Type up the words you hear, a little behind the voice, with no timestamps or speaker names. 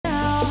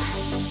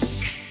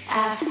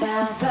I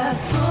fell for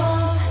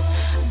fools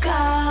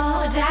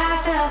gold.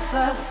 I fell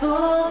for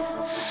fools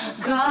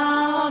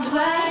gold.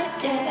 What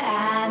did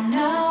I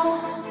know?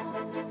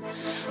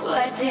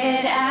 What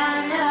did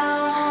I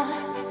know?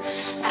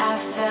 I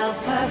fell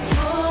for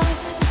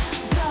fools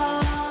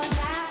gold. I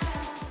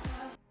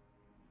fell for...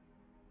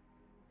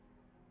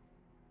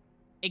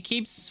 It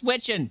keeps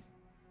switching.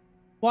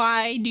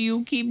 Why do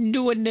you keep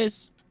doing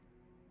this?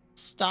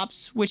 Stop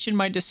switching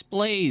my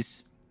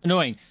displays.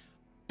 Annoying.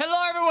 Hello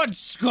everyone,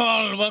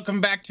 Skull. Welcome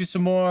back to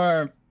some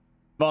more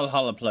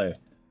Valhalla play.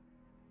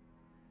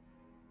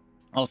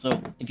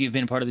 Also, if you've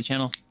been a part of the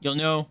channel, you'll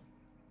know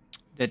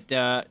that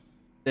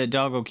the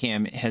doggo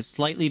cam has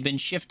slightly been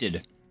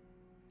shifted.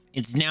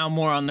 It's now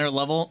more on their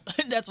level.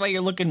 That's why you're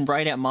looking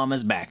right at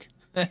Mama's back.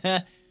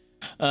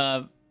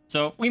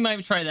 So we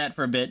might try that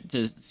for a bit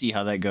to see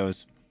how that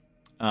goes.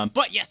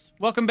 But yes,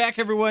 welcome back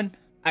everyone.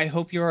 I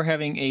hope you are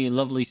having a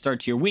lovely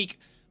start to your week.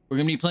 We're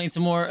going to be playing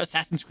some more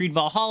Assassin's Creed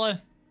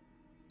Valhalla.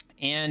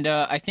 And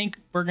I think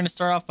we're going to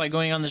start off by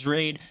going on this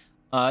raid.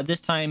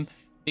 This time,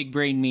 big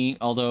brain me,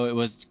 although it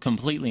was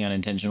completely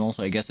unintentional,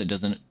 so I guess it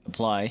doesn't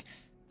apply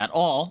at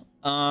all.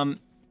 We're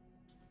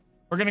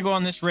going to go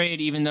on this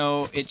raid, even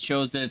though it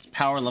shows that it's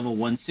power level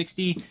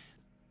 160.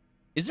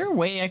 Is there a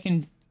way I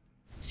can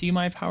see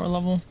my power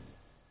level?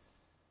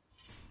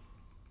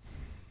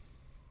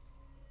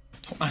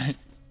 I'm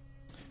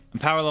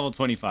power level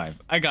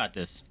 25. I got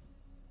this.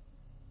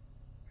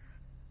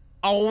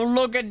 Oh,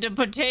 look at the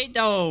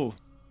potato.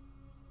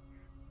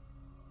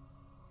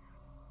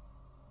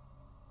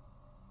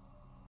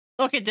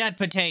 Look at that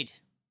potato.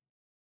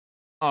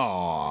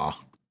 Aww.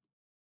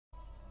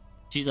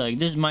 She's like,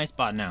 this is my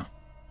spot now.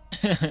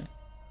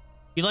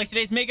 You like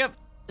today's makeup?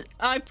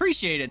 I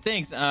appreciate it.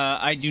 Thanks.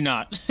 I do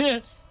not.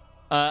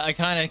 I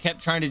kind of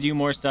kept trying to do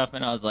more stuff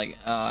and I was like,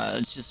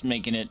 it's just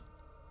making it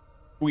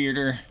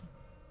weirder.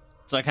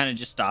 So I kind of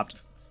just stopped.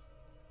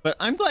 But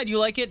I'm glad you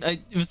like it.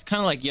 It was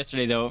kind of like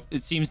yesterday, though.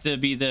 It seems to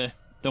be the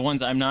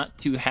ones I'm not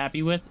too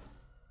happy with.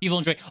 People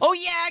enjoy. Oh,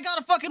 yeah, I got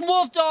a fucking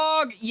wolf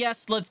dog.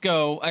 Yes, let's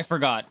go. I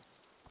forgot.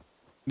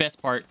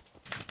 Best part.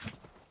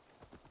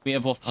 We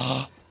have wolf.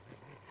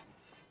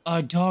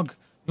 Dog.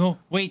 No,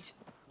 wait.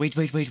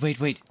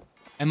 Wait.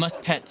 I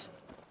must pet.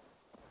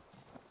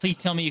 Please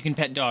tell me you can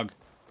pet dog.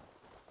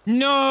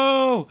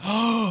 No.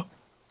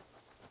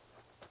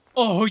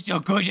 Oh, he's the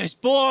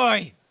goodest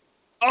boy.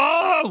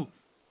 Oh!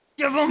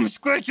 Give him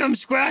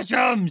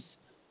scratchums!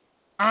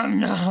 Oh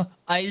no!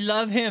 I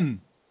love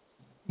him!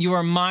 You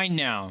are mine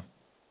now.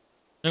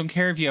 I don't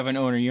care if you have an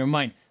owner, you're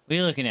mine. What are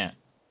you looking at?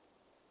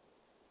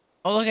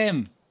 Oh, look at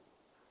him!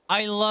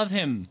 I love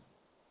him!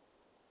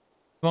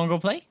 You wanna go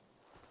play?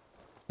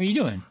 What are you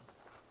doing?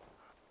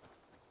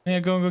 You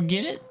gonna go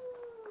get it?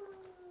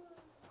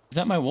 Is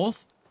that my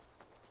wolf?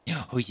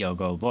 Oh, yo,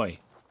 go, boy.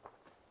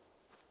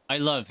 I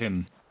love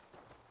him.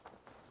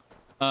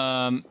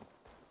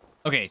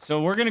 Okay,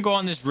 so we're gonna go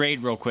on this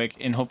raid real quick,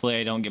 and hopefully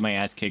I don't get my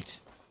ass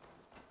kicked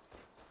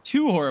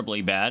too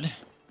horribly bad.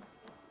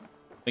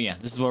 But yeah,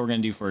 this is what we're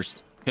gonna do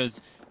first. Because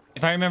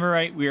if I remember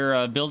right,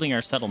 we're building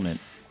our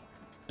settlement.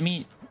 Let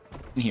me...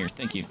 in here,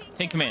 thank you.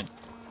 Take command.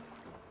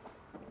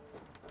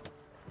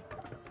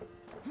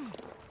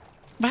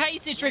 But hi,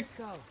 Citric!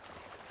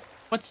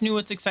 What's new,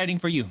 what's exciting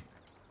for you?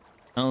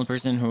 I'm the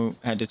person who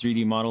had to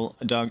 3D model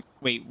a dog...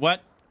 Wait,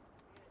 what?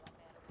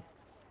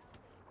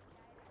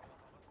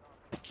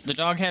 The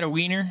dog had a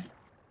wiener?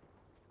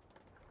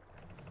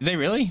 Did they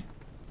really?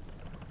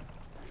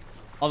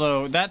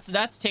 Although,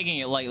 that's taking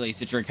it lightly,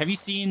 Citric. Have you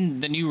seen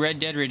the new Red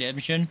Dead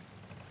Redemption?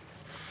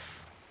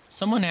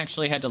 Someone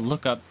actually had to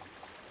look up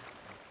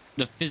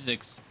the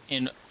physics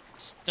and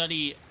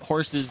study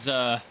horses'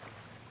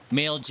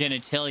 male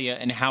genitalia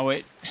and how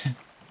it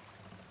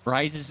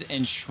rises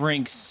and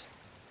shrinks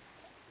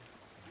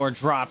or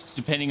drops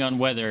depending on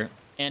weather.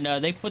 And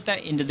they put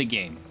that into the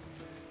game.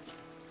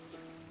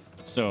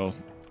 So...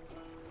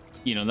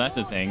 you know, that's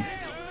the thing.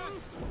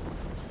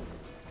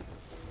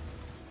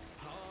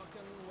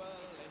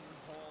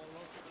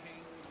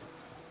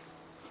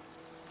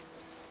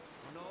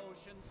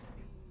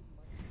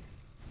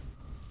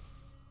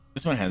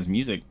 This one has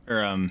music.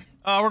 Or,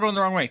 oh, we're going the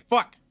wrong way.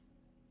 Fuck!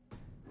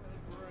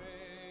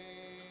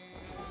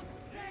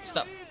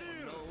 Stop.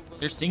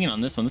 They're singing on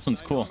this one. This one's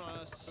cool.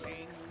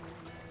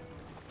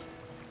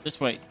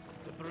 This way.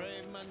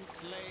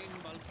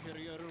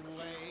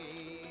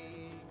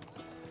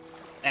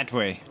 That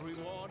way.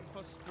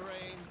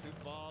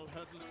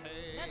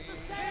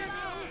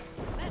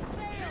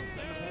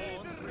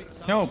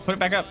 No, put it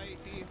back up.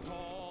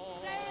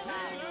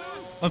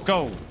 Let's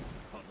go.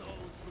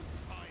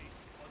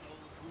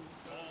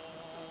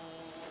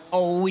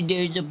 Oh,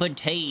 there's a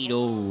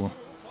potato.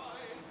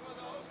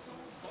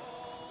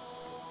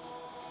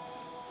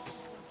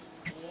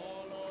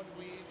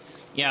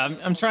 Yeah,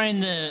 I'm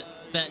trying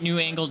that new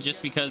angle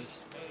just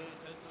because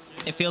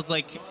it feels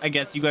like, I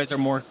guess, you guys are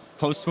more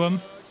close to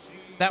him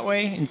that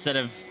way instead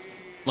of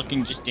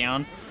looking just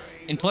down.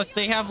 And plus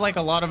they have like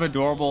a lot of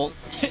adorable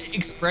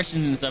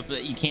expressions and stuff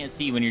that you can't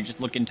see when you're just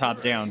looking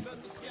top down.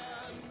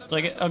 So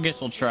I guess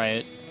we'll try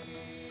it.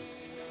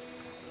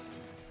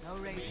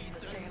 raising the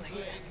sail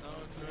here.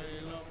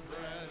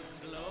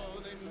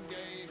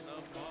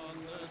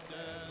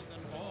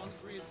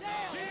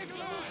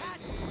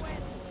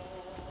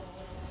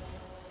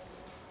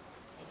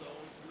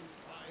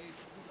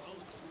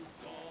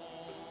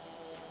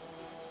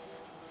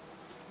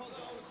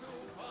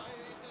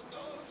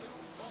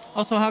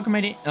 Also, how come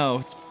I didn't... Oh,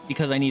 it's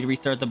because I need to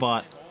restart the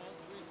bot.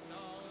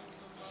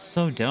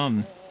 So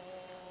dumb.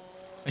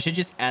 I should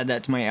just add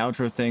that to my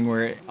outro thing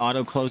where it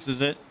auto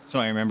closes it, so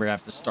I remember I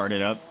have to start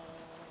it up.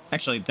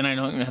 Actually, then I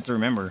don't even have to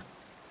remember.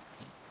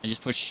 I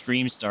just push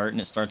stream start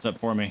and it starts up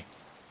for me.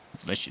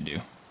 That's what I should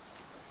do.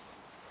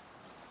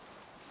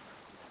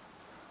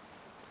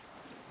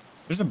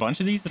 There's a bunch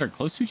of these that are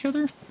close to each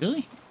other? Really?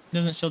 It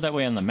doesn't show that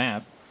way on the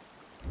map.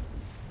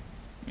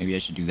 Maybe I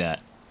should do that.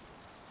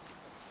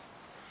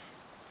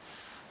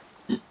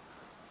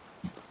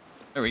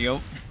 There we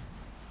go.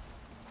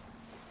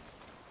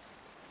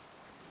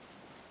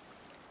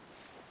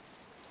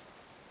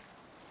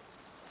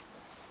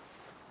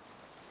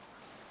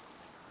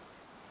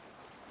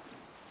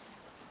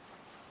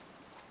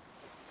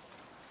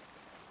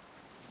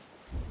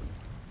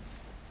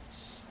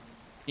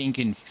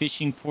 Stinking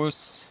fishing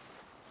posts.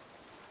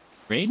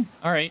 Raid?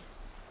 Alright.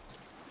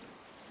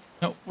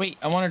 No, wait,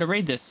 I wanted to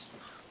raid this.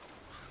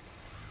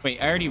 Wait,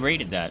 I already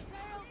raided that.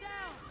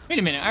 Wait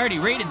a minute, I already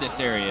raided this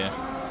area.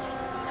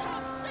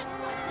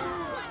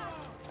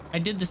 I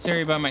did this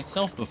area by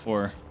myself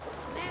before.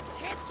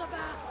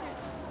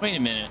 Wait a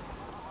minute.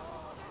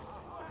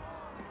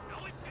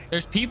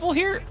 There's people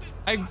here?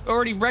 I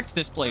already wrecked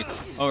this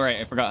place. Oh, right,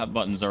 I forgot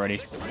buttons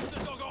already.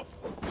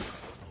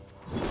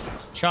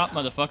 Chop,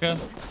 motherfucker.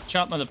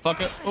 Chop,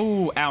 motherfucker.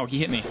 Oh, ow, he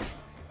hit me.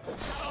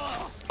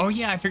 Oh,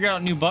 yeah, I figured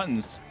out new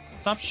buttons.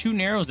 Stop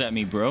shooting arrows at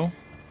me, bro.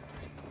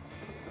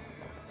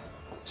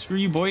 Screw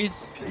you,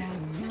 boys.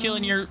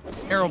 Killing your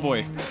arrow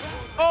boy.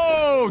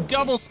 Oh,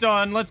 double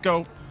stun. Let's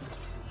go.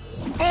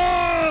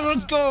 Oh,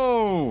 let's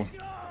go.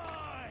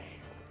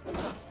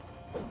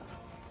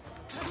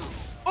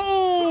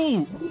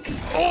 Oh.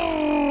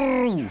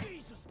 Oh.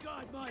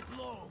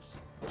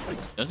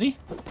 Does he?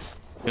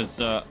 Because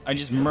I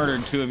just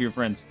murdered 2 of your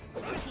friends.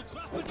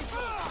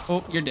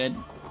 Oh, you're dead.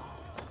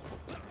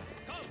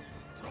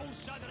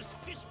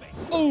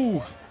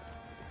 Oh.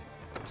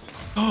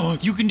 Oh,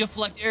 you can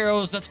deflect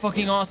arrows. That's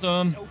fucking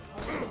awesome.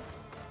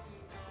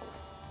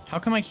 How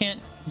come I can't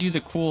do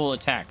the cool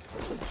attack?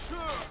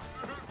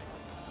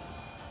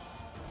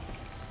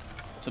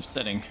 It's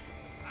upsetting.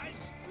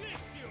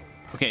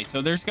 Okay,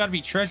 so there's got to be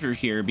treasure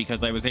here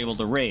because I was able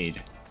to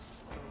raid.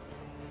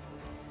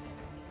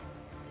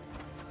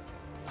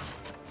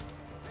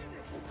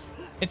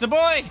 It's a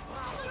boy!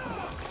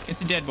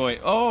 It's a dead boy.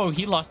 Oh,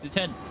 he lost his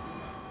head.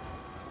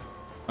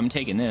 I'm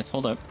taking this.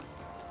 Hold up.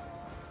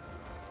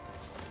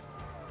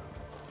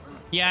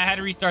 Yeah, I had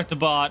to restart the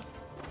bot.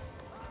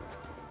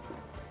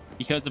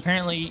 Because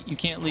apparently you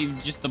can't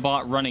leave just the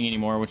bot running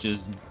anymore, which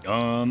is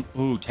dumb.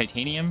 Ooh,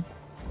 titanium.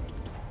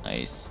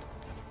 Nice.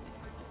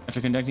 After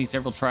conducting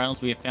several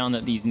trials, we have found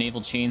that these naval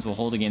chains will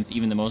hold against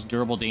even the most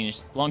durable Danish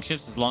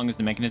longships as long as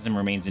the mechanism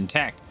remains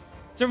intact.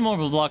 Several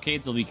more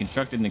blockades will be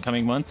constructed in the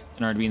coming months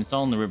and are to be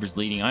installed in the rivers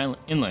leading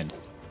inland.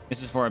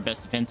 This is for our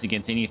best defense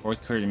against any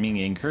forthcoming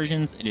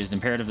incursions. It is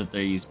imperative that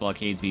these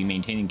blockades be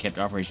maintained and kept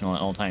operational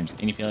at all times.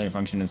 Any failure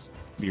function is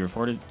to be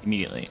reported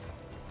immediately.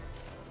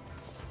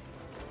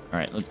 All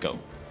right, let's go.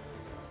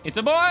 It's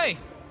a boy!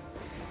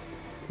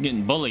 I'm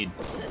getting bullied.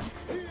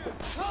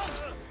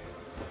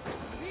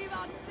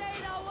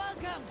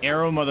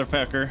 Arrow,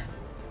 motherfucker.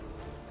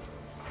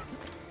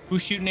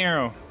 Who's shooting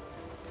arrow?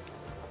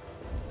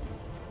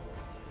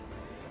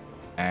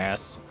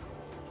 Ass.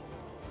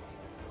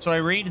 So I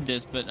raided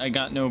this, but I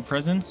got no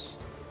presents.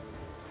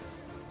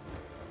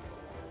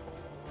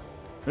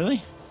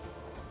 Really?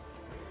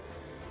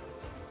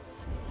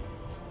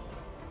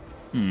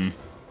 I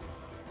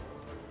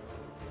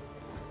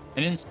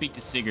didn't speak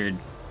to Sigurd.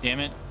 Damn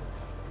it.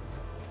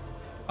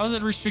 How is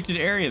it a restricted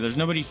area? There's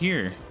nobody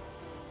here.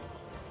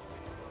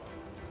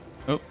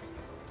 Oh.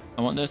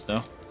 I want this,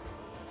 though.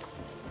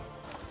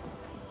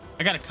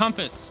 I got a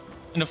compass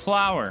and a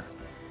flower.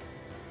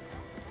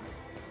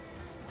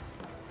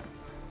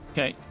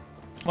 Okay.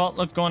 Well,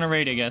 let's go on a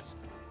raid, I guess.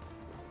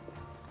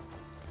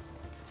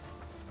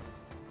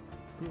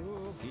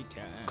 Cookie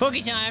time.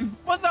 Cookie time.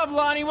 What's up,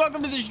 Lonnie?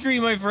 Welcome to the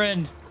stream, my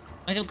friend.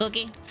 Want some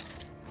cookie?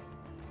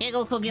 Here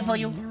go cookie for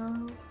you.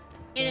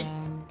 Here.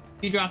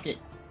 You dropped it.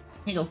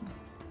 Here go.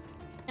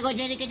 Here go,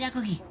 Jada. Get that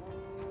cookie.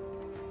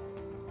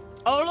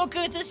 Oh, look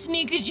at the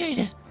sneaker,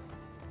 Jada.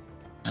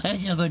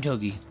 That's a good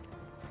cookie.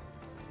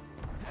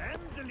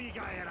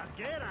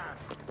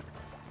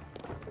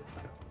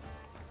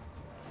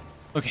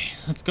 Okay,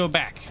 let's go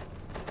back.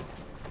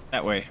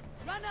 That way.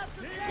 Run up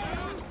the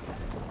stairs.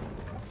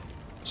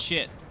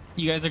 Shit.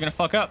 You guys are gonna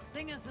fuck up.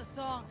 Sing us a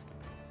song.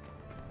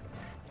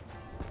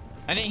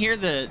 I didn't hear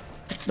the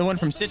one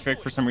from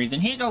Citric for some reason.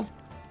 Here you go.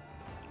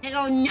 Here you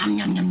go. Nom,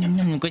 nom, nom, nom,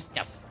 nom. Good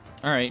stuff.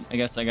 Alright, I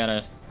guess I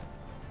gotta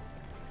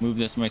move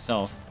this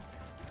myself.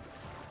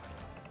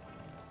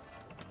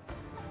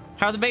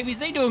 How are the babies?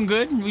 They doing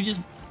good. We just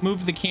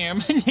move the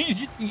cam.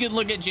 You can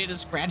look at Jada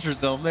scratch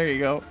herself. There you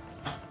go.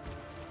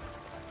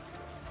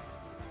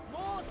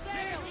 More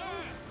sail.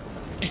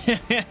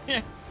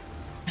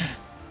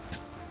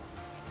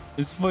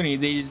 It's funny.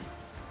 They just...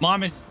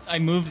 I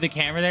moved the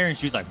camera there and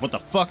she was like, what the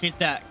fuck is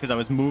that? Because I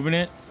was moving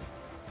it.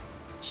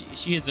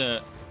 She is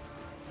a...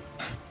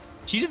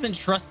 She doesn't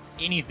trust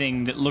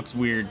anything that looks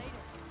weird.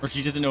 Or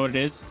she doesn't know what it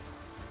is.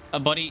 A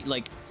buddy,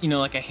 like, you know,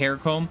 like a hair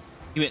comb.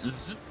 He went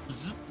zzz,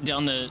 zzz,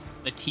 down the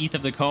teeth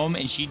of the comb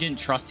and she didn't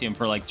trust him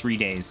for like 3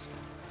 days.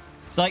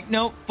 It's like,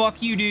 no,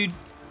 fuck you, dude.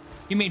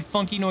 You made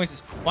funky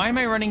noises. Why am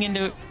I running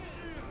into...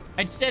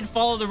 I said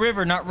follow the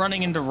river, not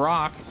running into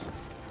rocks.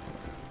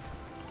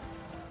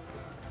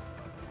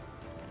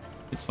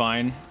 It's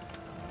fine.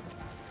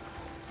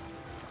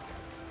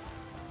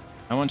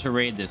 I want to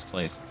raid this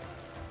place.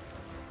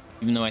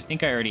 Even though I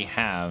think I already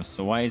have,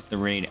 so why is the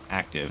raid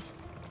active?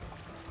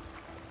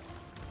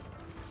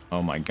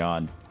 Oh my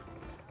god.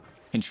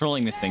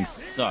 Controlling this thing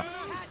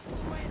sucks.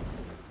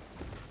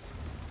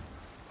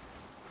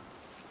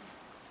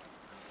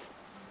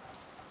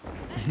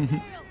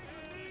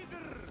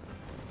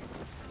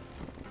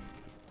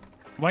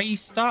 Why you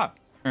stop?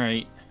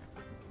 Alright.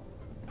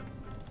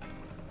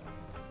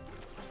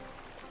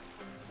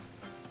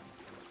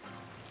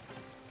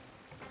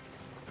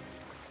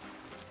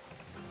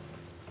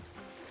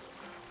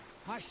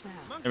 Hush now.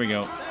 There we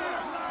go.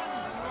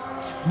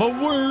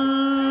 But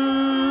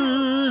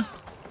we're...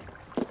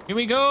 Here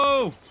we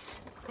go.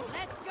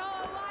 Let's go,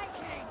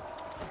 Viking.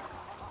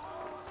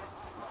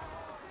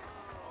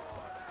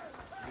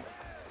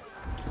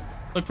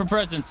 Look for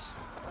presents.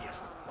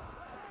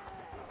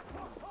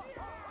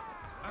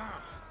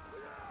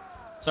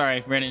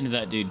 Sorry, ran into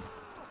that dude.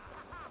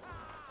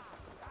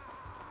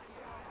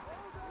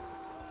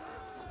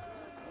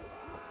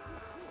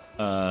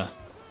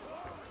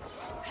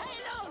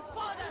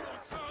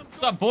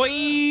 What's up,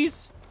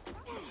 boys?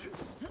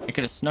 I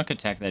could have snuck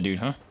attacked that dude,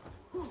 huh?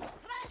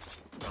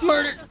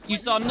 Murder! You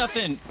saw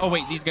nothing. Oh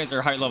wait, these guys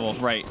are high level,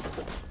 right?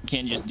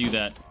 Can't just do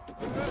that.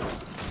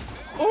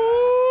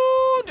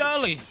 Oh,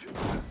 dolly!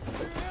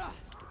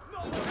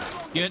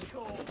 Get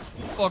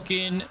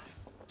fucking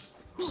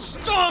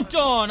stomped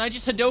on! I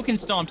just Hadoken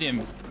stomped him.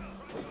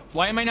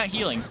 Why am I not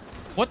healing?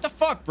 What the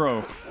fuck,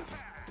 bro?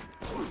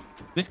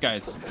 This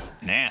guy's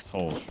an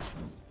asshole.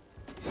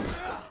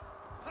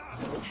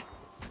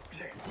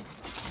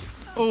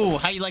 Oh,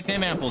 how you like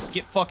them apples?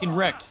 Get fucking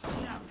wrecked.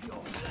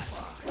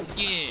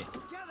 Yeah.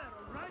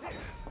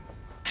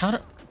 How do...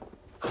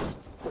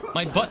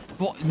 My butt...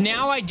 Well,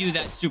 now I do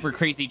that super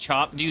crazy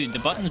chop. Dude, the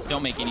buttons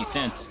don't make any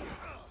sense.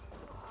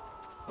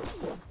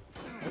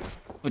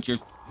 Put your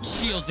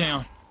shield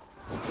down.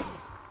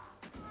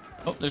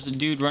 Oh, there's a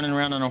dude running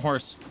around on a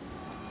horse.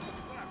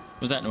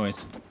 What was that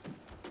noise?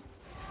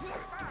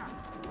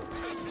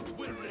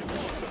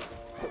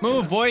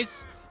 Move,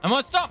 boys. I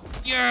must stop.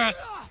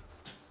 Yes.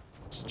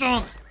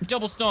 Stomp.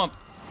 Double stomp.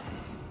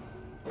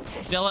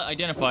 Zealot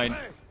identified.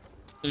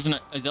 There's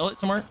a zealot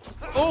somewhere.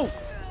 Oh,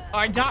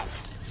 I died.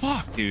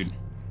 Fuck, dude.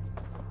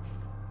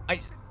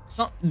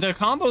 The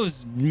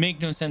combos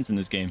make no sense in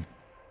this game.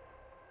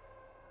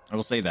 I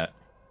will say that.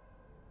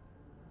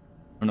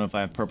 I don't know if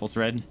I have purple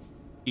thread.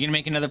 You gonna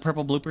make another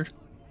purple blooper?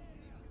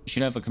 You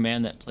should have a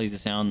command that plays the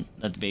sound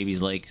that the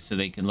babies like so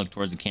they can look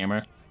towards the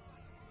camera.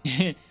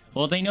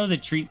 Well, they know the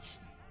treats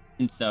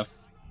and stuff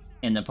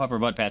and the pupper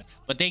butt pads,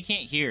 but they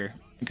can't hear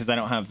because I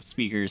don't have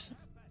speakers.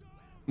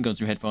 Go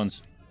through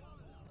headphones.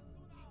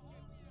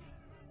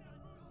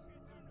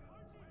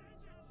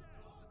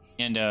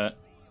 And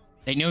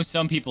they know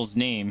some people's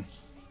name.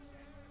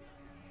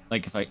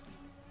 Like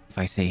if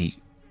I say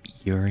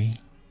Yuri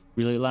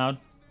really loud,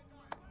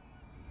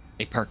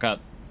 they perk up.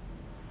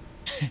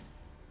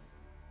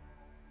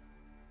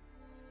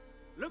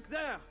 Look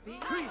there!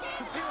 Priest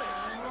superior!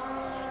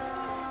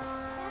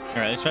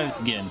 Alright, let's try this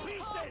again.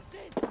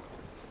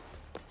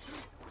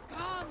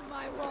 Come,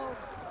 my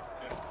wolves.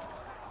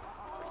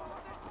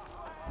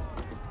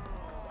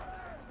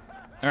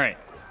 Alright,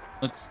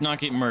 let's not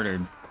get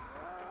murdered.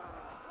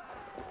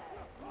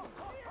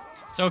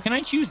 So can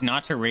I choose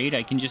not to raid?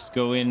 I can just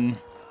go in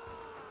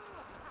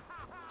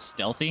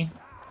stealthy?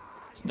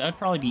 So that'd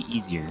probably be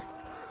easier.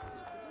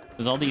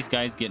 Because all these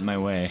guys get in my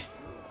way.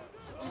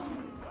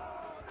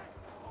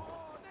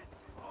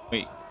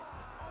 Wait.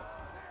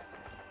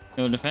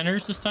 No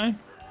defenders this time?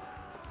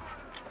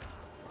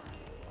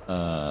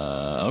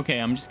 Okay,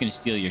 I'm just gonna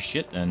steal your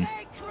shit then.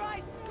 Take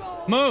Christ's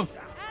gold Move!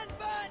 and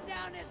burn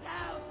down his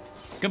house.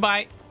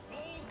 Goodbye.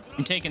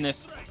 I'm taking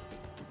this.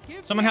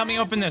 Give Someone me help a me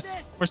hand open with this.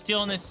 We're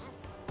stealing this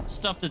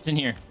stuff that's in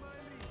here.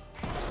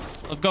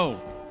 Let's go.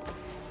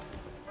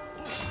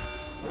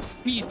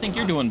 What do you think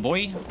you're doing,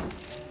 boy?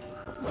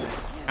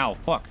 Ow,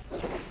 fuck.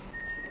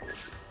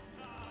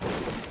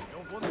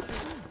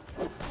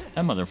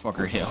 That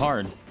motherfucker hit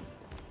hard.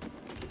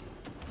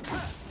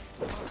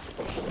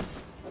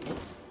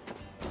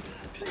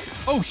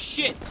 Oh,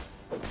 shit!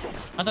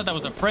 I thought that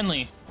was a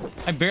friendly.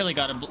 I barely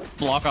got a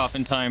block off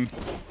in time.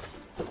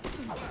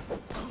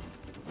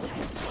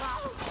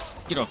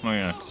 Get off my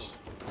ass.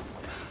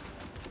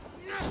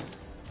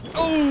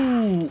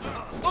 Oh!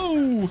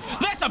 Oh!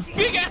 That's a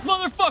big-ass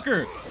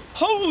motherfucker!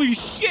 Holy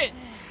shit!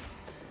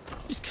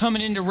 Just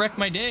coming in to wreck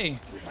my day.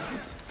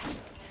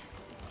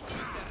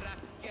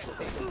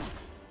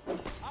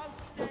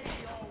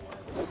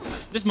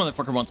 This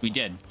motherfucker wants me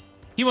dead.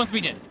 He wants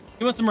me dead.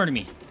 He wants to murder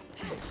me.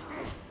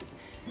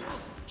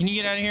 Can you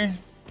get out of here?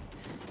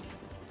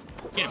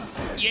 Get him.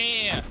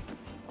 Yeah!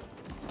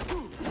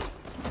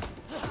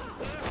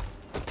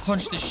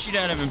 Punch the shit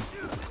out of him.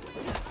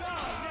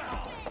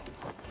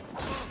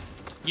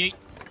 Yeet.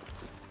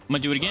 I'm gonna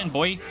do it again,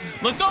 boy.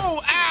 Let's go!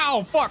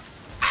 Ow! Fuck!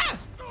 Ah!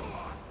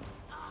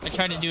 I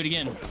tried to do it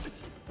again.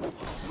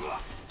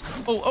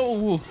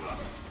 Oh.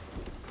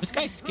 This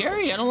guy's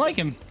scary. I don't like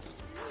him.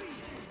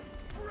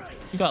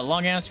 You got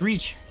long-ass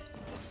reach.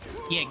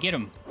 Yeah, get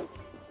him.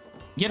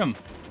 Get him.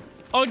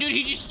 Oh, dude,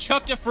 he just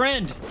chucked a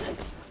friend.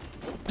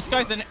 This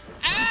guy's a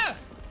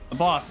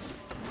boss.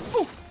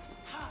 Ooh.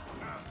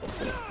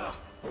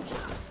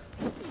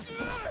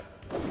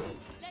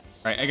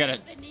 Alright, I gotta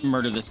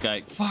murder this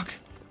guy. Fuck.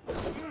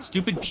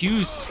 Stupid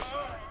pews.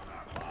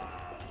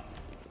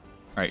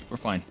 Alright, we're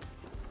fine.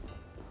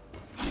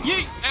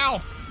 Yeet! Ow!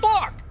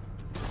 Fuck!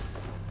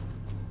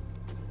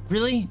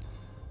 Really?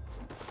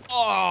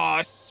 Oh,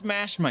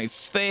 smash my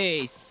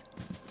face.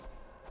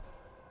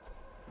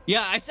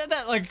 Yeah, I said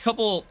that like a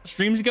couple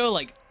streams ago.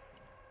 Like,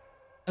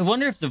 I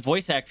wonder if the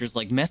voice actors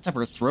like messed up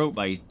her throat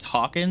by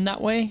talking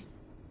that way,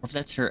 or if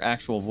that's her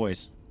actual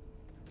voice.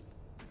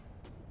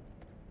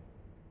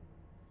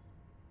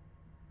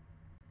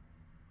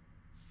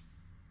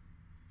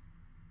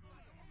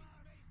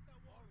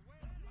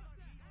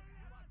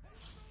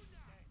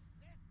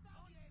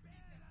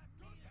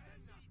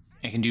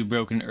 I can do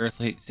broken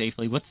earth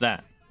safely. What's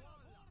that?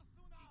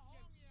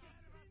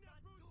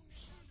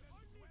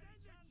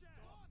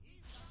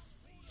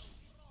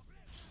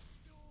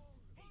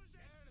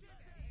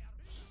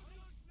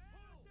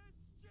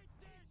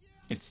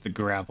 It's the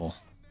gravel.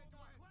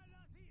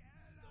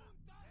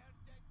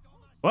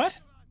 What?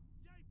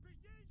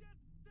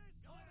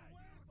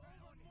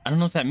 I don't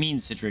know what that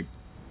means, Citric.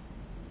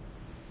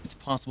 It's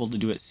possible to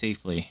do it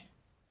safely.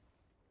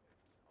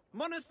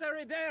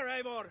 Monastery there,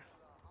 Eivor.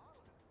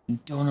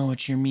 Don't know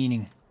what you're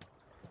meaning.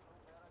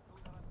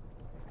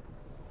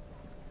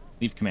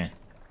 Leave command.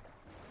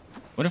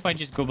 What if I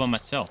just go by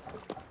myself?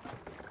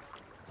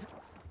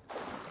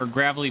 Her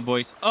gravelly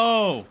voice.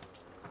 Oh!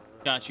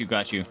 Got you,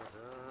 got you.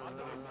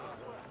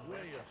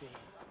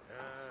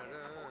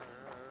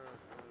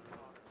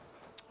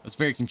 I was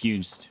very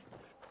confused.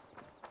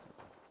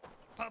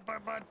 Want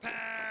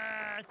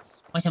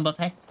some butt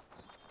pats?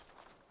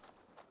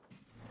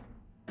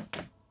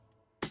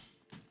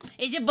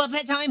 Is it butt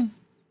pat time?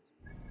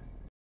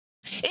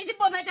 Is it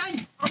butt pat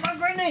time? Oh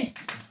my goodness!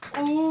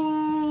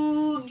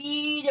 Ooh,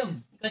 get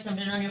him! Got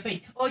something on your face.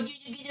 Oh, get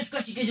it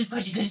scratchy, get it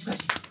scratchy, get it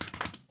scratchy.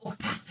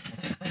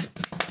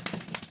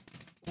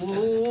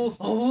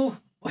 Oh,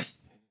 what?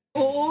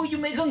 Oh, you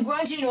make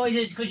grunty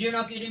noises because you're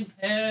not getting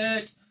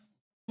pet.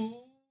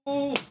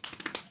 Oh,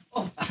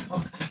 what?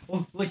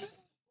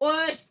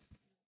 What?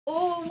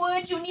 Oh,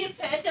 what? You need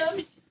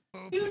petums?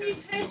 You need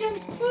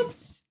petums?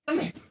 Oops. Come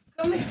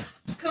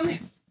here.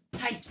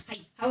 Hi.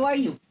 How are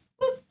you?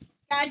 Oops.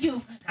 Got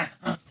you.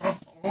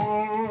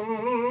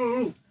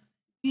 Oh.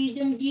 Get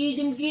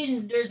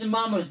him. There's a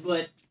mama's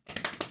butt.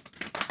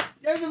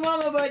 There's a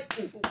mama butt.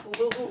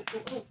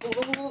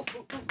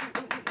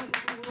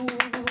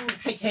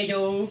 Hi,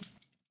 Tato.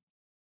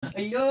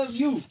 I love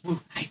you.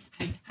 Hi.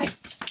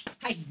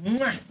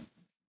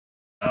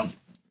 Oh,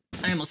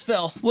 I almost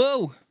fell.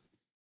 Whoa.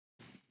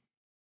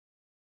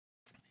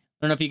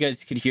 I don't know if you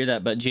guys could hear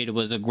that, but Jada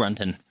was a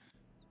grunting.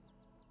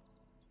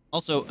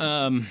 Also,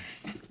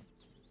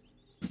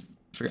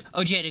 forgot.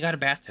 Oh, Jada got a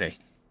bath today.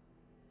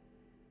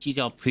 She's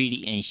all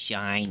pretty and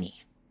shiny.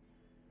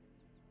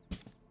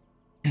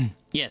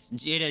 Yes,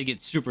 Jada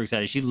gets super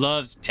excited. She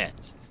loves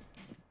pets.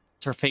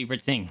 It's her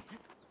favorite thing.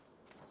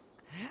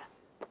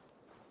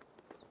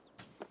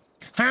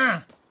 Huh?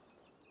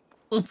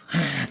 Oop.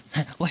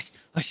 What?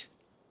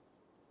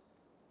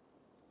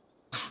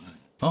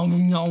 Oh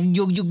no,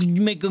 you're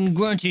making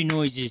grunty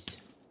noises.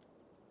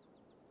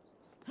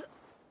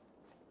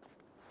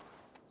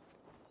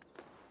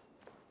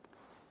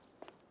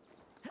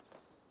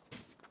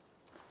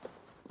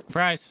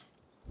 Surprise.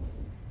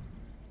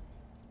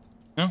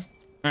 No?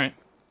 Alright.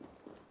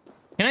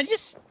 Can I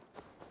just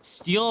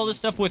steal all this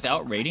stuff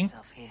without raiding?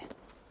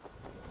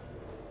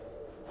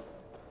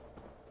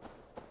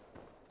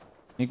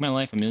 Make my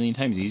life a million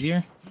times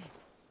easier?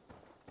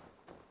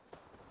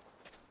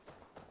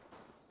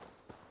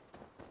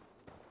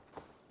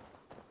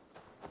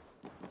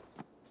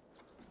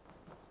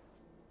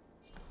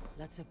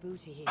 Lots of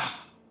booty here.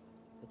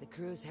 With the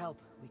crew's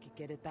help, we could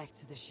get it back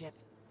to the ship.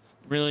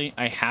 Really?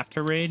 I have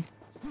to raid?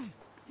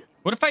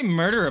 What if I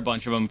murder a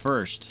bunch of them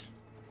first?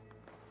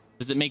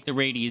 Does it make the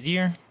raid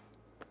easier?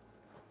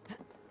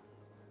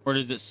 Or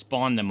does it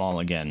spawn them all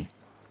again?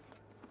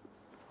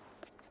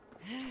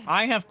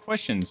 I have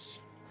questions.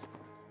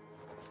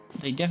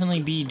 They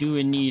definitely do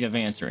in need of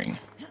answering.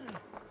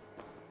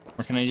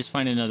 Or can I just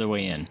find another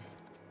way in?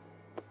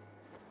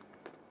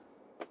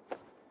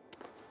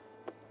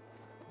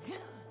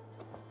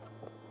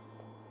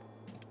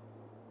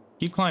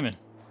 Keep climbing.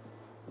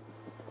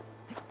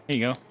 There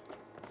you go.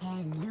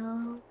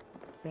 Hello,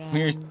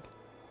 Here's... friend.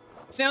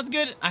 Sounds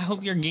good. I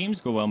hope your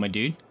games go well, my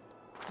dude.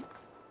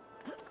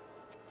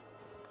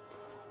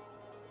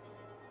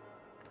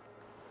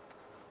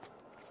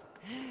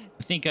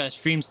 I think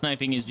stream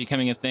sniping is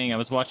becoming a thing. I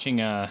was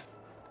watching oh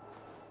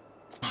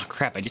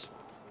crap,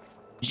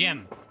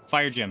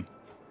 Fire Gem.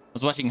 I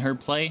was watching her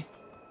play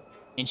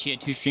and she had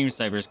 2 stream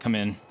snipers come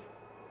into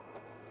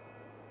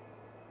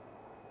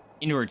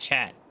her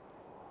chat.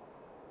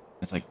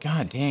 It's like,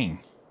 god dang.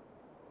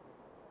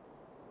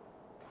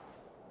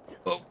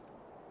 Oh.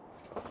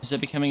 Is that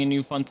becoming a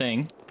new fun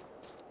thing?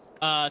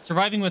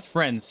 Surviving with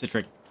friends,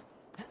 Citric.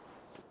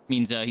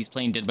 Means he's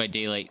playing Dead by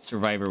Daylight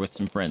Survivor with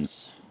some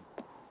friends.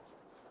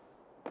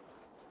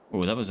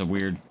 Oh, that was a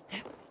weird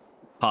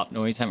pop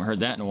noise. Haven't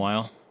heard that in a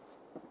while.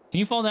 Can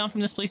you fall down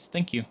from this, please?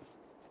 Thank you.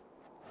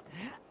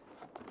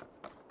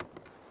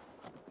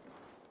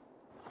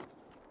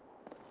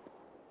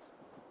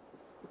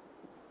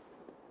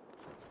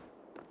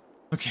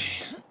 Okay.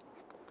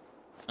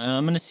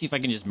 I'm gonna see if I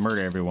can just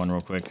murder everyone real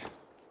quick.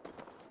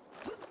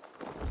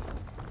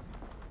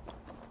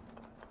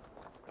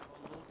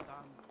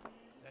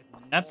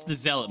 That's the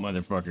zealot,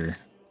 motherfucker.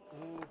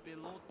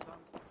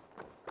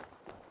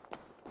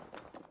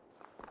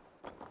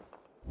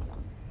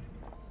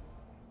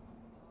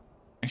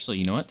 Actually,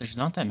 you know what? There's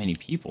not that many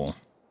people.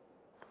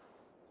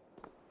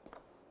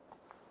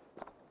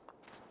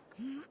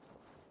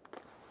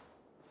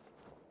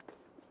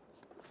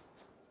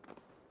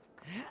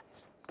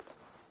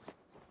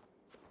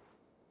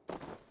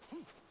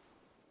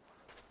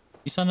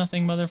 You saw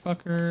nothing,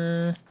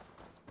 motherfucker.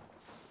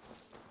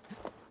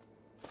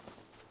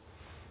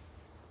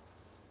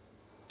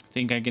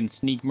 Think I can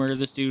sneak murder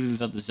this dude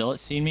without the zealot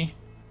seeing me?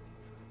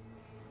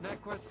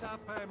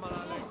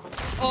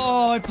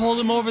 Oh, I pulled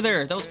him over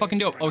there. That was fucking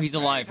dope. Oh, he's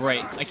alive.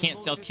 Right. I can't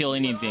stealth kill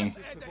anything.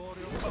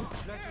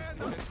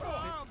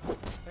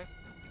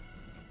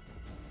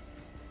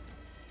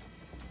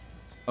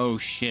 Oh,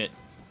 shit.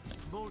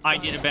 I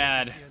did it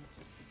bad.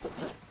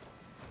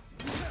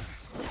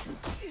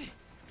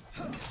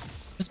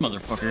 This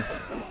motherfucker.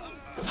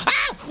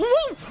 Ah! Woo!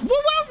 Woo!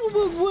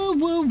 Woo! Woo!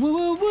 Woo!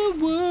 Woo! Woo!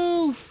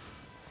 Woo!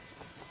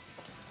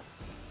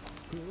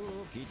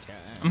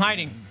 I'm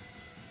hiding.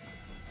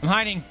 I'm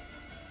hiding.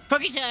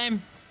 Cookie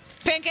time.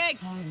 Pancake.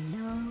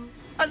 Hello.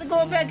 How's it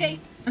going,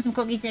 pancakes? And some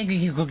cookies. Thank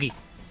you, cookie.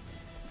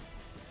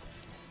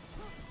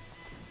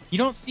 You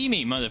don't see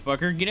me,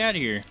 motherfucker. Get out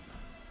of here.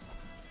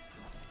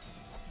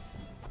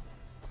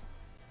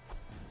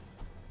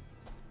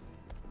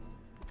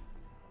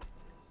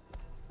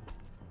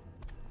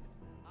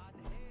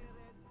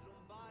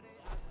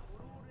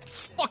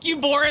 Fuck you,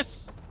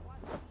 Boris.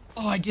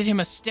 Oh, I did him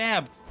a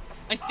stab.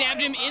 I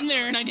stabbed him in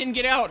there and I didn't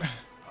get out.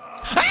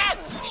 Ah!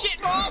 Shit,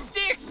 ball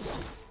sticks!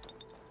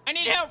 I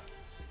need help.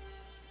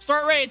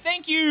 Start raid,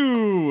 thank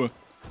you.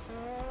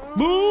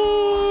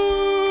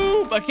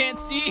 Boop! I can't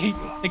see.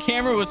 The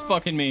camera was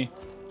fucking me.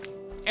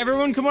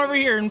 Everyone come over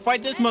here and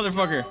fight this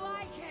motherfucker.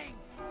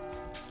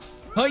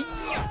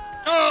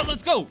 Oh,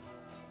 let's go.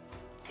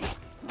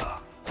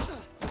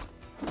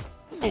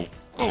 Oh,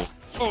 oh,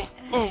 oh,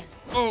 oh,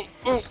 oh,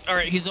 oh. All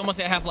right, he's almost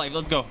at half-life.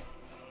 Let's go.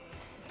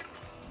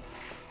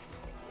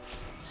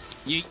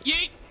 Yeet,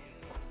 yeet.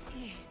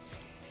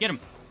 Get him.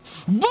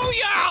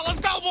 Booyah! Let's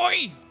go,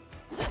 boy!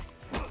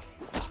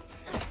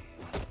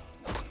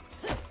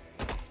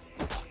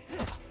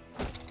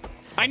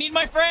 I need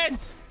my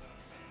friends!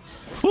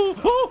 Ooh,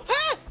 ooh,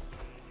 ah!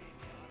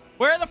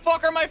 Where the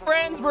fuck are my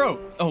friends, bro?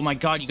 Oh my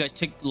god, you guys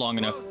took long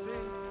enough.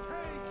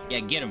 Yeah,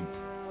 get him.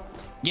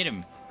 Get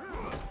him.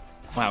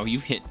 Wow, you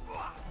hit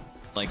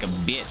like a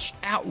bitch.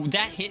 Ow,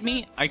 that hit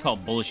me? I call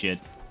bullshit.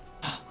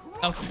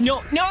 Oh,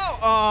 no, no!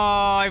 Oh,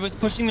 I was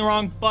pushing the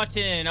wrong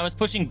button. I was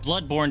pushing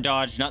Bloodborne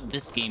dodge, not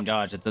this game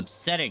dodge. It's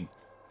upsetting.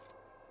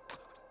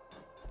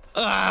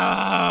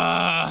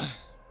 I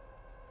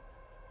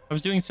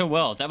was doing so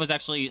well. That was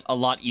actually a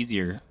lot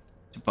easier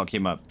to fuck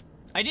him up.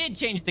 I did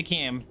change the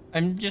cam.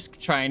 I'm just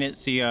trying it,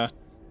 see how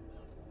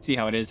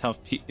it is,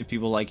 if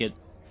people like it.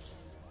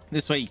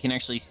 This way you can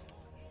actually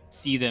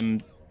see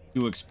them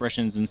do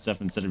expressions and stuff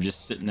instead of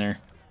just sitting there.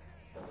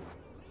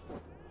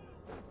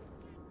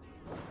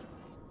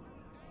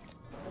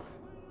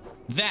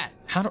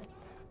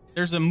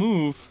 There's a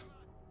move.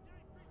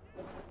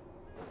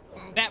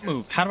 That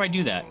move. How do I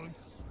do that?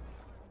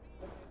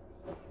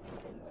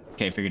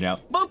 Okay, figured it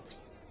out. Boop.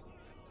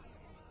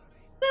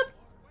 Boop.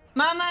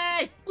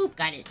 Mamas. Boop,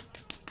 got it.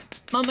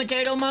 Mama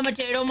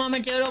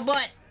turtle,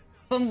 butt.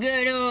 From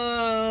good.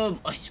 Oh,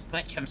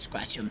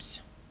 scratchums.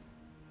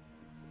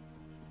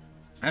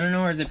 I don't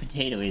know where the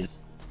potato is.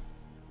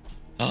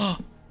 Oh,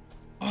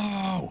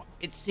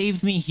 it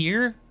saved me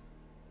here?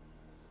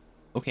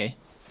 Okay.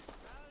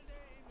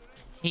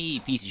 Hey,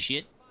 piece of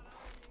shit.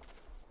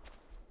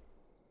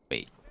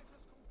 Wait.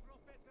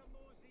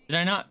 Did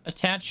I not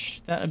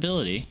attach that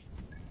ability?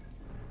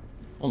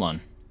 hold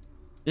on.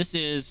 This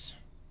is...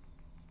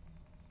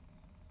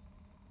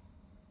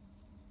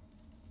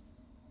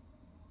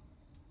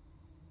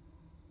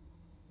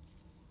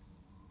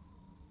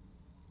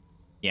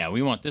 Yeah,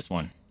 we want this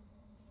one.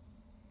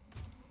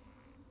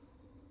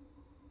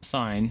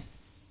 Sign.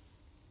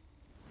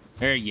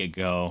 There you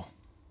go.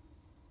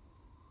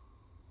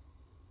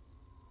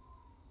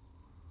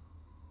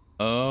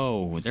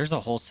 Oh, there's a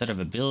whole set of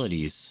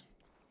abilities.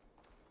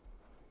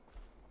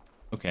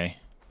 Okay.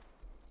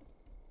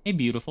 Hey,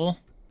 beautiful.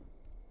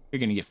 You're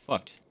gonna get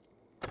fucked.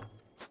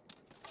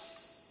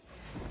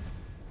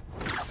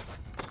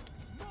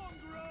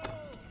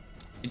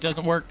 It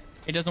doesn't work.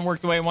 It doesn't work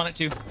the way I want it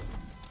to.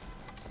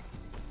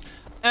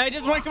 It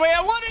doesn't work the way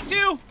I want it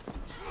to!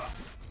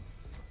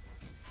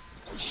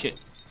 Shit.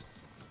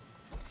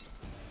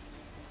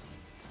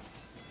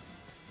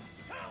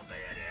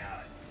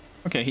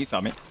 Okay, he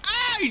saw me.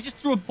 Ah! He just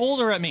threw a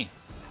boulder at me.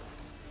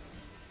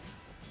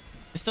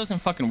 This doesn't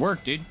fucking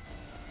work, dude.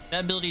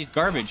 That ability is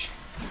garbage.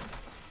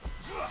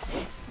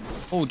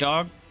 Oh,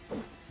 dog.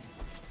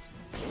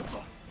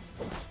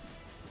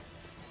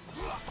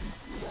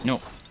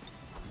 No.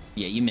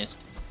 Yeah, you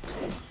missed.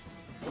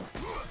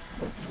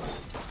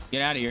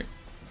 Get out of here.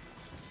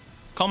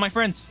 Call my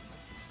friends.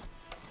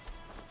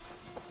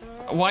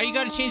 Why you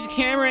gotta change the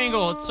camera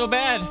angle? It's so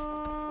bad.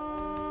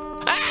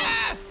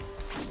 Ah!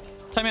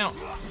 Time out.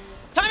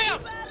 Time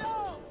out!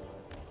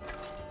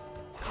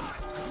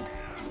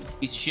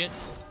 Piece of shit.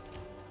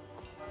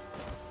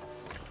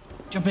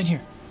 Jump in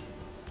here.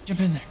 Jump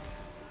in there.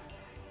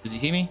 Does he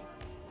see me?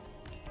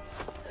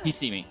 He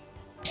see me.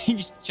 He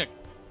just checked.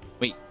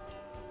 Wait.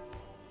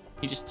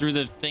 He just threw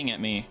the thing at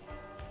me.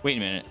 Wait a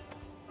minute.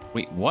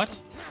 Wait, what?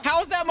 How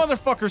does that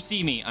motherfucker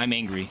see me? I'm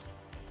angry.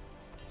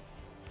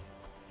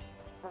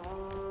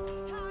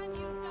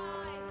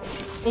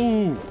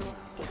 Ooh.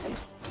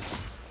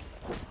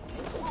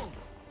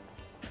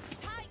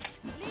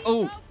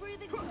 Oh.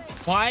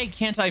 Why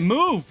can't I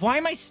move? Why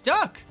am I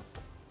stuck?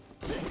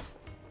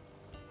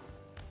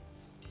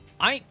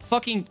 I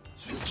fucking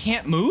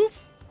can't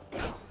move?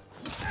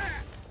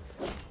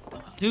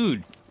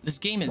 Dude, this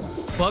game is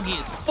buggy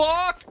as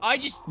fuck. I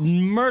just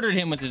murdered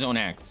him with his own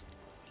axe.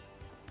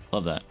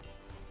 Love that.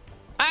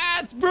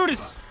 Ah, it's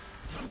Brutus.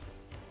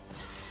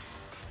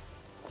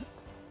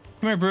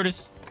 Come here,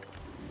 Brutus.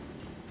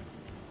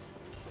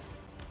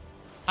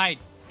 Hide.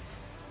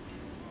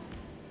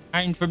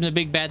 Hiding from the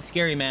big bad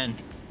scary man.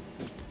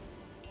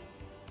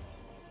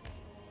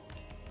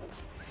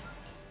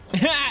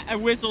 I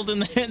whistled in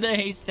the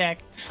haystack.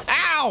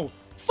 Ow!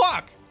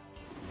 Fuck!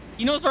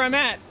 He knows where I'm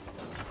at.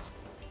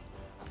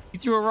 He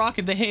threw a rock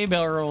at the hay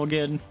barrel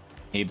again.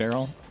 Hay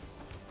barrel?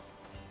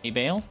 Hay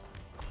bale?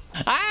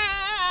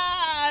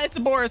 Ah! It's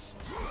a Boris.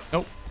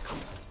 Nope.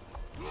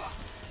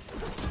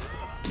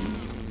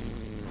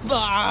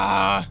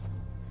 Ah!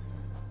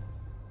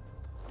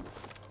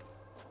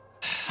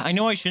 I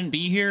know I shouldn't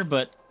be here,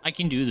 but I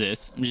can do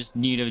this. I just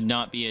need to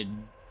not be a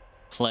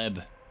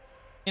pleb.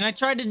 And I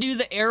tried to do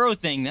the arrow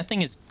thing. That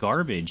thing is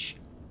garbage.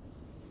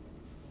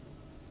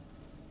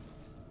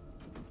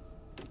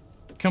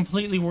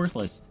 Completely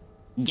worthless.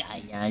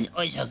 Yeah,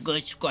 it's a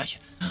good squash.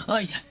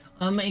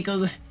 I'll make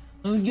a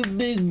you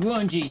big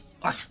grunchies.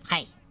 Oh,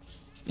 hi,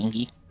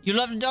 Stinky. You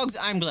love the dogs?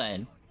 I'm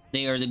glad.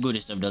 They are the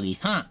goodest of doggies,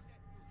 huh?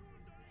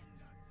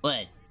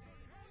 What?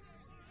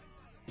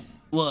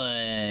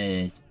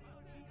 What?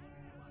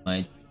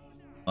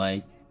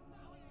 What?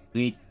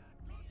 Wait.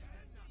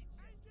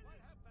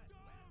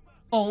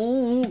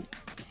 Oh!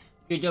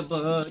 There's a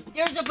bird.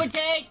 There's a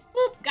potato!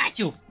 Whoop, got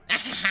you!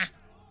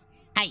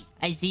 Hi,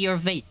 I see your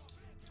face.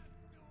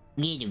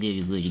 Get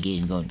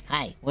him going.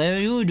 Hi, what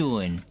are you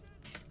doing?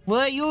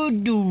 What are you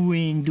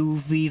doing,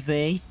 doofy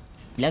face?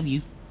 Love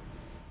you.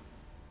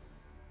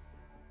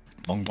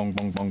 Bong, bong,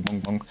 bong, bong,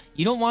 bong, bong.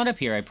 You don't want up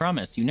here, I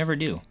promise. You never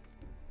do.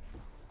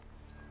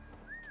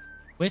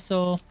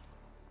 Whistle.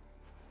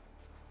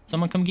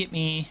 Someone come get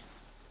me.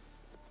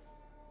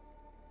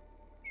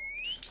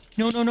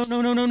 No.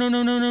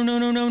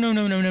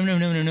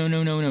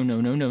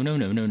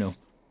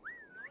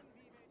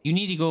 You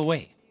need to go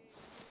away.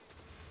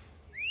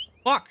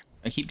 Fuck!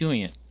 I keep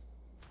doing it.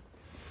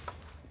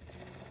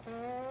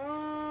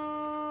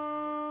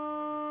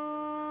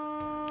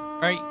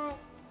 Alright.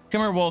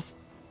 Come here, Wolf.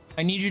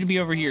 I need you to be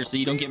over here so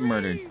you don't get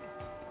murdered.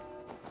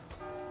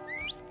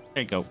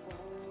 There you go.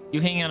 You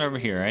hang out over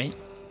here, right?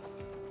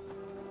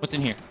 What's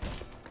in here?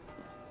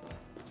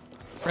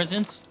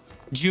 Presents?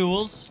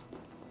 Jewels?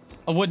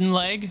 A wooden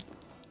leg?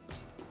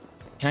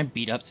 Can I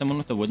beat up someone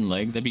with a wooden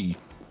leg? That'd be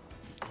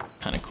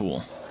kind of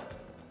cool.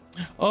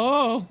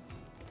 Oh!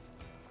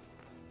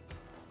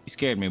 You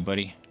scared me,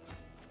 buddy.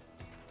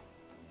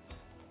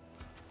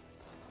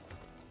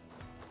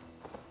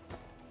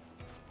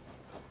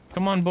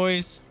 Come on,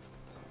 boys.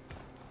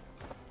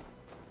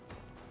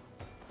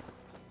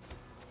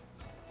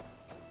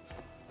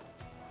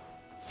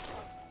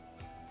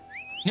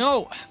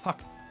 No!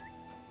 Fuck.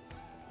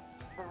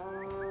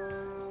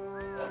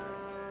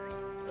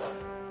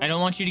 I don't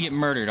want you to get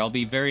murdered. I'll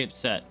be very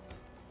upset.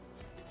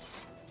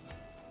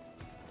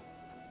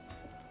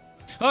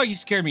 Oh, you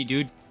scared me,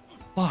 dude.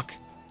 Fuck.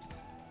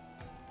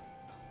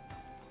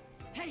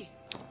 Hey,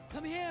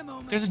 come here,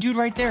 moment. There's a dude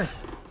right there.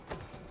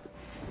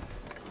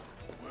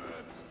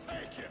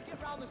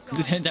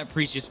 That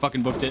priest just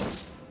fucking booked it.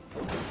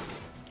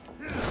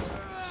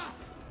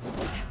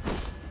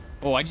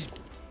 Oh, I just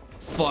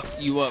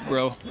fucked you up,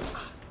 bro.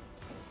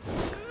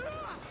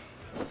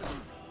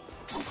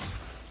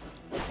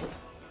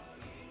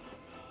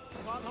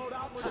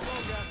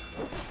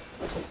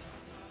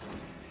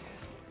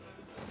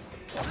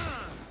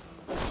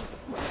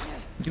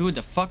 Dude,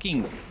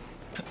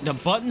 the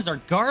buttons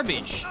are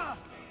garbage.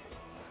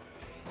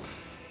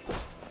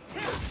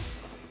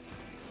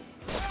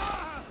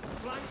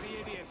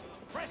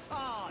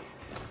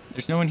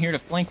 There's no one here to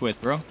flank with,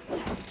 bro.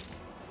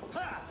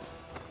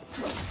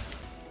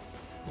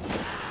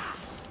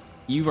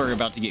 You are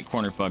about to get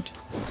corner fucked.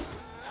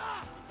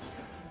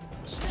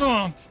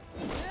 Stomp!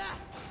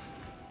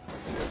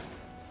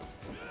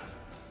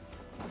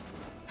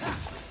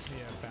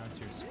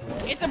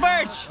 It's a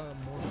birch!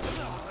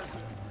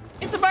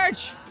 It's a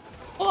birch!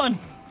 Hold on.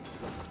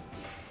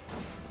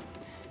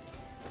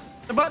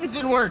 The buttons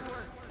didn't work.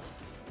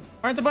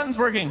 Aren't the buttons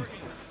working?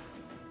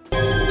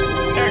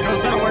 There it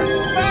goes, that'll work.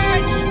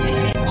 Birch!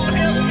 Oh,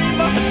 hell, three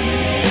buttons!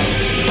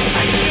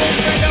 I can do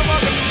it right now,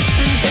 welcome.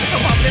 It's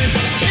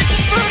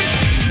Brutus!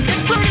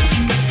 It's Brutus!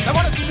 I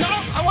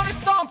want to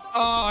stomp!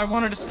 Oh, I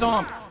wanted to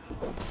stomp.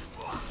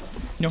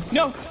 No,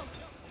 no!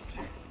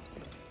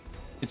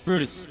 It's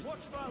Brutus.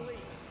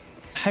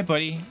 Hi,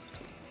 buddy.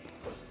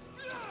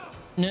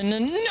 No, no,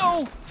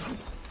 no!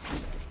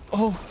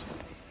 Oh.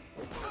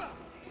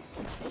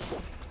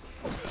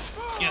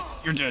 Yes,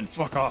 you're dead.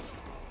 Fuck off.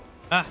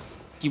 Ah,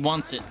 he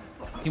wants it.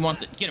 He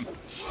wants it. Get him.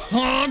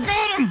 Oh,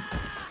 got him!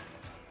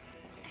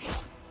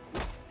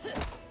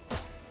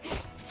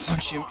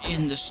 Punch him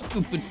in the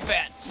stupid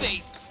fat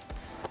face.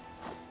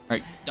 All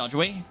right, dodge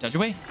away. Dodge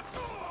away.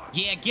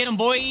 Yeah, get him,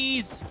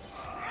 boys.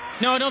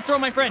 No, don't throw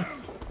my friend.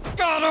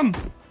 Got him!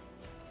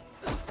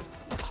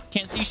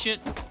 Can't see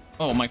shit.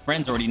 Oh, my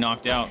friend's already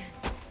knocked out.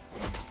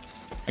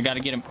 I gotta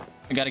get him.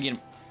 I gotta get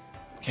him.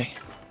 Okay.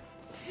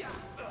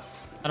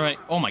 How do I...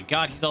 Oh my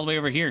god, he's all the way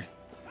over here.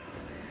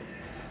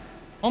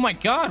 Oh my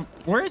god,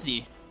 where is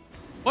he?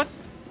 What?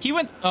 He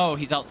went... Oh,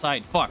 he's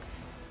outside. Fuck.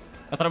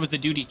 I thought it was the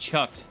dude he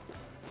chucked.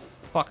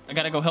 Fuck, I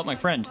gotta go help my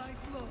friend.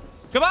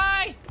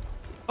 Goodbye!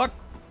 Fuck.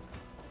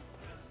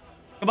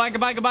 Goodbye,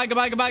 goodbye, goodbye,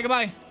 goodbye, goodbye,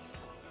 goodbye.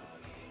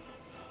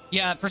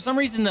 Yeah, for some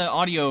reason the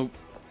audio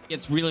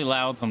gets really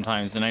loud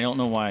sometimes, and I don't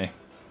know why.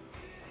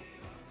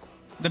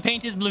 The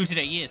paint is blue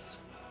today, yes.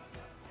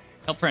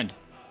 Help friend.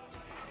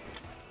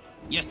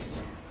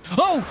 Yes.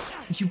 Oh!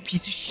 You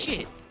piece of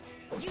shit.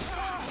 You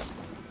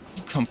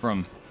come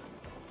from?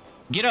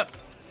 Get up.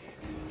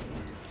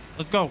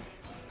 Let's go.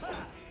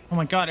 Oh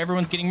my god,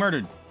 everyone's getting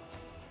murdered.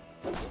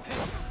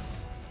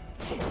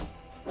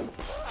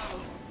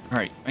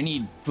 Alright, I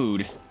need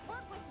food.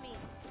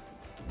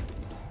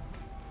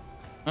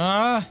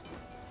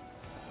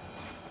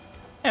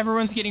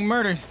 Everyone's getting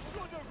murdered.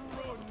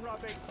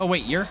 Oh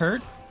wait, you're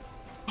hurt?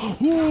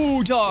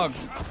 Ooh, dog.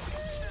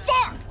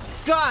 Fuck!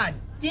 God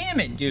damn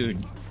it,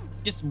 dude.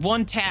 Just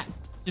one tap.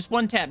 Just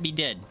one tap, be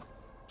dead.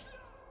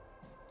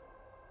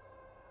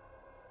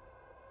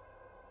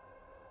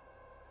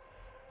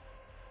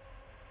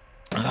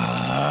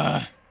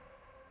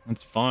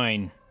 That's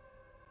fine.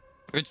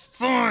 It's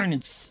fine.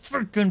 It's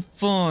freaking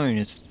fine.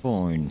 It's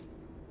fine.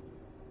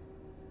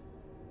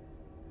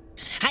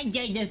 Hi,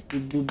 Jada.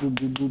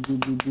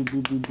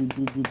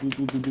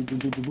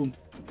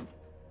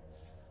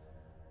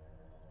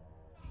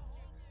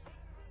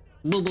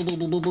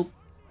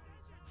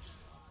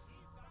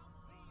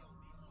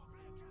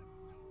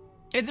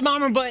 It's a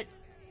mama butt.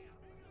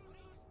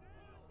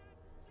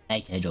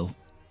 Hi, Tedo.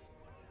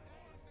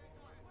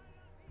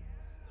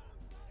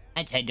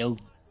 Hi, Tedo.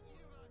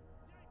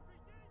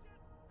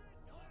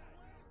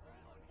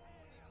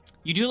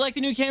 You do like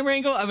the new camera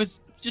angle? I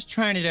was just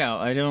trying it out.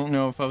 I don't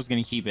know if I was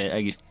going to keep it.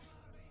 I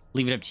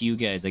leave it up to you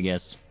guys, I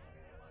guess.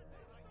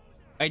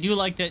 I do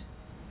like that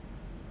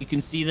you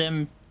can see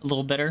them a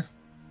little better.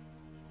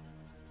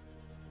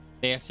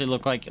 They actually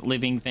look like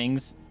living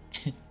things.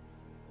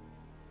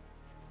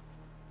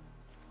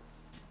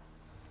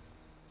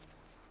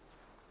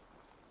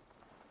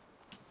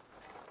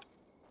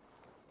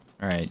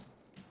 Alright.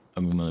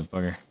 Ugly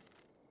motherfucker.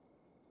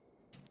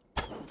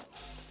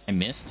 I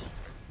missed.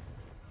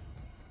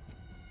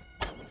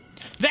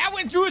 That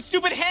went through his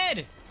stupid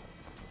head!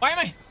 Why am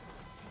I...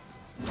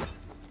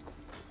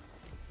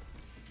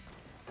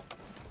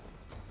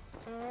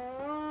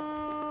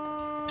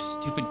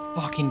 Stupid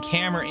fucking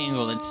camera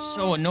angle. It's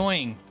so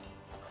annoying.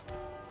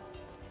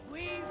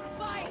 We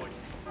fight.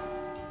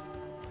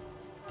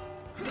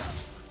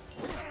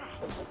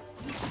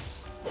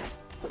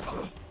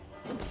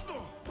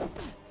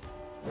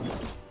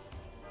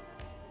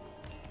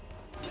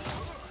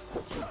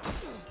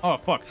 Oh,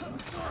 fuck.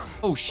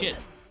 Oh, shit.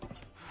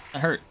 That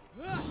hurt.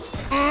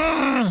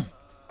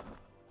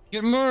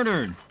 Get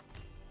murdered.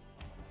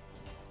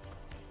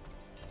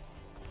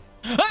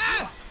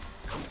 Ah!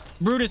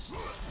 Brutus.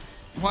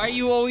 Why are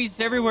you always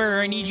everywhere?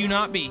 I need you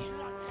not be.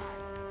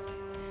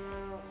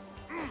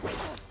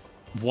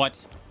 What?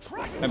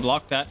 I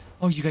blocked that.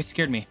 Oh, you guys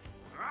scared me.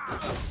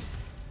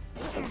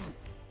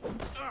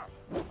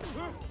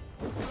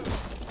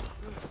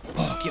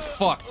 Oh, get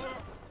fucked.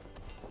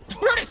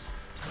 Brutus!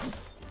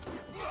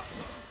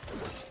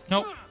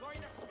 Nope.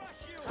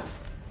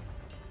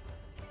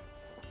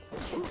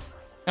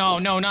 No,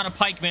 no, not a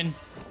pikeman.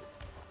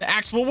 The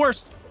actual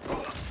worst.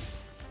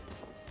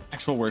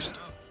 Actual worst.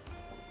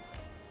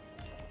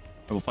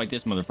 I will fight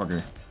this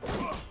motherfucker.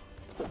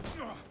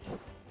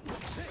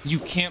 You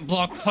can't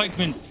block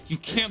pikemen. You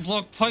can't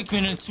block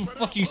pikemen. It's so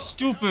fucking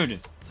stupid.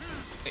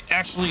 I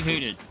actually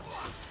hate it.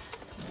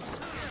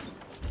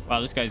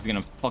 Wow, this guy's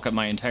gonna fuck up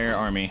my entire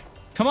army.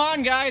 Come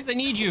on, guys. I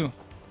need you.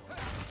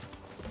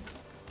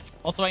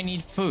 Also, I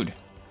need food.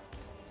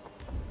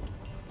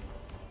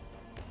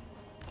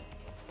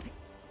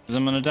 Because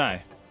I'm gonna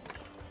die.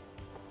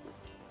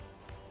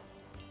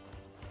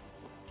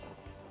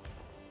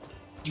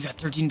 You got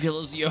 13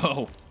 pillows,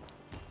 yo.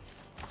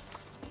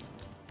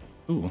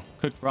 Ooh,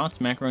 cooked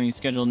broths, macaroni,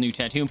 scheduled new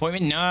tattoo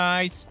appointment.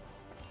 Nice.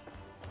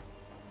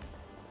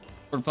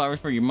 Ordered flowers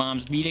for your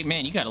mom's b-day.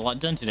 Man, you got a lot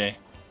done today.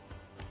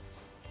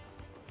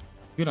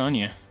 Good on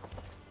you.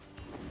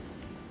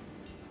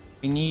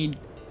 We need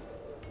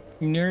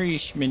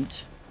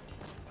nourishment.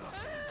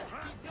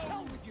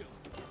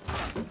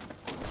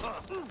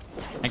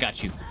 I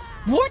got you.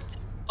 What?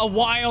 A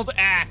wild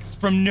axe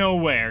from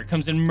nowhere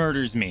comes and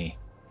murders me.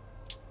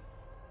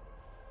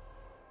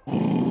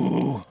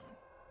 Ooh.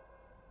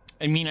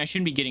 I mean, I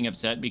shouldn't be getting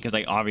upset because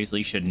I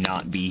obviously should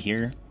not be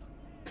here.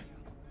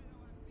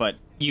 But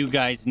you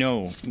guys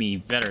know me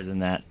better than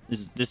that.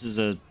 This is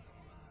a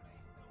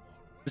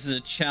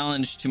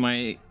challenge to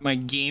my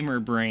gamer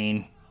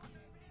brain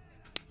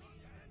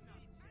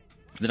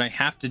that I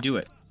have to do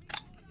it.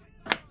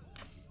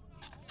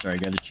 Sorry, I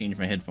gotta change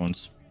my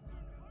headphones.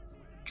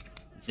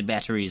 The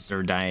batteries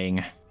are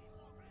dying.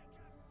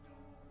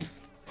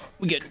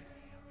 We good.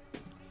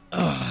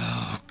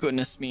 Oh,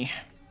 goodness me.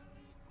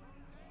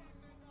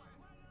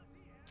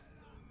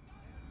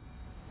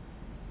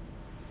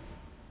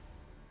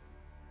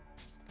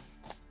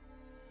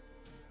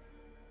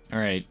 All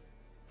right.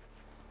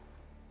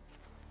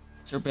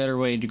 Is there a better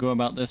way to go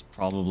about this?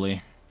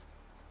 Probably.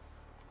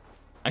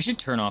 I should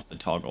turn off the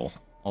toggle,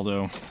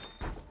 although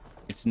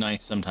it's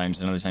nice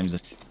sometimes and other times.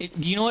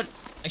 Do you know what?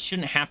 I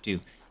shouldn't have to.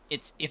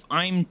 It's if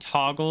I'm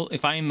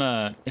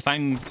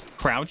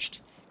crouched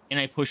and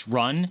I push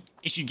run,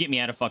 it should get me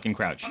out of fucking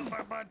crouch.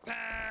 More butt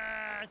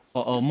pats.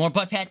 Uh-oh, more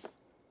butt pats.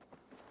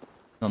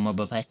 No more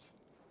butt pats.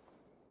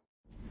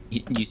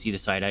 You see the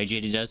side eye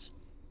Jada does?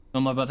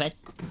 No more butt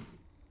pats.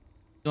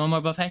 You want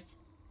more butt pats?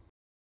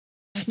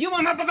 You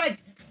want my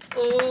puppets?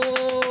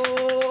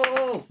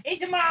 Oh,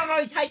 it's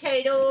Mama's. Hi,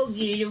 Tato.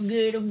 Get him,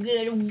 get him,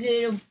 get him,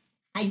 get him.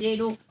 Hi,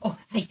 Tato. Oh,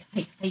 hi.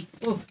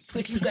 Oh,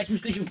 scratch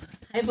him.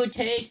 Hi,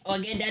 Potato. Oh,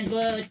 get that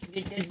butt.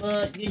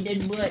 Get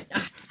that butt.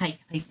 Ah, hi.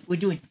 We're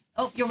doing.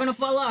 Oh, you're gonna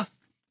fall off.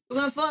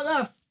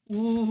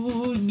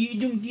 Ooh,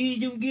 get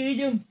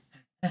him.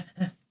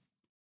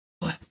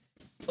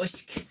 Oh,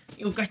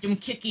 you got them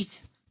kickies.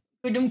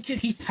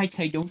 Hi,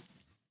 Tato.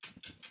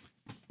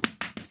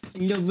 I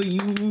love you.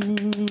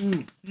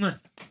 Mwah,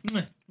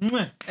 mwah,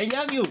 mwah. I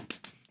love you.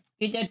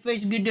 Get that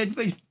face.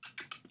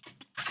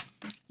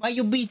 Why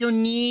you be so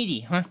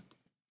needy, huh?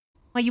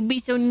 Why you be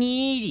so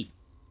needy?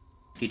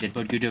 Get that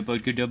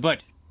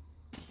butt.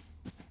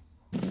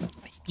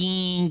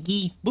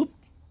 Stinky. Boop.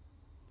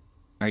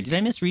 Alright, did I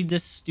misread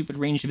this stupid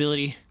ranged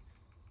ability?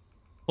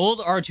 Hold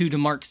R2 to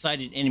mark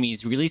sighted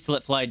enemies. Release to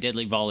let fly a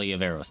deadly volley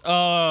of arrows.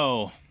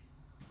 Oh.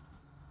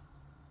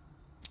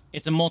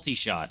 It's a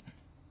multi-shot.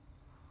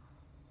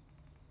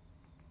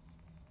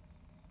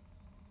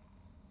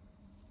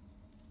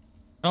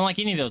 I don't like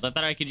any of those. I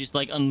thought I could just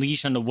like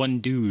unleash onto one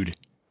dude.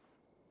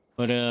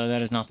 But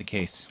that is not the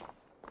case.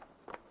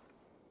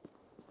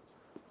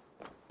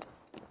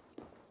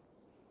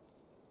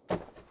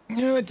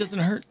 No, it doesn't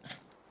hurt.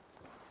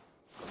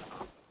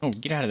 Oh,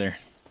 get out of there.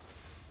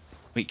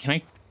 Wait, can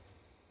I?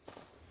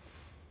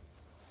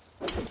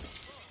 I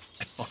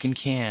fucking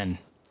can.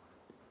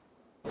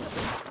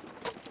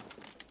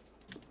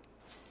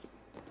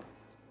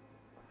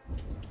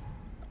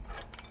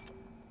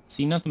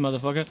 See nothing,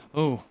 motherfucker.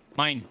 Oh,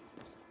 mine.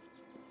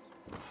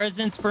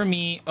 Presents for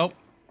me. Oh,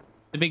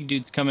 the big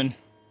dude's coming.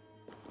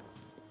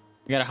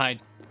 We gotta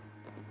hide.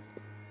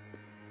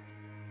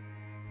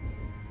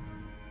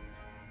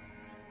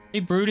 Hey,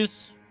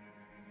 Brutus.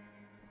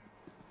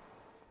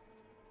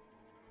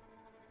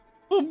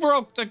 Who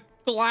broke the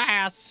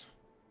glass?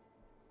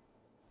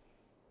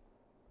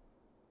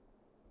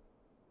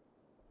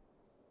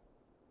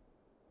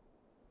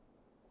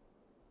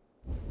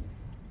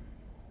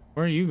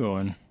 Where are you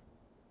going?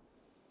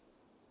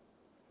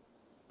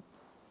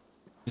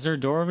 Is there a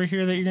door over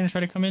here that you're gonna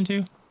try to come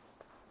into?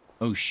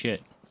 Oh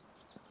shit.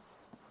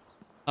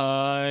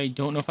 I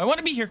don't know if I want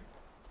to be here.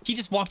 He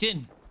just walked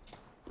in.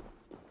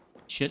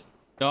 Shit,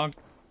 dog.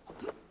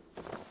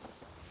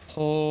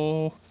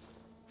 Oh,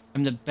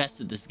 I'm the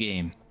best at this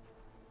game.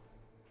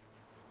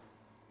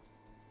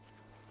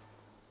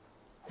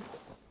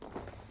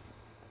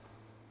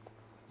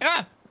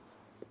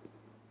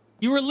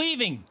 You were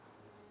leaving.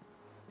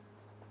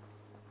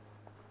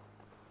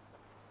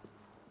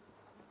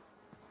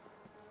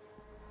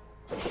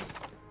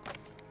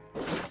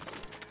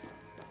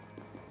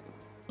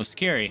 Was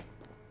scary.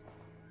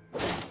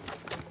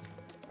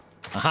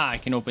 Aha, I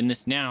can open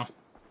this now.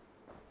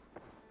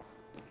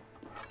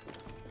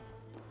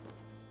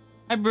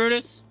 Hi,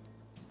 Brutus.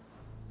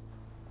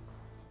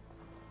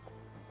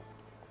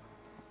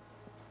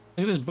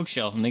 Look at this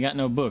bookshelf, and they got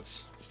no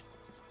books.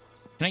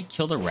 Can I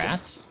kill the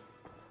rats?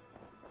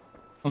 I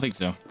don't think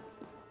so.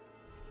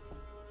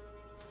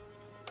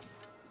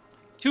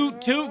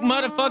 Toot toot,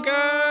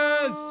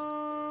 motherfuckers!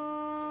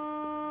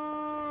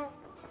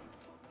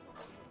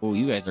 Oh,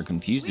 you guys are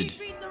confused. We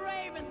beat the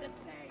raven this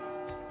day.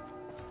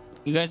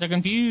 You guys are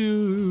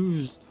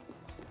confused.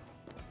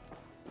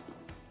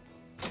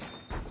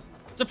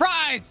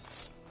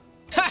 Surprise!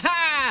 Ha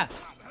ha!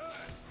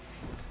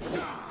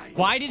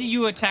 Why did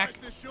you attack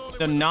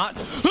the not?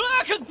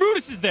 Ah, because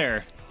Brutus is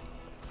there.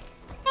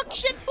 Fuck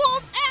shit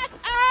balls ass.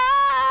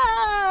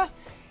 Ah!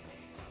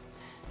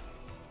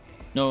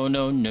 No,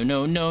 no, no,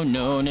 no, no,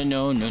 no, no,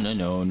 no, no, no,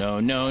 no, no,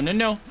 no, no,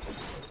 no.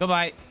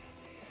 Goodbye.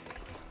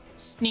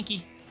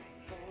 Sneaky.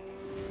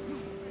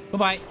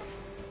 Goodbye.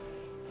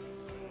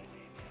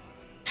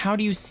 How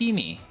do you see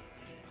me?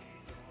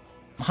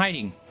 I'm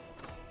hiding.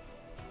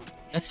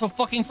 That's so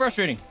fucking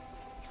frustrating.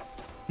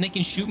 And they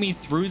can shoot me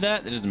through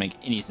that? That doesn't make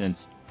any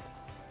sense.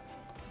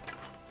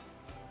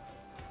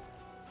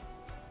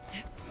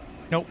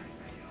 Nope.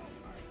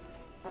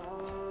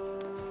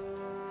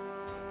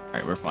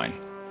 Alright, we're fine.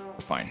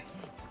 We're fine.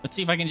 Let's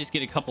see if I can just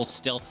get a couple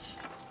stealth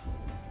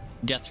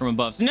deaths from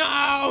above.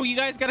 No! You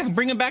guys gotta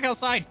bring him back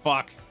outside.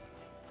 Fuck.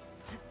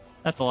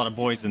 That's a lot of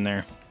boys in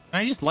there.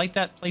 Can I just light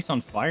that place on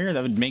fire?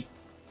 That would make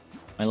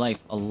my life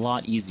a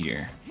lot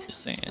easier.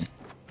 Just saying.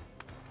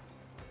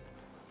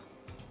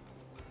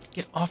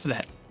 Get off of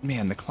that.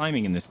 Man, the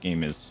climbing in this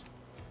game is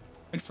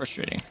quite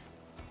frustrating.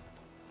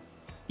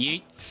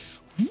 Yeet.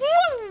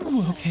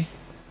 Woo! Okay.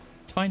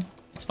 It's fine.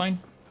 It's fine.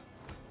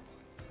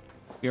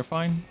 We are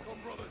fine. Come,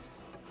 brothers.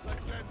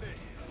 Let's end this.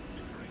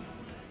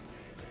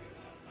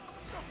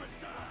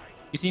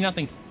 You see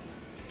nothing.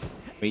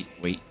 Wait,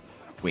 wait,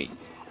 wait.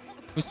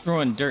 Who's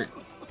throwing dirt?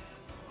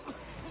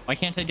 Why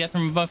can't I death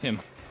from above him?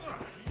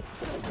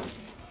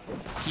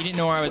 He didn't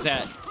know where I was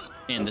at.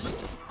 Man,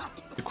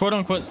 the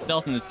quote-unquote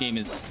stealth in this game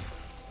is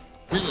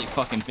really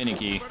fucking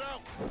finicky. Spread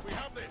out. We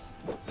have this.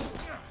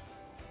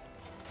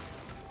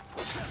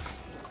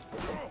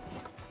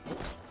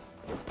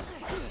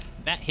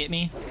 That hit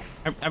me.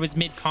 I was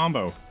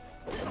mid-combo.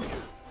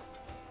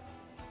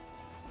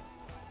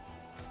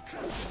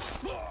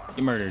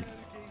 Get murdered.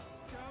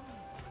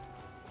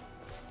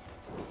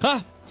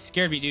 Ah!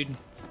 Scared me, dude.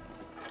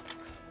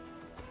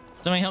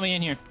 Somebody help me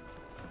in here.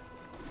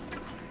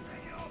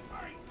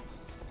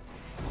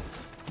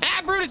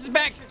 Ah! Brutus is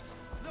back!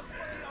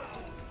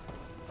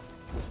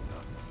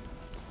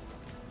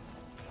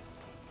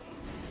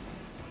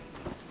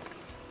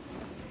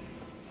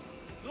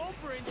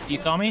 You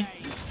saw me?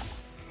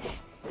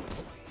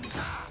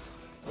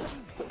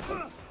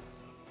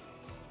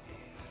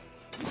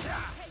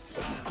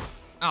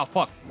 Oh,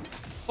 fuck.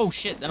 Oh,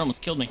 shit. That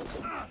almost killed me.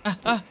 Ah,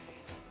 ah.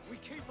 We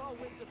keep our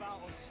wits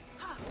about us.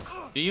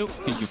 Do you?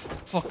 Because you're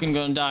fucking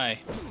gonna die.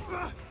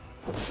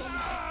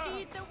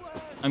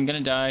 I'm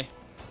gonna die.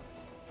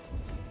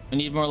 I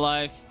need more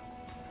life.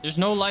 There's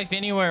no life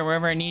anywhere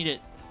wherever I need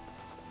it.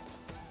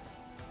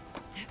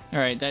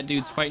 Alright, that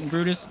dude's fighting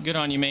Brutus. Good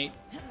on you, mate.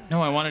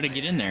 No, I wanted to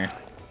get in there.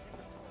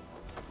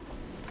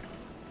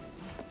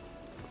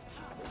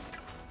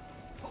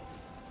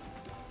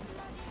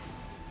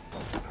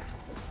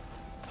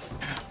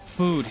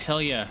 Food,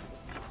 hell yeah.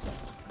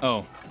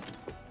 Oh.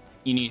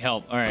 You need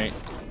help. Alright.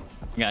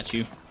 I got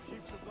you.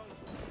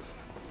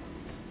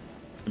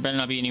 There better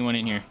not be anyone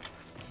in here.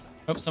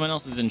 Hope someone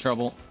else is in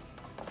trouble.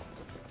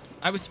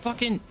 I was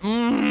fucking...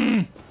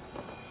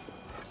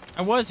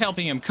 I was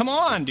helping him. Come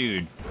on,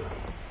 dude.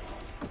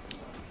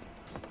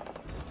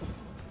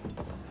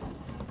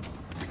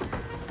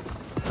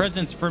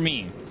 Presents for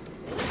me.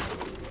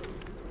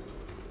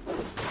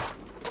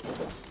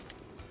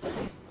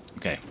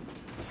 Okay.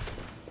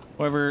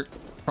 However,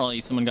 probably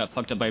someone got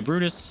fucked up by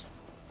Brutus.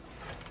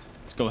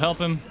 Let's go help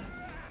him.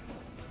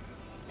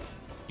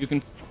 You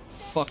can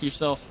fuck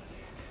yourself.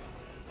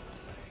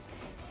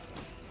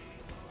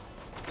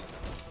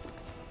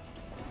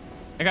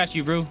 I got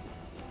you, bro.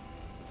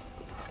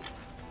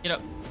 Get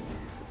up.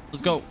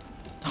 Let's go.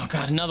 Oh,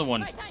 God, another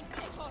one.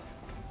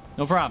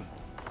 No problem.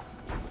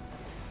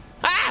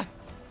 Ah!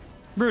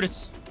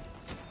 Brutus.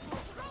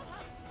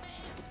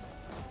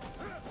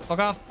 Fuck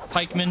off,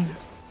 pikeman.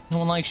 No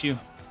one likes you.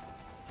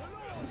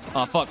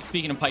 Oh, fuck.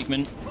 Speaking of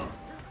pikemen.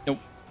 Nope.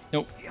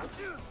 Nope.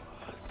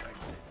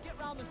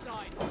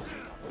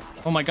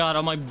 Oh, my God.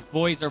 All my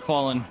boys are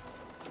falling.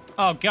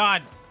 Oh,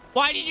 God.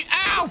 Why did you...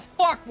 Ow!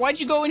 Fuck!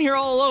 Why'd you go in here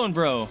all alone,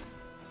 bro?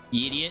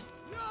 You idiot.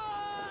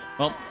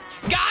 Well,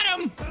 got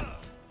him!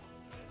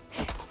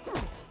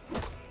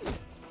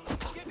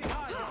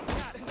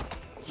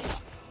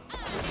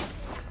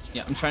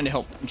 Yeah, I'm trying to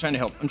help. I'm trying to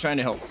help. I'm trying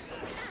to help.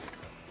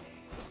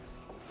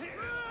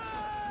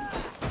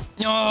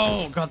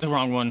 No, got the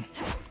wrong one.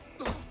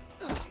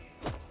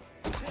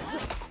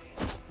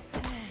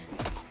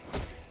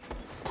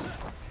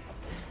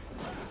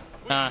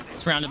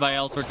 Surrounded by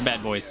all sorts of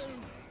bad boys.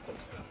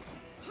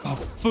 Oh,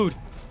 food.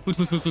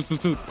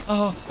 Food.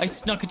 Oh, I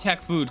snuck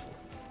attack food.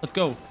 Let's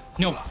go.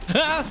 No.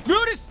 Ah,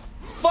 Brutus!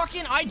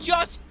 Fucking, I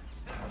just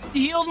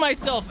healed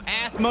myself,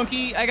 ass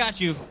monkey. I got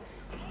you.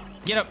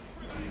 Get up.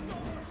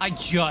 I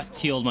just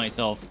healed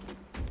myself.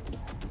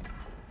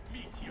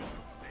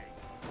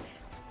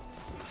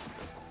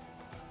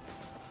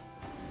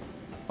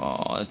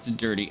 Oh, that's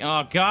dirty.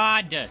 Oh,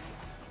 God.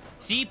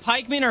 See,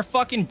 pikemen are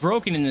fucking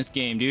broken in this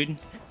game, dude.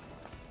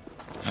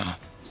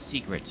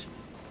 Secret.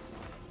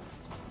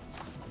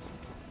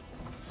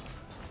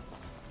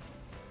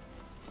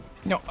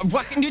 No,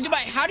 fucking dude,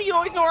 how do you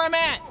always know where I'm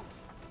at?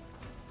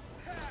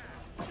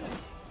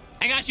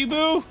 I got you,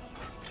 boo.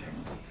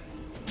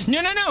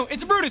 No,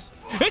 it's a Brutus.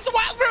 It's a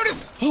wild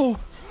Brutus. Oh,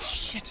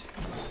 shit.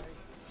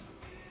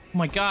 Oh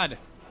my God.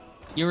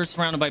 You were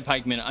surrounded by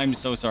pikemen. I'm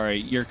so sorry.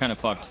 You're kind of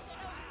fucked.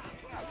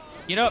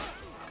 Get up.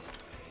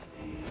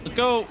 Let's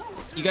go.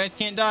 You guys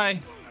can't die.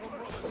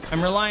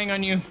 I'm relying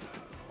on you.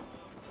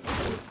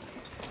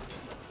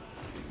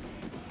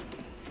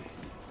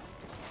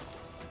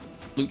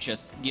 Loot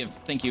chest. Give.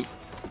 Thank you.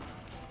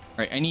 All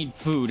right, I need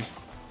food.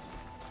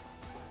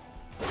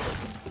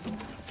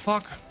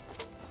 Fuck.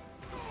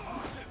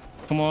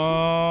 Come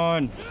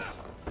on.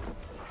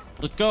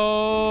 Let's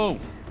go.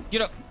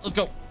 Get up. Let's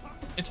go.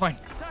 It's fine.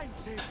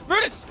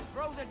 Brutus!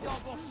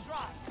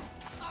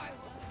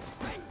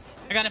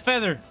 I got a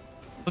feather.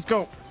 Let's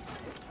go.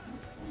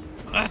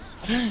 Yes.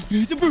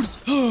 It's a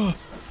Brutus. Oh,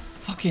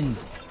 fucking.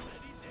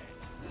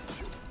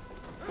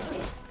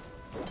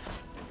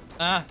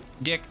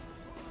 Dick.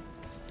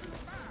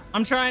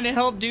 I'm trying to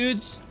help,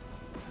 dudes.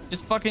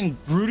 Just fucking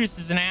Brutus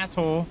is an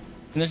asshole,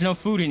 and there's no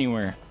food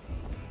anywhere.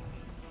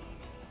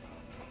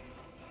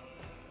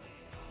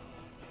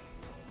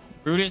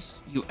 Brutus,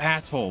 you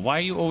asshole. Why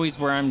are you always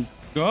where I'm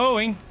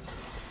going?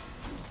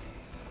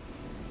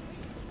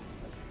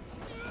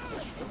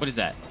 What is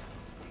that?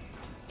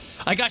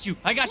 I got you.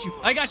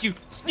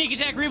 Sneak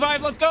attack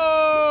revive. Let's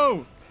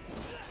go.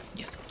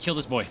 Yes, kill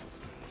this boy.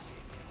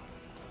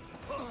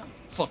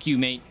 Fuck you,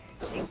 mate.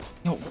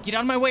 No, get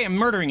out of my way. I'm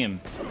murdering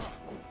him.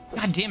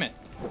 God damn it.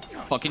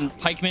 Fucking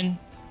pikeman.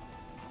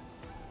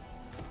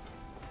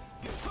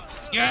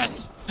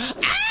 Yes.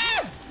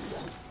 Ah!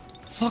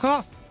 Fuck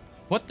off.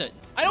 What the?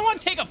 I don't want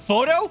to take a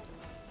photo.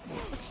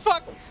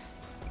 Fuck.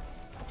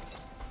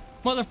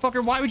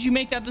 Motherfucker, why would you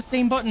make that the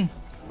same button?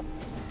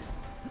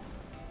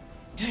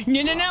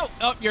 No.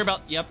 Oh, you're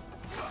about. Yep.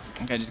 I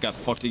think I just got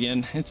fucked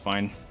again. It's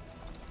fine.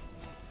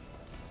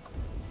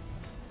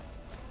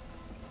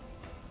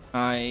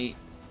 I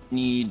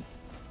need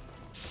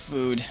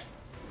food.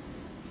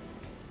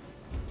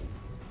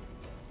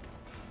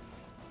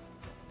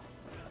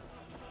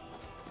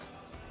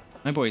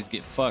 My boys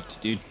get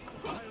fucked, dude.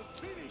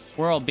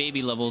 We're all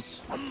baby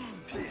levels.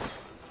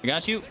 I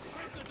got you.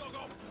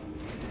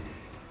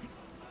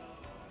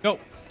 Go.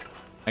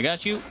 I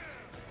got you.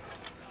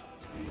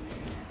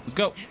 Let's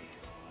go.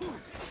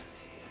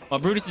 While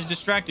Brutus is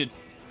distracted.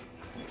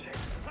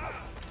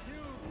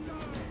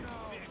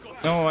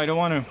 No, I don't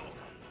want to.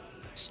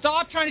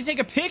 Stop trying to take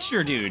a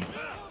picture, dude.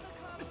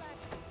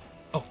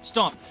 Oh,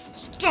 stomp.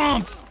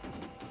 Stomp!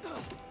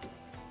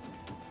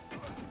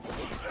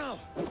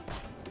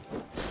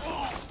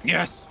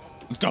 Yes.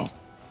 Let's go.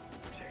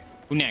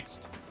 Who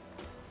next?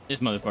 This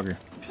motherfucker.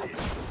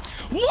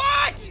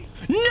 What?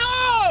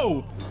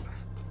 No!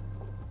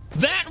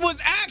 That was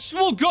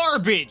actual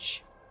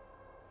garbage.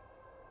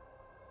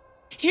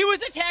 He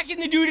was attacking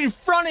the dude in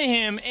front of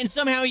him, and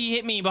somehow he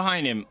hit me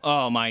behind him.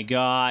 Oh, my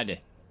God.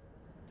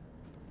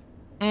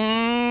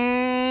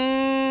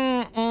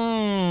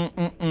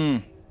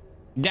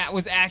 That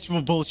was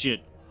actual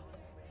bullshit.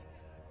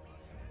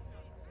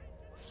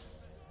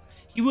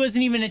 He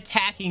wasn't even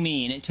attacking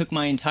me, and it took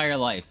my entire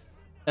life.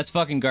 That's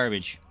fucking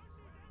garbage.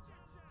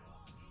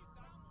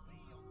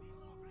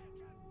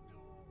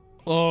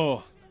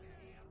 Oh.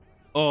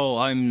 Oh,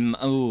 I'm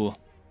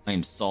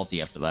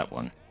salty after that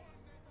one.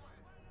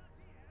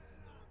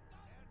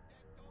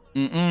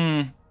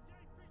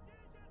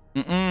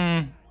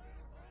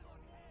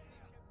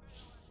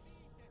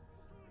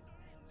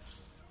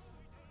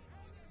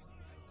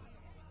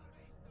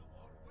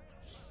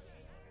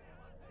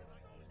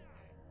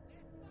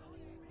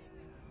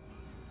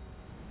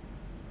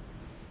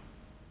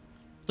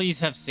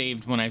 Please have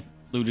saved when I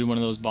looted one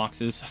of those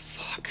boxes.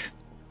 Fuck.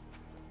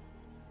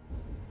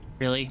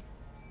 Really?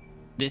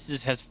 This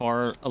is as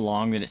far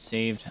along that it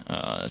saved?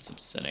 That's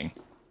upsetting.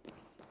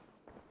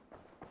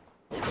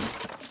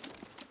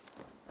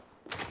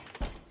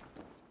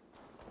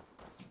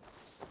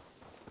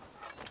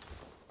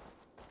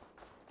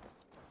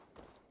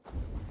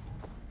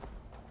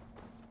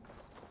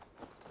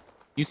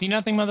 You see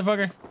nothing,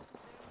 motherfucker?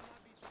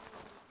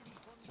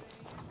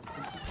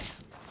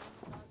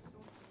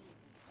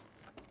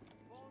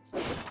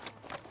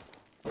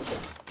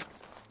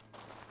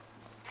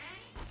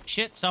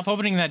 Shit, stop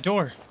opening that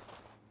door.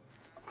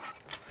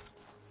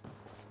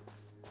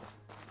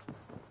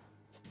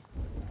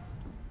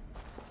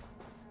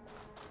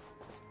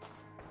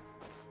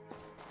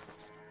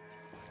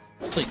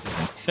 This place is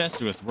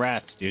infested with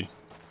rats, dude.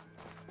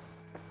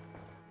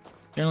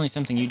 Generally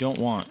something you don't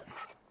want.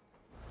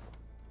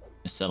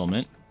 A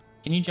settlement.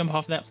 Can you jump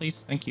off that,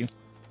 please? Thank you.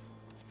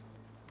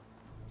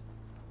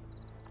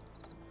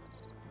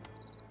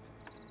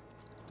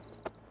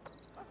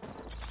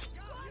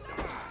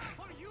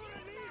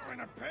 You're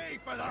gonna pay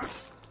for that.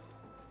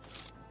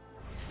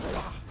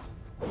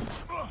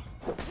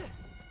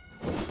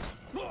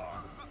 No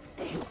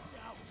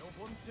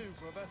 1-2,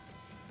 brother.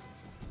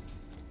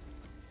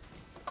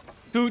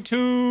 Toot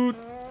toot.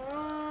 Sit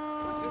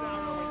down,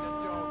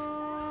 Owen,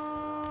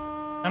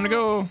 dog. Time to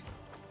go.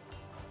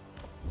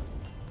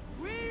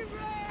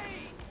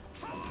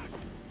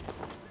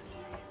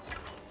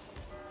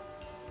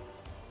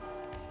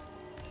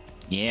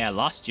 Yeah, I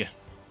lost you.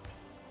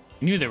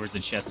 Knew there was a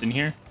chest in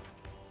here.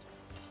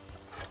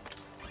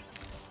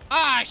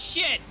 Ah,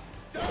 shit!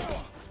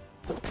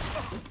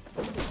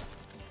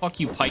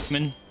 Fuck you,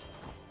 pikeman.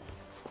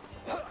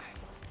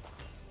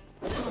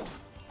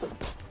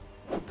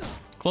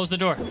 Close the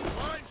door.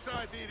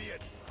 Blindside the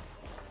idiot.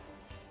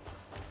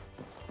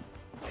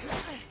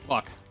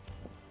 Fuck.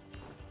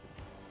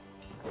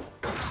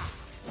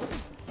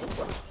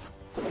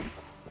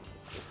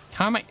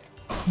 How am I...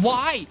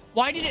 Why?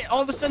 Why did it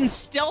all of a sudden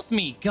stealth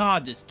me?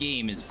 God, this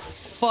game is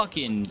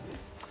fucking...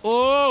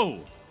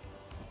 Oh!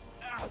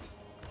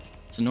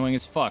 It's annoying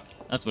as fuck.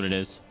 That's what it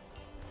is.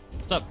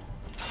 What's up?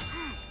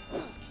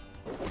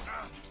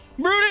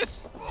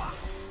 Brutus!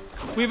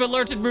 We've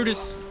alerted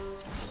Brutus.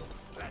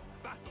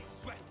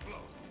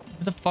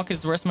 Where the fuck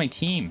is the rest of my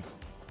team?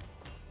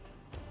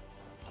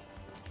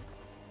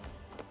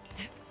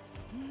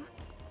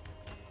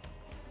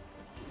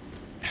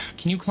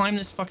 Can you climb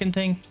this fucking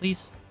thing,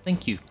 please?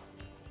 Thank you.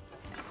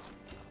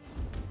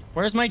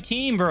 Where's my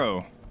team,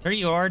 bro? There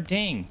you are.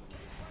 Dang.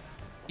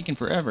 Taking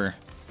forever.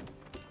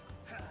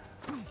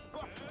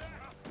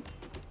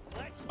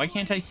 Why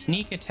can't I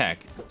sneak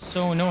attack? It's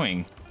so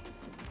annoying.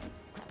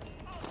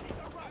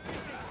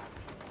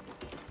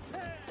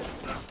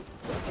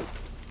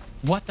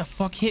 What the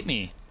fuck hit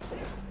me?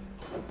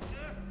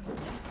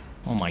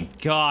 Oh my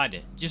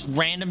god. Just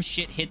random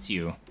shit hits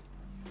you.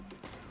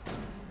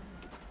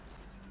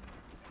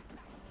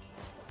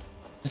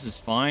 This is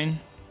fine.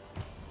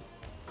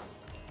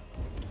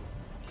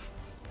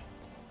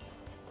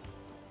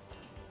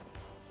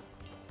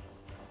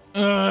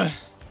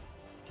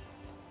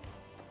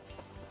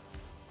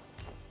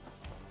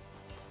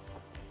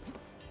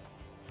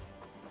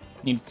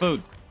 Need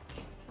food.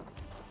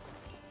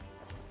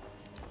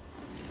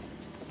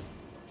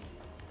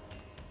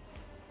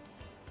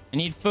 I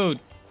need food.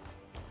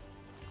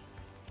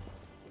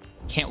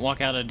 Can't walk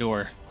out a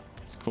door.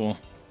 It's cool.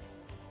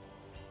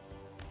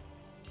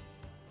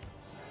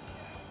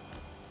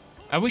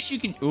 I wish you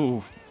could...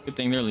 Ooh, good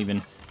thing they're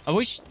leaving. I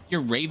wish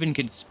your raven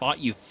could spot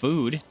you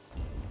food.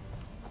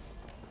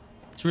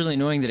 It's really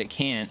annoying that it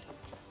can't.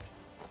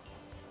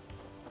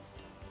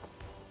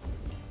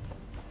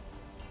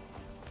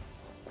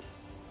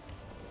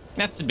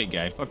 That's the big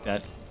guy. Fuck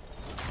that.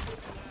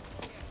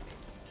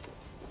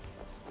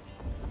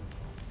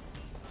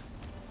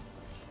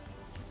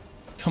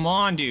 Come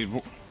on,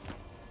 dude.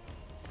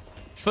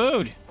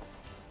 Food.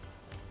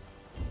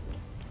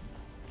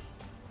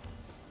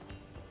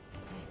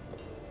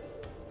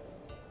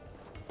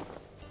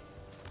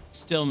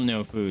 Still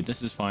no food.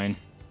 This is fine.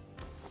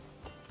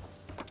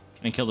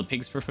 Can I kill the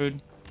pigs for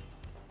food?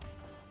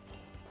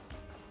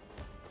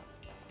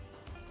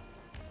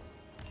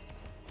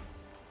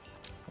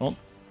 Well,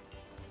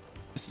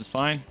 this is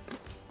fine.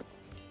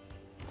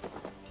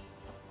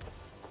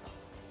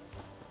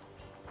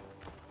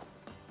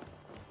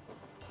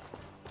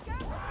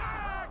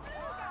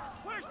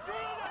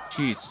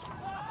 Jeez.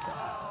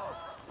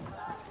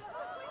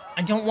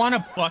 I don't want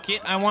a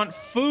bucket. I want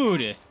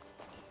food.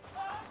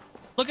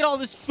 Look at all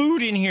this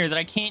food in here that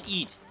I can't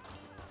eat.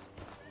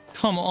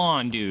 Come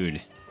on,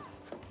 dude.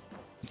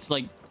 It's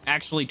like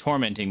actually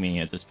tormenting me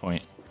at this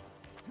point.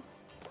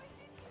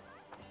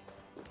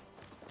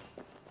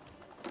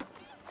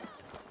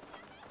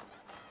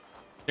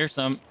 There's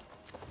some.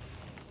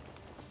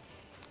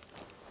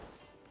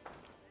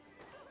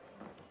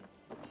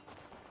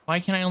 Why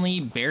can I only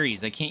eat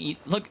berries? I can't eat...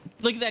 Look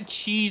at that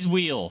cheese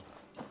wheel.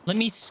 Let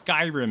me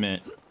Skyrim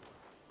it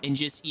and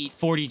just eat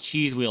 40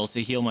 cheese wheels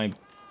to heal my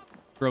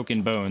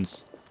broken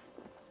bones.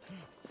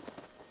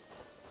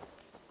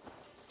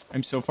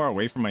 I'm so far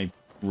away from my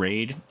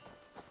raid.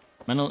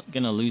 Am I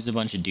gonna lose a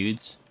bunch of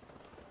dudes?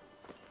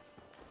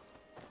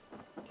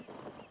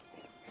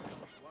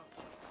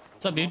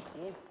 What's up, dude?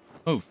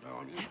 Move.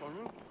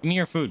 Give me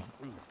your food.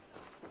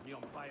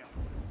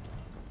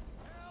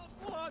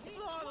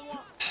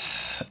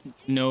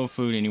 No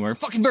food anywhere.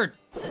 Fucking bird!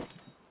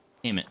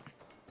 Damn it.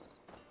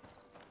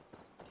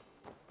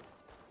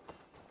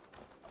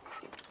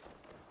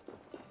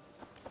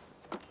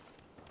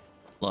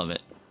 Love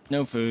it.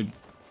 No food.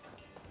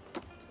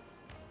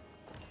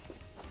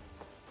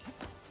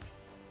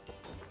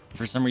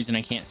 For some reason,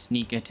 I can't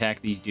sneak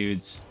attack these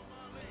dudes.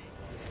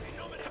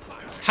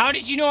 How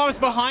did you know I was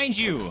behind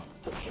you?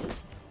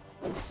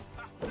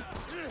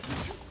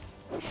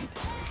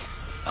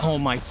 Oh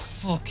my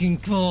fucking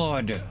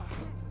god.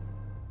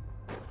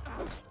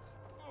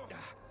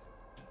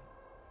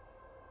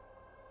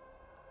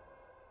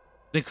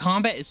 The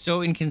combat is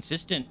so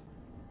inconsistent.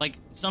 Like,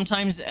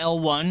 sometimes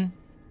L1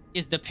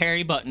 is the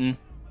parry button,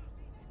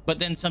 but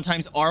then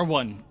sometimes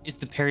R1 is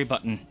the parry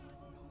button.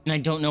 And I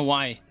don't know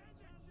why.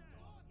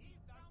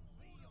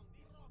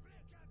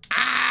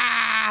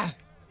 Ah!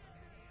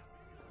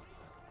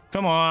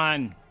 Come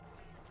on.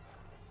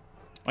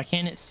 Why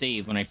can't it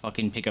save when I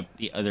fucking pick up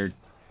the other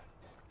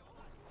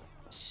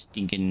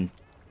stinking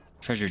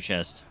treasure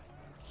chest?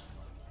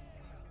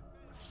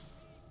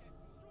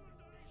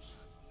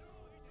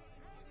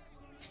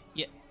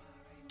 Yeah.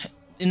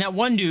 And that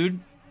one dude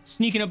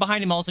sneaking up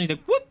behind him, all of a sudden he's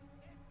like, whoop!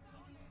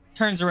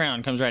 Turns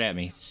around, comes right at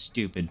me.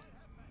 Stupid.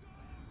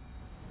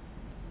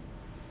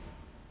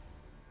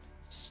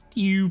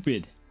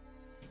 Stupid.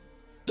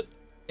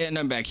 And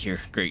I'm back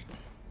here. Great.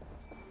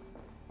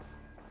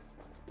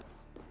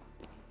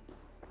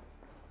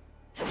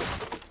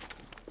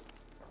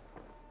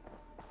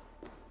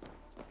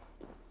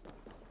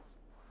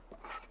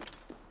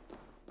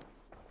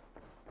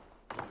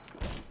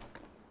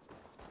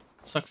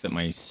 Sucks that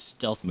my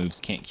stealth moves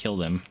can't kill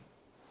them.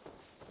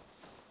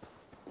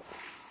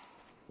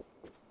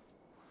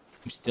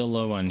 I'm still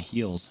low on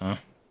heals, huh?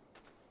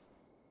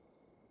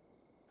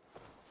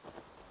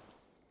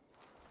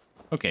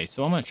 Okay,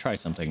 so I'm gonna try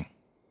something.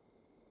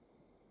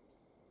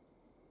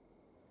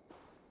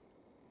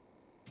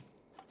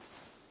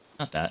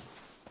 Not that.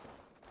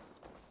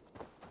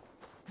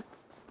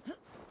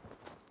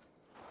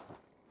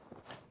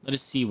 Let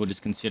us see what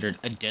is considered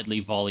a deadly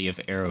volley of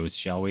arrows,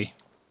 shall we?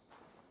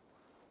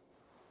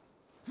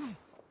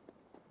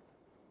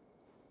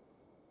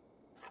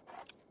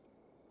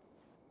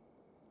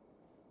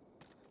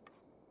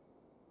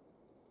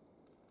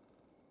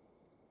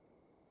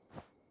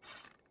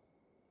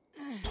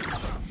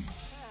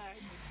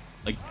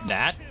 Like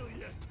that?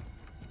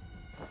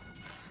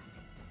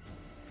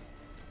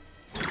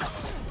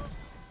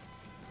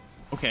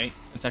 Okay,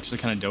 that's actually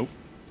kind of dope.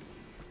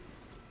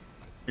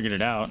 Figured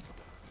it out.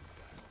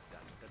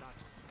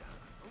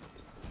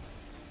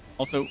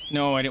 Also,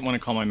 no, I didn't want to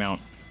call my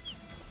mount.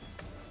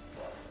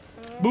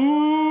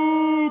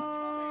 Boop!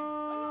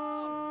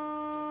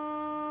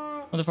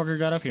 Motherfucker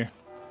got up here.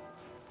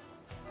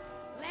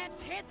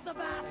 Let's hit the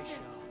bastards.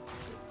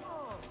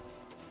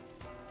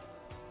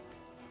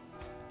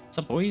 What's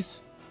up,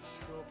 boys?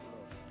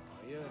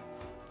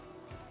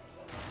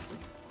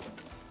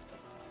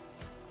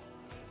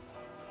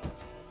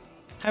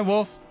 Hi,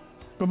 Wolf.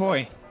 Good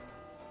boy.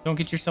 Don't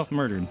get yourself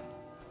murdered.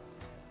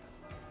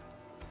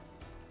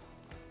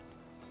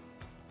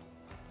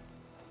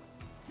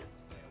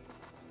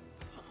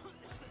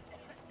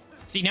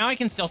 See, now I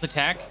can stealth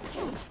attack.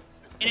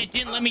 And it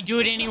didn't let me do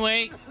it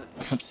anyway.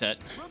 I'm upset.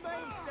 Remain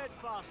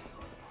steadfast.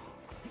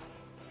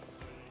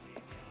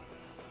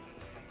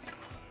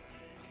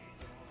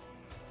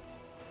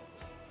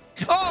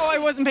 Oh, I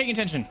wasn't paying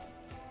attention.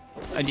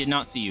 I did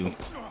not see you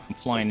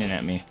flying in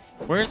at me.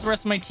 Where's the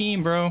rest of my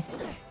team, bro?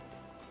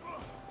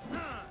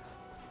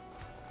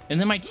 And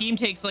then my team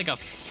takes like a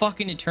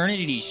fucking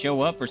eternity to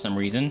show up for some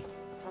reason.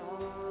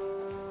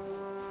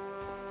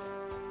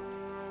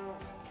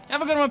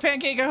 Have a good one,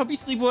 Pancake. I hope you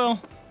sleep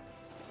well.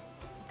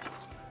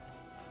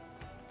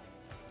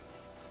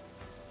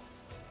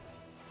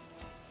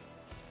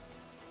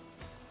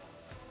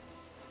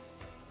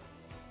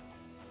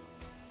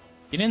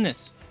 Get in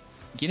this.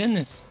 Get in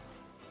this.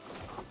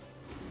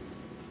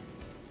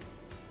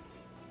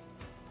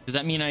 Does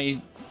that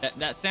mean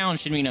that sound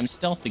should mean I'm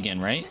stealthed again,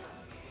 right?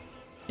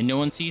 And no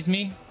one sees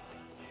me?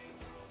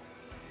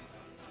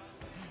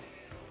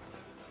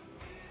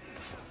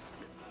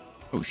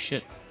 Oh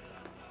shit.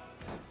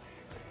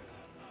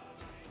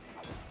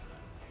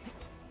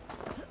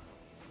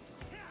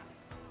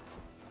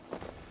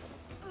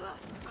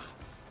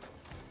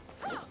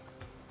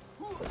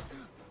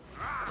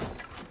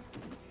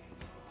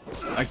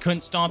 I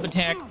couldn't stomp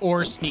attack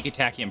or sneak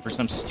attack him for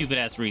some stupid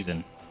ass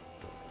reason.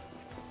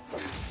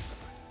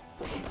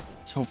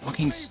 So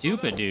fucking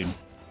stupid, dude.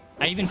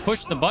 I even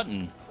pushed the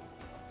button.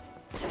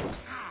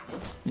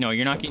 No,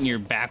 you're not getting your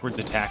backwards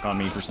attack on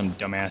me for some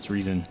dumbass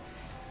reason.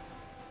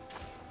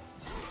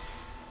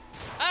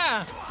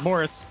 Ah!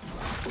 Boris.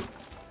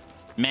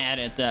 Mad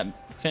at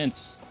that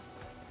fence.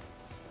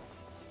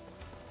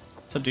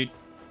 What's up, dude?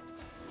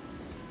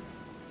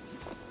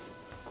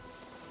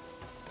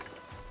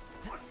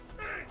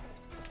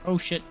 Oh,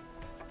 shit.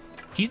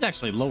 He's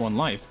actually low on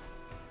life.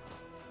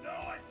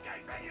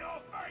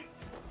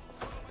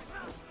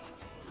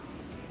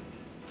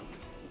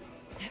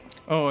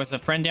 Oh, is a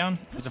friend down?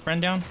 Is a friend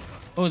down?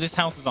 Oh, this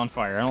house is on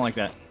fire. I don't like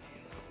that.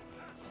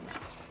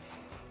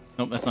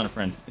 Nope, that's not a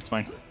friend. It's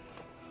fine.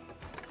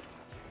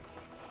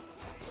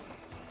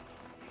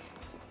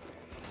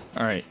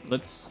 All right,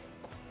 let's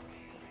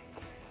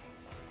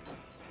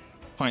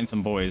find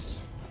some boys.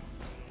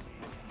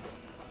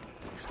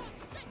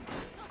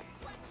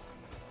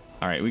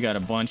 All right, we got a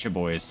bunch of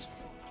boys.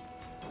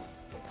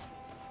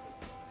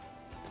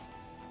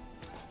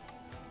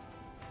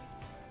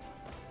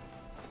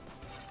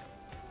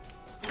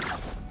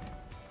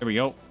 There we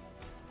go.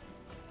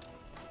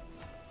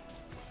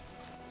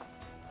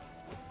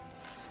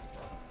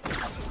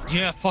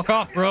 Yeah, fuck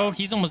off, bro.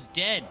 He's almost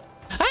dead.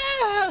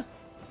 Ah!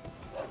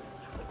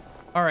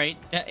 All right,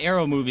 that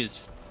arrow move is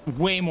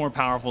way more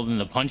powerful than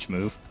the punch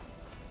move.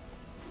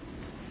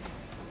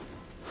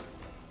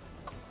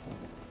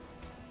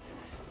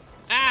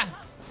 Ah!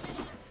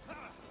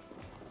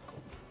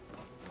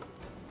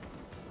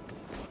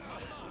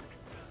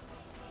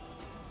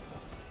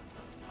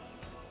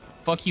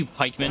 Fuck you,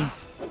 pikeman.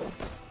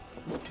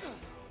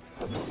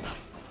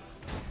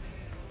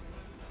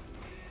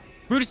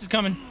 Brutus is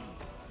coming.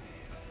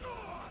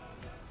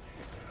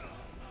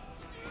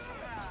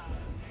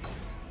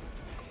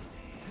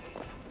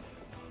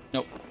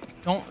 Nope.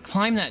 Don't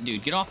climb that,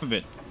 dude. Get off of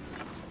it.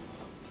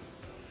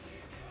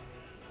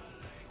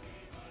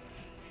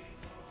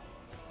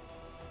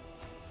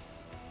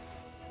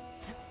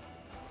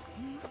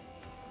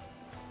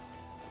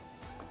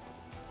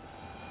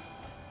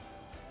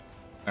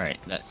 All right,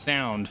 that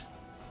sound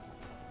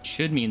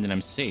should mean that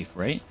I'm safe,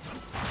 right?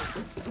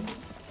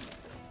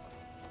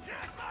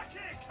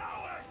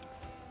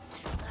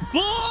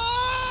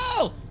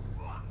 Bull!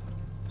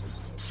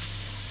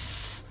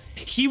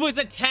 He was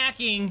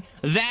attacking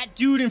that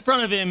dude in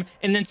front of him,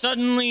 and then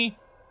suddenly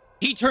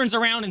he turns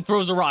around and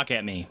throws a rock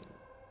at me.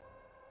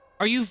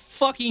 Are you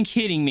fucking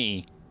kidding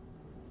me?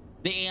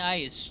 The AI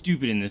is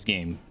stupid in this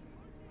game.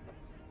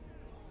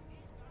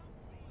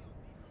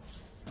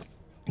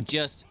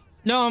 Just,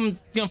 no, I'm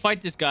gonna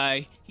fight this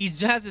guy. He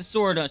has his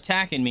sword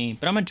attacking me,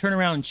 but I'm gonna turn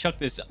around and chuck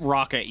this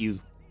rock at you.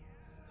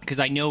 Because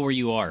I know where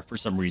you are for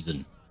some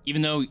reason.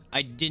 Even though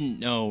I didn't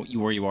know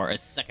where you are a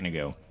second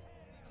ago.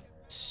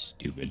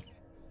 Stupid.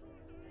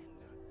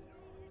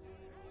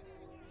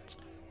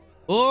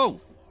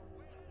 Oh!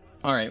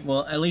 Alright,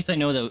 well, at least I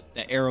know that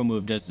the arrow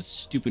move does a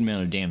stupid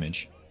amount of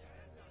damage.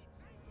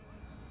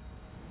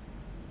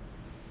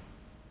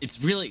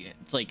 It's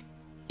like,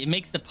 it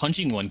makes the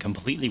punching one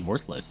completely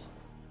worthless.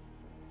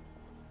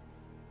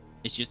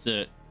 It's just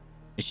a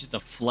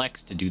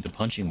flex to do the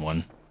punching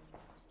one.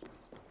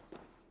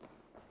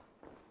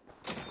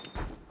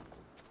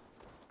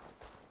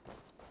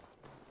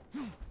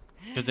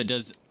 Because it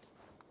does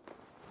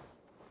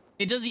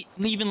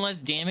even less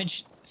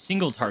damage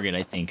single target,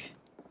 I think.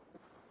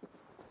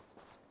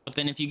 But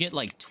then if you get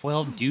like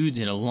 12 dudes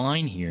in a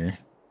line here,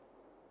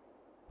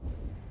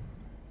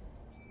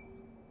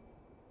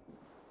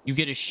 you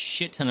get a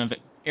shit ton of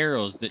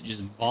arrows that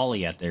just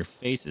volley at their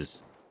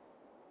faces.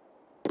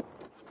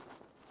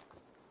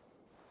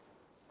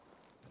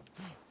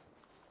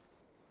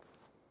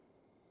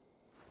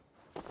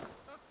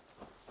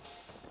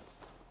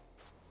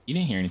 You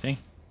didn't hear anything.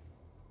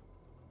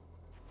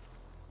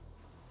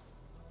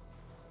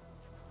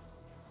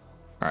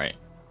 All right.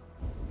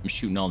 I'm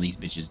shooting all these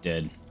bitches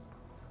dead.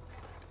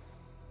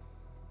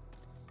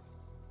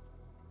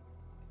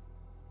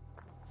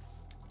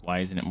 Why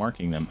isn't it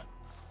marking them?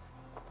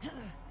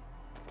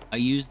 I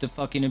used the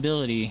fucking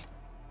ability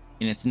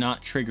and it's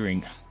not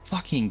triggering.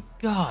 Fucking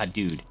God,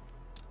 dude.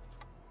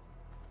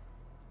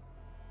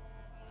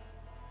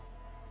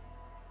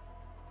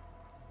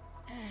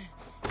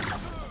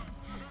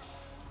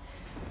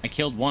 I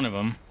killed one of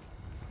them.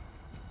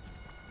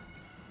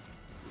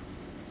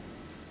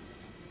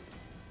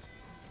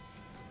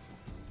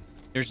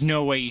 There's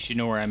no way you should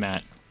know where I'm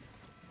at.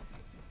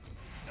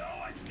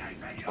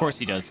 Of course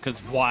he does, because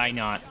why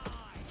not?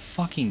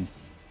 Fucking...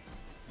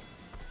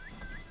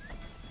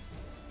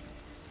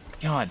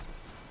 God.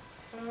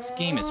 This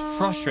game is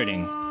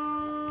frustrating.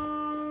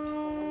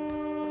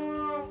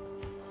 I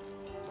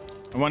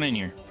want in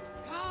here.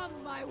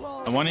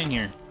 I want in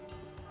here.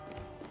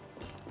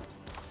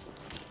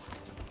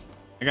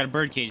 I got a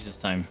bird cage this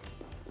time.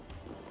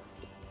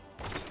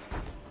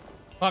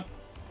 Fuck.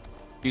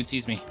 Dude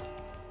sees me.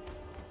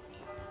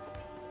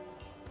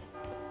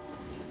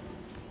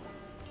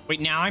 Wait,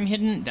 now I'm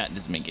hidden? That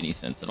doesn't make any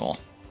sense at all.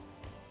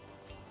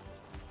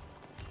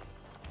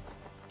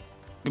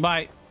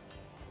 Goodbye.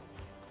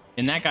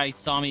 And that guy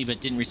saw me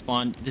but didn't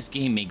respond. This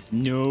game makes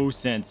no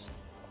sense.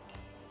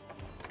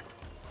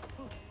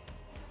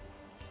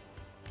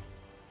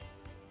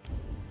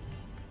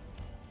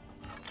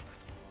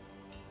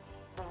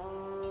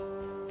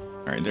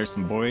 Alright, there's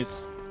some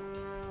boys.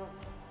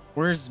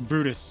 Where's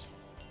Brutus?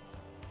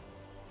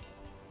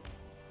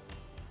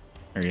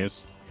 There he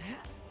is.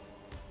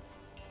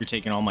 You're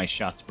taking all my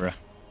shots, bruh.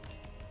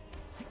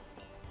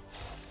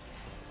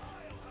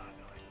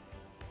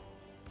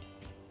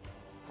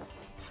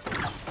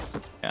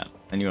 Yeah,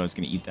 I knew I was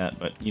gonna eat that,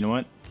 but you know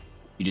what?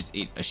 You just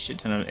ate a shit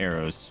ton of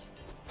arrows.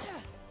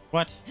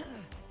 What?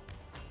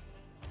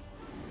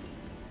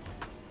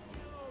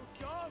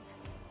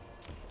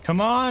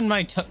 Come on,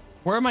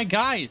 where are my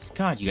guys?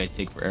 God, you guys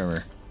take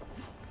forever.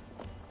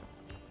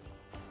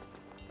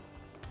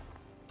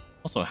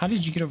 Also, how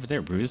did you get over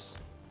there, Bruce?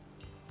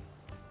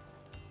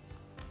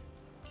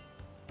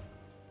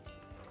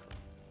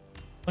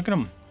 Look at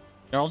them.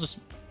 They're all just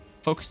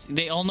focused.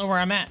 They all know where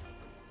I'm at.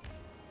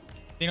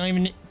 They don't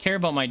even care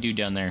about my dude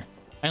down there.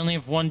 I only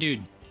have one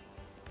dude.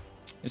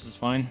 This is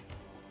fine.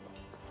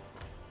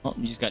 Oh,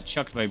 you just got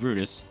chucked by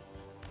Brutus.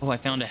 Oh, I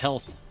found a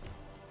health.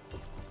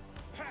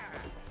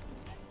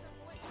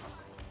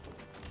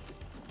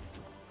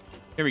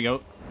 Here we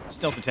go.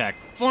 Stealth attack.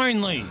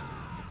 Finally!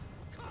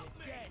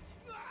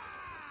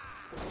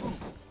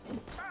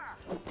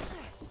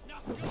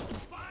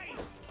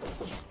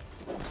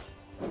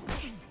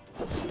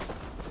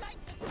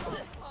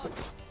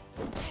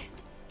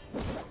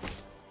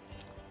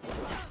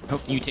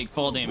 Hope you take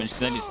fall damage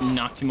because I just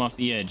knocked him off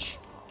the edge.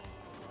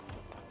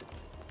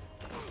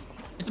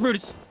 It's a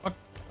Brutus. Fuck.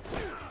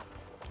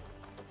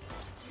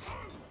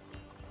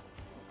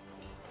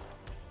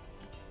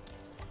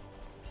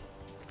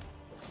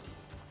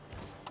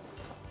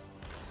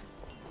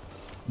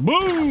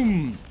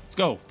 Boom! Let's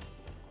go.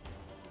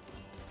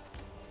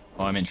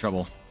 Oh, I'm in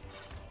trouble.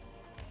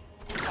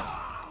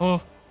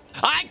 Oh,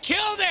 I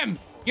killed him!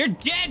 You're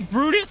dead,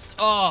 Brutus!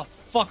 Oh,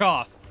 fuck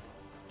off.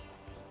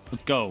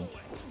 Let's go.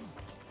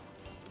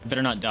 I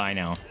better not die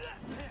now.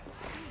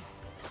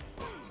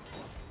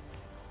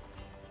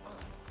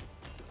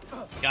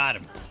 Got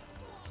him.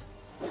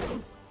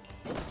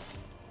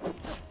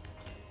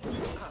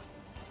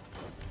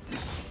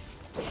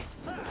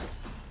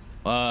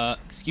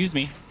 Excuse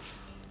me.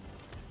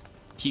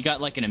 He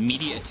got like an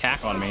immediate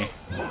attack on me.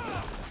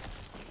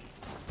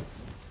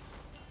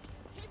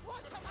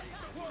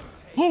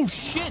 Oh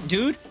shit,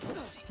 dude.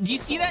 Do you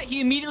see that?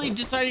 He immediately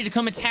decided to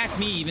come attack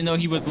me even though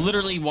he was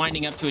literally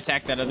winding up to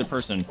attack that other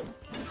person.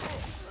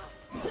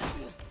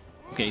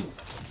 Okay,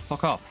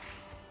 fuck off.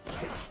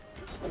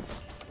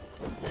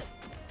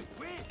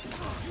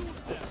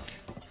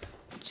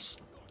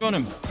 Stun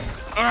him.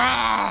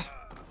 Ah!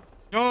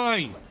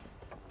 Die!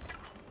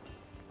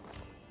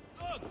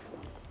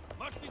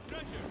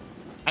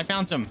 I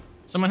found some.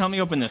 Someone help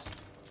me open this.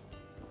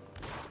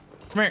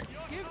 Come here.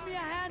 Give me a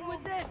hand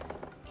with this.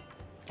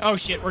 Oh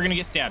shit, we're gonna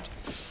get stabbed.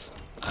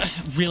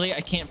 Really?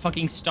 I can't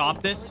fucking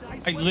stop this?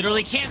 I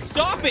literally can't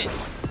stop it!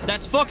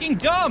 That's fucking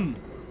dumb!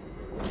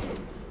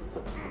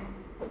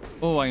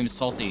 Oh, I am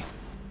salty.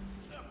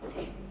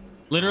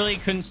 Literally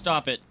couldn't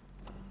stop it.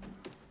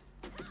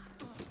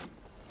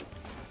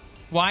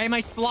 Why am I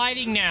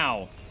sliding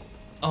now?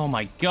 Oh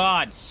my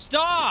god,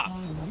 stop!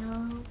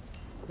 Hello,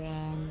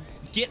 Ben.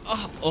 Get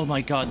up! Oh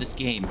my god, this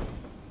game.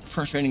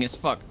 Frustrating as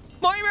fuck.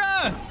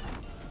 Moira!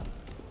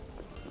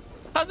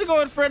 How's it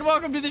going, friend?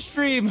 Welcome to the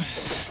stream.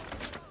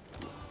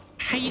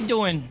 How you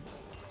doing?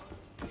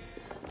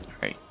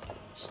 Alright,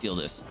 steal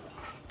this.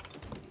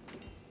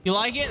 You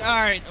like it?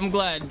 Alright, I'm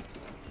glad.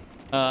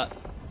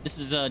 This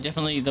is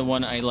definitely the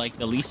one I like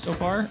the least so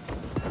far.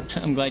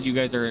 I'm glad you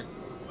guys are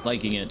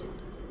liking it. Are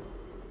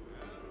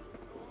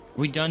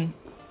we done?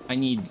 I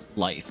need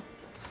life.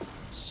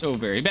 So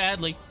very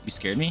badly. You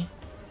scared me?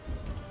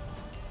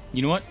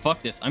 You know what?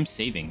 Fuck this. I'm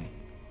saving.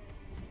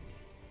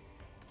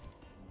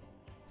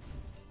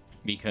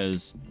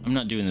 Because I'm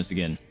not doing this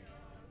again.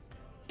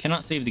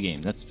 Cannot save the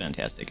game. That's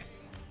fantastic.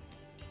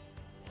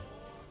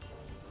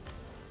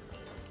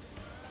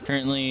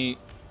 Currently,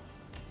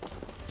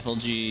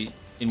 FLG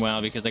in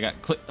WoW because I got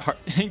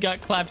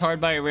got clapped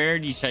hard by a rare.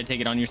 You try to take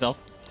it on yourself.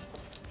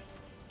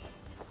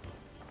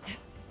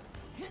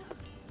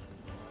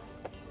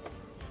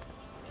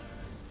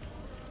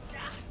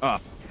 Oh,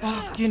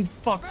 fucking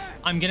fuck.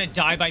 I'm gonna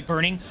die by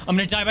burning. I'm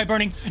gonna die by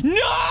burning.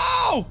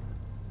 No!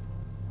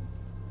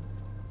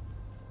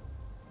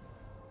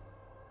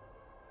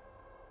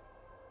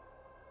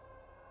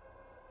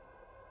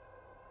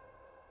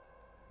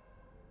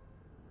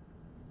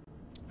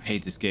 I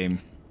hate this game.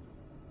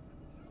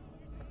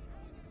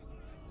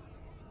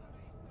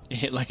 It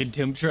hit like a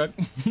dump truck.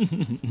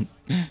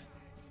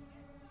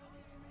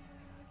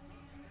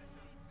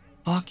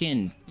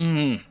 Fucking.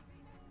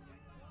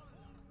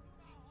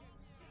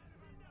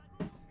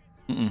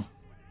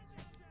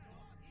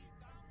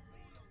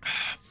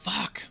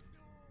 Fuck.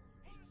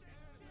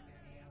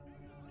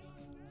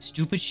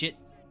 Stupid shit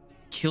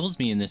kills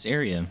me in this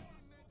area.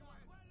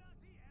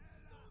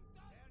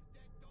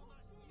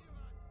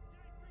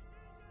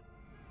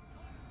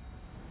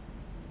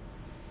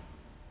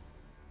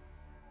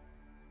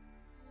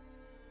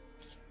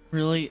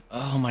 Really?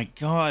 Oh my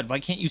god, why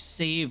can't you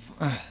save?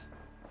 Ugh.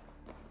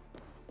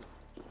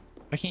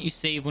 Why can't you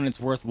save when it's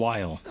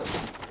worthwhile?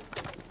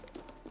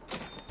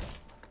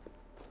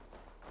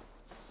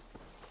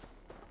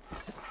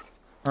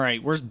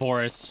 Alright, where's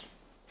Boris?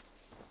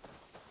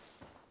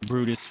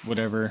 Brutus,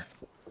 whatever.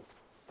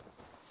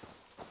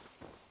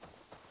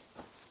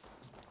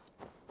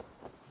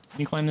 Can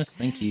you climb this?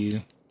 Thank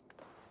you.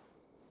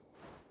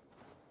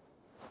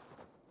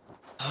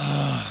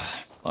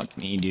 Fuck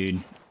me,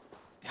 dude.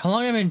 How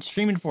long have I been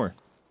streaming for?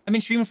 I've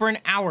been streaming for an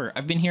hour.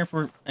 I've been here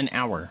for an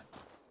hour.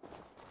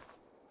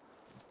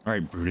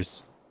 Alright,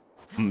 Brutus.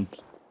 I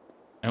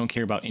don't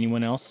care about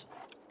anyone else.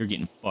 You're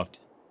getting fucked.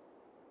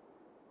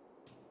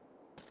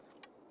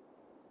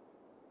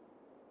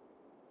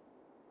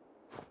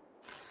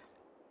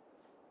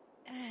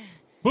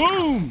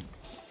 Boom!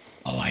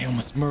 Oh, I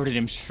almost murdered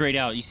him straight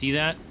out. You see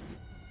that?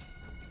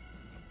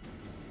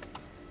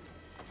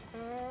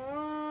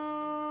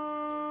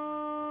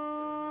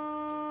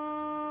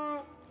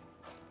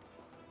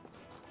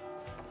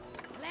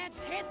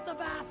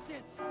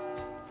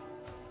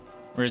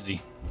 Where is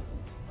he?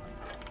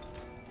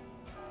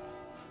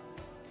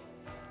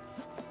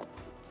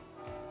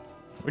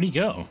 Where'd he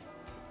go?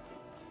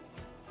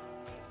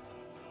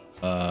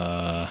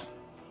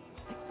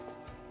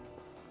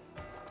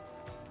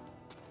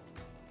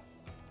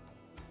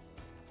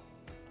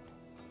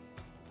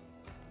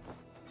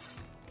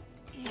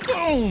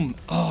 Boom!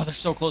 Oh, they're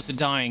so close to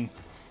dying.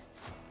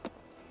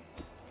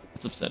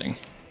 That's upsetting.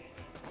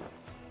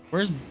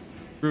 Where's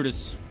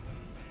Brutus?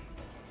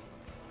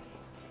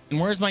 And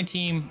where's my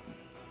team?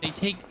 They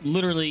take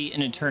literally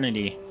an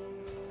eternity.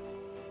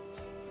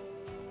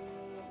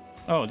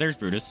 Oh, there's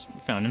Brutus. We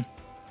found him.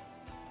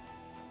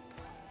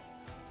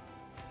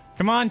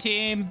 Come on,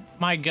 team.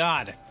 My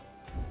God.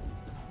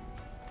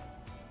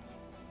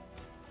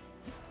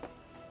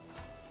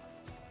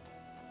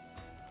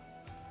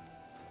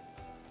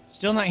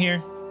 Still not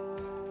here.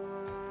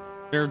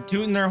 They're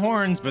tooting their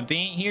horns, but they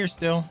ain't here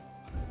still.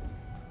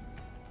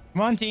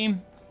 Come on,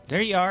 team.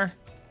 There you are.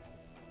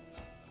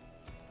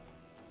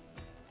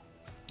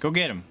 Go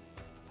get him.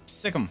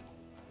 Sick him.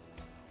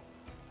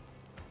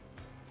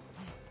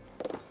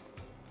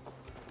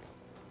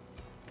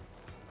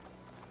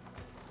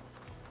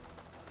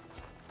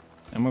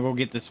 I'm gonna go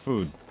get this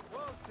food.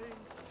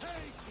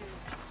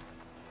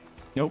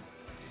 Nope.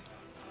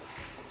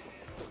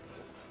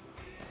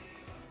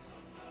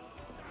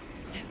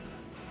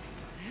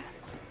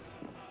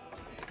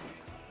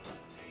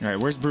 All right,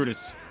 where's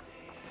Brutus?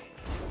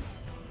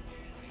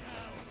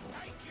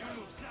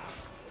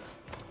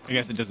 I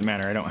guess it doesn't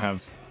matter. I don't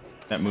have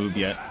that move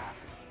yet.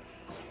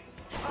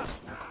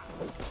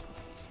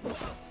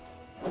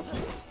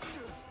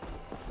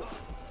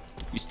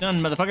 You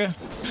stunned, motherfucker.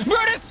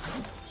 Brutus!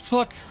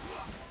 Fuck.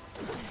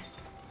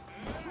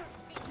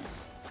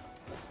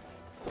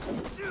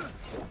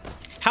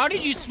 How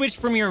did you switch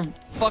from your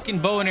fucking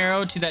bow and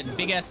arrow to that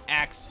big ass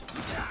axe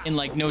in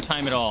like no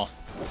time at all?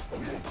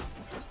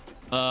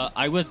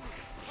 I was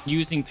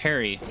using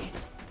parry.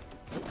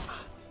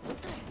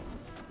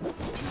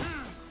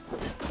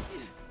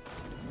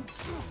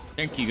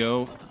 There you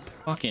go.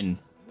 Fucking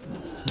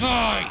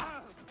die,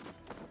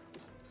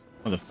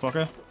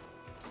 motherfucker.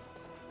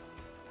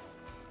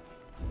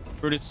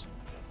 Brutus.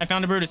 I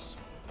found a Brutus.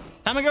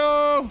 Time to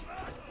go.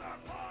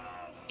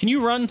 Can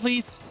you run,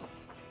 please?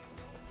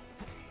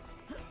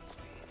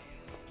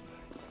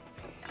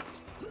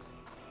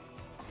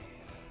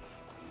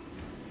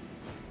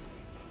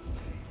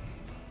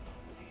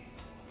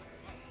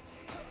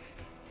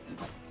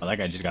 Oh, that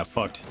guy just got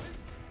fucked.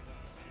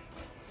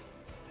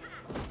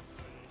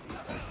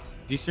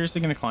 Is he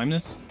seriously gonna climb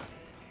this?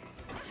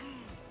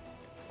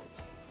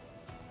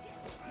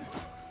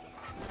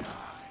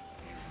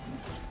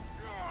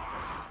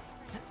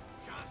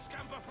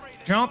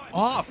 Jump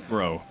off,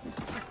 bro.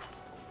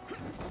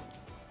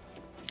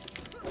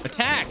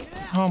 Attack!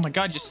 Oh my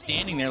God, just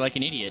standing there like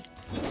an idiot.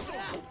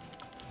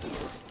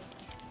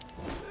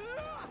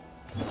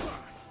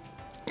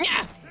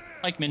 Yeah!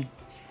 Pikeman.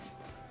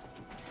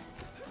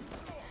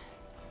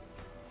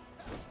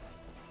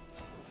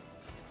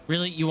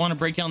 Really? You want to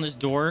break down this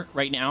door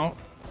right now?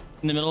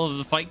 In the middle of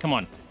the fight? Come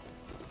on.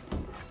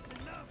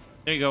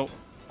 There you go.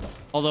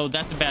 Although,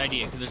 that's a bad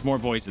idea, because there's more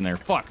boys in there.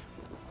 Fuck.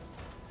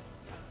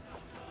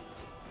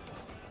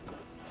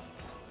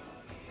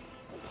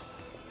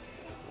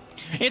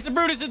 It's a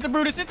Brutus! It's a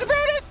Brutus! It's a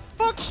Brutus!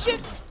 Fuck,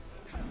 shit!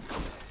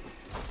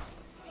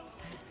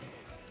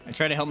 I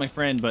tried to help my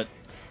friend, but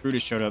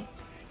Brutus showed up.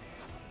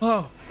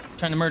 Oh,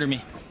 trying to murder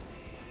me.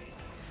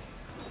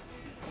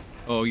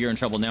 Oh, you're in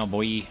trouble now,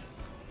 boy.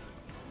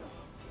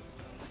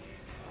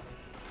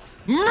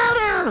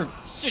 Murder!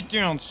 Sit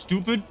down,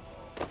 stupid.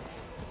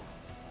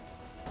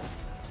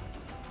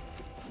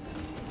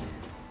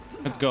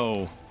 Let's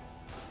go.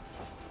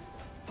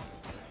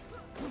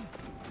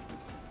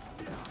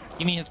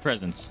 Give me his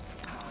presents.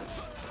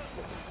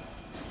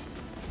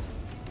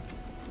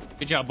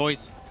 Good job,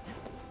 boys.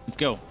 Let's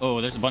go.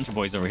 Oh, there's a bunch of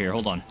boys over here.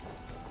 Hold on.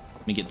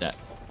 Let me get that.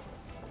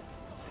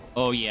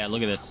 Oh yeah,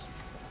 look at this.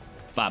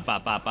 Bop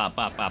bop bop bop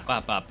bop bop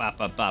bop bop bop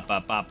bop bop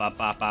bop bop bop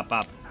bop bop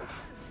bop.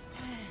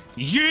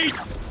 Yeet!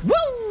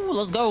 Woo!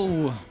 Let's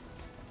go.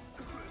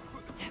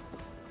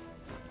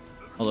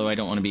 Although I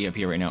don't want to be up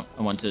here right now.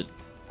 I want to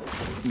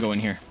go in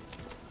here.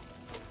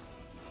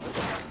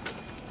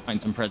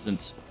 Find some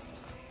presents.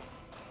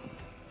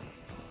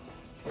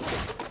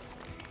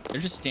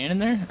 They're just standing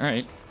there?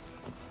 Alright.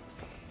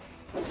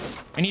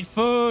 I need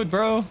food,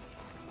 bro.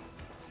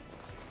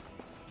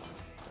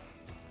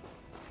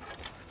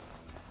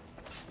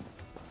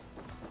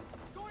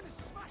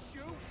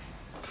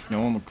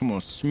 No, I'm gonna come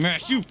on,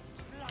 smash you.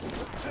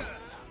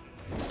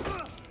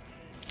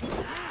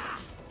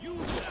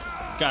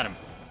 Got him.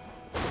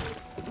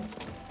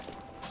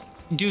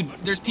 Dude,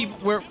 there's people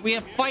where we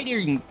have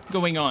fighting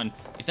going on.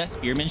 If that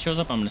spearman shows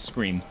up, I'm gonna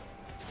scream.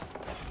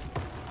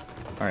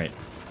 All right.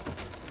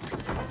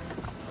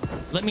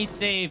 Let me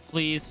save,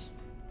 please.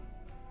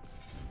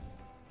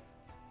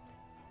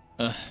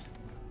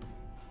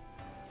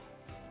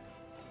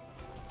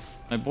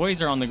 My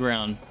boys are on the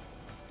ground.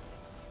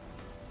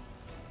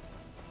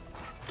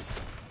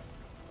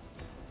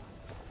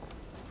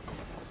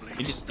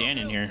 They just stand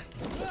in here.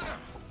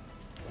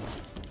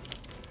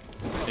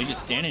 They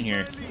just stand in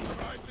here.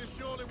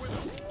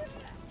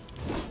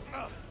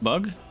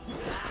 Bug?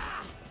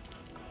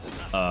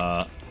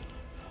 Bug?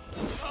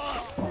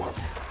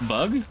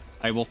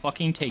 I will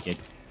fucking take it.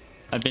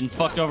 I've been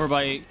fucked over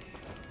by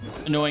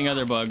annoying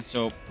other bugs,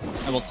 so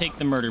I will take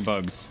the murder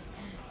bugs.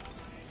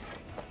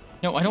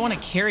 No, I don't want to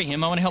carry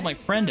him. I want to help my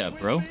friend up,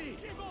 bro.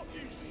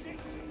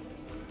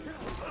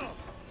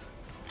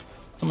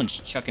 Someone's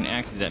chucking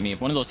axes at me.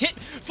 If one of those hit...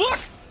 Fuck!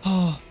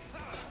 Oh.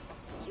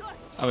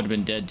 I would have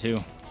been dead,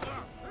 too.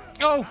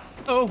 Oh!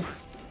 Oh!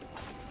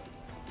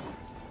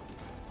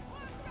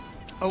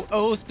 Oh,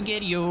 oh,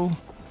 spaghetti-o.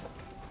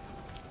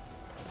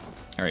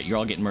 Alright, you're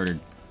all getting murdered.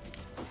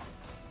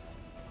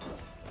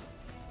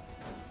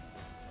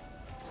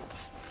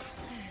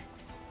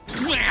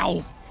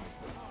 Wow!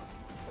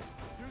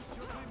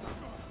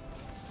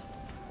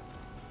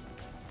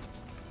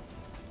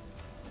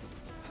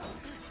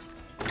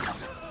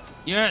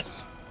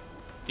 Yes!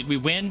 Did we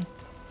win?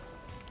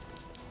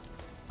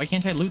 Why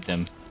can't I loot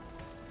them?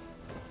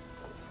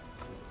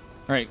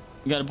 Alright,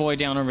 we got a boy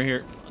down over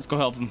here. Let's go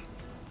help him.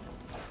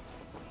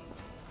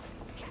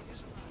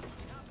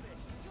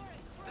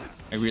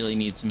 I really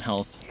need some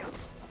health.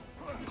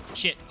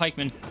 Shit,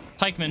 pikeman.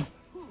 Pikeman.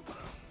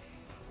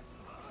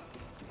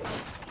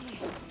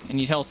 I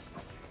need health.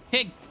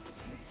 Pig!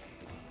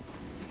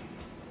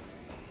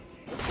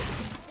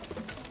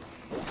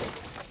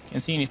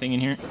 Can't see anything in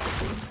here.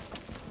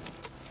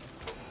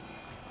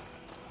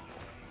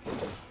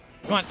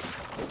 Come on.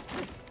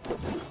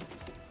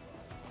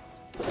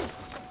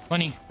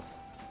 Funny.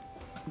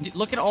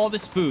 Look at all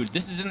this food.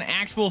 This is an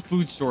actual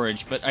food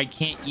storage, but I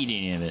can't eat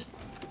any of it.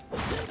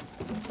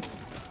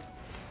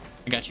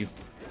 I got you.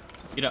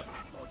 Get up.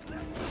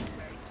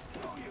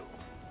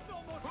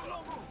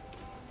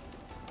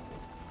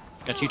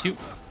 Got you too.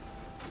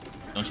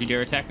 Don't you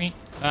dare attack me.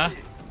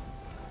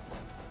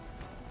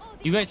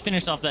 You guys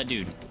finished off that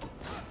dude.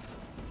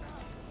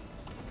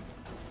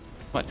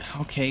 What?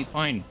 Okay,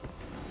 fine.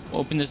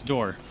 We'll open this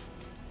door.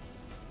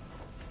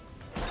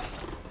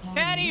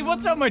 Patty,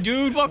 what's up, my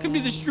dude? Welcome to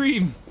the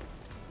stream.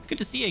 It's good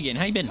to see you again.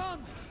 How you been?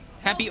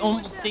 Happy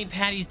almost St.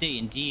 Patty's Day,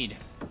 indeed.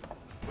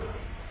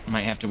 I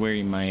might have to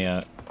wear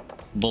my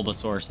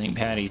Bulbasaur St.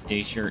 Patty's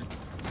Day shirt.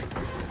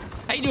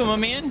 How you doing, my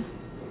man?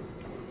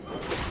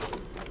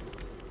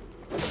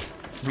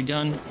 Are we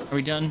done? Are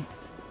we done?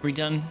 Are we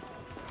done?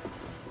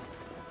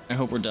 I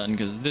hope we're done,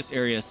 because this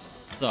area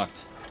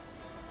sucked.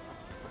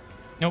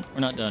 Nope,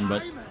 we're not done,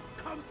 but...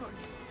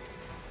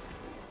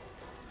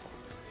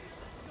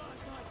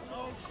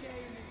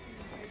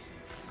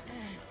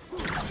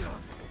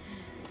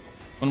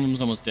 One of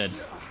them's almost dead.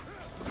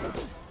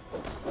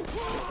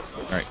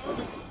 Alright.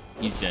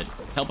 He's dead.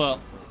 Help out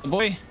the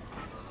boy.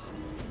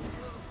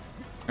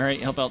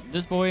 Alright, help out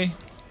this boy.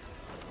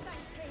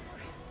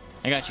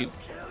 I got you.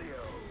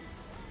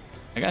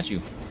 I got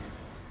you.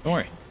 Don't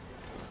worry.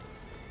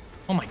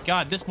 Oh my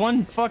god, this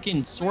one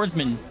fucking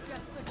swordsman.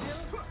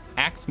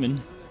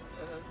 Axeman.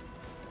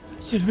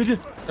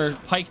 Or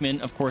pikeman.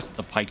 Of course it's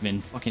a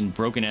pikeman. Fucking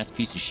broken ass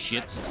piece of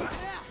shits.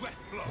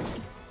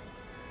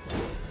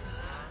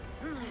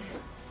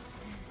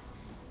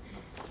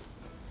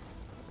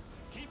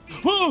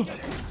 Whoa!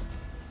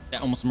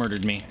 That almost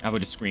murdered me. I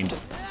would have screamed.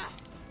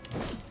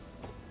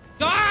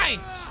 Die!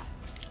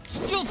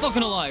 Still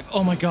fucking alive.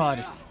 Oh my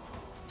god.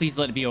 Please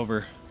let it be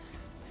over.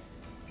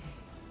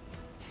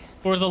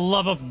 For the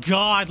love of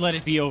God, let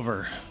it be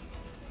over.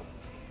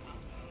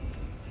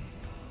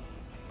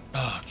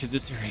 Oh, because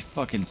this area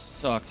fucking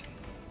sucked.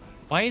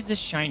 Why is this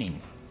shining?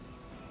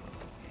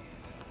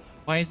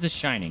 Why is this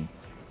shining?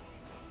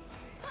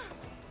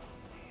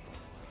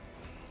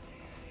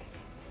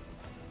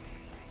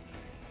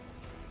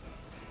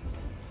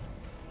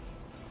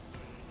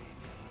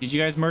 Did you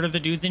guys murder the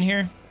dudes in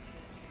here?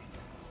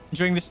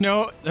 Enjoying the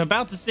snow?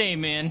 About the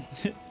same, man.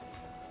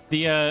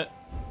 The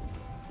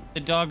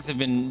dogs have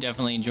been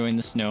definitely enjoying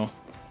the snow.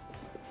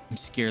 I'm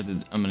scared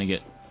that I'm gonna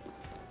get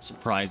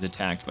surprise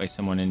attacked by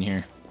someone in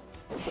here.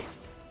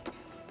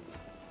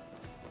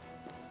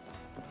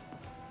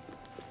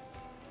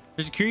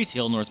 There's a curious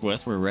hill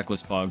northwest where a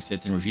reckless fog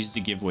sits and refuses to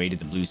give way to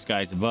the blue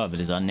skies above. It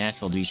is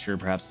unnatural to be sure,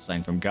 perhaps a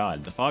sign from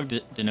God. The fog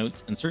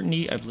denotes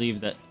uncertainty. I believe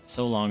that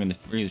so long as the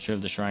future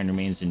of the shrine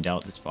remains in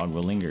doubt, this fog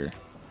will linger.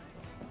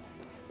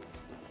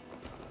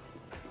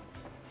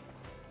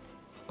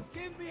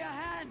 Give me a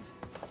hand.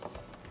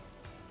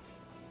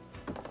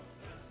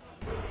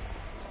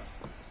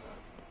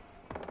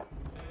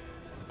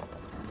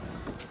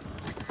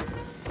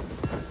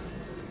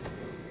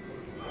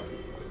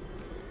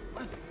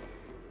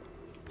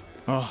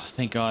 Oh,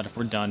 thank God,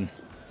 we're done.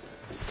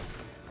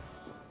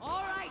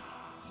 All right,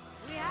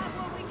 we have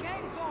what we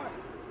came for.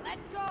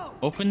 Let's go.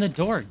 Open the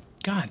door.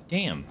 God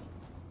damn.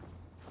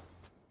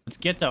 Let's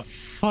get the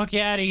fuck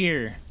out of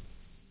here.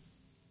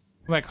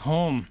 Go back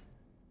home.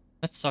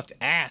 That sucked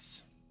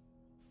ass.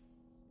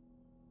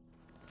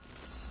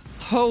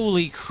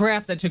 Holy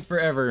crap, that took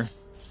forever.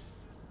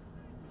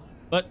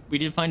 But we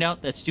did find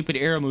out that stupid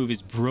arrow move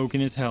is broken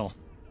as hell.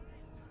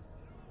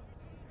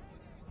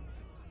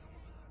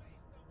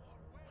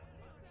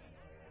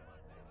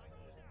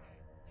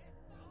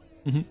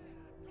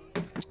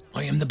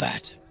 I am the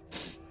bat.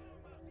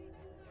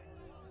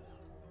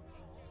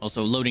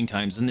 Also, loading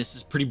times, and this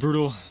is pretty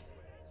brutal.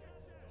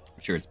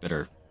 I'm sure it's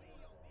better.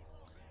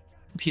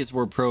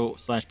 PS4 Pro /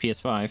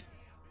 PS5.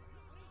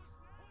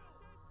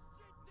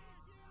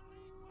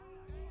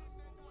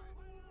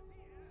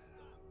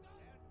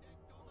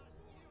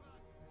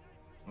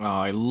 Oh,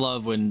 I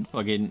love when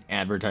fucking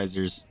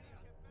advertisers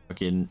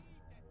fucking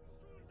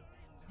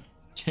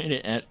try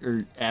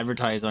to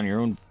advertise on your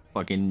own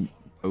fucking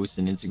posts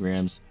and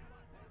Instagrams.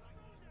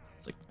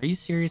 It's like, are you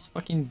serious?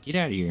 Fucking get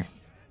out of here.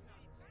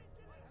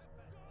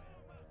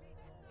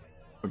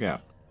 Look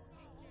out.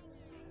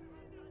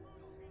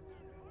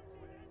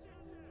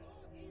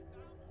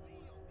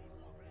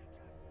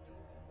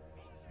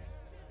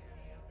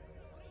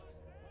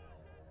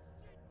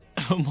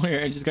 Oh,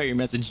 Moira, I just got your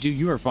message. Dude,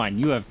 you are fine.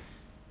 You have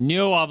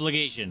no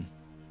obligation.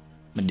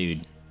 My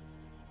dude.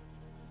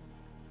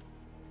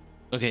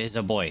 Okay, it's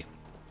a boy.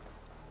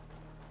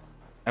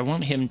 I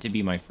want him to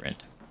be my friend.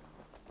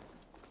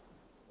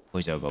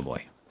 Boy's a go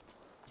boy.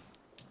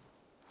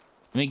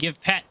 Let me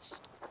give pets.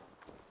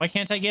 Why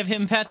can't I give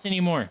him pets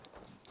anymore?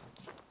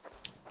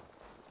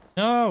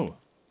 No.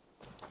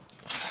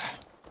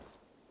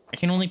 I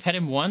can only pet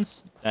him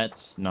once?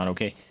 That's not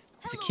okay.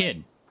 It's a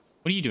kid.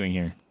 What are you doing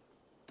here?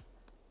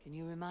 Can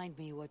you remind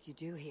me what you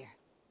do here?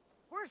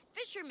 We're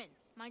fishermen,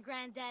 my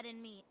granddad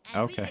and me,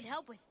 and we Okay. can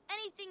help with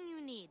anything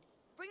you need.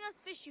 Bring us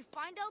fish you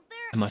find out there.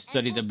 I must and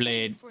study we'll the pay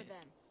blade. for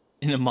them.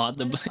 In the mod,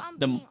 But if I'm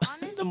the being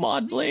honest, the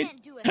mod we blade.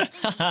 can't do a thing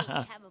until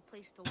we have a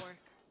place to work.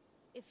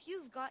 If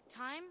you've got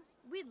time,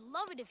 we'd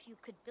love it if you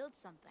could build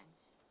something.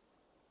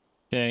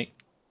 Okay.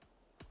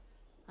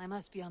 I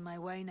must be on my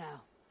way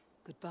now.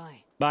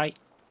 Goodbye. Bye.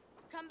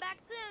 Come back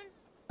soon.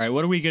 All right,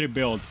 what are we gonna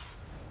build?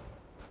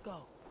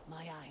 Go,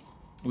 my eyes.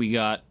 We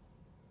got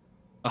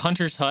a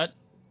hunter's hut.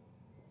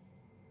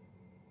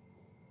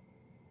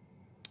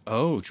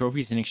 Oh,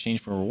 trophies in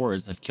exchange for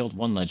rewards. I've killed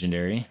one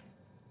legendary.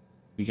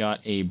 We got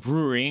a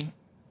brewery.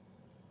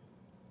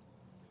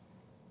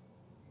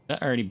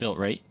 That already built,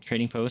 right?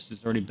 Trading post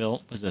is already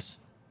built. What's this?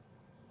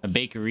 A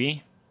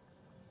bakery.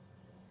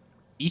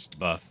 East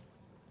buff.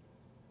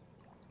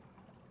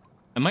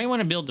 I might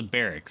want to build the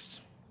barracks.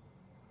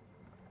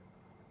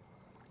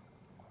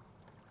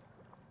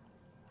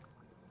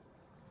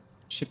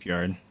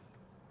 Shipyard.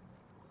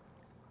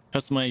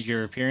 Customize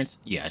your appearance?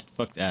 Yeah,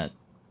 fuck that.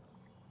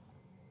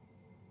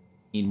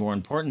 Need more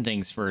important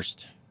things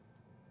first.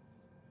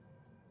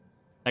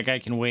 That guy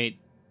can wait.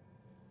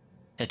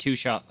 Tattoo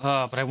shop.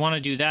 Oh, but I want to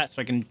do that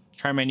so I can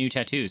try my new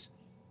tattoos.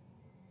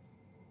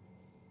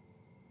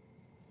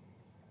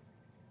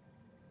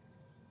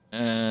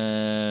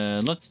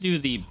 Let's do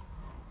the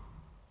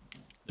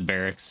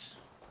barracks.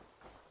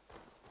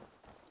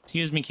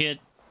 Excuse me, kid.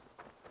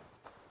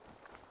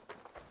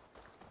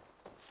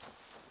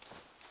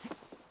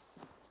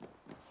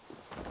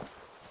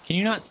 Can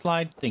you not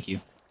slide? Thank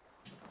you.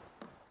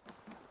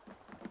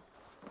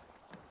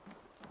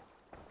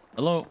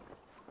 Hello.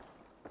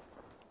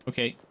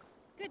 Okay,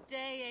 Good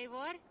day,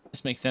 Eivor.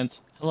 this makes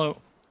sense. Hello.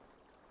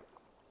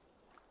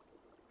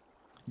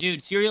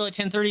 Dude, cereal at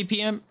 10:30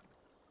 p.m.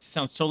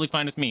 Sounds totally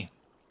fine with me.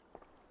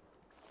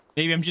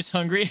 Maybe I'm just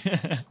hungry.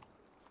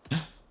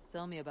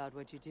 Tell me about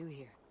what you do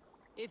here.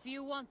 If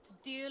you want to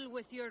deal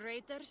with your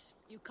raiders,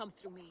 you come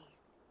through me.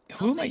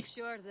 Who I'll am I? make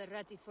sure they're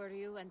ready for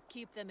you and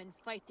keep them in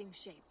fighting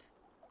shape.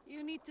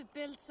 You need to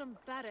build some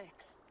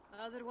barracks.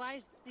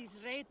 Otherwise, these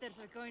raiders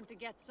are going to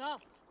get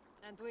soft,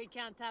 and we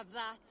can't have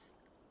that.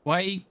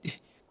 Why?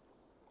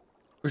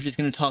 We're just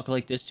gonna talk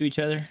like this to each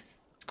other?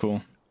 It's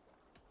cool.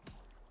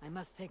 I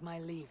must take my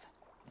leave.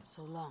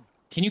 So long.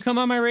 Can you come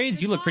on my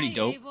raids? You look pretty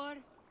Goodbye, dope. Eivor.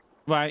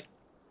 Bye.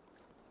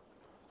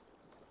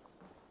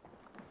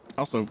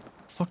 Also,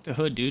 fuck the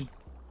hood, dude.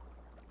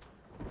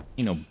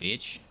 You know,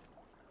 bitch.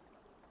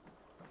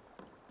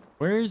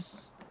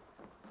 Where's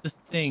the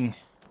thing?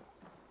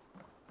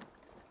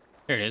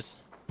 There it is.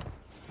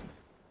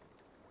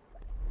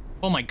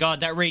 Oh my god,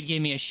 that raid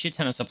gave me a shit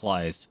ton of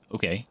supplies.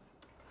 Okay.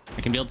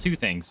 I can build two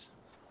things.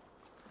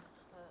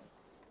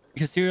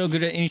 Because cereal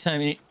good at any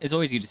time is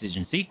always a good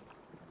decision. See?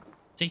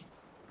 See?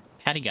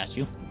 Patty got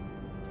you.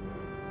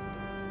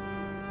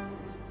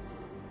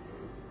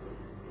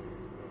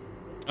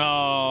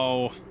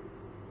 Oh.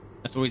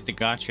 That's always the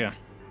gotcha.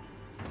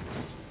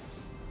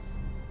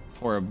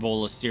 Pour a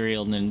bowl of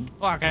cereal and then,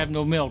 fuck, I have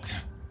no milk.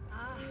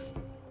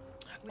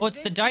 Oh, it's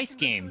the With this, dice I can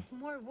game. recruit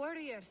more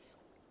warriors.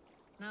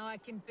 Now I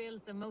can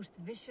build the most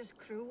vicious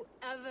crew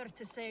ever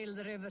to sail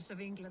the rivers of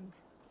England.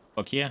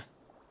 Fuck yeah.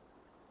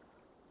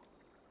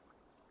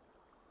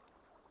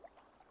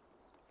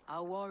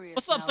 Our warriors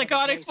What's up, now have a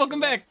Psychotics? place Welcome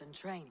to back. rest and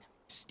train.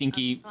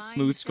 Stinky, A fine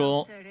smooth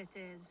skull. shelter it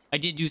is. I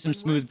did do some When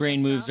smooth word brain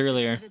gets moves out, it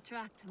earlier. should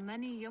attract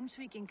many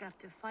Jomsviking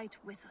to fight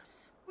with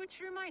us. Which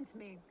reminds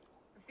me,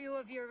 a few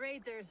of your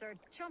raiders are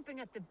chomping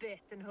at the bit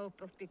in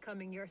hope of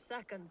becoming your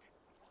second.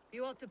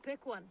 You ought to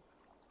pick one.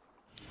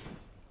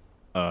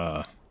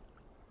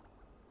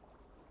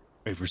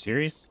 Wait, we're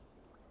serious?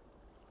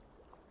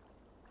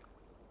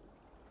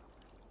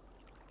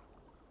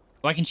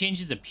 Oh, I can change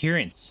his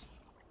appearance.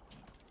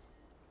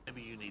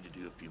 Maybe you need to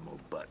do a few more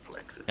butt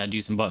flexes. Gotta do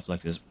some butt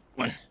flexes.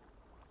 1,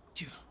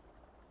 2,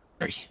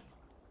 3,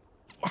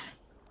 4,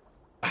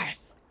 5,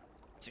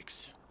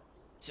 6,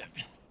 7,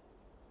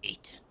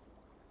 8,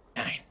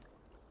 9,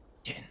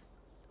 10,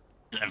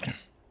 11,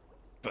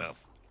 12,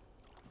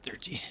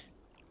 13,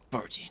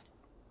 14,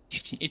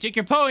 15. You took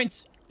your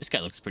points. This guy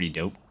looks pretty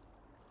dope.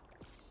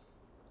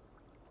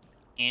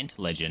 Ant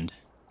legend.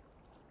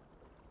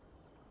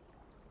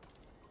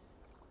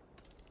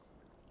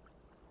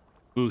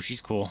 Ooh,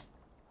 she's cool.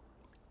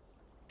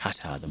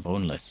 Kata the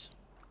boneless.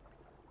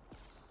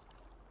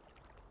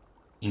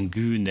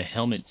 Ingoon the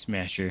helmet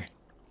smasher.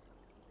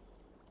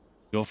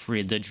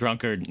 Joffrey the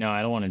drunkard. No,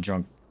 I don't want a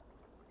drunk.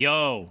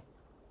 Yo!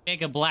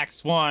 Make a black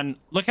swan.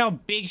 Look how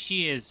big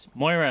she is.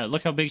 Moira,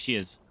 look how big she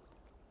is.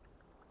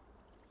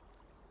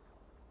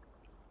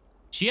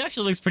 She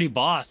actually looks pretty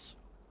boss.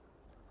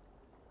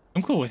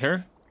 I'm cool with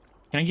her.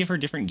 Can I give her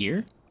different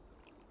gear?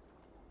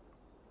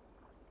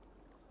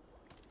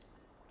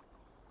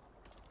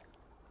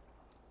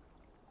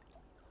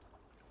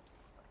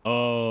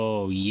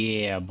 Oh,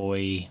 yeah,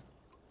 boy.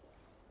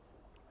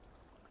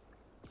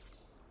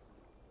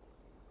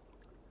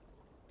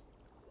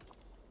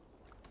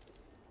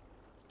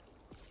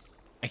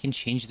 I can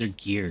change their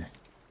gear.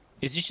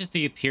 Is this just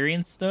the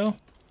appearance, though?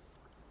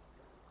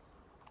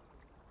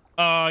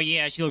 Oh,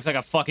 yeah, she looks like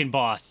a fucking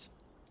boss.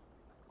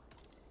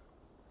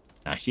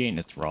 Nah, she ain't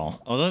a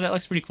thrall. Although that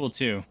looks pretty cool,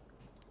 too.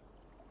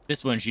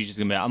 This one, she's just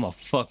gonna be like, I'm gonna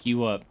fuck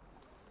you up.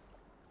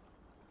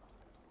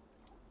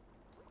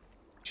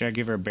 Should I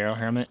give her a barrel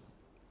helmet?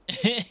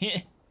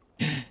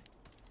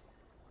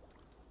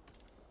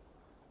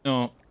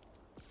 No.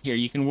 Here,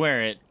 you can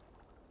wear it.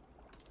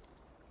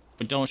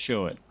 But don't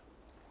show it.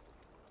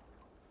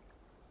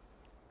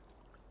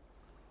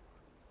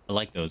 I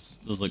like those.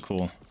 Those look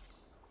cool.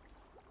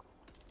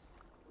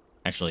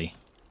 Actually,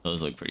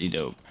 those look pretty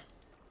dope.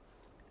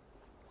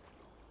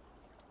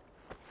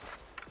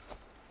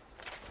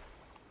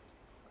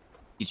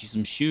 Get you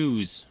some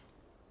shoes.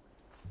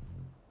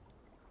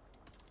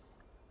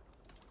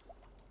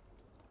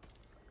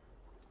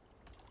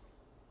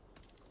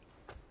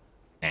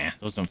 Nah,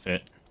 those don't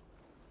fit.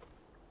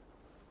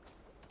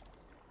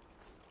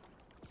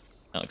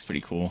 That looks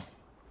pretty cool.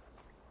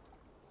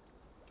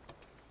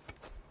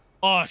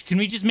 Oh, can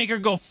we just make her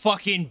go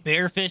fucking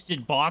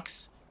bare-fisted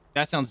box?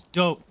 That sounds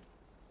dope.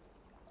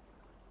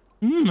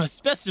 A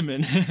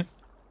specimen.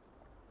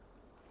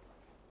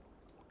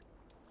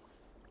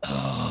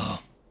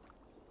 Oh.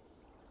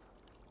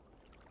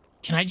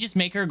 Can I just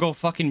make her go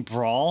fucking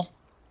brawl?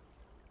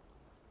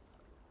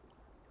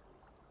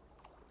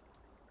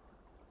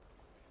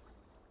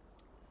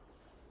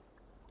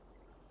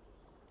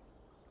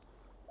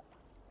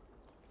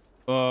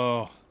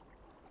 Oh.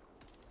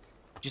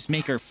 Just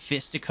make her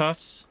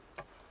fisticuffs.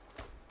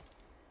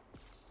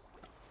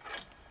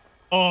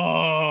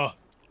 Oh.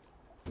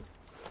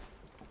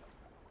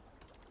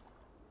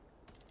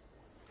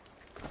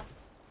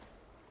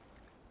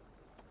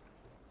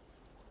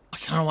 I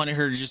kind of wanted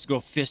her to just go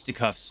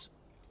fisticuffs.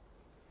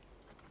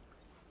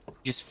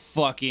 Just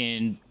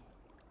fucking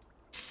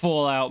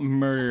full out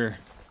murder.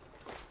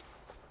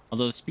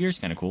 Although the spear's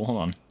kind of cool.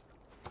 Hold on.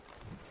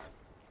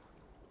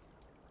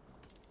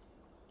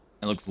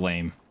 It looks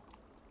lame.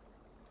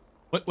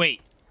 What?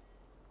 Wait.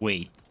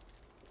 Wait.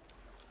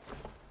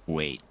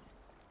 Wait.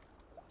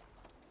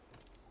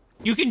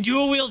 You can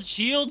dual wield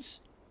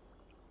shields?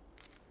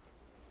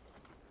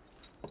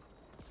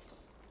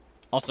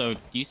 Also, do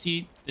you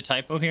see the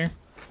typo here?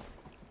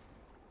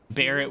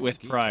 Bear it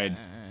with pride.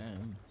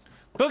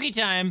 Cookie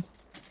time!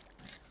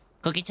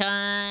 Cookie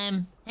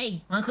time!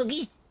 Hey, want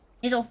cookies?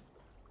 Hello.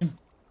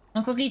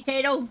 Want cookies,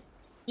 Tato?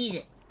 Eat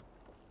it.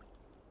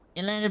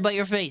 It landed by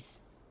your face.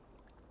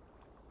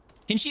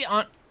 Can she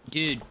on...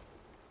 Dude.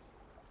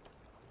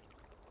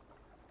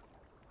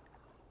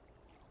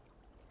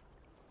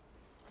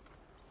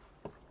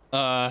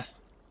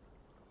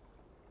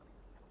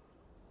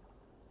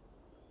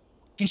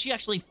 Can she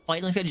actually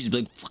fight like that? Just be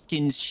like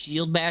fucking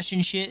shield bash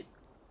and shit?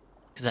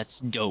 Because that's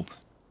dope.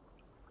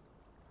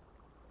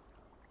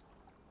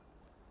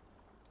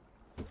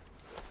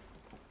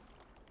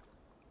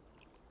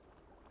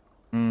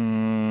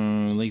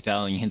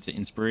 Lethality hints at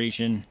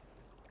inspiration.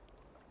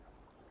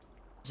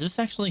 Does this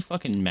actually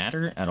fucking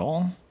matter at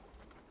all?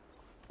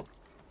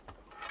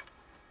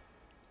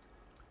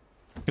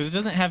 Because it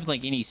doesn't have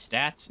like any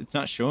stats. It's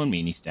not showing me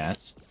any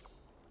stats.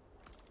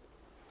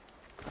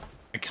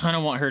 I kind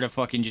of want her to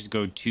fucking just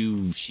go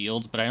 2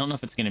 shields, but I don't know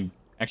if it's going to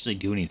actually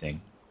do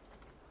anything.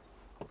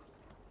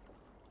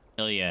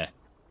 Hell yeah.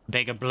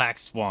 Beg a black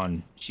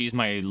swan. She's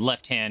my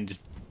left hand.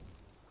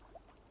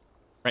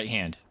 Right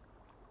hand.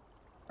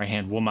 Right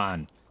hand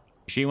woman.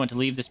 You sure you want to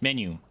leave this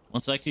menu?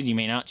 Once selected, you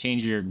may not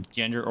change your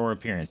gender or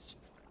appearance.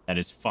 That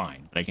is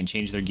fine, but I can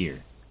change their gear.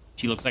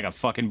 She looks like a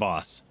fucking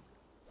boss.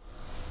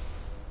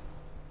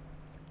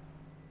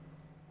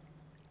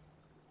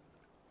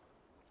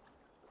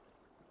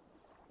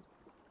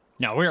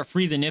 Now we're a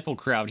free the nipple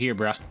crowd here,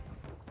 bruh.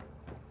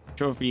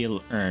 Trophy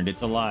earned.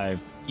 It's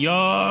alive.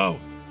 Yo!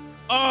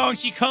 Oh, and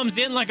she comes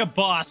in like a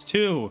boss,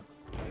 too.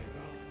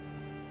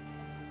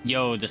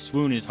 Yo, the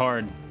swoon is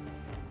hard.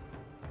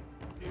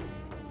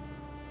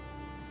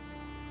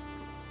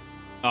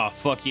 Oh,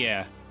 fuck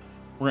yeah.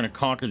 We're gonna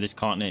conquer this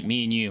continent,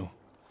 me and you.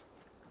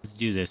 Let's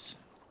do this.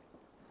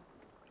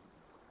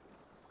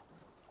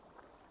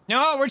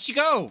 No, where'd she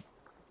go?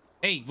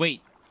 Hey,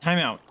 wait. Time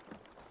out.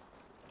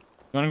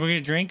 You wanna go get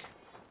a drink?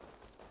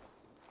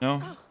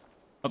 No?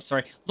 Oh,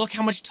 sorry. Look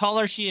how much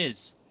taller she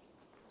is.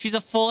 She's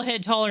a full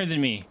head taller than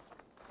me.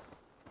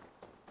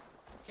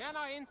 Can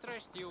I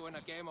interest you in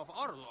a game of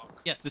Orlog?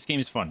 Yes, this game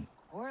is fun.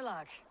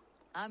 Orlog,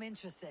 I'm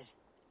interested.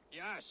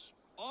 Yes,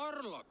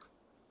 Orlog.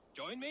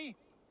 Join me?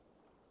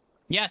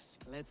 Yes.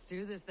 Let's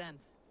do this then.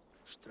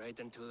 Straight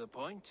and to the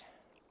point.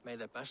 May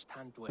the best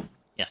hand win.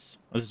 Yes,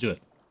 let's do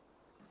it.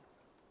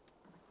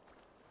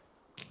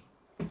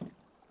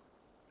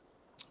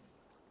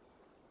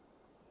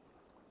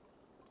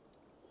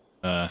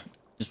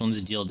 This one's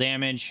a deal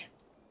damage.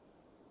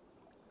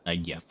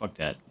 Yeah, fuck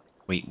that.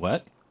 Wait,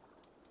 what?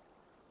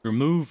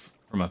 Remove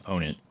from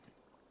opponent.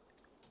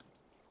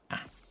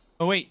 Ah.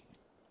 Oh, wait.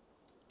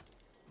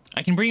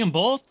 I can bring them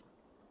both?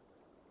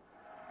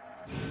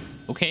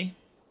 Okay.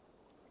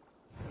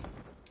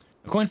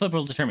 A coin flip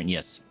will determine,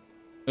 yes.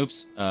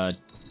 Oops. I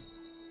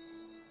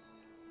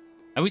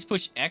always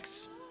push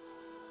X,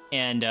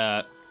 and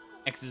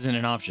X isn't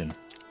an option.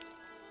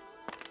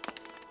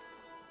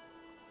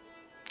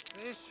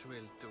 This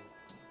will do.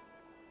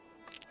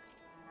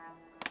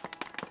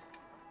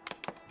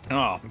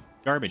 Oh,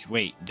 garbage.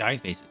 Wait, die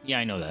faces. Yeah,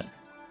 I know that.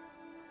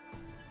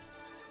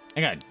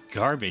 I got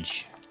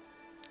garbage.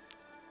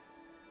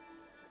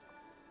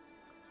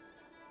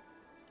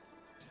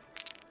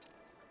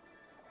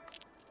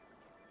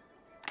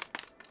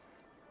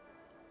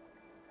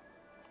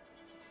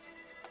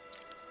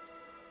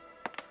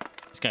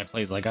 This guy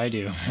plays like I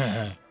do.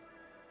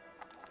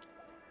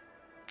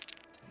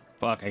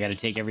 Fuck, I gotta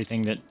take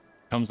everything that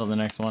comes on the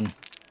next one.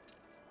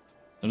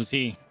 So does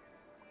he.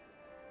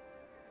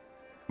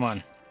 Come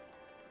on.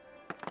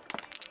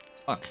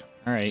 Fuck.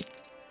 Alright.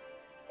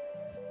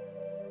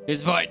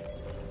 It's fine.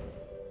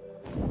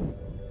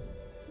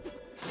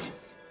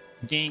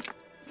 Dink.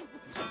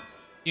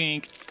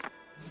 Dink.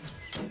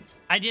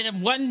 I did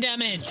him 1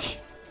 damage.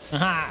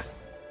 Haha.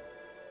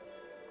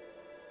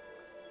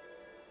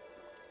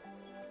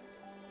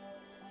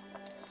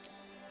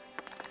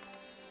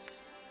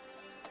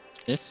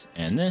 This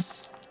and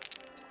this.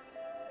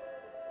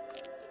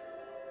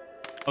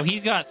 Oh,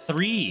 he's got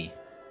 3.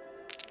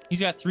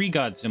 He's got 3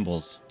 god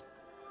symbols.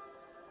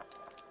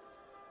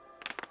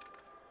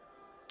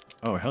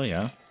 Oh, hell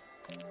yeah.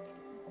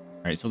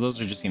 Alright, so those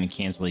are just going to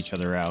cancel each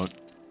other out.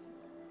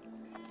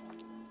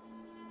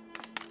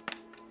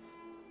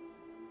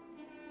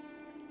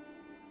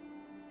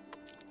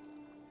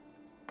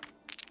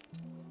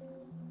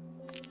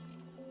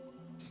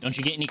 Don't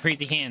you get any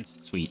crazy hands?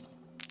 Sweet.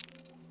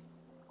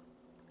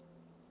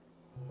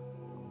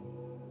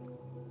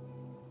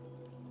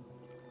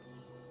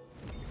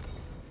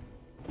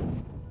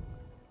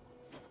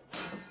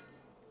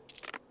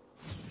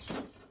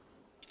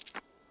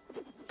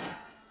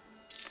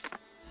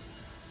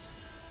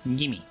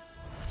 Gimme.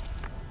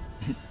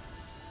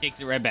 Takes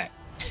it right back.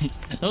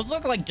 Those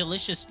look like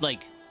delicious,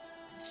 like,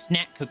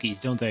 snack cookies,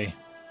 don't they?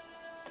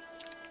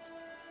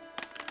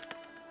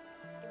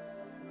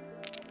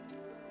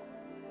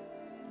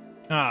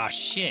 Ah,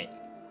 shit.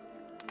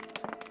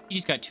 You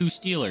just got 2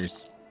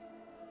 Steelers.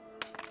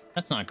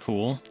 That's not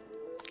cool.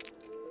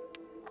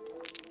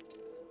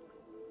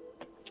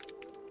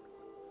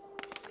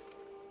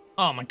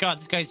 Oh my god,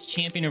 this guy's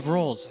champion of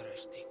rolls.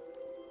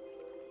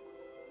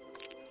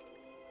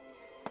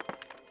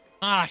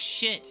 Ah,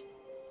 shit.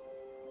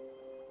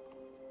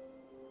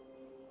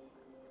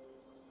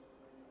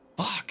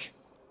 Fuck.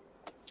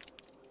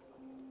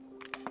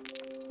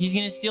 He's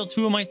gonna steal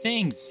 2 of my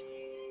things.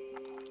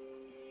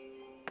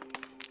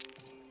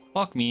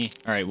 Fuck me.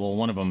 Alright, well,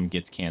 one of them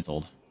gets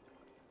canceled.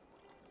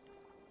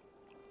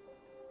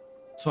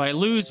 So I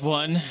lose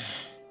 1.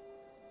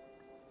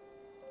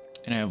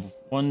 And I have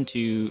 1,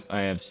 2,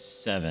 I have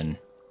 7.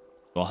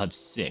 So I'll have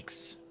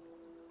 6.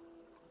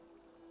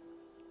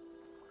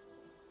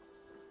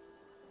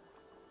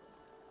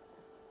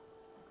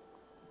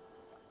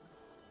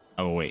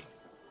 Oh, wait.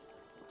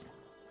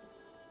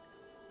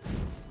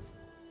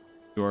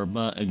 Your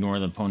butt, ignore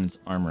the opponent's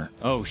armor.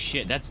 Oh,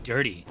 shit, that's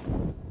dirty.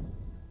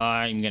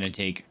 I'm gonna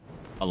take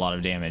a lot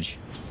of damage.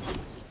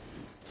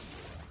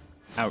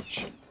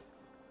 Ouch.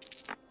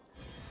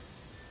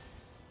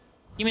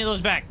 Give me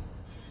those back.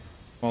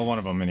 Well, one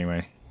of them,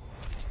 anyway.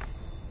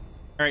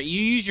 Alright, you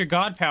use your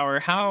god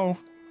power. How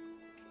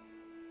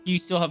do you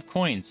still have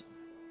coins?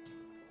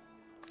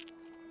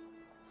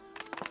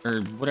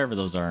 Or whatever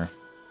those are.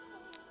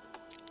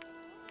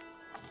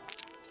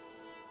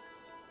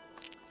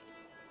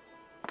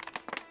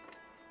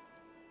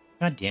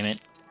 God damn it.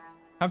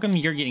 How come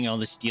you're getting all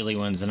the steely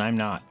ones and I'm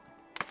not?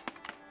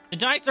 The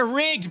dice are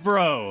rigged,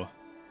 bro!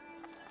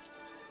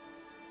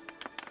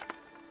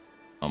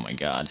 Oh my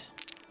god.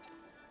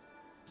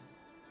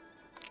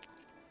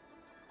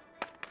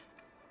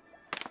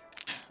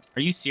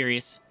 Are you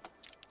serious?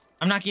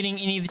 I'm not getting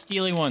any of the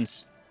steely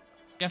ones.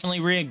 Definitely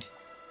rigged.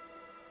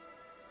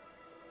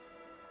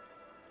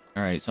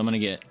 All right, so I'm gonna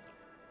get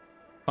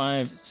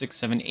 5, 6,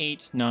 7,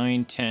 8,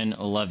 9, 10,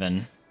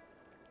 11.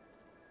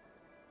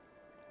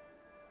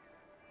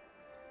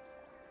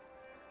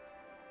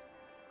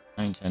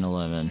 Nine, 10,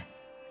 11.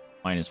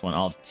 Minus 1.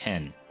 I'll have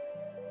 10.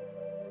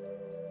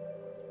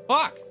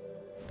 Fuck!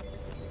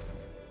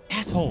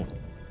 Asshole.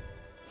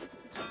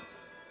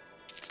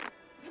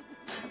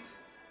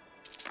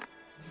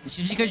 It's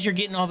just because you're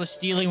getting all the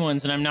steely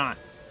ones and I'm not.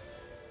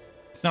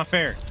 It's not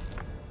fair.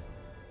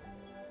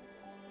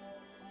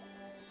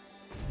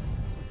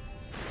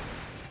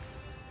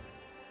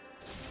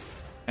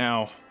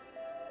 Ow.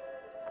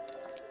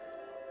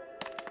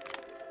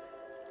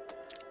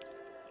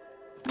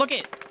 Look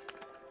it!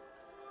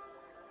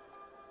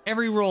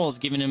 Every roll is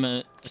giving him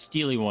a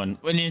steely one.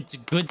 And it's a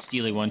good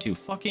steely one, too.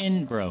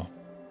 Fucking bro.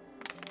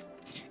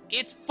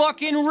 It's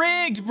fucking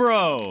rigged,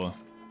 bro!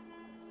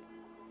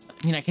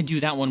 I mean, I could do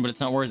that one, but it's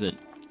not worth it.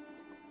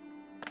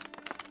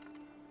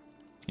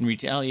 In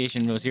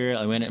retaliation, no cereal,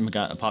 I went and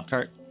got a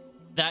Pop-Tart.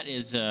 That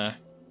is an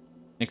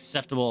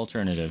acceptable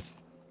alternative.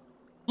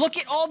 Look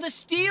at all the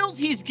steals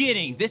he's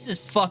getting! This is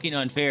fucking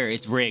unfair.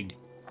 It's rigged.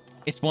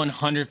 It's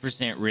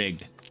 100%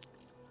 rigged.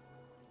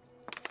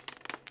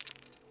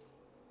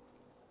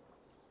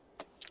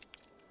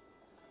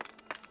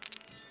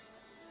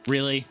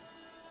 Really?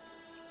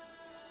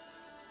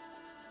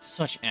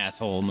 Such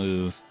asshole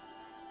move.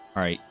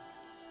 All right.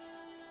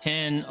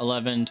 10,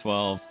 11,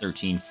 12,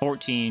 13,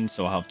 14.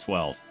 So I'll have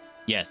 12.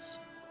 Yes.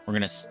 We're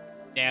going to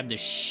stab the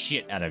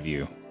shit out of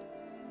you.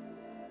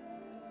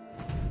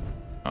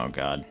 Oh,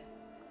 God.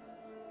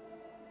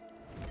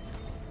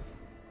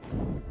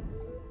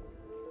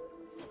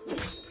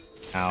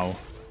 Ow.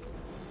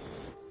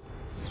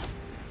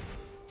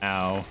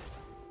 Ow.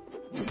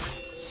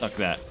 Suck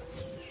that.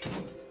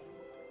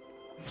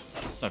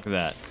 Suck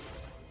that.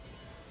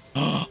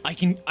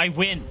 I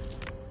win.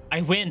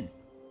 I win.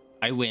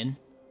 I win.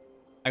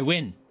 I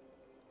win.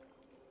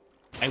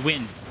 I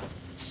win.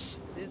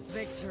 This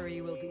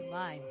victory will be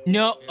mine.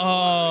 No.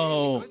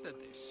 Oh.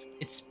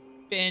 It's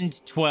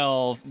spend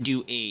 12,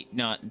 do 8,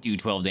 not do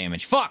 12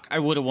 damage. Fuck, I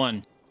would have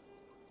won.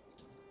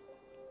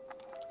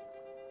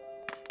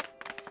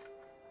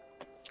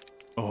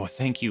 Oh,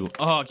 thank you.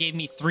 Oh, it gave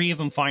me 3 of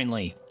them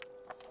finally.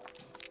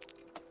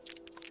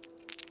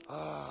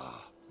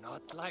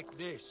 Not like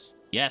this.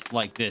 Yes,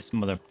 like this,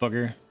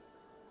 motherfucker.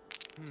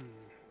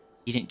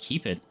 He didn't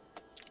keep it.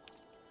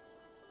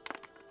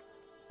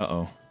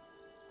 Uh-oh.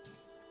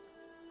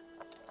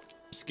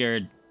 I'm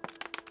scared.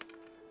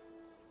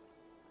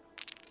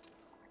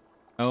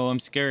 Oh, I'm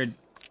scared.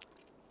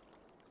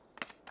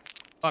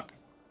 Fuck.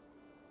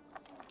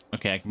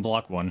 Okay, I can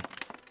block one.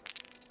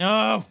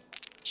 No!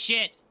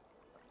 Shit!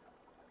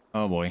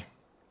 Oh, boy.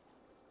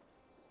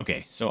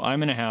 Okay, so I'm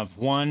gonna have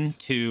 1,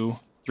 2,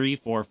 3,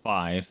 4,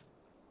 5,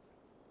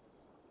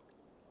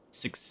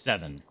 6,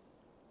 7.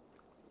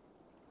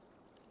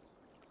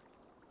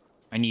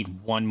 I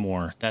need 1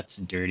 more. That's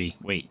dirty.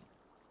 Wait.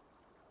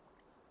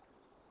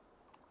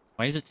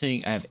 Why is it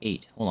saying I have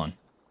 8? Hold on.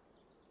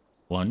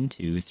 1,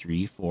 2,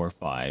 3, 4,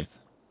 5,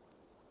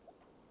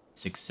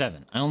 6,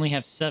 7. I only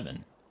have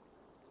 7.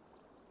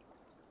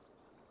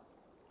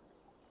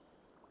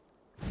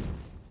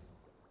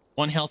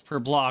 One health per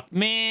block.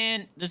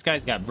 Man, this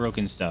guy's got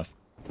broken stuff.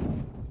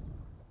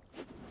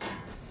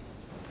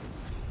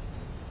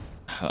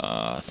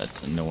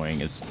 That's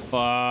annoying as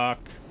fuck.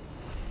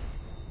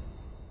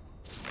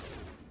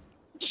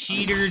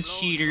 Cheater,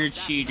 cheater,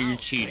 cheater,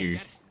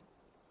 cheater.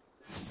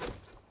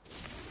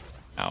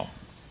 Ow.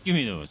 Give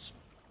me those.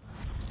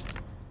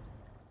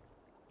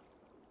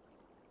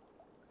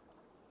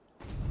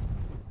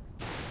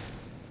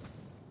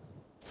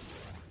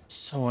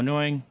 So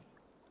annoying.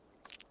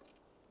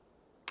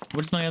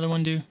 What does my other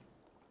one do? I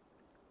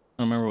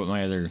don't remember what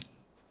my other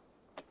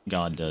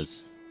god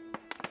does.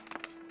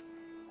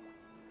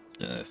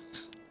 Ugh.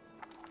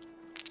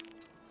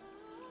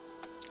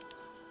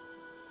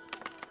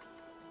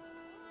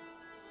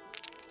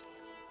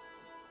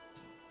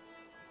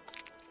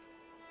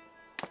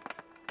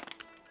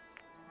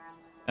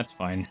 That's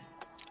fine.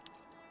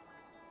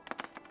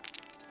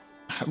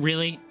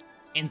 Really?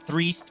 And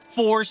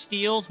 4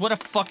 steals? What a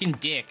fucking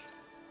dick.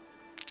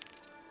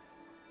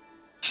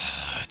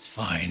 It's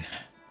fine.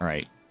 All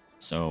right.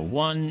 So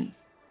 1,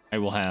 I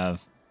will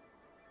have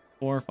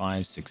 4,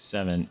 5, 6,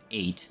 7,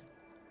 8,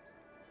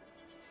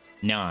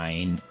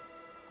 9,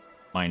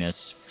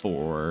 minus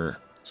 4.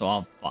 So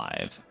I'll have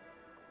 5.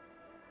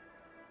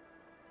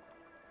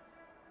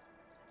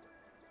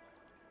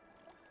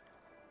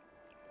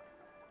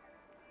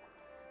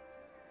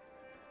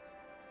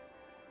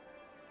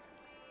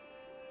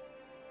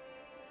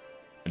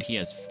 But he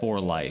has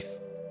 4 life.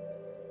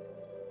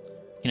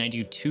 Can I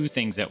do 2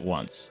 things at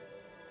once?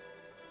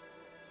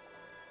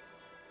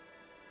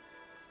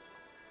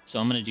 So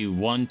I'm going to do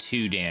 1,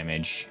 2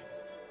 damage.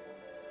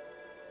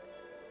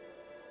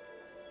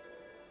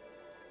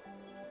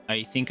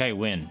 I think I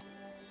win.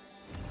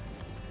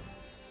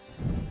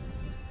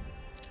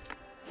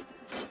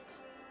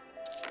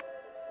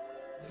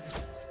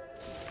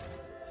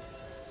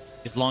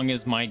 As long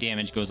as my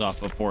damage goes off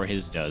before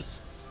his does.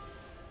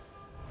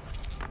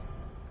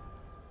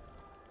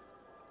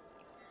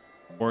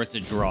 Or it's a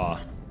draw.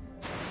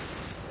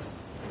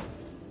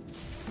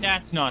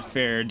 That's not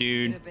fair,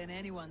 dude. Could have been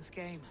anyone's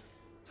game.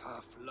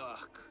 Tough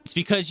luck. It's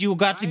because you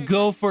got to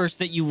go first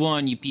that you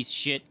won, you piece of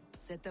shit.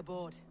 Set the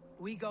board.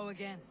 We go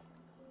again.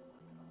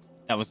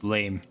 That was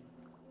lame.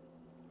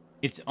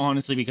 It's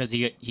honestly because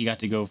he got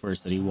to go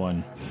first that he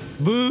won.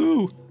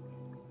 Boo!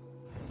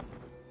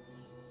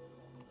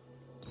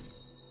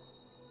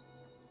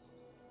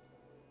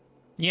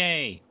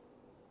 Yay.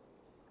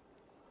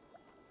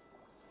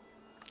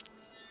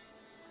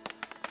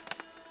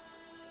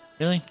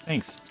 Really?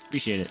 Thanks.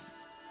 Appreciate it.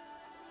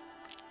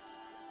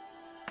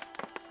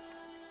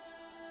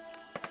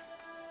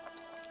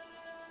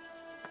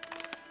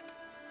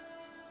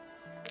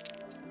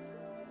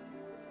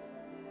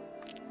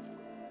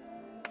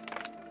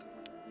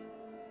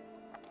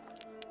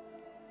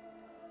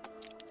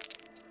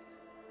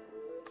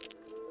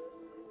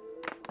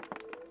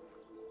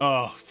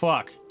 Oh,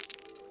 fuck.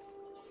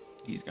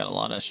 He's got a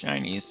lot of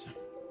shinies.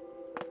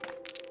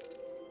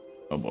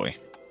 Oh, boy.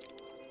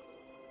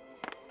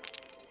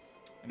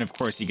 And of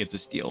course he gets a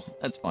steal.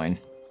 That's fine.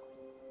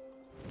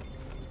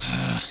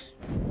 And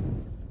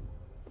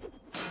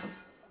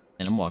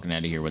I'm walking out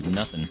of here with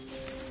nothing.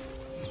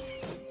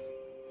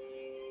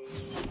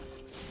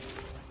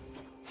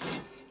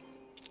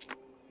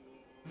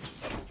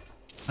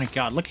 My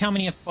god, look how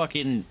many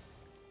fucking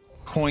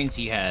coins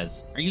he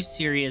has. Are you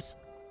serious?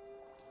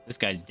 This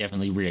guy's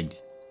definitely rigged.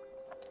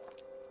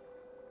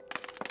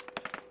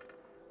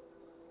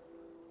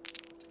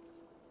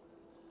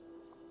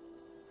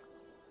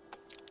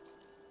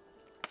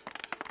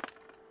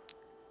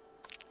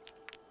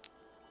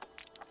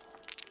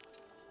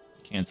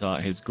 Cancel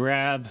out his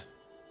grab.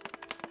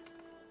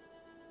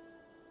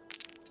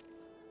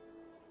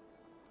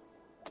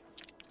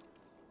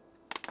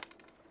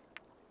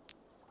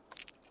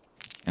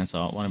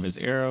 Cancel out one of his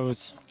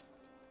arrows.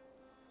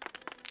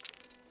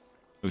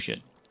 Oh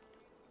shit.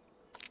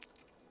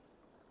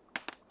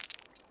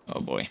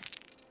 Oh boy.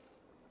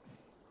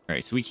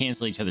 Alright, so we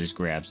cancel each other's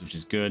grabs, which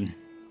is good.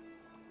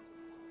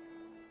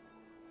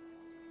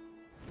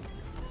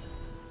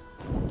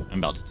 I'm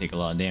about to take a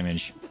lot of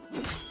damage.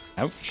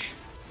 Ouch.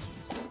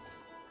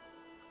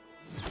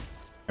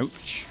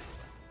 Ouch.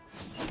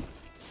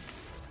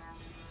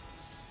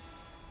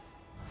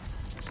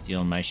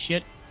 Stealing my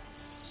shit.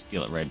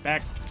 Steal it right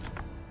back.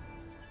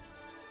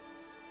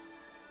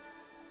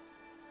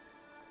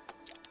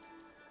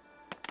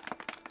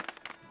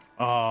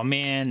 Oh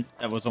man,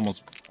 that was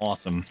almost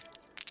awesome.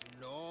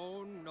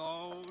 No,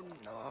 no,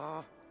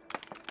 no.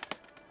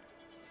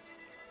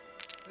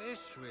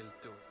 This will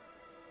do.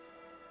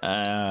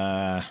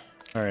 All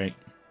right.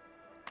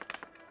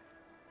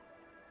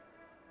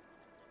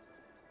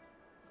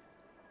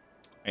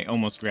 I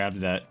almost grabbed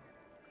that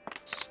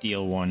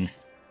steel one.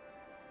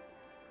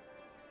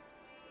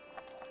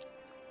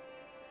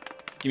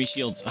 Give me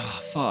shields.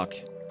 Oh, fuck.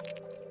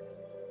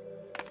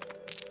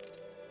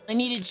 I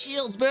needed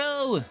shields,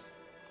 bro.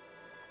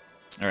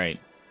 All right.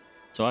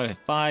 So I have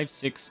 5,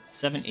 6,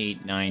 7,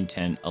 8, 9,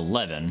 10,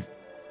 11.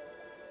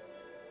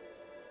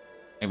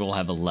 I will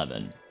have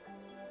 11.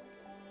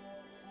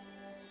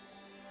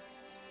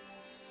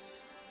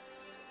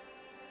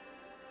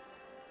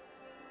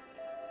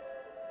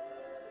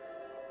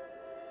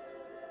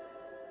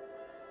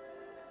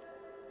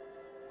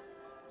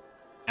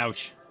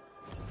 Ouch.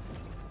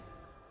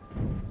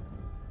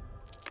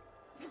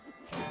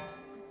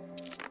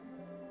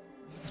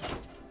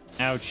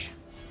 Ouch.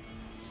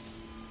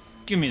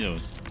 Give me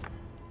those.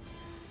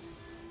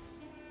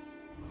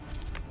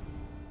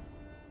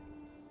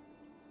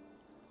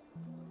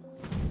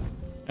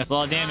 That's a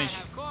lot of damage.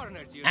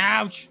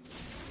 Ouch!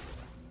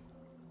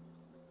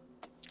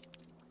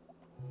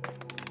 I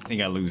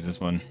think I lose this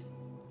one.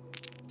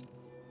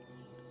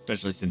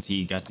 Especially since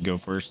he got to go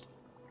first.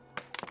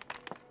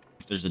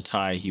 If there's a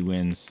tie, he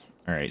wins.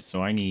 Alright,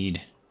 so I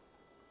need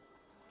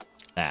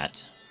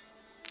that.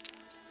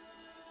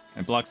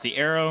 It blocks the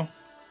arrow.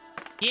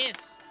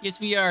 Yes! Yes,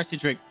 we are,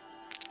 Citric.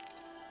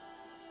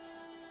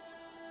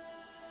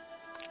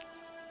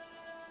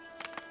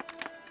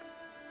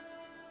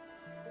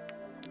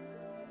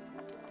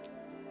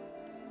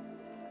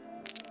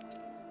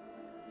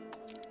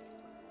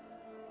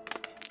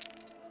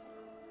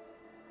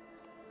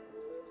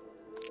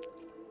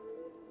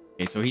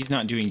 Okay, so he's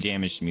not doing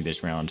damage to me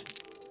this round.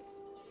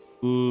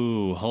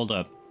 Ooh, hold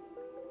up.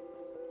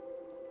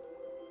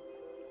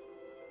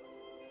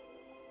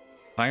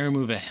 If I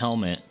remove a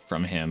helmet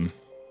from him,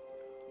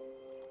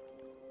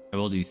 I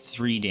will do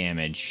 3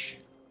 damage.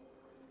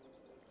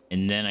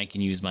 And then I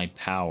can use my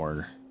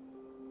power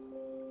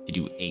to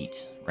do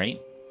 8,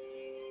 right?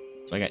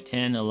 So I got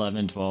 10,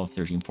 11, 12,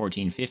 13,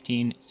 14,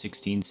 15,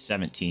 16,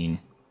 17.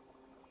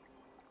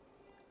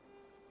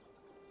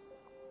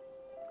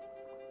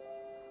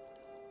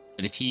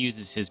 But if he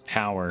uses his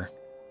power,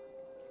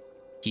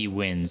 he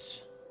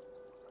wins.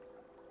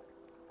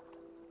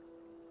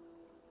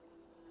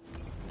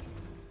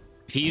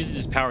 If he uses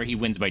his power, he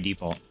wins by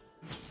default.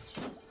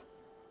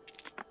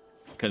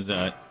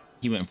 because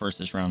he went first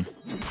this round.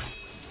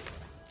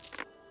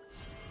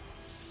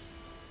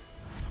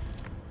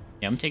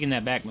 Yeah, I'm taking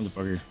that back,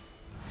 motherfucker.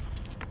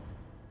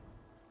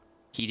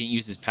 He didn't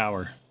use his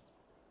power.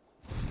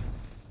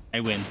 I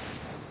win.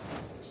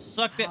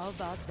 Suck it. How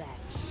about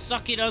that?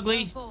 Suck it,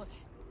 ugly.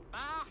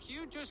 Ah,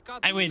 you just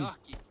got I win.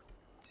 lucky.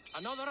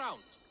 Another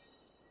round.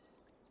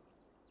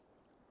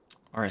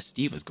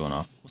 RSD was going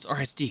off. What's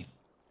RSD?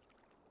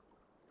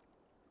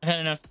 I've had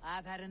enough.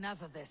 I've had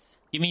enough of this.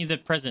 Give me the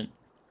present.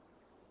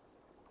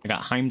 I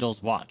got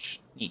Heimdall's watch.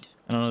 Neat.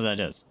 I don't know what that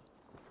does.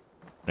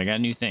 But I got a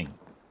new thing.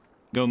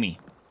 Go me.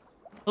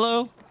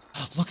 Hello?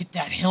 Oh, look at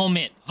that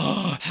helmet.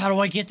 How do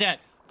I get that?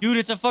 Dude,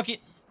 it's a fucking...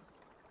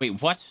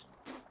 Wait, what?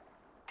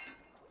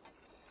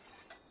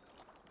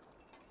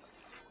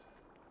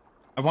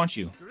 I want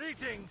you.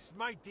 Greetings,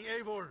 mighty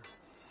Eivor.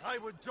 I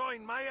would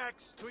join my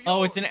axe to yours.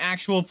 Oh, it's an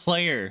actual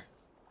player.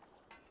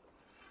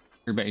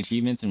 Earn by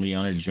achievements and be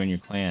honored to join your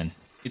clan.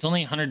 It's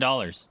only $100.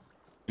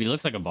 But he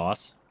looks like a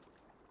boss.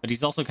 But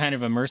he's also kind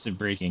of immersive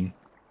breaking.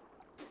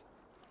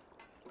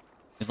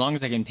 As long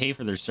as I can pay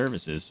for their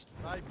services.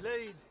 My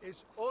blade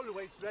is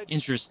always ready.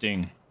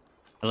 Interesting.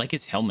 I like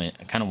his helmet.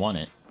 I kind of want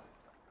it.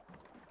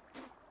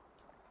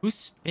 Who's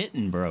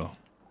spitting, bro?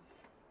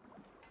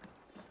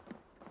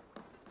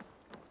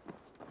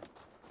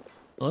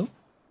 Hello?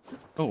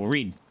 Oh, we'll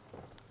read.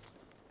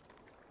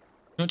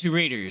 Note to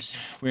raiders.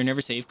 We are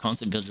never safe.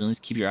 Constant vigilance.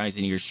 Keep your eyes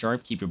and ears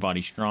sharp. Keep your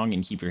body strong.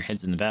 And keep your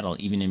heads in the battle,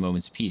 even in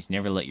moments of peace.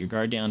 Never let your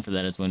guard down, for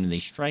that is when they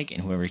strike.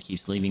 And whoever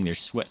keeps leaving their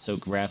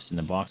sweat-soaked wraps in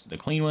the box with the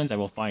clean ones, I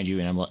will find you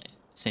and I will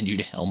send you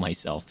to hell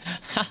myself.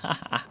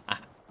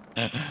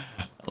 I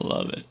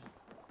love it.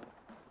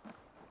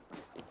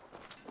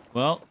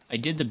 Well, I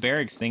did the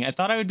barracks thing. I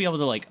thought I would be able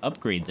to, like,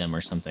 upgrade them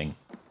or something.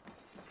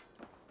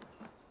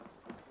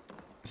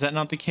 Is that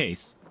not the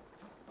case?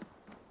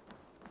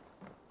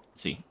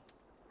 Let's see.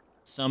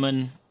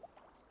 Summon.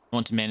 I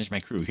want to manage my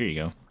crew. Here you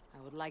go.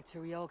 I would like to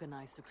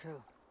reorganize the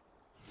crew.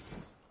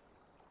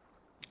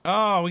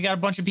 Oh, we got a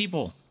bunch of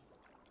people.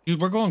 Dude,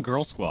 we're going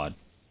girl squad.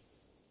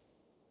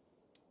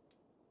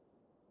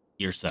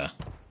 Yrsa.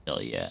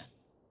 Hell yeah.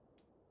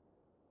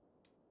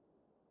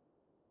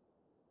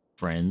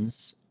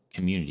 Friends.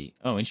 Community.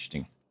 Oh,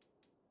 interesting.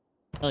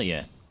 Hell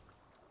yeah.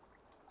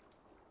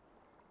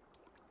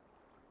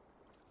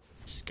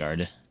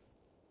 Scarred.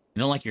 I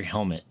don't like your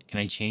helmet.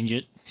 Can I change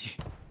it?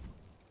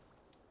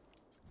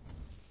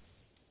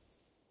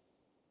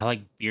 I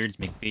like Beards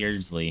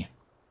McBeardsley.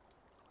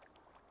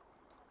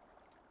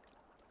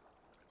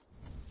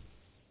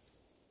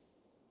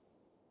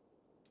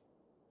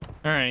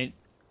 Alright.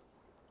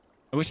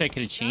 I wish I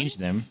could have changed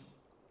them.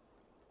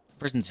 The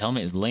person's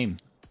helmet is lame.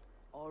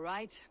 All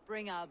right,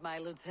 bring out my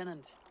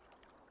lieutenant.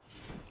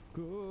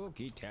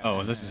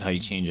 Oh, this is how you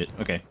change it.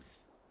 Okay.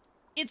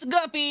 It's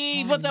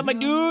Guppy! What's up, my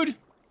dude?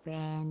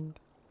 Friend.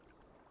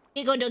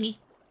 Here you go, doggy.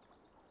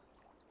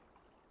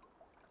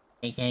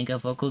 Hey, can I go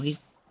for a cookie?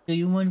 Do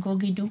you want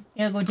cookie too?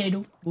 Yeah, go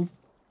potato.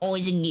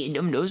 Always get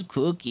them those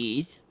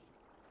cookies.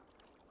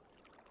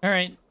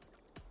 Alright.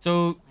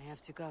 So, I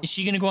have to go. is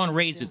she gonna go on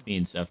raids with me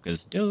and stuff?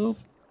 Because, dope.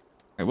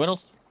 Alright, what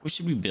else? What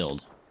should we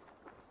build?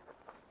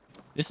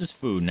 This is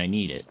food, and I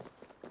need it.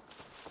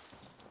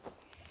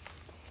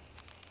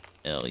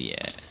 Hell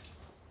yeah.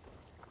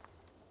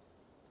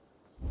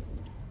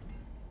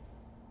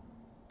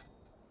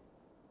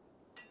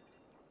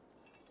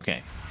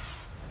 Okay.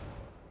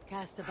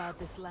 Cast about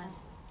this land.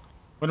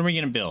 What are we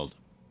gonna build?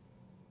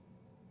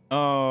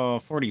 Oh,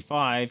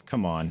 45.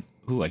 Come on.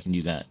 Ooh, I can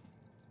do that.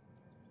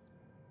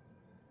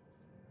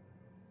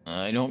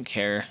 I don't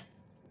care.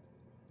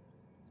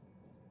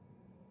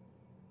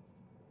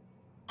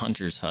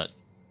 Hunter's hut.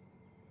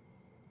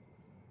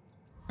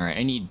 Alright,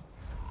 I need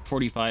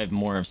 45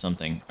 more of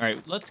something.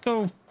 Alright, let's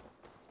go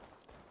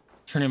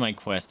turn in my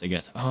quest, I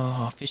guess.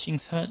 Oh,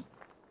 fishing's hut.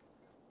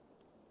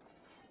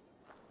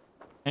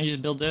 Can I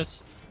just build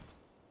this?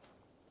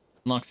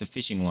 Unlocks the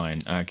fishing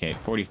line. Okay,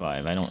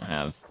 45. I don't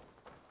have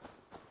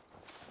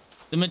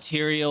the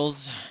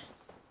materials.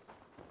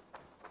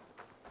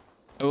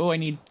 Oh, I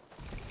need...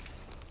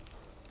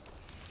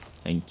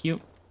 Thank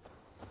you.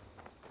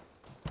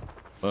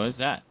 What is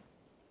that?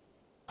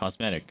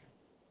 Cosmetic.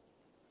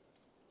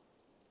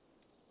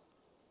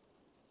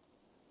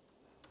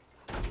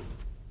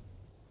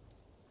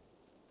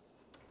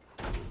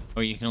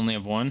 Oh, you can only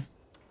have one?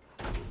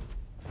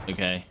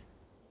 Okay.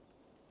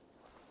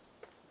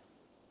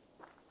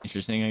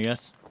 Interesting, I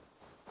guess.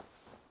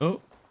 Oh.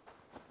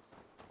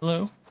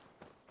 Hello.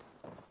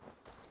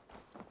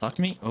 Talk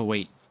to me? Oh,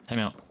 wait. Time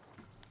out.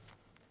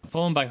 A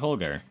poem by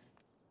Holger.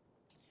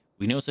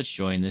 We know such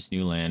joy in this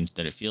new land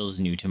that it feels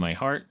new to my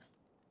heart.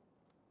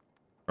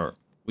 Or,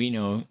 we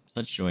know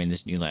such joy in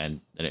this new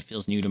land that it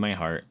feels new to my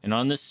heart. And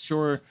on this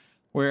shore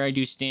where I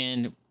do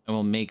stand, I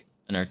will make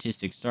an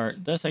artistic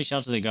start. Thus I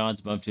shout to the gods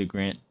above to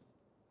grant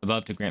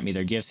me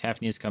their gifts,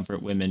 happiness,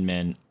 comfort, women,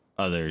 men,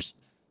 others.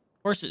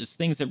 Horses,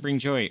 things that bring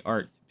joy,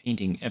 art,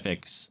 painting,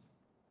 epics,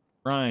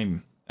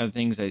 rhyme, other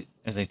things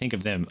as I think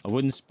of them. A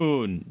wooden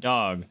spoon,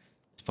 dog.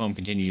 This poem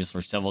continues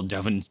for several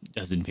dozen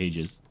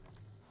pages.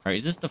 Alright,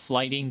 is this the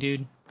flighting,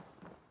 dude?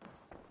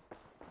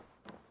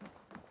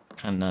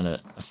 Kind of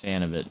not a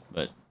fan of it,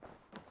 but...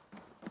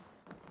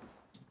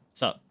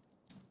 What's up?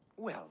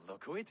 Well,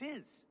 look who it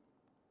is.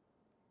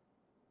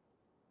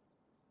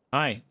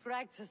 Hi.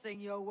 Practicing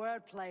your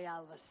wordplay,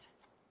 Alvis.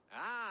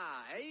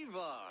 Ah,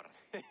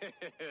 Eivor.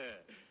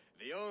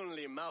 The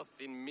only mouth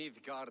in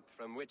Midgard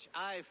from which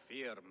I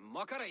fear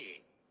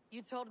mockery.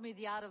 You taught me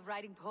the art of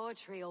writing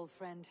poetry, old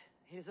friend.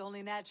 It is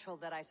only natural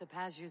that I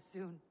surpass you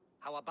soon.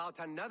 How about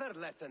another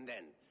lesson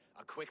then?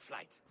 A quick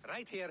flight.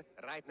 Right here,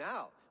 right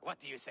now. What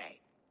do you say?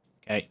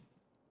 Okay.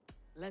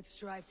 Let's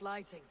try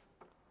flighting.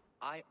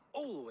 I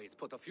always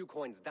put a few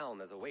coins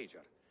down as a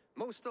wager.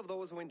 Most of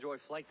those who enjoy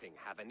flighting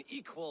have an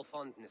equal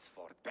fondness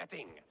for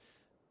betting.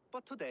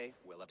 But today,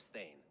 we'll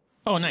abstain.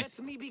 Oh, nice.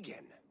 Let me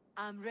begin.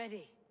 I'm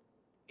ready.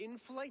 In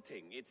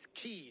flighting, it's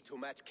key to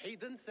match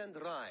cadence and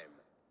rhyme.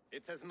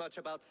 It's as much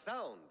about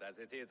sound as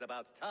it is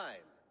about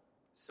time.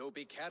 So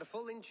be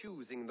careful in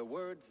choosing the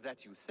words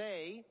that you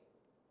say.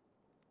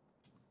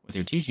 With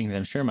your teachings,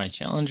 I'm sure next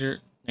challenger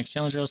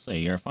will say,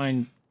 you're a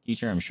fine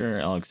teacher, I'm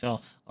sure I'll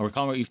excel. I'll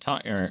recall what you've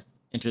taught or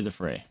enter the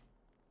fray.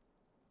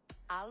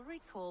 I'll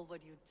recall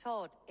what you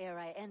taught ere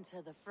I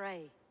enter the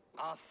fray.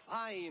 A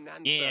fine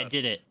answer. Yeah, I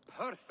did it.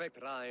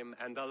 Perfect rhyme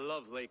and a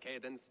lovely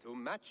cadence to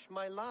match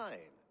my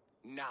line.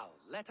 Now,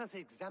 let us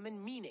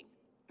examine meaning.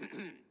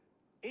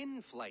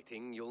 In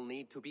flighting, you'll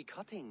need to be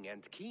cutting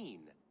and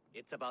keen.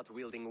 It's about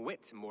wielding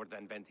wit more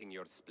than venting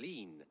your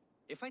spleen.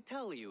 If I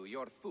tell you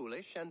you're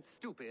foolish and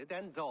stupid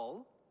and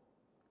dull...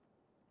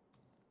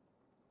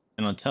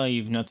 And I'll tell you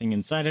you've nothing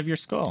inside of your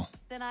skull.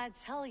 Then I'd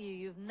tell you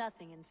you've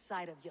nothing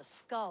inside of your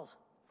skull.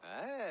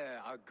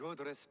 Ah, a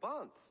good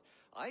response.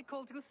 I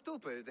called you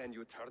stupid and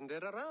you turned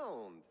it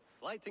around.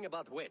 Flighting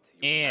about wit,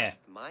 you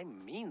asked my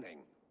meaning.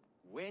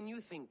 When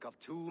you think of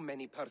too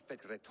many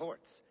perfect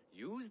retorts,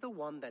 use the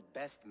one that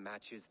best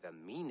matches the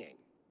meaning.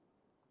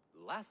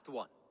 Last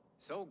one.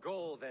 So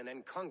go then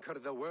and conquer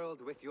the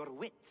world with your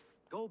wit.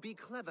 Go be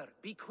clever,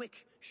 be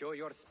quick, show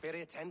your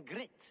spirit and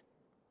grit.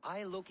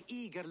 I look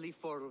eagerly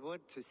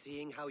forward to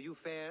seeing how you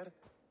fare.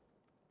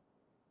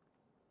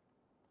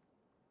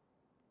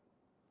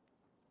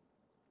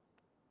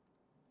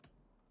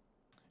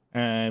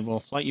 I will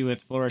flight you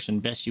with flourish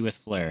and best you with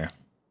flair.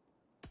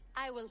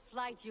 I will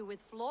flight you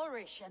with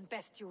flourish and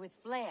best you with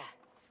flair.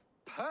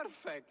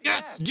 Perfect!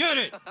 Yes, did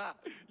it!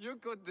 You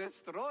could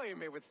destroy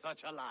me with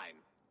such a line.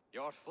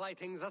 Your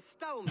flighting's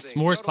astounding.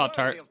 S'mores You're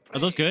Pop-Tart. worthy of Are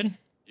those praise. good?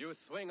 You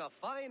swing a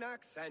fine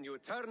axe and you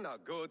turn a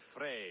good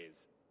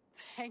phrase.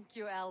 Thank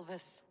you,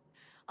 Alvis.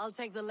 I'll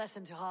take the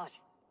lesson to heart.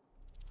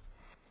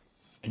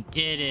 I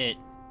did it.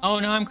 Oh,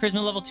 no, I'm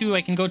charisma level 2.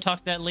 I can go talk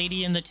to that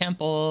lady in the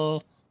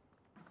temple.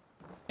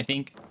 I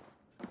think.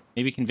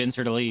 Maybe convince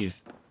her to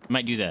leave. I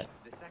might do that.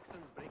 The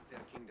Saxons break their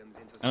kingdoms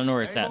into I don't know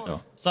where it's at,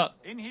 though. What's up?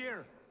 In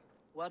here.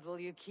 What will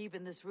you keep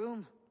in this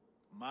room?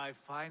 My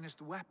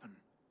finest weapon.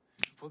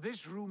 For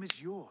this room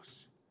is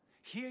yours.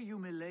 Here you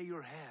may lay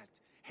your head,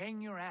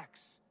 hang your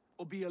axe,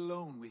 or be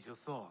alone with your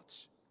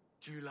thoughts.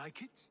 Do you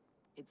like it?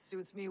 It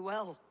suits me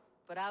well,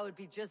 but I would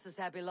be just as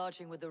happy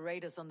lodging with the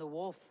raiders on the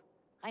wharf.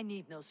 I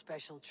need no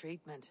special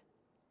treatment.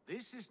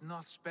 This is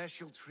not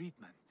special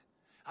treatment.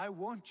 I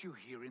want you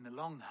here in the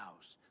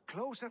Longhouse,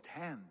 close at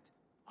hand.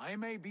 I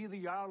may be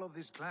the Jarl of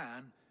this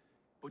clan,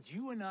 but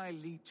you and I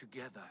lead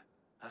together,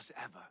 as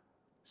ever.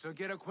 So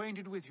get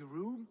acquainted with your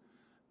room,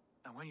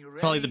 and when you're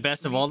ready... Probably the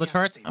best of all the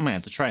tarts? I'm gonna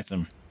have to try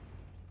some.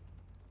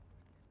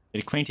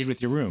 Get acquainted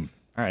with your room.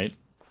 Alright.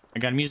 I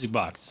got a music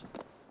box.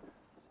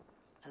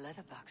 A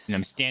letterbox. And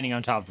I'm standing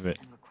on top of it.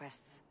 And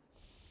requests.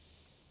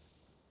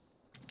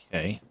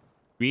 Okay.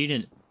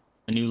 Read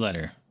a new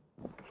letter.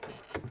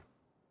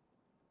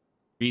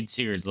 Read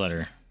Sigurd's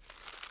letter.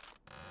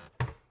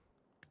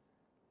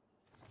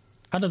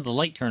 How does the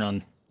light turn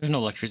on? There's no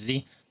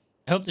electricity.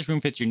 I hope this room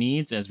fits your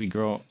needs as we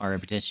grow our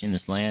reputation in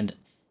this land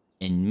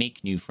and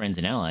make new friends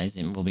and allies.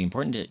 It will be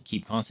important to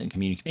keep constant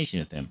communication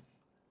with them.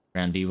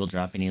 Round B will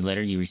drop any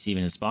letter you receive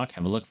in this box.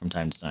 Have a look from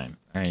time to time.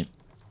 Alright.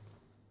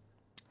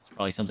 It's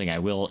probably something I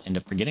will end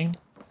up forgetting.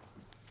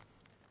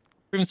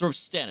 Grimthorpe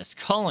status.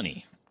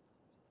 Colony.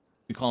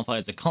 We qualify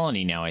as a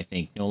colony now, I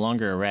think. No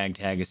longer a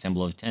ragtag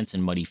assemble of tents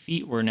and muddy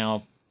feet. We're now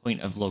a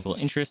point of local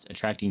interest,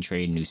 attracting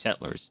trade and new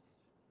settlers.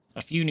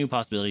 A few new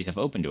possibilities have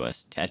opened to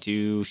us.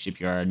 Tattoo,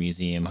 shipyard,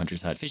 museum,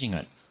 hunter's hut, fishing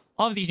hut.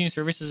 All of these new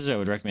services, I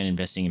would recommend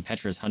investing in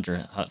Petra's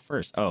hunter hut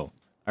first. Oh,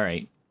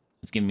 alright.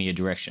 It's giving me a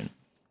direction.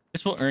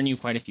 This will earn you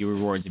quite a few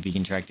rewards if you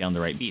can track down the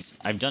right beast.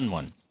 I've done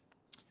one.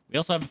 We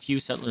also have a few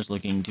settlers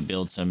looking to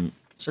build some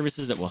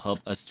services that will help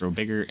us throw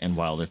bigger and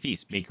wilder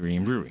feasts, bakery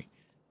and brewery.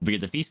 The bigger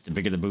the feast, the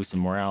bigger the boost in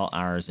morale,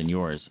 ours and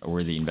yours. A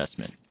worthy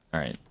investment.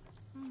 Alright.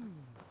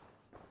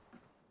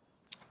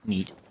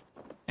 Neat.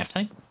 Nap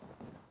time?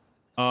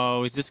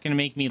 Oh, is this going to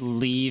make me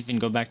leave and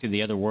go back to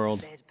the other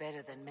world? Bed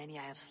better than many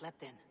I have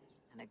slept in,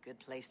 and a good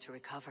place to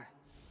recover.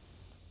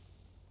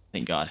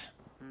 Thank God.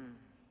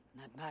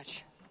 Not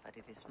much, but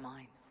it is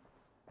mine.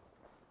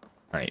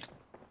 Alright.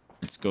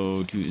 Let's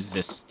go to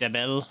the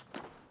stable.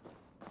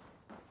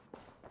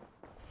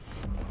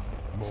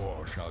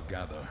 More shall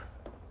gather.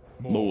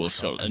 More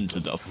shall enter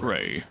the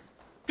fray.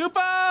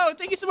 Kupo,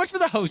 thank you so much for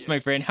the host, my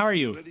friend. How are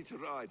you? Ready to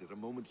ride at a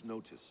moment's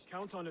notice.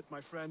 Count on it,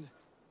 my friend.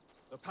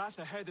 The path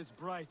ahead is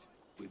bright.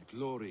 With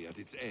glory at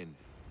its end.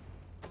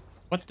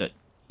 What the?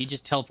 He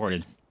just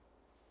teleported.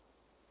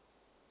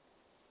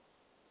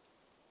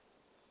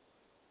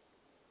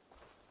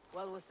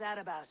 What was that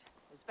about?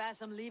 Is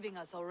Basim leaving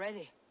us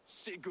already?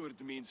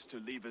 Sigurd means to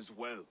leave as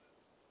well.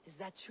 Is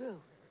that true?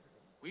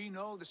 We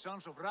know the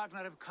sons of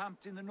Ragnar have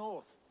camped in the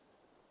north.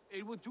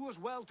 It would do us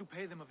well to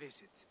pay them a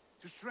visit,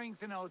 to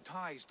strengthen our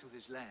ties to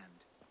this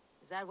land.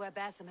 Is that where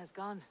Basim has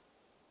gone?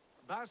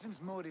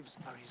 Basim's motives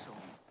are his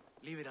own.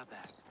 Leave it at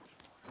that.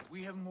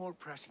 We have more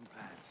pressing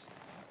plans.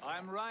 I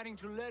am riding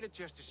to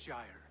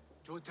Leicestershire,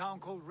 to a town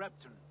called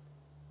Repton.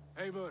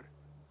 Eivor,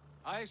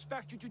 I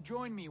expect you to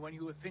join me when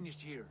you have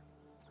finished here.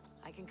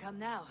 I can come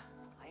now.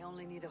 I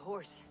only need a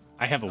horse.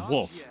 I have a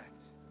wolf. Not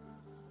yet.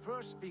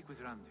 First speak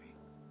with Randi.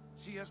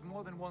 She has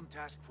more than one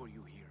task for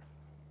you here.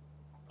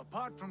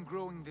 Apart from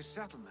growing this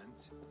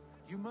settlement,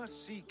 you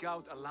must seek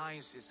out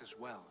alliances as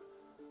well.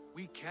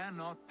 We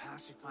cannot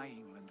pacify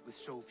England with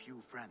so few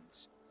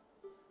friends.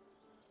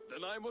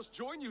 Then I must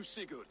join you,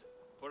 Sigurd,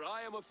 for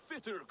I am a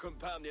fitter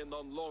companion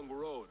on long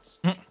roads.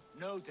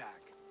 No, Dag.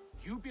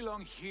 You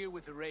belong here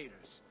with the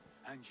raiders,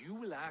 and you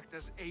will act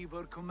as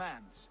Eivor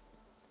commands.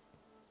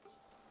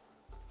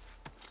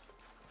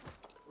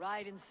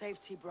 Ride in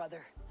safety,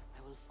 brother.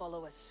 I will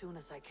follow as soon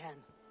as I can.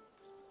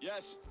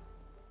 Yes,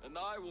 and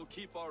I will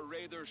keep our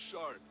raiders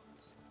sharp.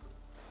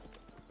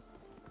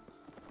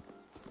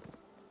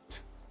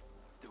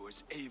 Do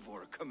as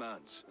Eivor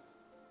commands.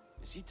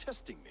 Is he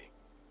testing me?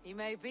 He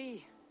may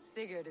be.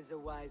 Sigurd is a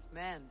wise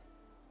man.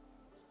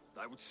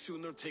 I would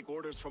sooner take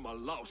orders from a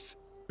louse.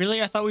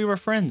 Really? I thought we were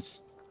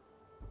friends.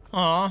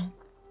 Aw.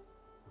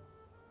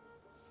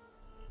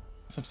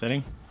 That's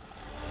upsetting.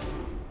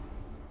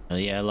 Hell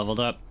yeah, I leveled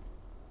up.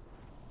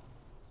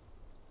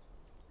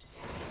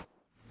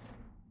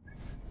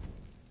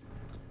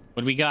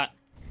 What do we got?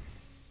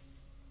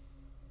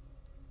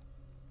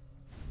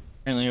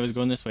 Apparently I was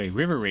going this way.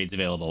 River raids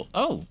available.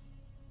 Oh!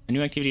 A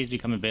new activity has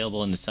become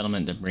available in the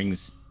settlement that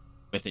brings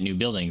with it new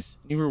buildings,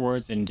 new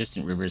rewards, and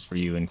distant rivers for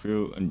you and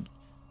crew and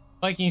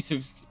Vikings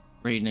to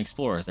raid and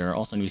explore. There are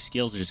also new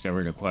skills to discover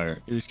and acquire.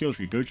 In the skill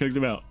tree, go check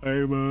them out.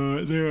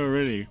 I'm there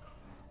already.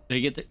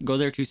 Did I go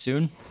there too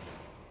soon?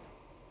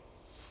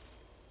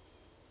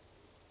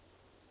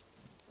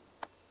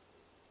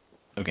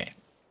 Okay.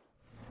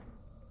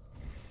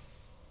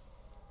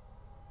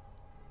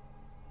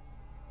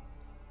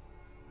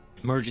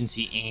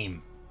 Emergency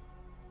aim.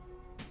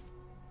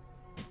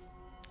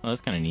 Oh,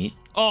 that's kind of neat.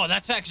 Oh,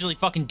 that's actually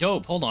fucking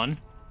dope. Hold on.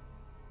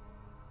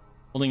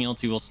 Holding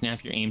L2 will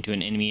snap your aim to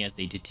an enemy as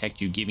they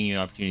detect you, giving you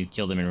an opportunity to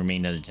kill them and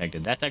remain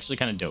undetected. That's actually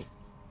kind of dope.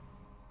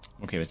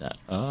 I'm okay with that.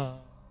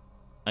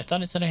 I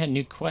thought it said I had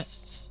new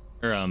quests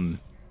or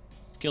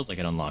skills I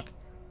could unlock.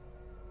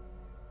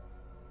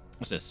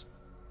 What's this?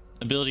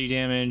 Ability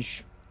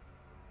damage.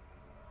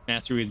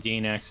 Mastery with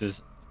Dane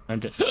axes.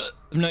 I'm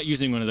not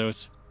using one of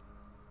those.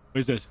 What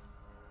is this?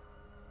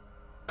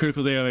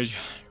 Critical damage.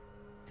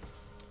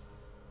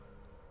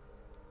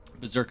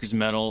 Berserker's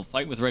Medal.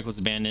 Fight with reckless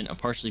abandon. A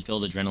partially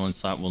filled adrenaline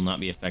slot will not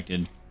be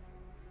affected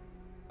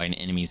by an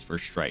enemy's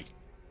first strike.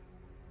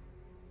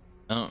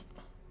 I don't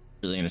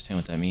really understand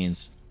what that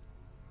means.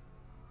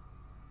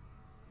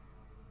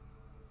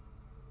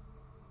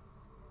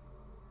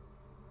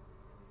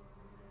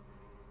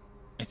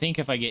 I think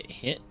if I get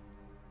hit,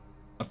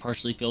 a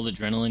partially filled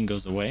adrenaline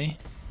goes away.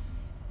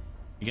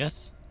 I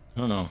guess? I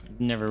don't know.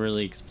 Never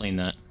really explained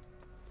that.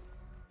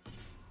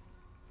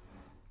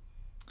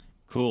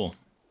 Cool.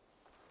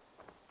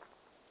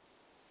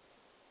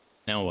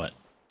 Now what?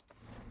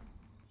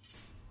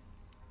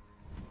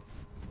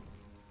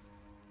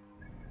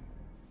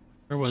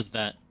 Where was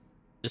that?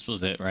 This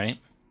was it, right?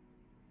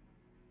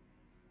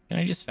 Can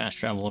I just fast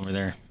travel over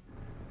there?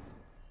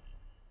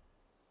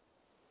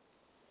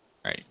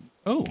 Alright.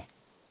 Oh!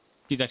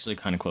 She's actually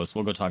kind of close.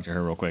 We'll go talk to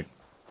her real quick.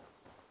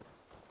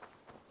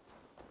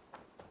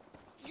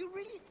 You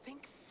really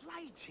think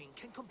flighting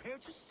can compare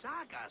to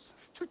sagas,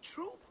 to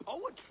true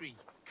poetry?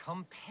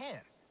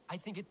 Compare? I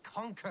think it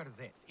conquers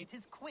it. It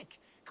is quick,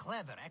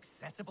 clever,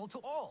 accessible to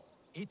all.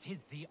 It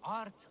is the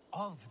art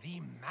of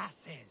the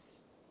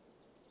masses.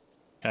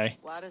 Okay.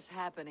 What is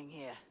happening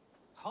here?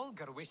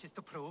 Holger wishes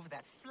to prove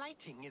that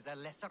flighting is a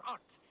lesser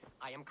art.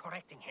 I am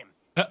correcting him.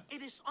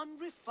 It is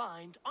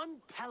unrefined,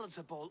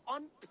 unpalatable,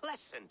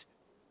 unpleasant.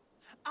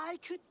 I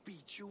could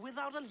beat you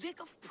without a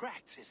lick of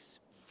practice.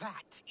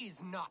 That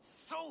is not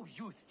so,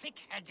 you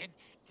thick-headed...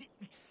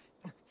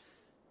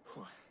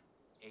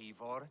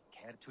 Eivor,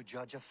 care to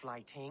judge a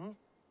flighting?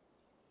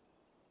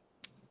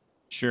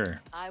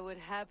 Sure. I would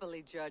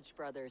happily judge,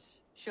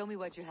 brothers. Show me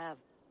what you have.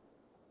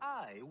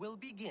 I will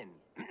begin.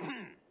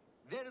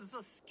 There's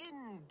a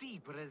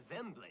skin-deep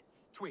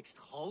resemblance twixt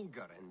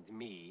Holger and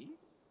me.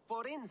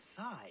 For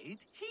inside,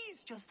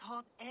 he's just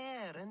hot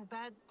air and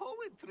bad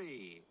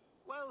poetry.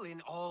 Well,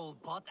 in all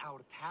but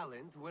our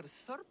talent, we're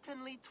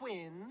certainly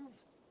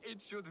twins.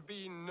 It should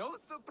be no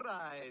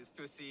surprise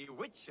to see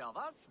which of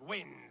us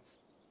wins.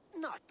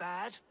 Not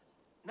bad.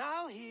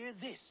 Now hear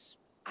this.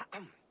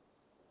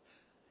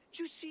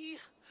 You see,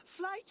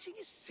 flighting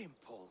is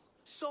simple,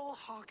 so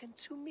hearken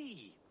to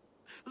me.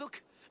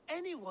 Look,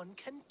 anyone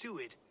can do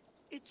it.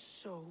 It's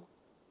so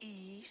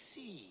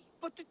easy.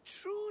 But the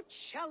true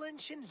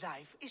challenge in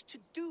life is to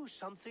do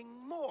something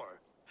more.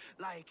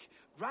 Like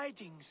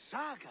writing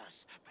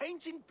sagas,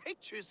 painting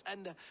pictures,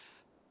 and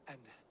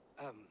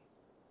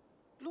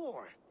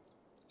lore.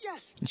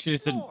 Yes, You should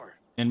have said, lore.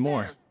 and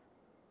more. There.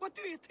 What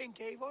do you think,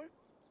 Eivor?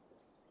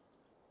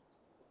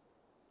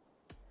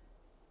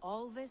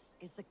 All this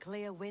is the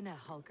clear winner,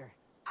 Holger.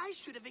 I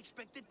should have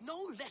expected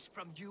no less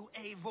from you,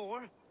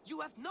 Eivor.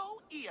 You have no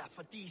ear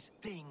for these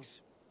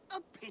things. A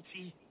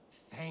pity.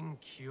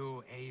 Thank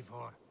you,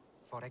 Eivor,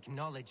 for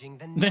acknowledging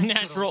The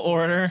natural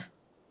order.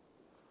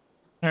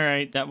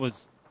 Alright, that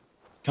was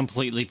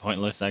completely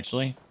pointless,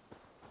 actually.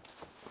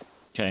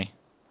 Okay.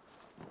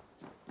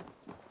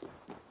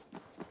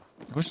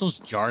 I wish those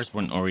jars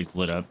weren't always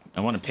lit up.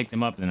 I want to pick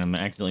them up and then I'm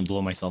accidentally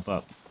blow myself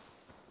up.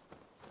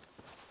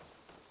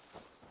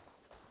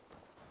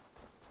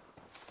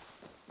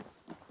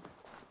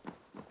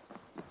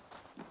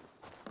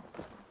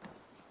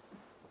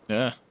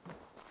 I'm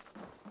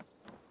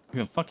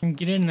gonna fucking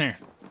get in there.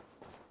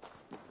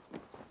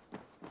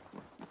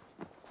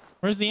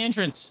 Where's the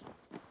entrance?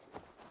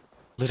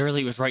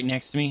 Literally, it was right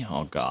next to me.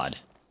 Oh, God.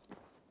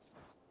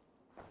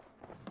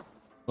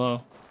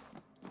 Hello?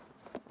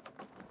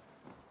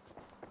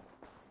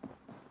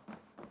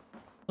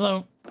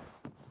 Hello?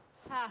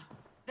 Ah,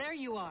 there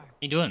you are. How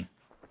you doing?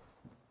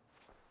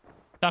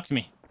 Talk to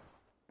me.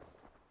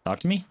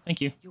 Talk to me?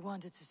 Thank you. You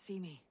wanted to see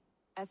me.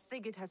 As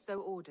Sigurd has so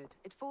ordered,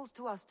 it falls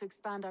to us to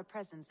expand our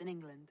presence in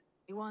England.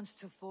 He wants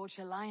to forge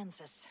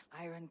alliances,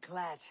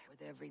 ironclad,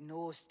 with every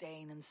Norse,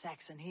 Dane, and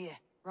Saxon here.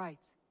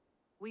 Right.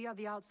 We are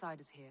the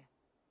outsiders here.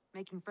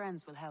 Making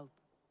friends will help.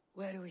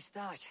 Where do we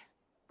start?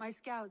 My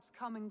scouts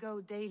come and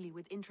go daily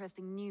with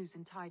interesting news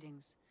and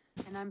tidings,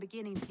 and I'm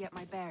beginning to get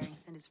my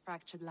bearings in this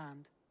fractured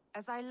land.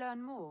 As I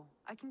learn more,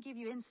 I can give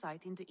you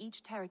insight into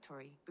each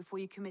territory before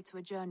you commit to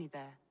a journey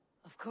there.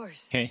 Of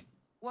course. Okay.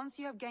 Once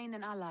you have gained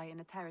an ally in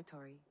a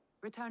territory,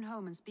 return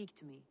home and speak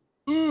to me.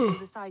 We'll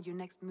decide your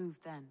next move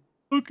then.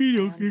 Okay,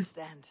 I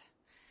understand.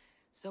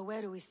 So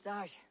where do we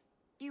start?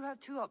 You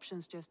have two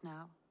options just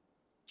now.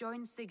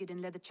 Join Sigurd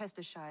in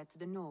Leicestershire to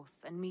the north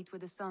and meet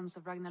with the sons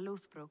of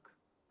Ragnarssons,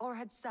 or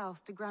head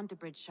south to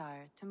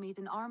Grantebridgeshire to meet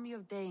an army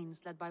of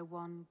Danes led by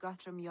one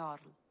Guthrum Jarl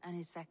and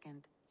his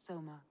second,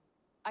 Soma.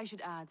 I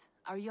should add,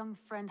 our young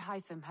friend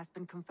Hytham has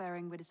been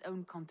conferring with his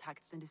own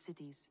contacts in the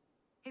cities.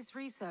 His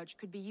research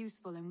could be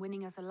useful in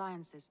winning us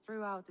alliances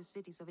throughout the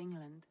cities of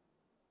England.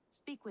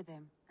 Speak with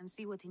him and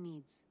see what he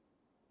needs.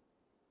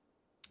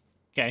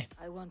 Okay.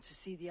 I want to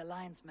see the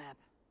alliance map.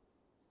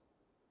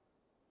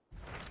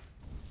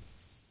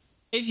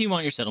 If you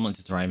want your settlement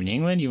to thrive in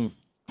England, your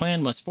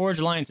clan must forge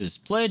alliances.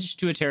 Pledge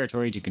to a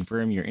territory to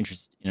confirm your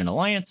interest in an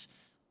alliance.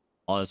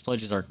 All its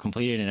pledges are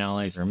completed and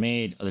allies are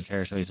made, other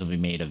territories will be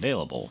made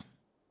available.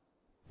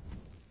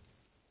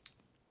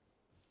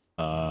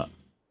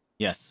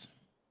 Yes.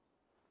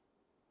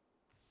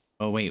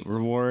 Oh, wait.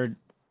 Reward.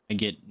 I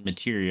get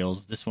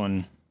materials. This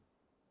one.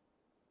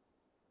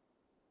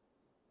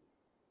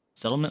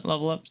 Settlement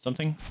level up?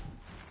 Something?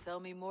 Tell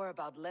me more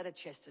about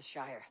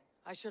Leicestershire.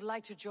 I should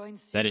like to join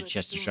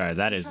Leicestershire.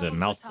 That is a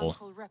mouthful.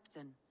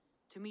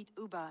 To meet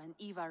Ubba and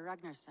Eva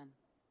Ragnarsson.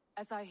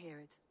 As I hear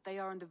it, they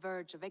are on the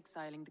verge of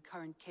exiling the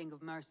current king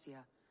of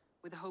Mercia,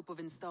 with the hope of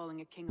installing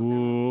a king of their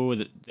own.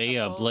 Ooh, they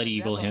blood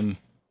eagle him.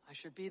 I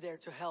should be there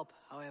to help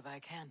however I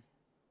can.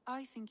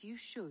 I think you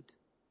should.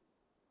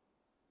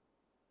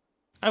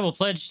 I will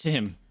pledge to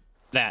him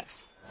that.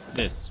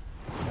 This.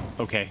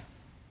 Okay.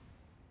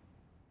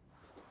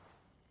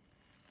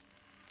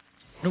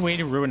 What a way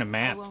to ruin a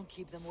map. I won't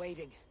keep them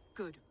waiting.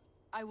 Good.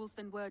 I will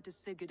send word to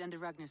Sigurd and the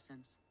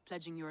Ragnarssons,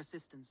 pledging your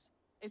assistance.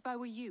 If I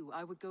were you,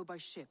 I would go by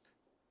ship.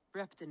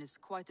 Repton is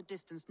quite a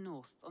distance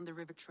north on the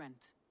River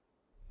Trent.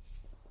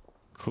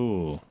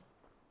 Cool.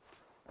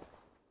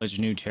 Pledge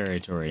new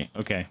territory.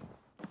 Okay.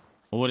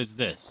 Well, what is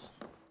this?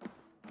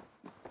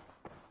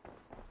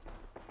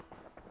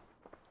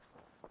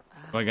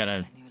 Oh, I got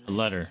a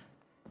letter.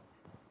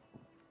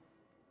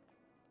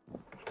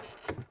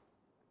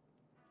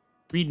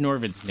 Read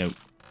Norvid's note.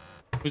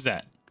 Who's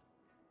that?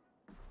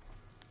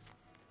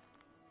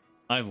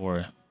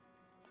 Ivor.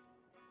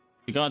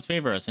 The gods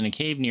favor us. In a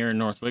cave near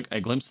Northwick, I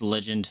glimpsed the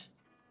legend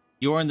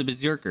Bjorn the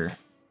Berserker.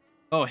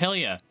 Oh, hell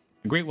yeah.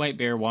 A great white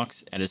bear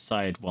walks at his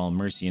side while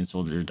Mercy and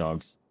soldier's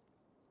dog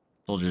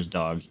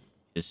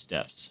his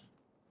steps.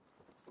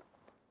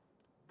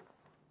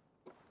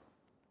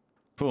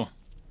 Cool.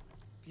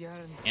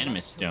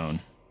 Animus stone.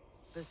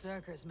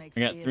 Berserkers make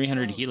I got fierce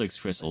 300 foes, helix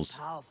but crystals.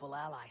 Powerful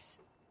allies.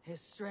 His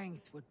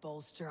strength would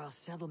bolster our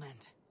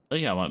settlement. Oh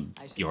yeah, I want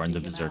I should Bjorn the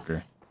seek him out.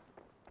 Berserker.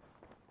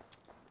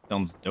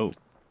 Sounds dope.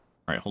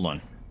 Alright, hold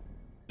on.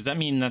 Does that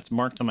mean that's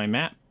marked on my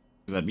map?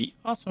 Because that'd be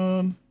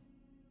awesome.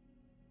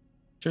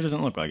 Sure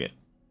doesn't look like it.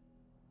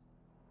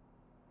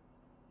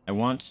 I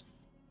want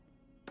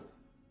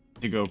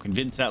to go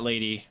convince that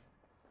lady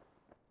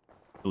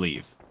to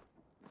leave.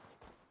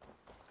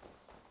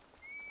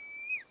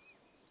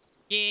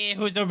 Yeah,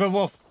 who's a good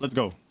wolf? Let's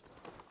go.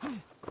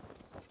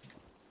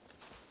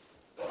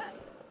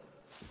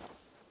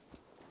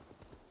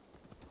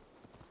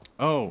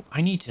 Oh, I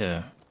need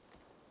to...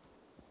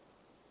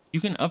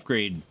 You can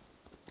upgrade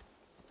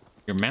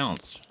your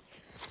mounts.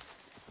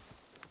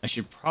 I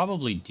should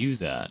probably do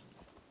that.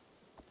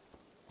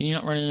 Can you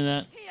not run into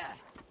that?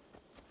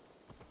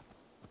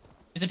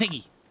 It's a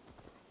piggy.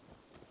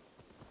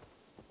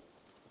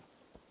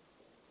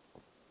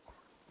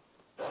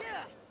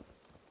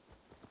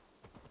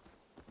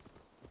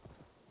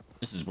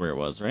 This is where it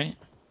was, right?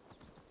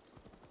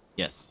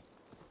 Yes.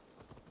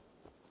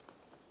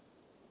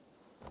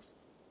 I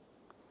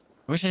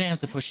wish I didn't have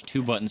to push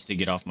 2 buttons to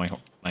get off my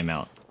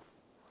mount.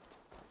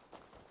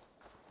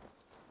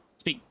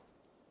 Speak.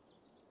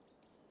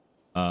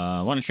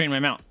 I want to train my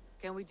mount.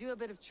 Can we do a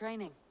bit of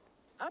training?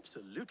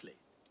 Absolutely.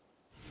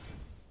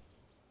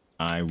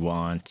 I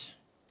want...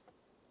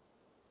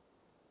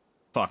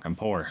 Fuck, I'm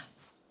poor.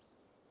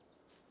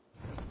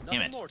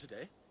 Damn it. More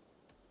today.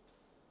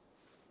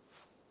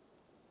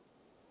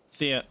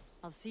 See ya.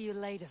 I'll see you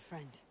later,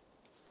 friend.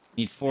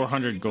 Need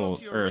 400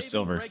 gold or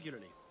silver.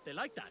 Regularly. They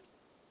like that.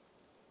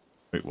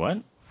 Wait, what?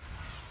 How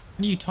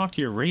do you talk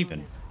to your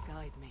raven?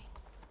 Guide me.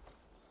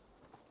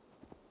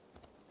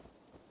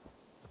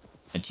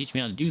 And teach me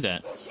how to do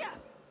that.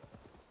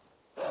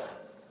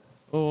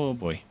 Oh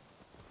boy.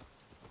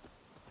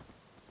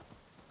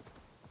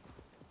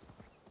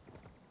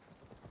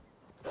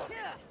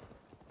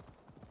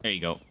 There you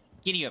go.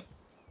 Giddy up.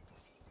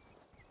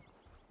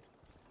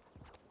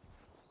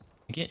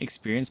 I get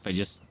experience by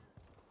just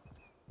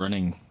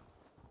running.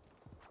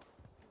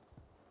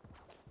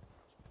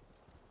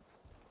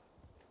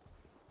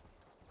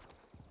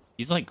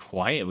 He's like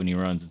quiet when he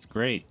runs. It's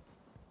great.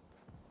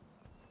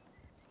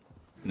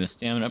 And the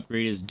stamina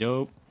upgrade is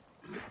dope.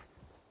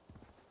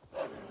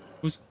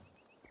 Who's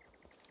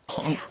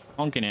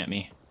honking at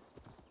me?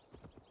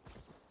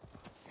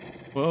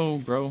 Whoa,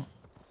 bro.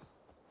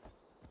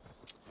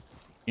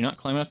 You're not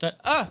climbing up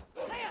that? Ah!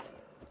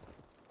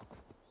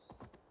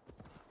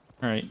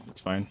 Alright,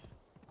 it's fine.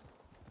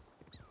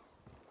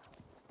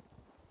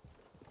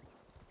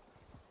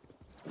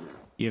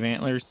 You have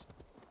antlers?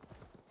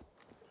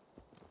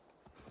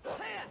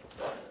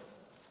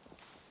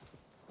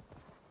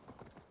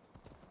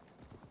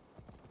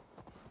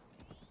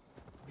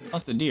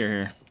 Lots of deer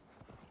here.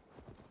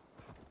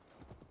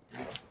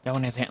 That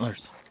one has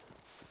antlers.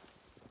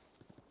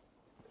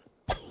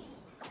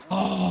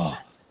 Oh!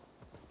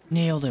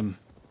 Nailed him.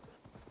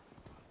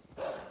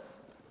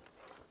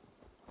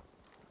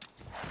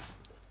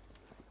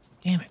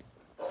 Damn it.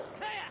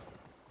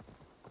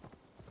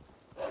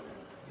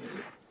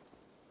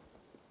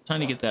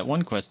 Trying to get that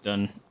one quest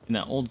done in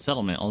that old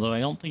settlement, although I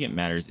don't think it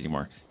matters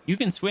anymore. You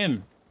can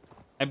swim.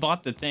 I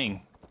bought the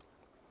thing.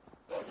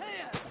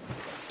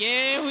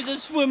 Yeah, it was a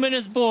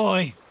swimmin'est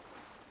boy.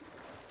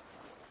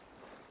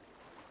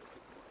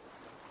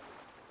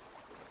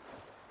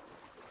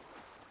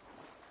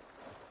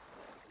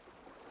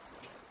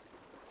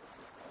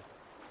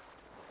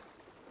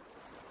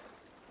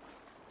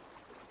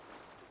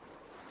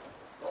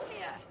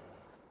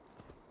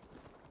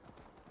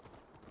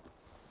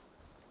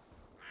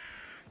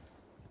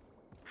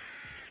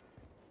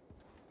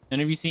 And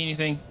have you seen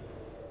anything?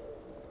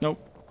 Nope.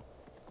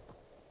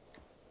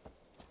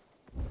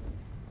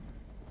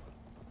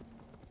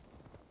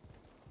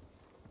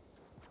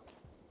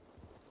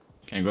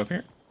 Can I go up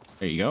here?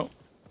 There you go.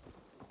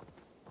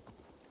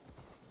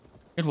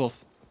 Good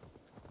wolf.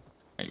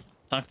 All right,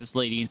 talk to this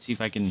lady and see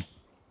if I can...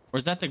 Or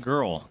is that the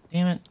girl?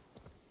 Damn it.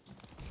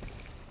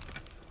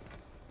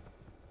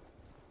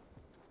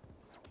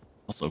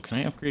 Also, can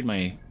I upgrade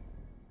my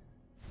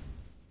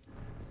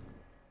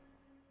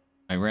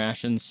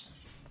rations?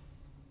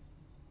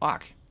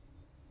 Fuck.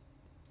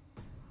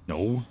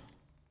 No.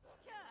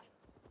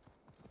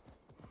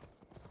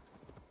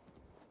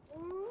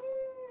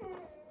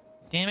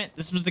 Damn it,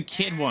 this was the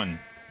kid one.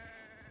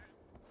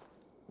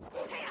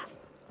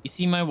 You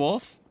see my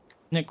wolf?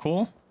 Isn't it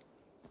cool?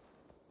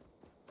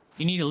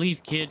 You need to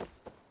leave, kid.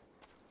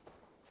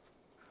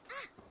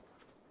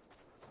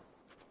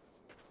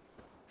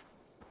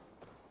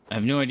 I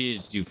have no idea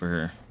what to do for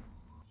her.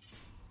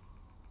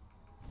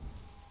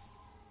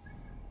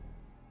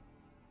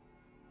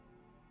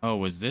 Oh,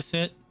 was this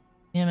it?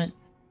 Damn it.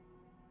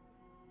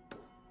 What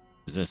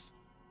is this?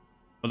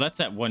 Oh, that's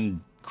that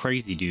one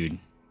crazy dude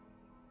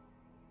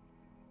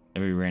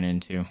that we ran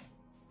into.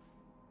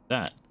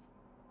 That.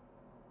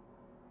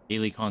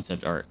 Daily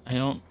concept art. I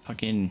don't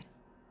fucking...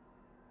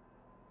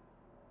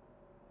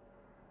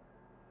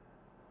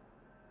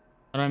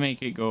 How do I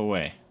make it go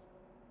away?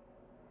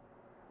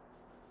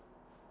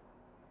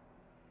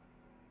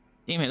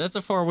 Damn it, that's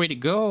a far way to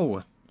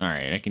go.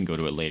 Alright, I can go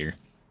to it later.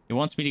 It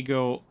wants me to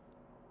go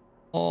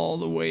all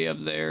the way up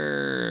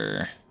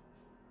there.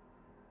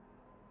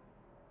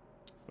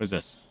 What is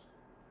this?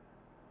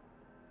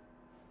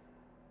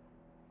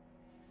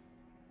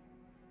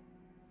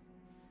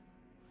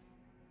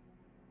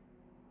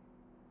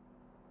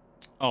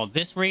 Oh,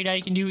 this raid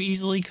I can do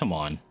easily? Come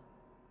on.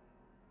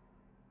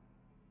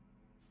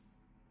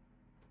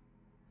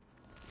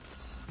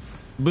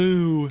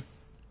 Boo.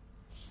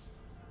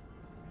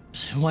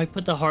 Why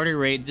put the harder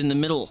raids in the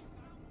middle?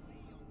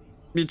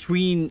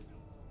 Between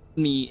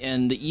me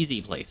and the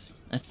easy place.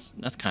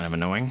 That's kind of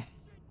annoying.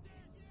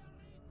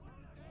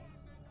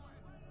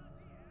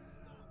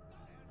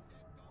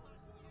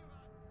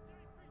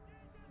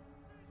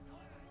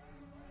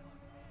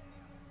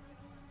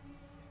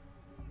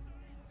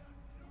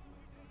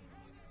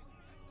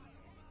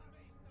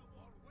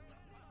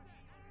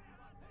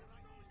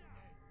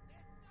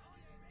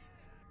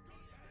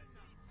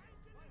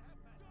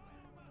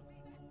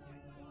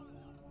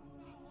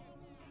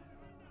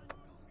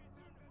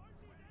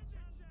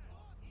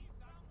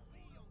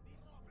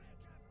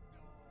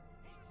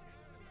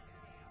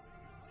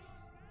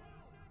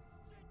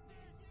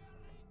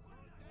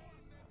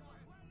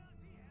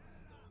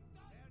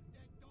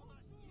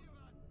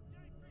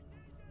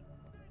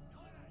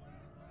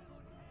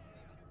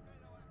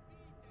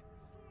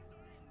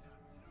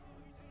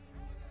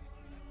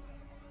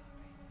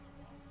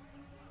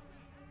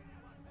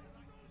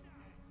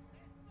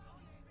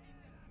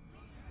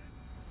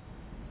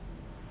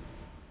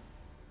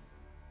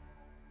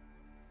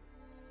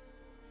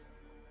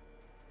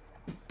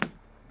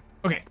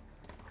 Okay.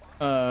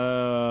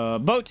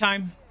 Boat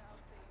time.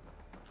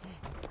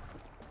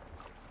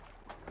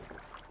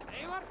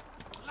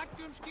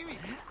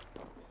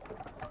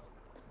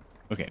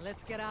 Okay.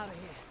 Let's get out of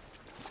here.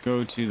 Let's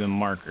go to the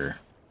marker.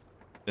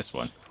 This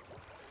one. Is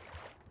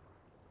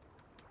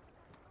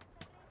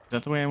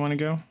that the way I want to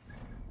go?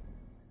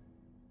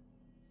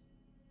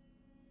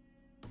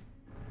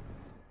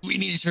 We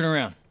need to turn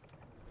around.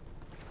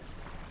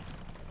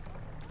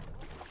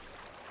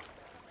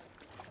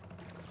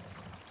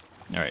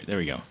 All right, there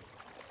we go.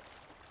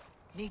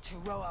 Need to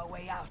row our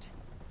way out.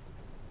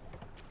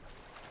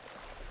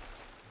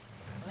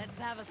 Let's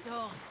have a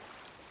song.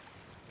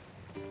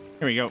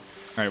 Here we go. All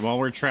right, while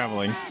we're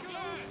traveling,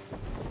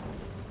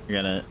 we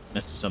gotta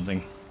mess with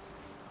something.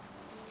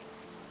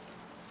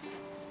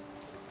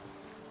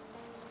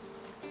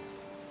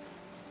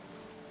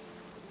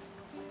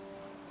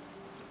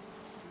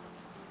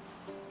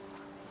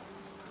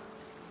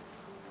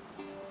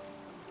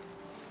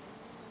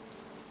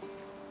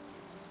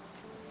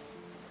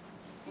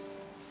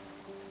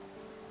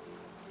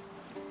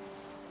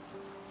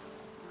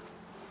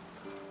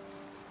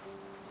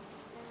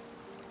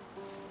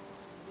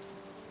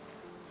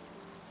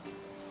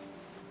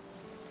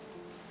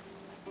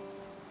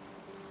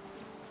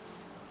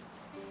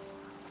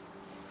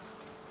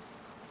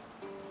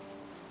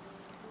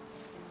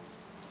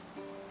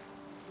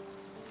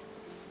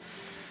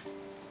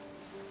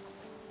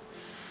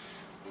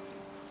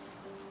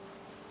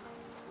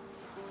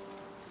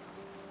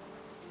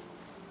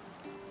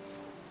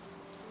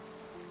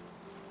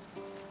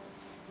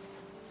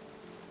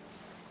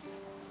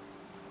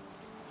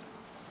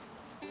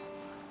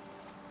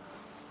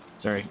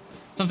 Sorry.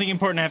 Something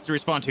important I have to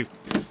respond to.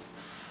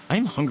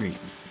 I'm hungry.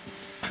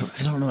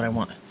 I don't know what I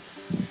want to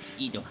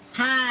eat.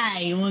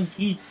 Hi, I want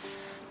kisses.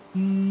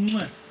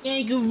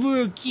 Thank you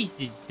for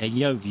kisses. I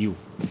love you.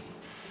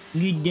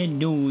 Look at that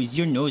nose.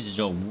 Your nose is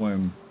all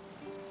warm.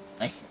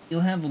 You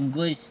have a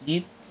good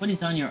sleep. What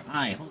is on your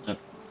eye? Hold up.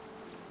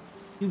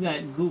 You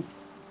got goop.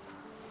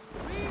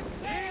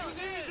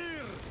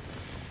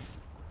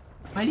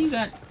 Why do you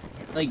got,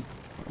 like,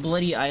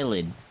 bloody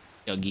eyelid,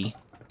 Dougie?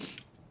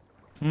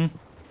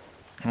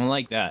 I don't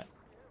like that.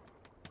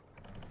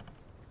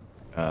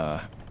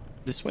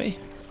 This way?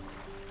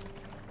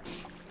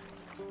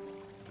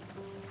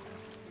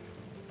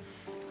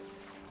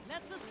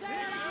 Let the sail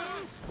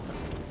out!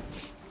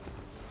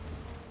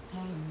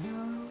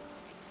 Hello,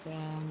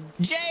 Dan.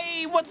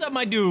 Jay, what's up,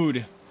 my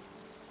dude?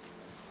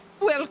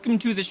 Welcome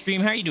to the stream.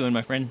 How are you doing,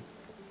 my friend?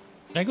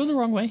 Did I go the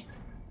wrong way?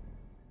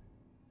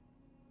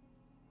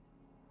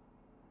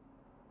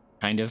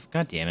 Kind of.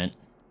 God damn it.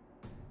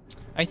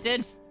 I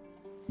said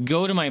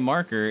go to my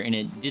marker and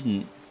it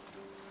didn't.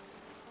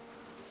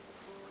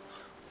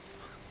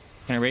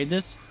 Can I raid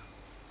this?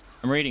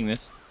 I'm raiding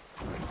this.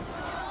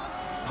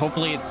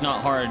 Hopefully it's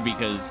not hard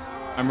because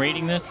I'm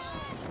raiding this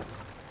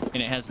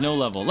and it has no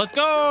level. Let's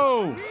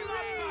go!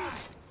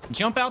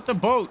 Jump out the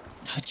boat.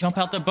 Jump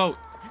out the boat.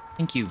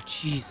 Thank you.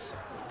 Jeez.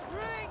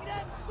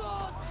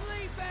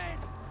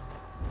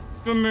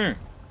 Come here.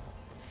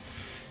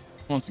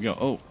 Who wants to go?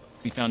 Oh,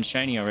 we found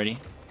shiny already.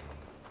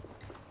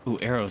 Ooh,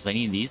 arrows. I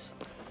need these.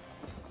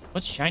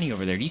 What's shiny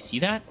over there? Do you see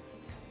that?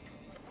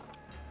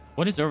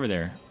 What is over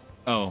there?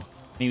 Oh,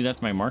 maybe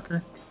that's my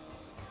marker.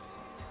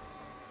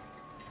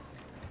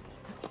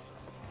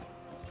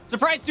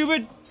 Surprise,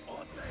 stupid!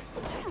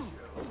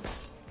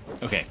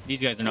 Okay,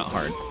 these guys are not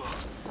hard.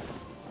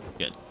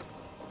 Good.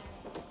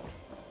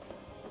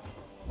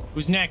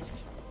 Who's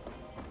next?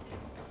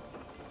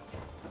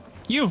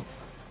 You!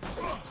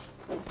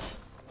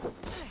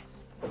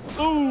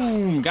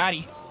 Boom! Got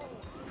he.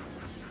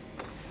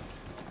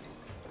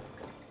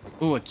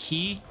 Ooh, a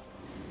key?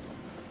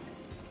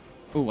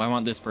 Ooh, I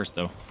want this first,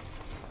 though.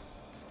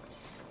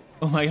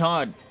 Oh my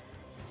god.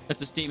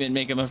 That's a statement,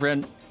 make him a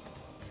friend.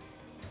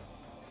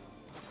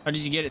 How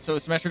did you get it so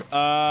symmetrical?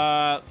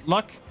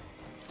 Luck,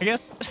 I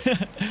guess.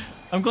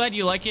 I'm glad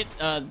you like it.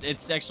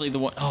 It's actually the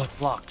one. Oh,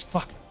 it's locked.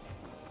 Fuck.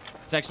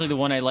 It's actually the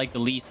one I like the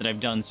least that I've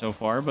done so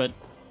far, but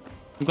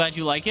I'm glad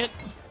you like it.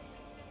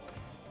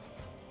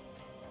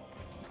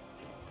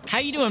 How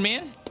you doing,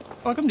 man?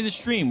 Welcome to the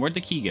stream. Where'd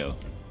the key go?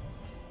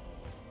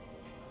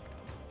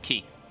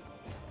 Key.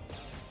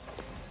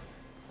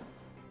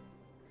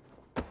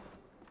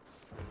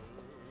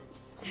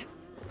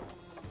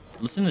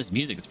 Listen to this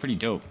music. It's pretty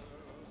dope.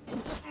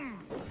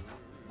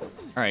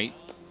 All right.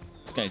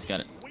 This guy's got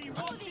it.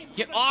 Fucking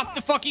get off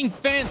the fucking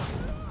fence!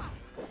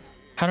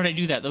 How did I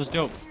do that? That was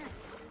dope.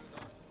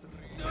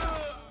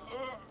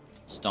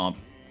 Stomp.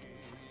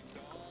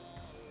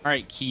 All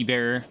right, key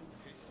bearer.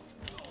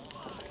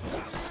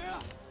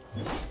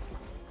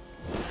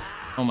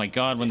 Oh my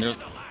god,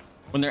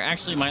 when they're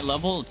actually my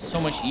level, it's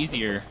so much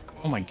easier.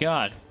 Oh my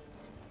god.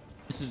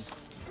 This is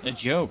a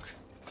joke.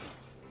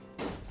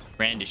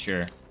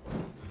 Brandisher.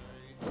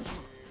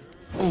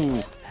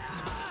 Ooh.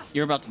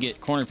 You're about to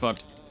get corner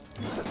fucked.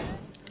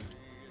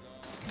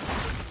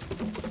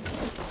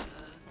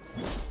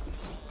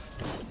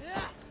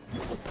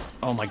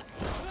 Oh my.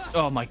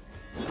 Oh my.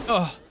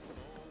 Oh.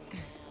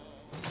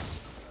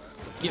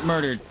 Get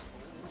murdered.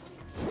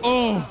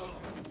 Oh.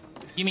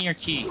 Give me your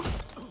key.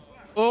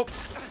 Oh.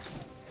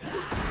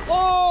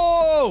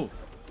 Oh.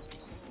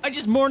 I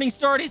just morning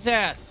starred his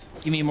ass.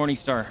 Give me a morning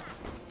star.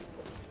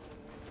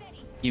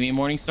 Give me a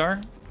morning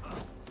star.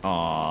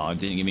 Aw,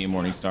 didn't give me a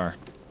morning star.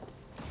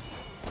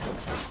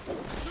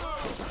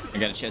 I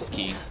got a chest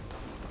key.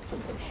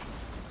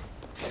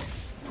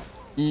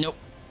 Nope.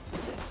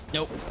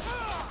 Nope.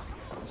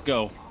 Let's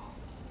go.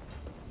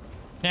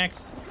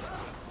 Next.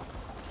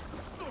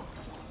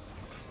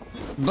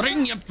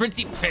 Bring your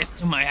pretty face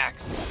to my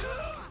axe.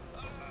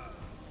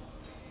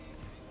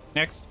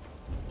 Next.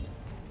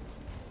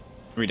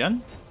 Are we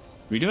done?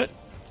 Redo it?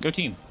 Go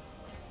team.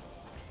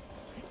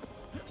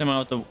 Somehow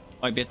with the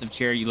white bits of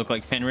chair, you look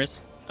like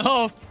Fenris.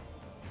 Oh!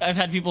 I've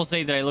had people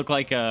say that I look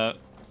like I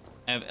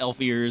have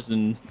elf ears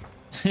and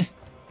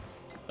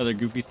other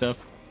goofy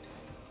stuff.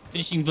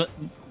 Finishing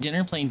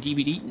dinner, playing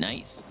DBD.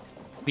 Nice.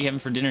 What are you having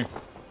for dinner?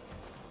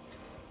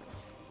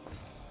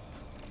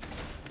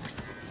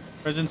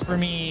 Presents for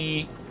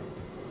me.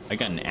 I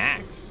got an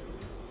axe.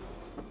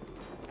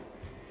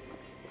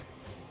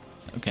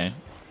 Okay.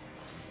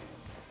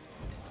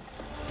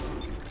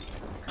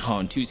 Oh,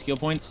 and 2 skill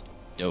points.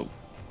 Dope.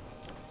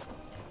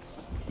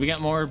 We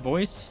got more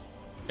boys.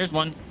 There's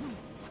one.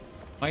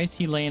 Why is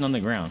he laying on the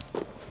ground?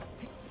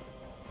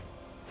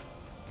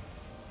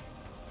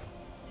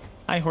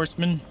 Hi,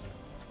 horseman.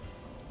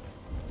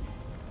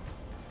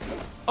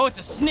 Oh, it's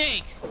a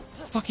snake!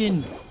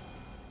 Fucking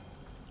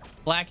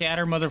black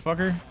adder,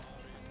 motherfucker.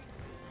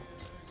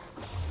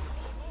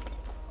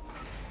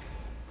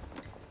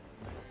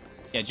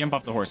 Yeah, jump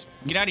off the horse.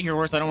 Get out of here,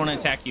 horse. I don't want to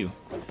attack you.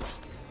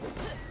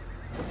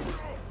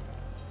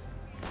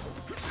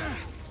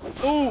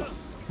 Oh!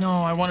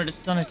 No, I wanted to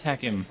stun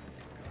attack him.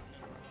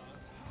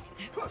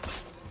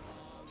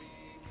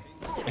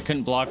 I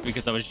couldn't block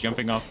because I was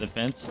jumping off the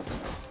fence.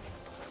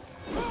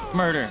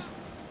 Murder.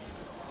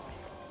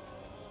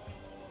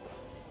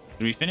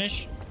 Did we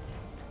finish?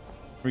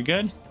 We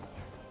good?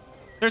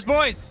 There's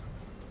boys!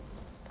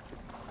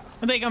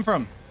 Where'd they come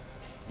from?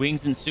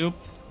 Wings and soup?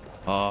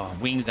 Oh,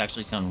 wings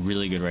actually sound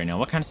really good right now.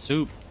 What kind of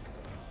soup?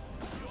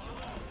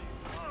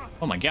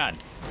 Oh my god.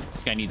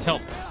 This guy needs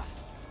help.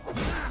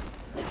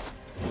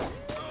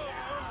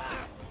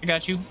 I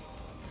got you.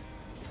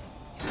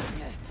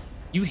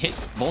 You hit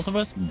both of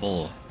us?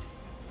 Bull.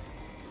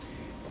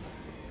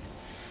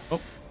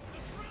 Oh.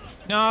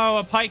 No,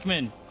 a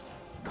pikeman.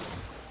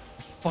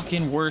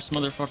 Fucking worst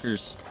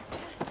motherfuckers.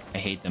 I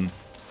hate them.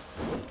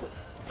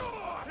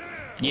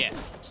 Yeah.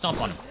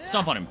 Stomp on him.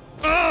 Stomp on him.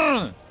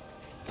 Ugh!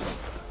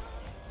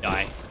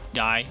 Die.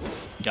 Die.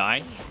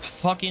 Die.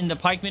 Fucking the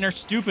pikemen are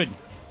stupid.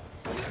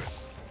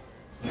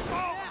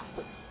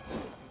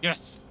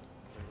 Yes.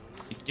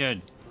 It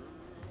did.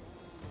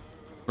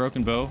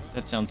 Broken bow.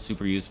 That sounds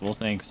super useful.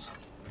 Thanks.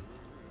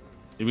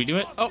 Did we do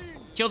it? Oh,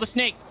 kill the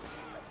snake.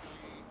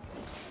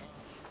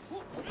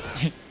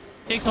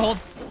 Takes a whole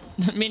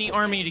mini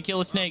army to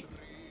kill a snake.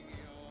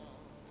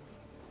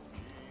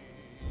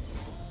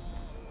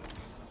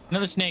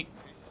 Another snake.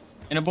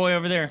 And a boy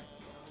over there.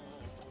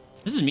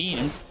 This is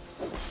mean.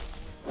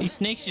 These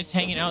snakes just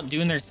hanging out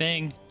doing their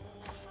thing.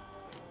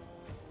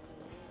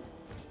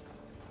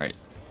 Alright.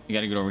 We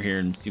gotta get over here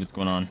and see what's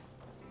going on.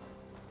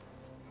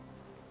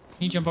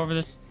 Can you jump over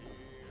this?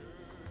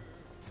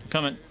 I'm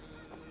coming.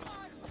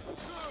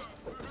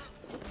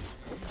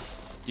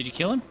 Did you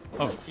kill him?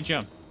 Oh, good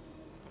job.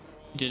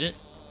 You did it.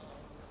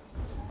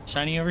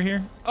 Shiny over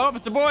here. Oh,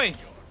 it's a boy!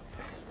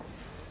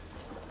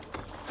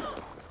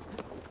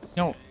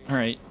 No.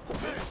 Alright.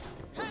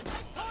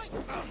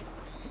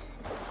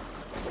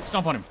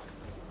 Stomp on him.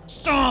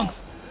 Stomp!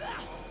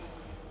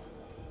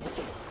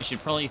 I should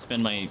probably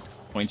spend my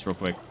points real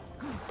quick.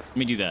 Let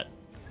me do that.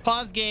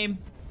 Pause game.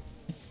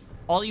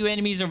 All you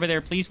enemies over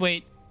there, please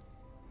wait.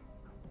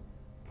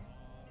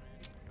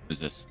 What is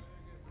this?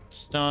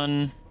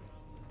 Stun.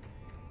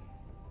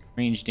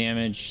 Range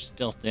damage.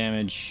 Stealth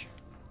damage.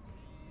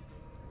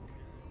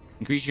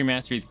 Increase your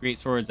mastery with great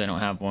swords. I don't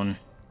have one.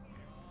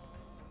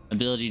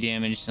 Ability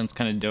damage sounds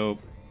kind of dope.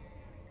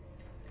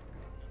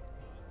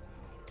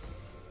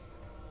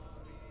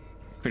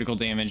 Critical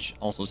damage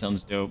also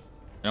sounds dope.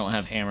 I don't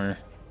have hammer.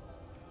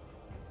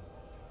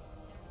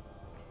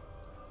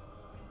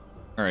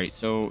 Alright,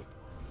 so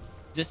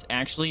is this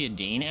actually a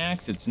Dane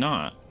axe? It's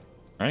not,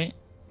 right?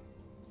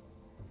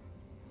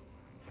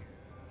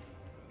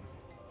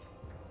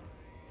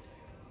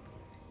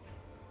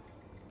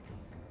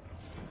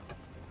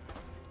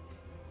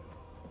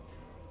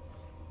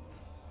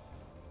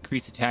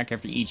 Increase attack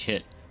after each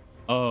hit.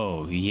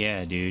 Oh,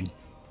 yeah, dude.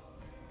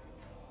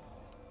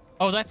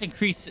 Oh, that's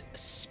increase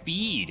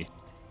speed.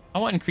 I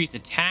want increased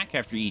attack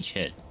after each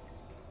hit.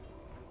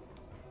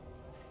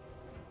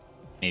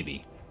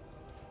 Maybe.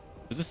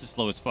 Because this is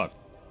slow as fuck.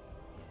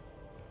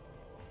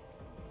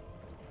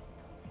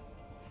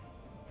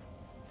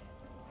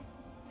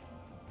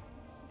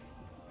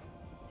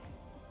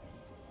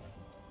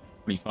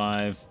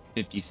 $45,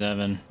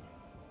 $57.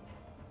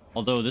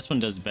 Although this one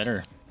does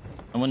better.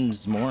 That one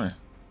does more.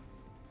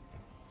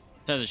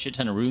 It has a shit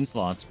ton of rune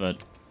slots, but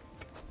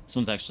this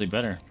one's actually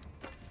better.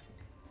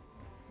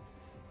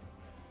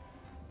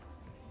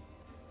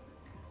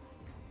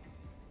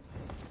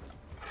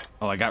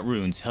 Oh, I got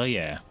runes. Hell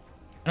yeah.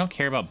 I don't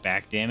care about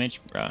back damage,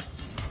 bruh. I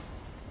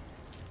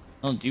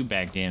don't do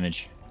back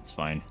damage. It's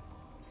fine.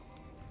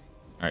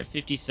 Alright,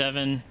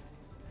 57.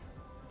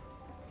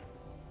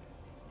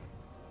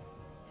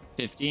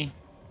 50.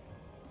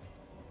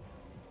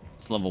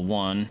 It's level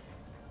 1.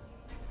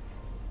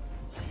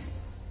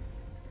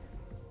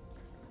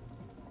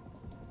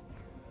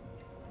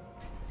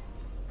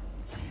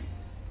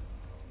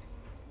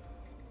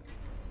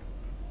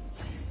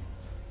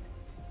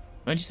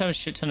 Do I just have a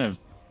shit ton of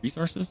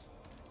resources?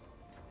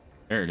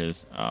 There it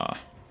is. Yeah,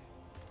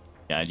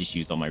 I just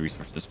used all my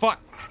resources. Fuck!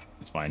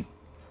 It's fine.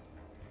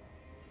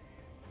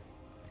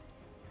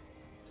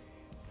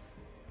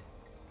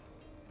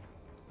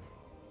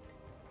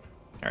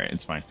 Alright,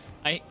 it's fine.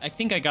 I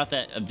think I got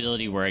that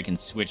ability where I can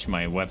switch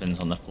my weapons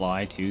on the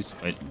fly too, so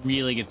if it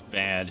really gets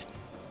bad,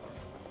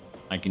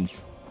 I can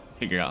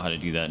figure out how to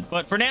do that.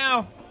 But for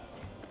now...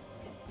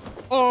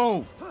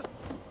 Oh!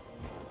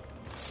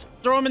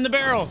 Throw him in the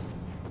barrel!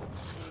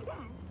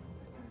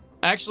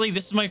 Actually,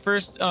 this is my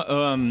first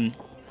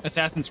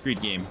Assassin's Creed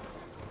game.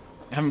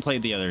 I haven't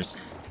played the others.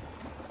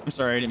 I'm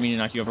sorry, I didn't mean to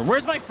knock you over.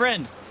 Where's my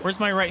friend? Where's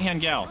my right-hand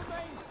gal?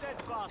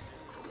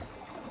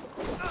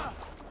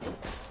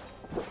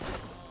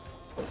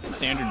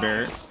 Standard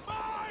bearer.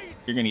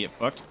 You're gonna get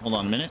fucked. Hold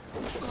on a minute.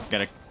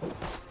 Gotta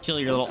kill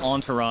your little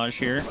entourage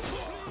here.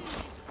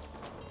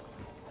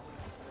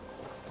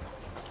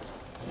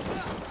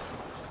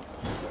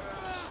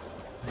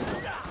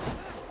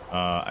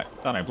 I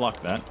thought I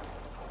blocked that.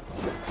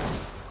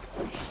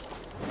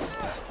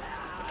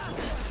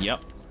 Yep.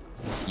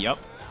 Yep.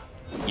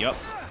 Yep.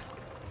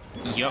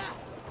 Yep.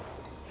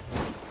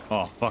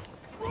 Oh, fuck.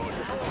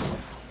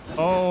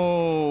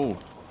 Oh!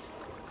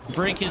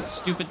 Break his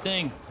stupid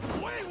thing.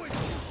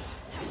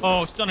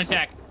 Oh, stun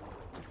attack.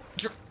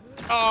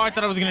 Oh, I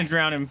thought I was gonna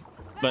drown him,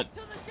 but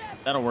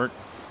that'll work.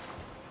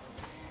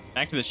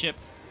 Back to the ship.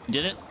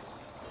 Did it?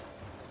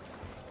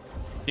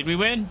 Did we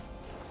win?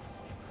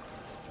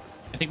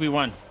 I think we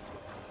won.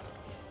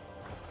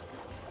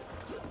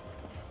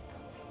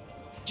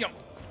 Jump.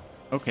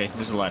 Okay,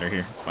 there's a ladder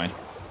here. It's fine.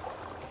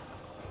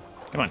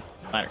 Come on,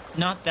 ladder.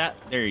 Not that.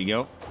 There you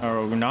go.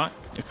 Or not.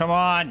 Come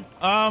on.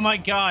 Oh my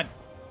god.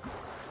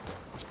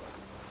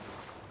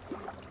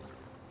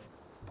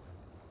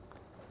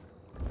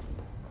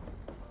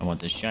 I want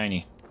this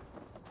shiny.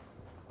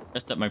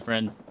 Rest up, my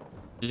friend.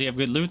 Does he have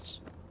good loots?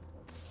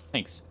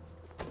 Thanks.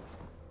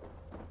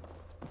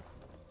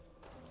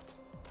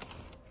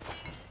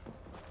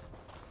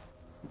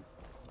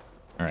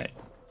 All right.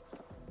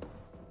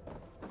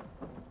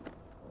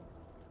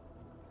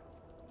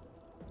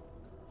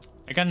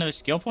 I got another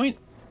skill point?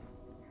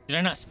 Did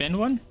I not spend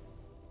one?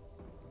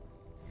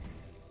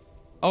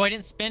 Oh, I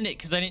didn't spend it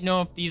because I didn't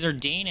know if these are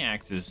Dane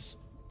axes.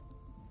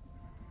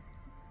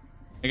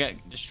 I got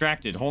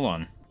distracted. Hold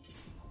on.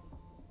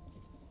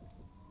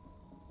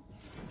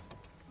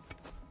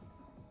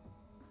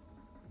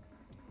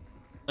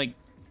 Like,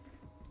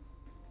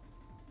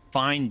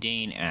 fine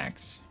Dane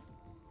axe.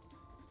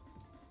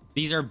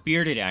 These are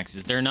bearded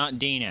axes. They're not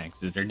Dane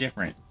axes. They're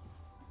different.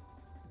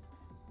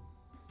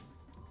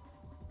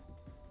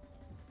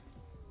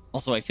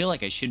 Also, I feel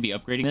like I should be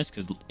upgrading this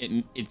because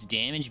its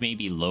damage may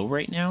be low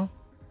right now.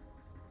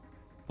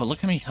 But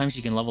look how many times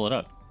you can level it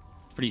up.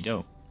 It's pretty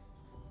dope.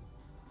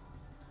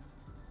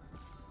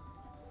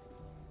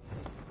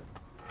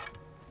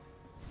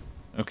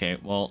 Okay,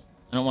 well,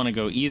 I don't want to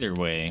go either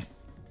way.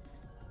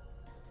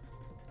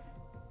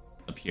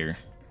 Up here.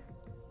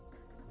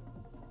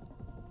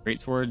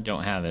 Greatsword,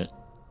 don't have it.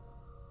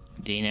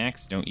 Dane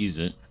axe, don't use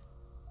it.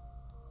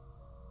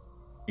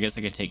 I guess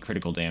I could take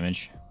critical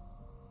damage.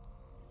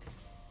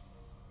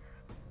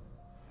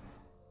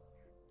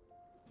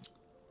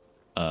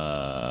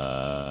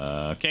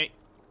 Okay.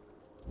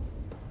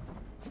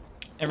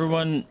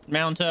 Everyone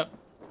mount up.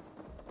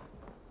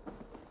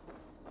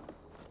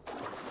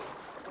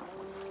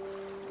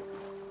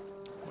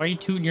 Why are you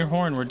tooting your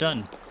horn? We're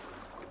done.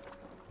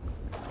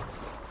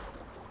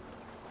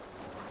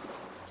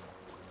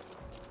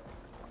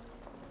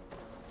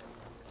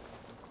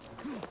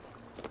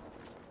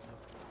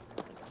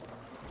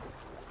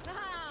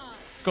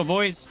 Let's go,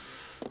 boys.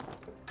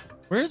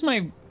 Where's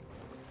my...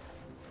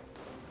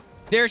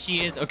 There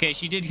she is. Okay,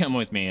 she did come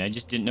with me. I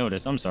just didn't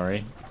notice. I'm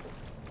sorry.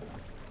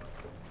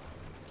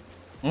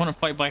 I want to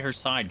fight by her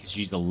side because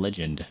she's a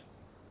legend.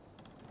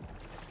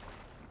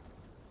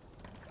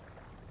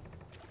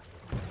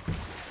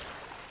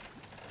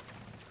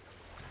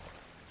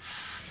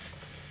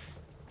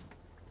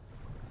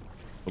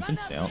 Open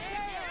sail.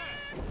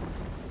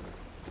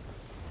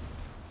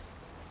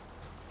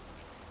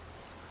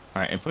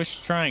 Alright, I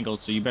pushed triangle,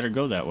 so you better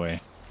go that way.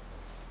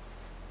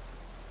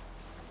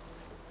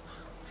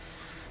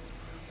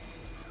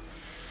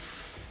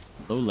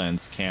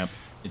 Lowlands camp.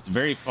 It's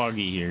very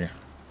foggy here.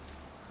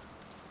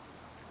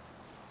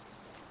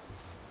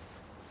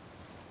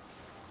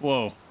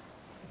 Whoa.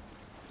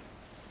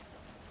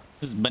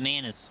 This is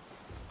bananas.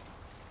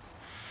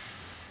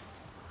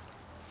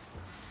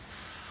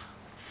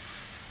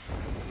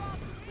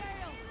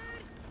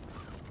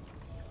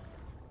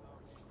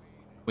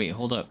 Wait,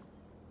 hold up.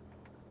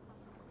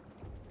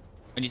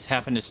 I just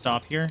happened to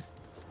stop here.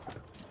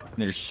 And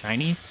there's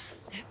shinies.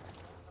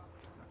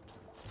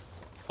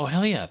 Oh,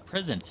 hell yeah.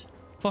 Present.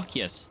 Fuck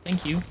yes.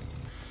 Thank you.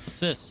 What's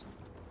this?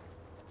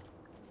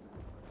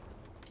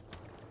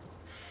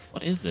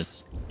 What is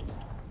this?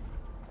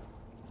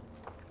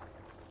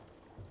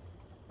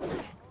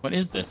 What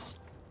is this?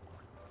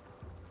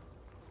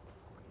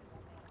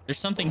 There's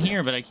something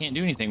here, but I can't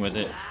do anything with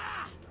it.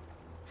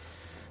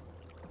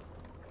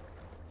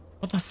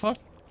 What the fuck?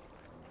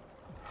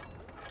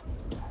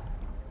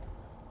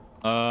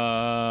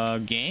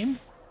 Game?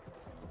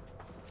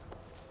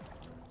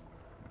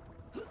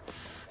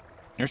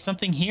 There's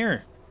something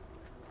here.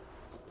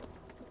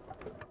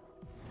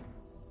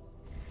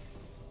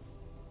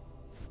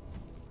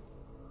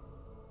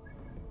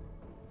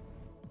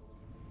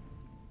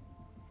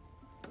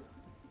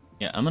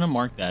 Yeah, I'm gonna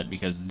mark that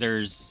because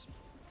there's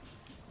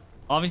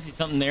obviously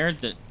something there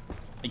that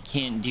I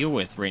can't deal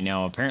with right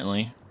now,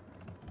 apparently.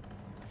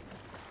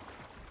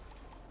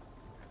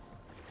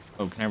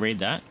 Oh, can I raid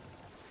that?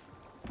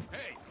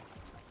 Hey,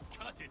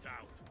 cut it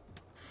out.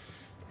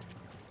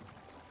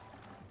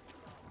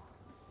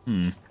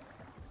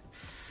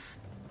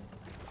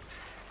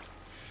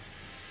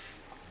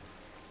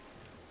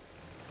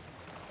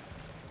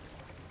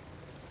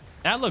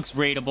 That looks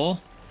raidable.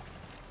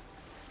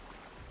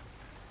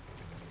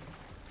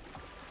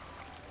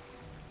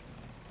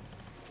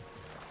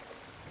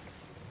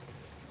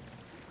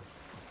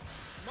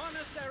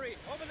 Monastery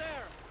over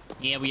there.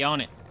 Yeah, we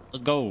on it.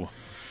 Let's go.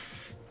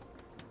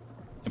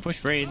 I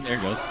push raid. There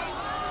it goes.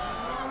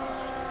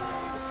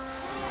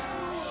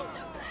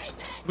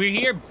 We're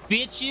here,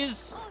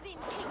 bitches.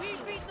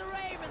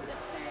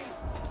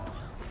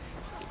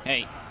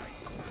 Hey,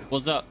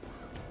 what's up?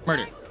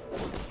 Murder.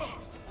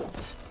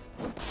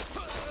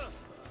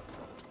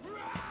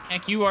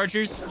 Heck you,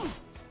 archers.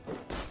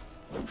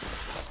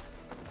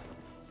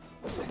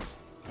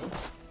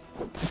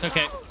 It's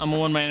okay. I'm a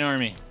one-man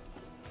army.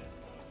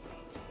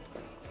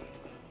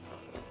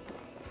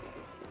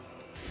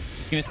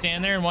 Just gonna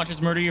stand there and watch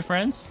us murder your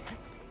friends?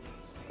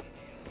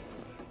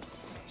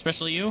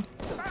 Especially you?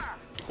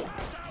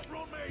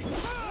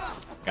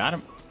 Got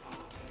him.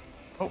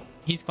 Oh,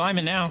 he's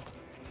climbing now.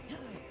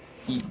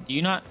 Do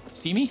you not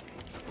see me?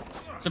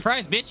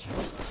 Surprise, bitch.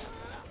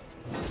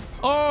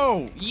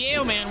 Oh,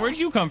 yeah, man. Where'd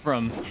you come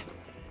from?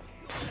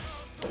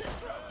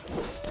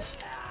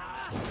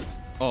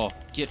 Oh,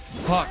 get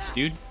fucked,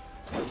 dude.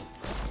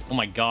 Oh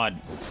my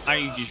god.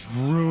 I just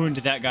ruined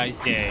that guy's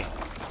day.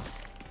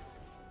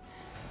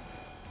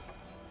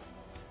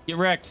 Get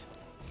wrecked.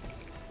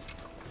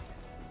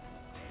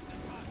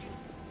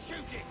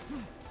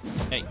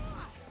 Hey.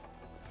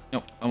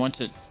 No, I want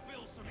to...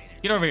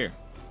 Get over here.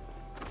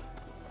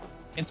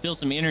 Can spill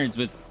some innards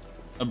with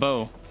a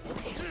bow.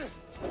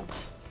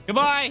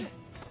 Goodbye.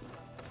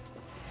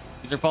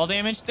 Is there fall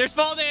damage? There's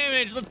fall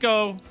damage. Let's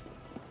go.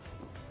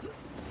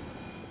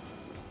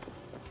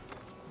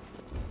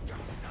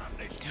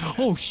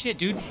 Oh shit,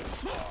 dude.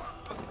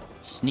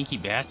 Sneaky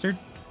bastard.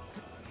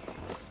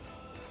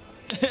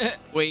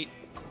 Wait.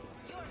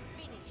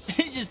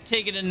 He's just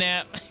taking a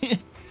nap.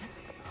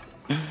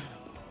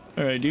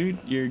 All right, dude.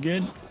 You're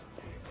good.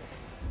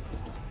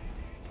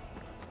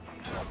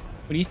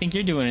 What do you think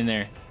you're doing in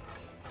there?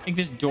 Think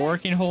this door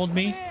can hold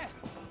me?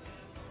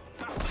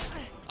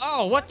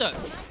 Oh, what the?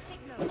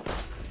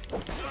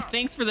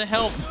 Thanks for the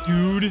help,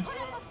 dude.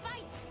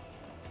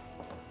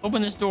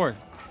 Open this door.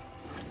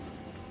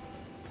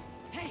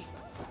 Hey,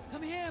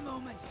 come here a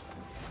moment.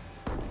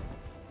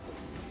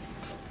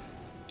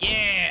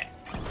 Yeah.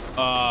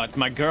 Oh, it's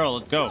my girl.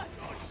 Let's go.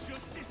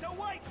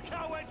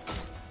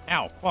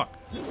 Ow, fuck.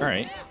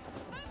 Alright.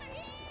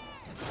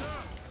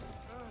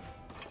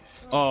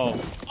 Oh.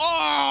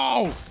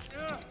 Oh!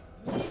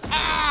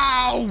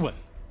 Ow!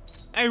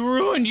 I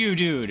ruined you,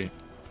 dude.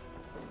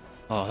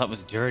 Oh, that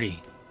was dirty.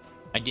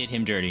 I did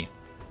him dirty.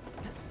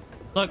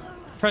 Look,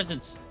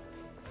 presents.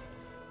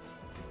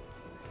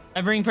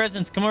 I bring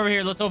presents. Come over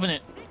here. Let's open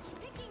it.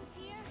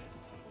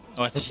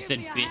 Oh, I thought you said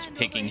bitch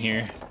picking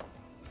here.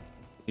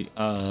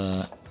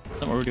 That's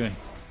not what we're doing.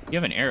 You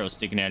have an arrow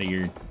sticking out of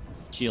your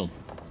shield.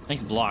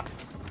 Nice block.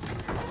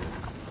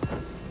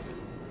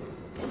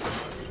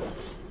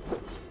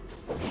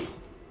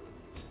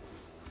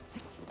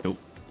 Cool.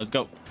 Let's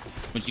go.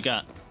 What you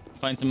got?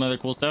 Find some other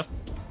cool stuff?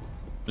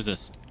 What is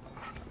this?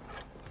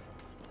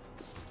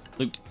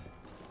 Loot.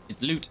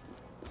 It's loot.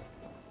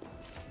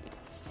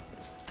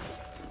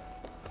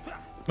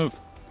 Move.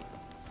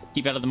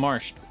 Keep out of the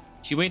marsh.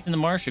 She waits in the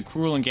marsh, a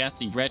cruel and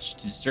ghastly wretch.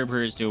 To disturb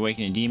her is to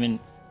awaken a demon,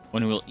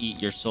 one who will eat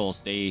your soul.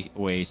 Stay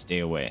away, stay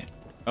away.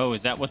 Oh,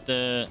 is that what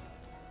the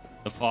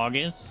fog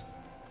is?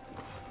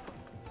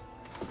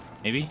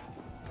 Maybe?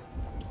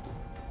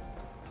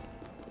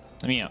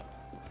 Let me out.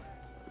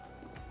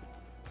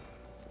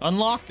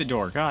 Unlock the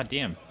door. God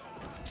damn.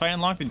 If I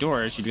unlock the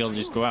door, I should be able to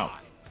just go out.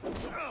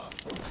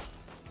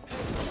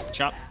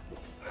 Chop.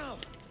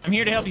 I'm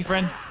here to help you,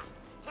 friend.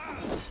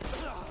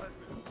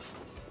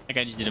 That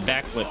guy just did a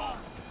backflip.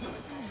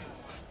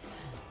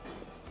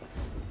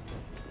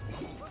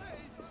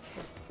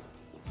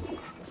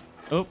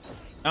 Oh.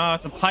 Oh,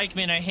 it's a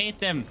pikeman. I hate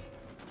them.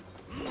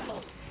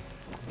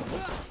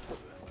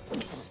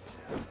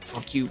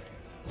 Fuck you.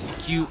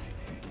 Fuck you.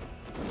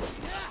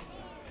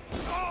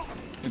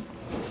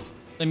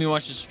 Let me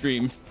watch the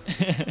stream.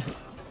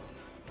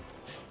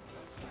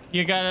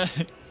 You got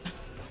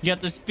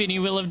the spinny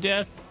wheel of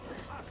death.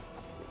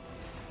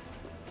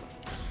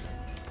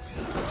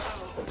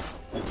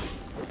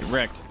 Get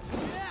wrecked.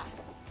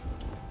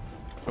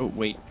 Oh,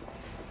 wait.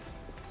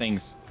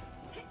 Things.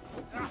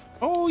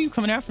 Oh, you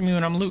coming after me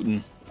when I'm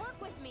looting.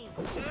 Work with me.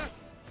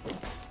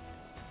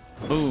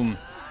 Boom.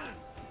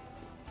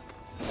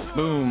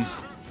 Boom.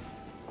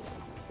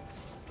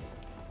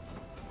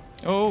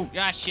 Oh,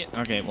 ah, shit.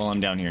 Okay, well, I'm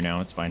down here now.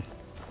 It's fine.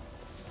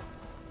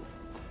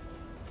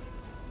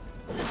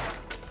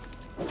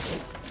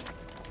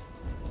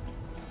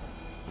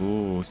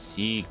 Ooh,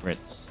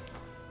 secrets.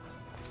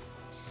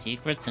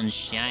 Secrets and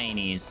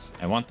shinies.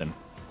 I want them.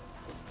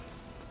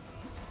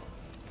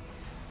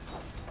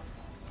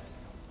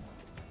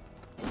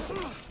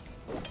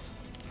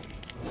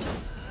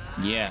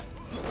 Yeah.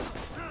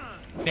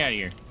 Get out of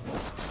here.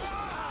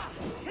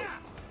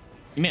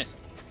 You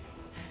missed.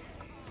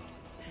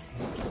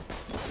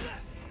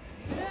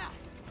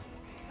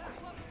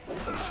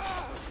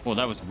 Well,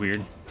 that was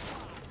weird.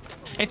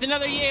 It's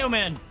another Yale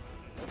man.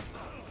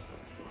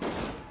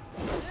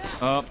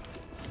 Oh.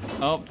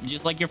 Oh,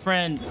 just like your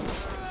friend.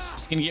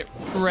 Just gonna get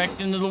wrecked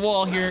into the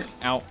wall here.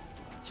 Ow.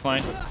 It's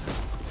fine.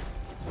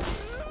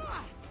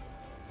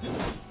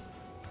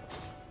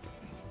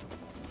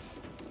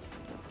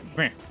 Come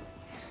here.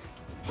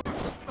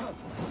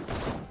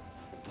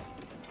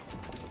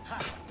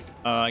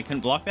 I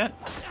couldn't block that?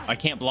 I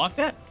can't block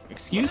that?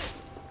 Excuse?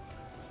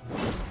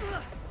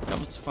 That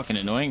was fucking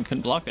annoying.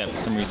 Couldn't block that for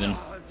some reason.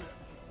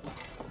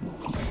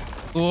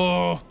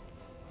 Oh!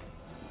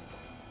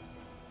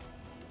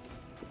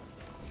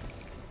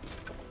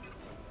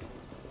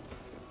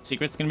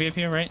 Secret's gonna be up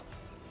here, right?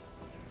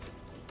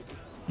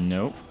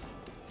 Nope.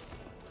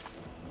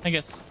 I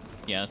guess,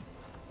 yeah.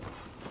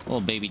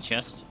 Little baby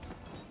chest.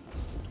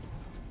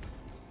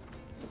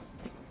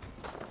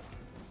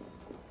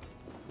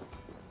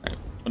 Alright,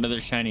 what other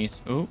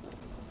shinies? Oh,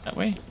 that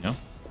way? No.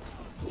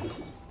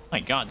 My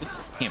god, this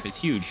camp is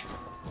huge.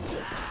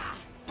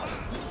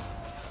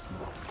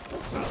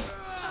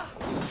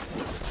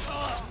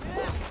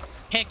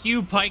 Heck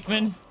you,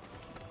 pikeman!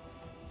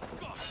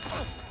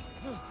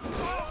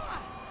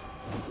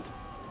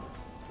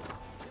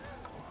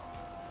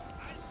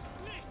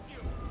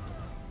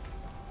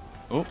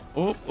 Oh,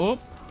 oh, oh.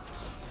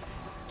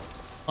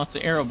 Lots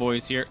of arrow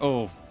boys here.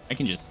 Oh, I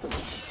can just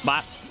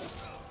bop.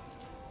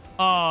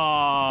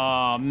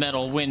 Oh,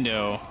 metal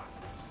window.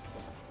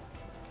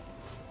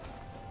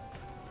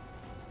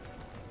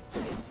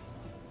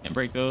 Can't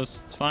break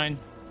those. It's fine.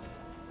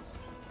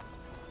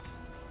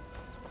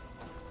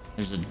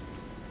 There's a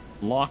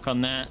lock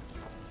on that.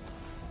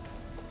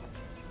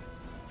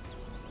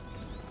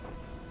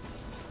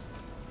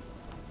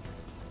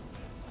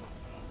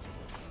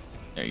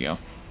 There you go.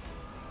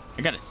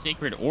 I got a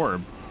sacred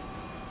orb.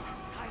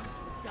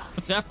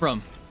 What's that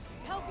from?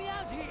 Help me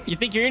out here. You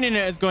think your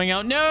internet is going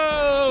out?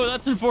 No,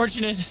 that's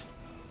unfortunate.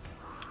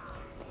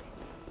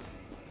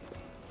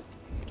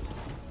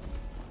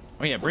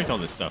 Oh yeah, break all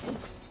this stuff.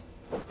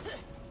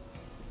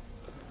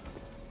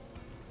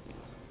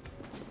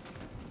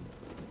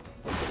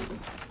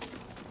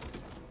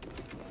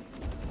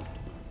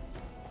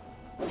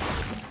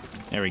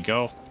 There we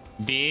go.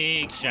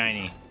 Big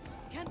shiny.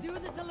 Can't do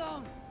this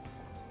alone.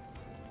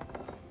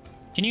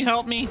 Can you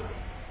help me?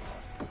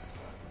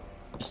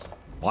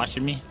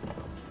 watching me.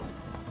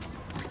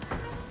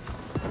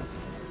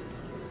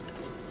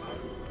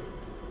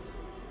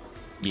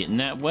 Getting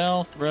that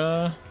wealth,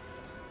 bruh.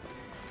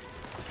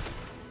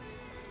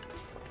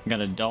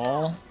 Got a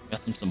doll. Got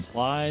some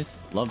supplies.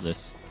 Love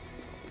this.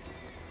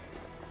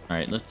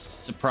 Alright, let's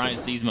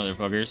surprise these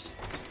motherfuckers.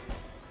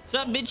 What's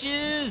up,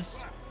 bitches?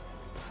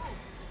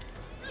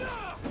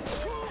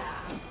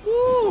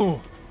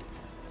 Woo!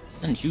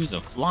 Send shoes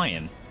a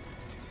flying.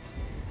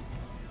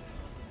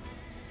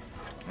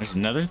 There's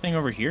another thing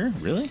over here?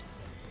 Really?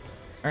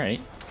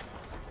 Alright.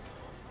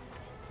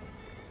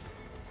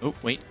 Oh,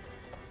 wait.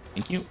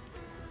 Thank you.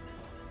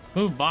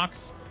 Move,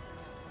 box.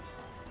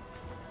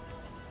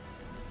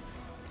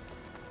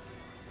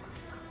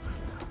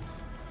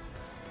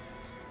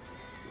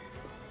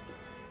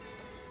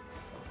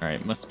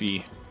 Alright, must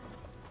be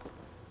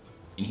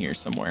in here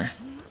somewhere.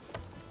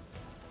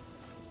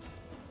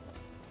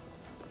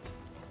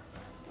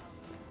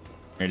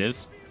 There it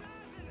is.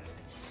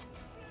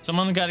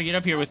 Someone got to get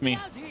up here with me.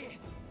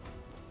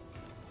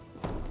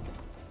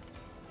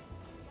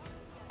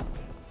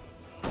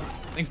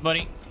 Thanks,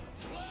 buddy.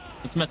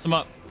 Let's mess him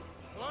up.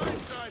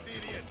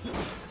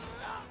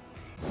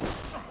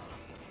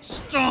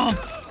 Stomp!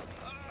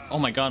 Oh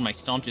my god, my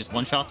stomp just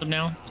one-shots him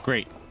now? This is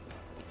great.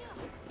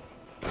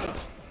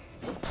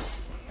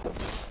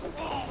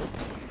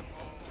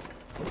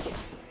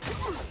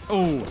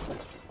 Oh.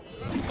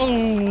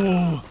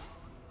 Oh.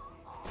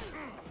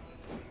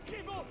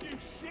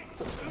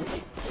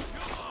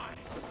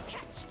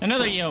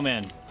 Another yo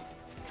man.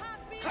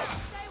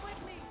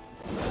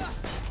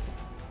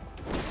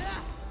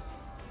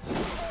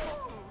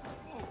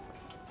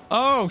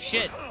 Oh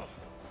shit.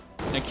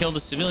 I killed a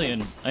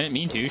civilian. I didn't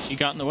mean to. She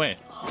got in the way.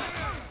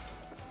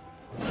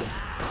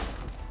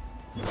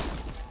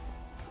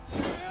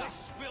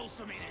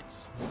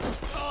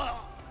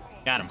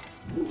 Got him.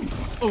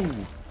 Oh.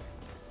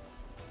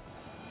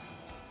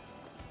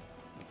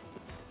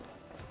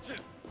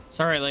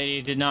 Sorry,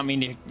 lady. Did not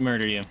mean to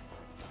murder you.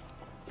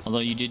 Although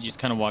you did just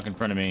kind of walk in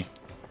front of me.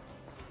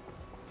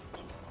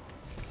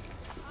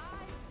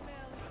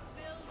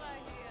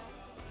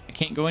 I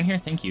can't go in here?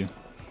 Thank you.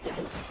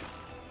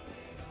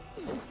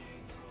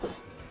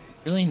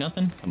 Really?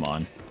 Nothing? Come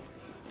on.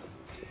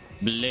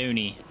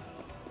 Baloney.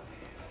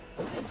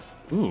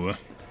 Ooh.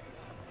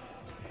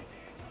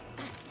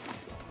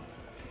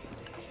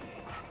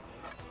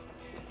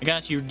 I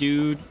got you,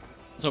 dude.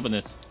 Let's open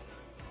this.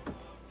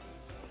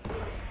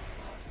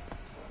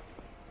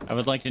 I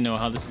would like to know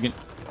how this is gonna...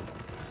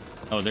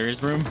 Oh, there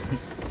is room?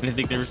 I didn't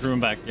think there was room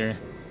back there.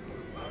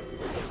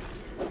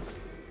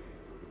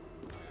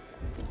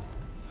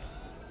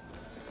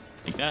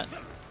 Like that.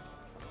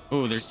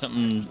 Oh, there's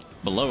something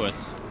below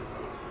us.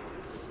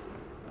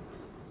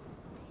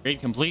 Raid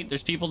complete.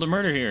 There's people to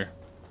murder here.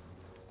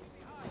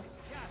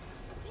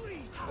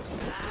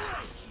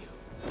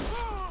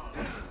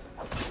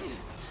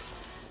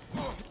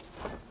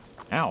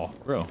 Ow,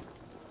 bro.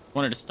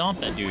 Wanted to stomp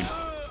that dude.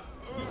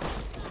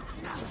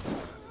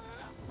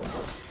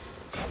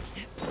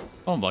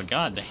 Oh my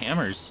god, the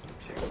hammers.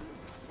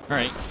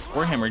 Alright,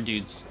 Warhammer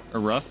dudes are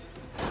rough.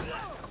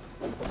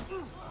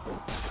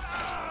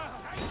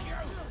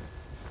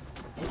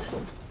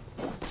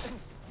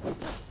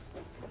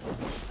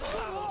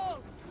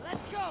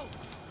 Let's go.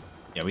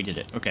 Yeah, we did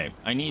it. Okay,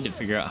 I need to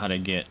figure out how to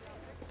get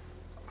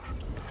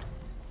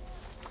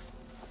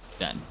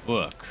that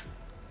book.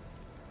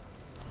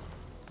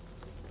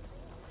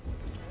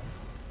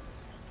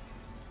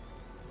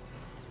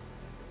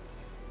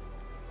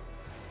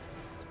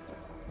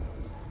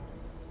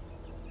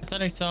 I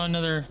thought I saw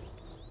another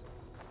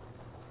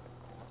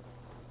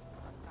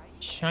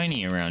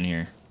shiny around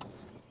here.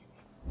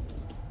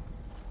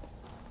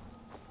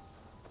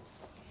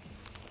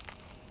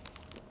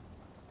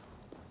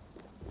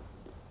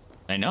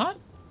 Did I not?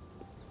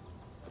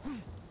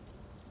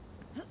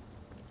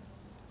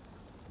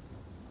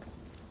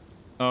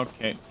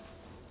 Okay.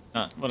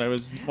 Not what I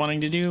was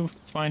wanting to do.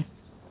 It's fine.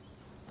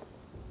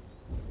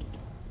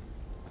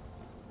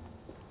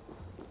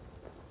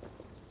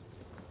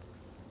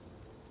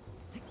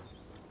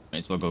 Might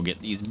as well go get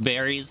these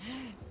berries.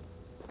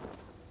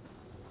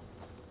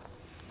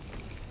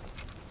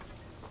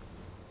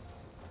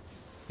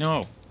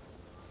 No.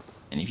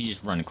 And if you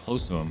just run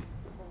close to him.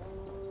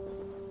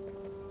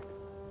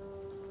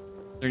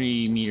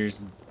 30 meters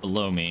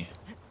below me.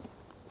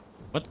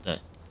 What the?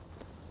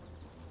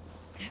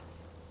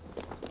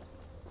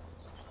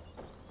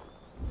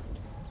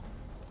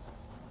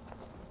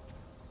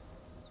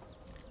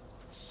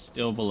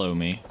 Still below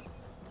me.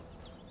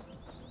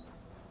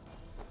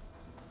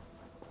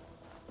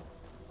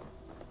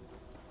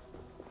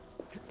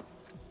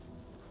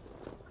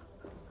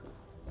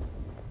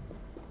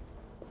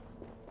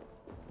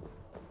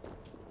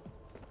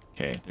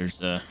 Okay,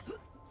 there's a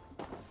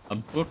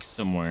book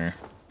somewhere.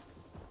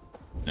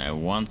 And I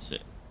wants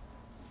it.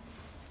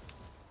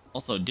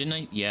 Also, didn't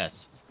I?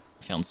 Yes.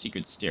 I found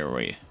secret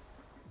stairway.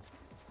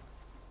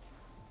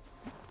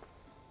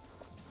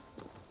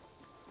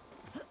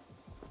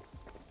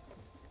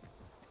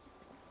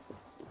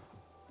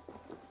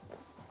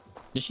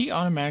 Does she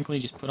automatically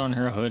just put on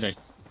her hood?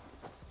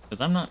 Because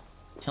I'm not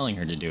telling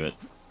her to do it.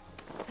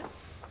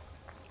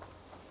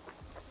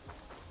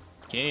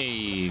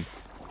 Cave.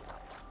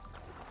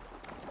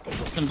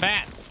 Some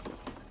bats.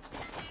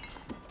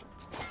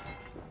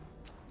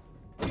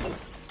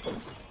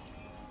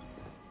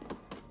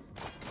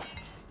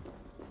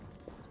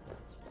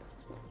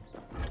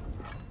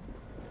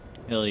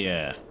 Hell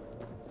yeah.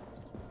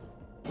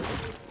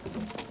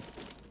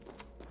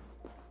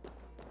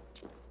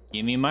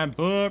 Give me my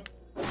book.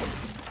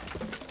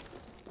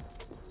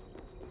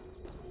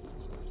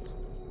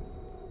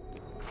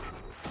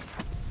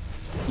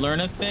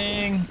 Learn a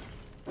thing.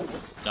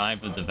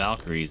 Dive with the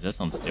Valkyries. That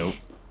sounds dope.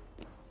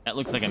 That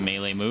looks like a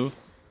melee move.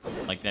 I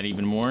like that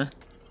even more.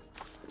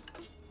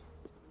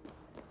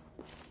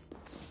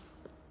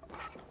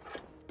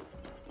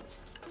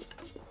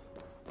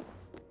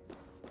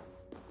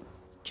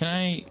 Can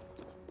I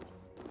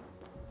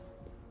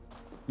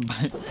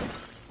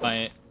buy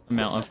a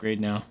mount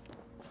upgrade now?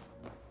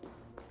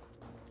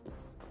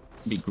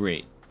 Be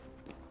great.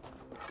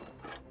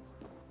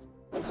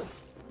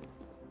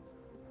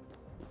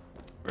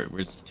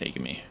 Where's this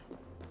taking me?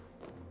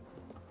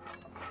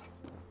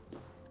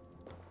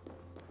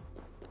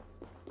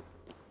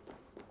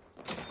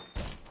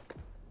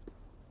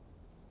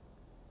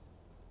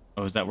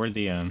 Oh, is that where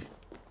the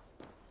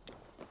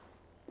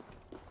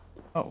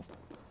Oh.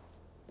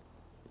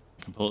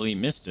 Completely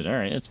missed it. All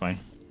right, that's fine.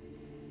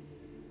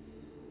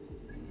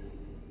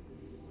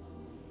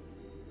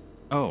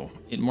 Oh,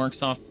 it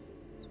marks off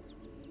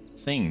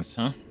things,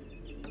 huh?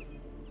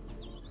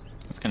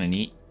 That's kind of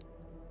neat.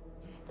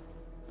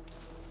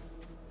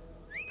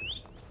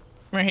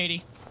 Come here,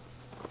 Haiti.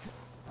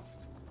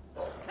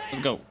 Let's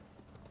go.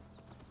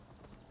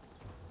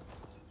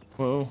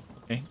 Whoa,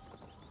 okay.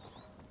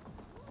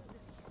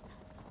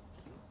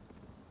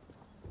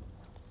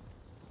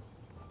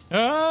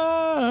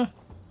 Ah!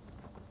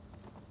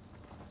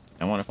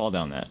 I want to fall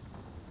down that.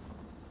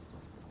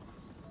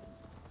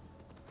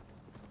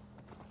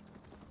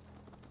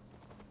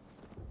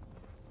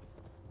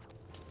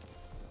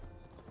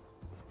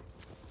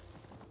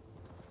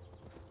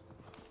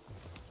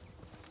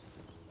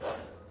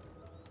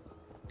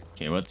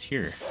 Okay, what's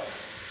here?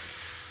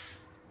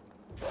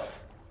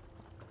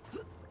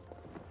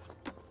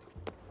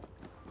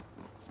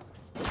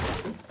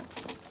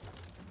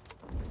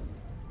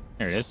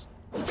 There it is.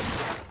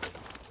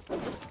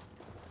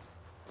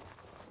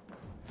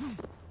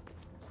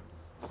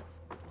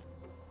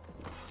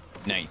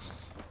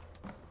 Nice.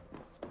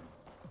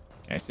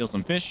 Can I steal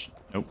some fish?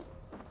 Nope.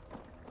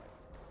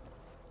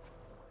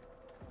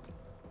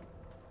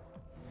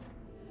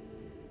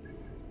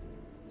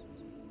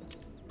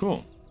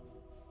 Cool.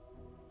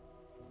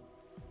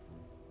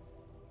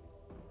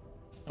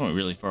 I went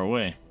really far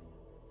away.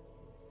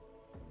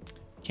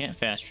 Can't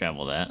fast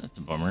travel that. That's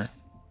a bummer.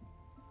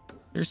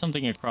 There's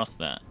something across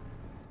that.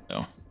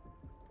 So,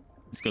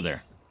 let's go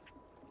there.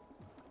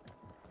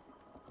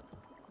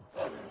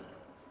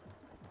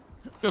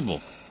 Good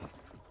wolf.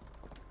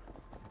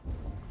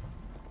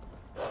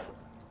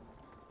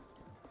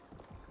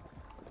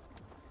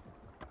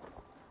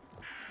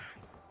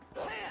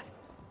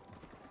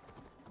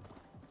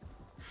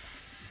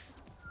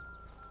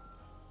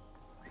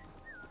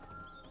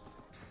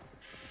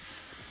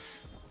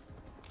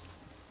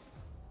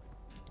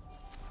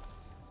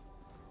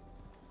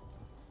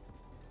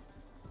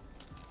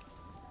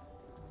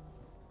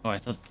 Oh, I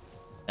thought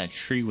that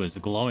tree was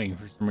glowing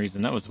for some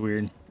reason. That was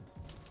weird.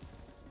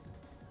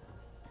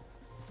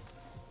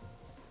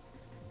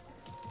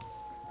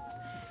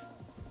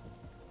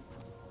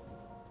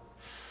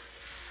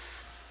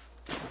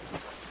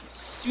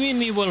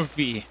 Swimmy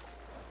Wolfie.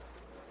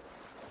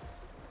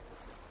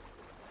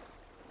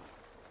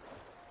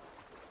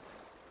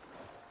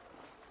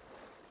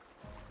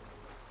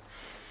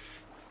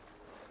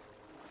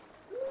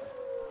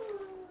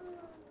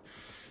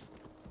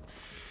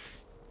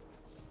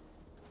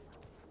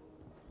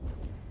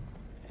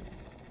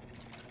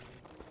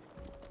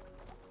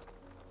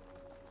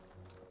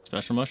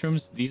 Special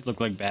mushrooms? These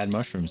look like bad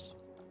mushrooms.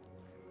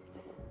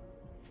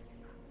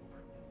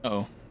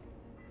 Uh-oh.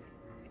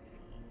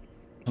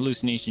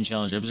 Hallucination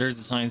challenge. Observe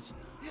the signs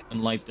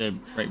and light the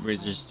bright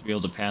razors to be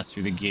able to pass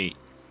through the gate.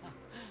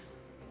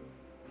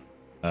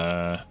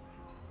 What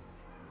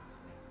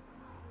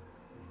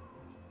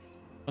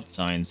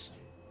signs?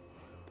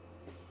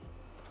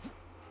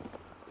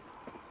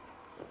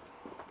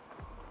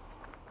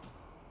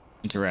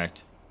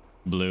 Interact.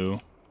 Blue.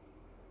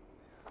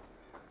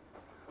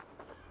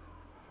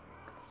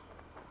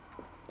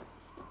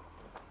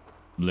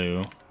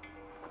 Blue.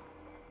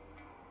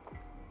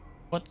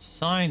 What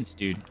signs,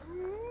 dude?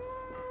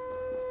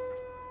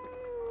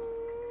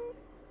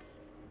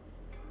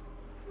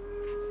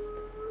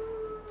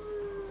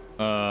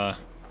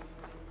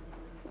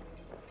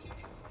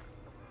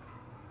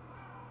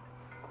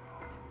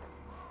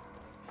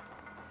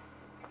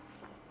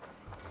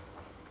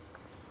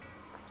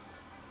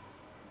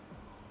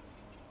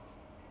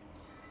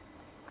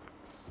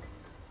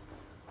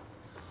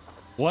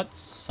 What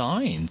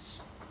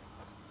signs?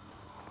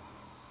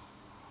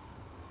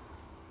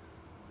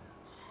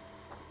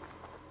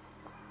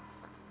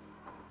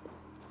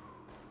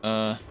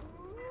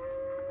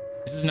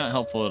 This is not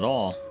helpful at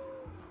all.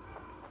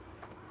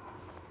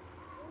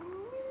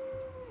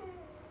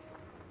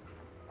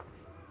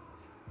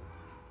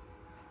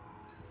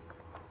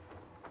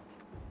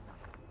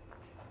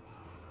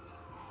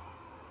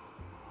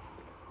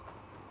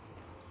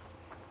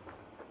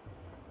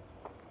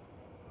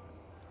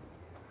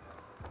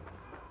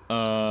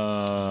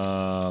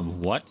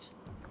 What?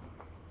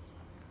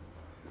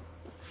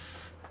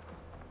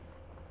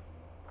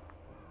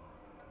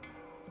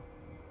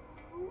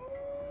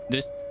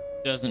 This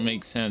doesn't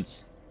make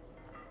sense.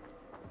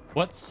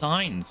 What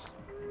signs?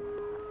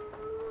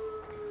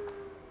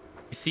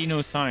 I see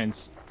no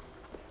signs.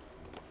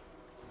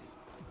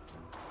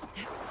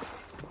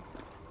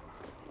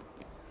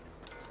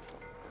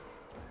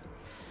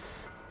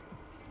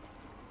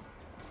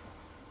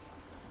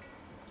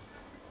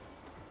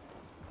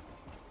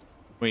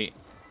 Wait.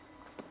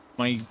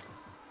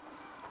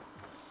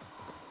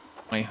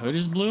 My hood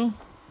is blue?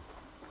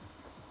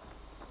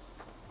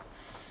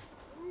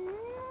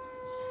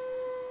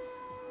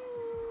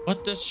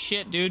 What the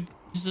shit, dude?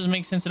 This doesn't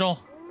make sense at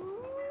all.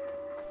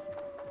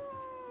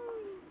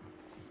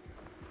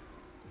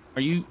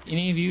 Are you,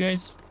 any of you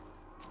guys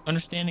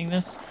understanding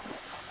this?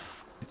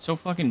 It's so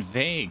fucking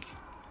vague.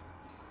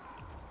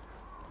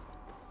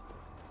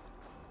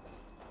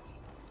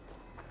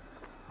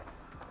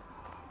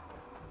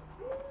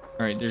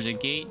 All right, there's a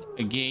gate,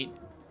 a gate,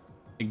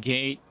 a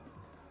gate,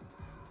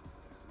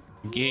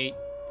 a gate,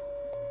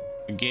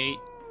 a gate.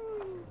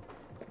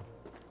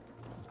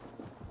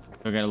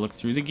 So I gotta look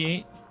through the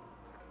gate.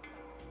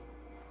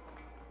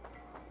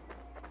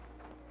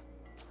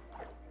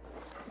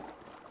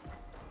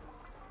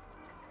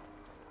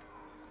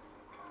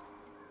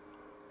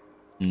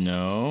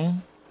 No.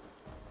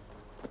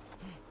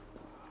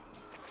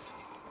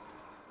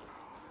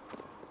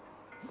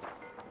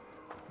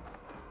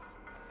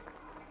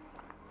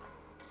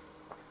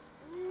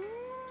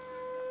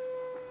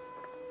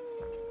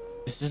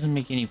 This doesn't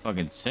make any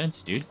fucking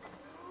sense, dude.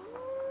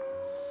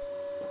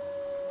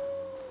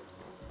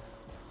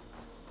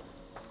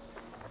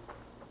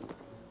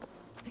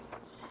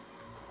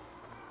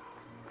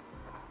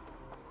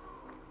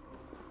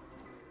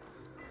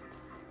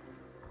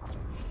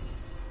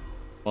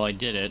 Well, I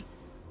did it.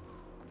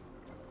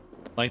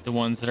 Like the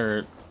ones that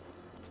are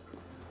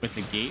with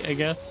the gate, I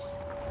guess.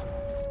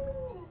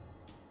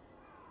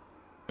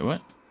 Wait,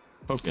 what?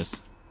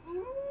 Focus.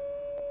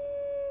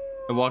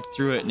 I walked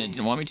through it and it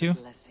didn't want me to?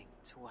 Blessing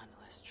to one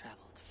who has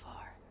traveled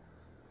far.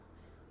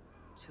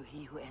 To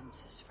he who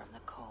enters from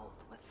the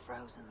cold with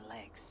frozen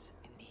legs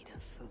in need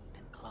of food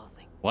and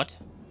clothing. What?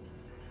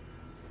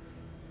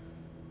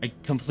 I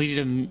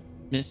completed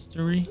a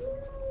mystery?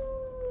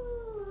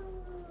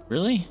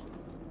 Really?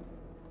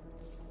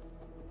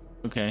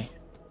 Okay.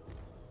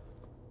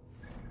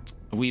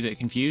 A wee bit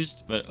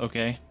confused, but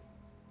okay.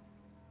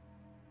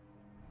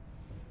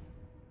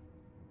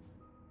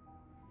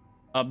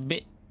 A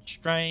bit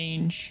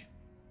strange.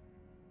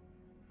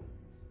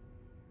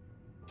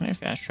 Can I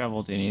fast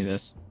travel to any of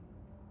this?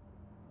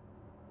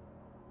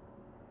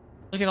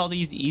 Look at all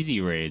these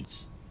easy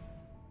raids.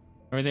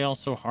 Why are they all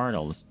so hard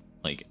all this,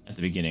 like, at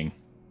the beginning?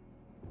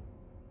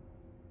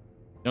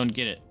 Don't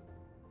get it.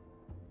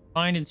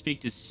 Find and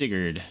speak to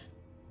Sigurd.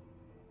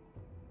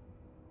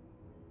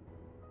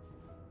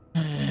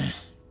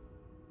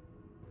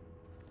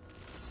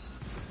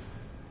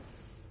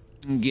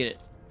 Get it.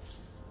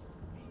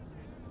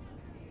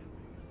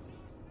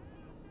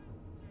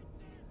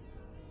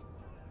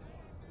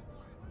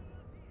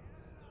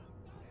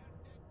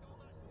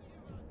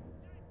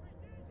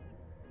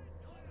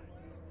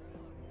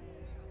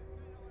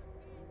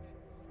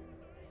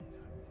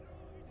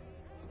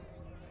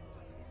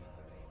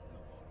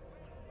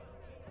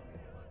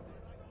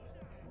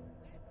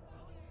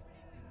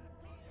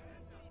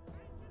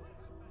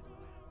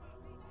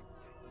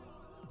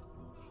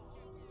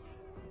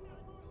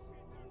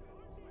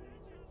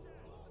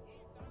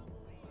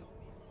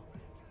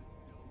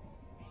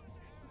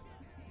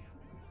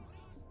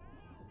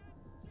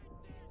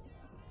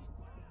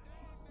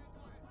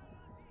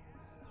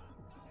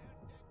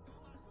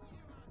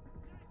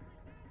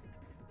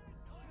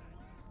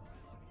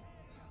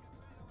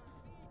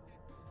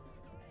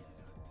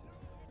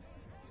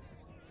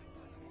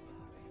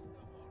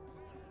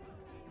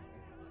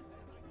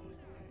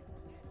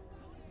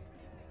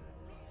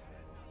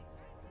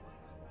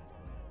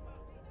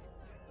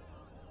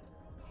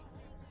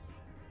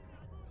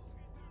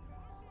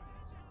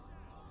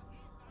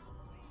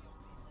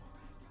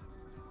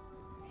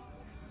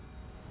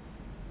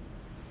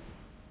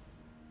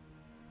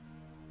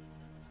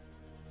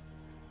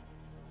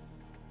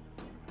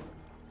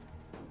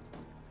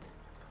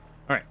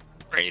 Alright,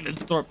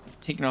 Ravensthorpe,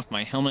 taking off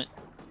my helmet,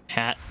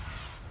 hat.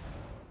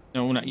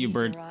 No, not you,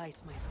 bird.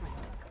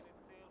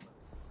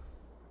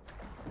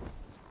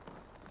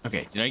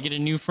 Okay, did I get a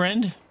new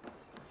friend?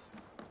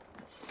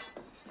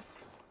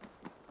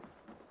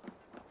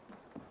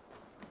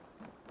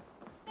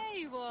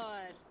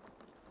 Haywood.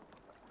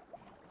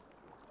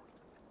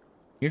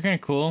 You're kind of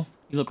cool.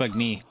 You look like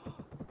me.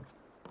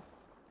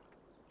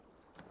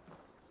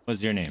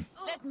 What's your name?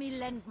 Let me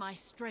lend my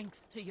strength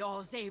to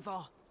yours,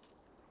 Eivor.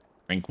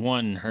 Rank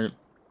 1. Her.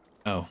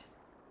 Oh.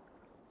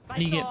 How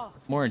do you get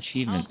more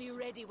achievements? I'll be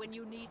ready when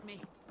you need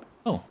me.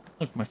 Oh,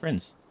 look, my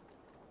friends.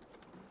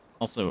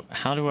 Also,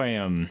 how do I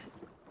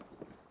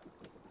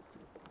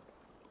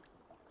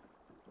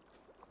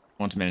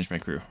want to manage my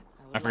crew?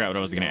 I forgot what I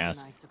was gonna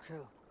ask.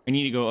 I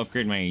need to go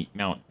upgrade my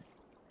mount.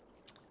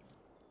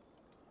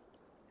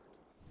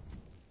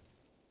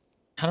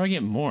 How do I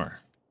get more?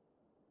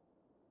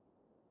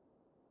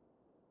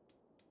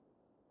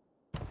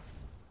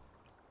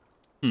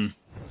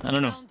 I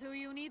don't know.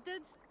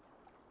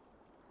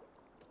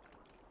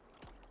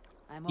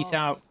 Peace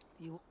out.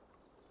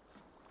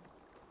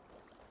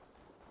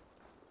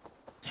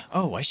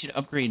 Oh, I should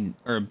upgrade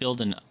or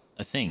build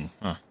a thing.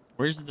 Huh.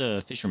 Where's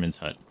the fisherman's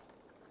hut?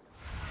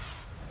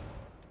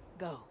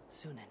 Go,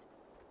 Sunan.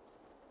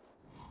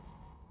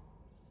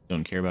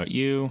 Don't care about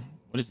you.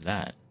 What is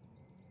that?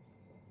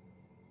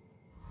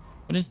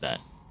 What is that?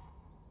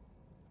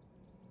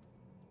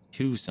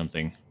 2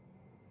 something.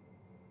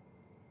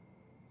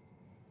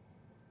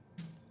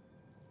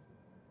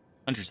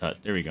 Hunter's hut.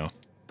 There we go.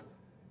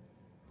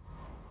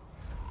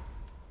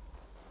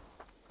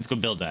 Let's go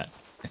build that.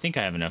 I think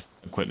I have enough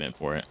equipment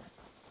for it.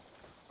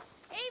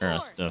 Or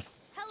stuff.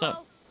 What's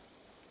up?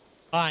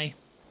 Bye.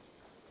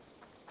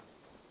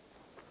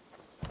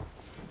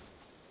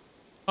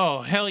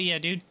 Oh, hell yeah,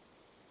 dude.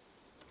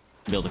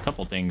 Build a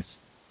couple things.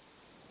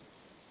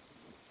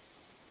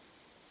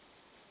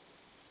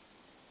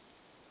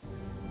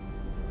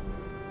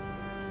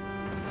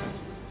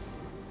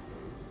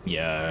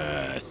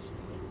 Yes.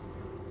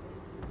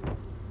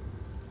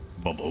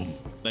 Boom.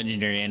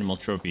 Legendary animal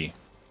trophy.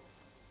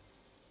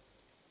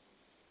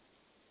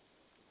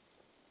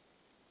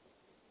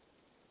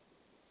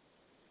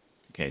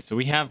 Okay, so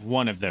we have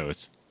one of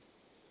those.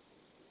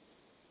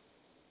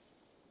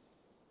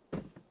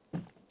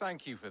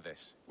 Thank you for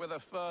this. Whether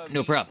fur,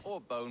 No meat, problem.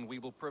 or bone, we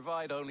will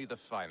provide only the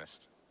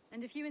finest.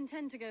 And if you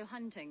intend to go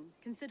hunting,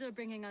 consider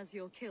bringing us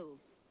your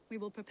kills. We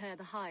will prepare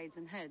the hides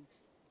and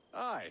heads.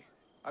 Aye.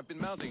 I've been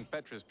mounting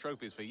Petra's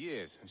trophies for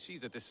years, and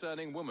she's a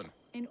discerning woman.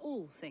 In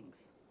all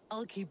things.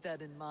 I'll keep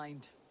that in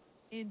mind.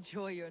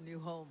 Enjoy your new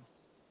home.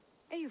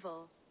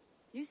 Eivor,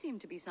 you seem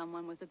to be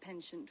someone with a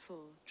penchant for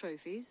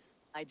trophies.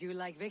 I do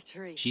like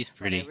victories. She's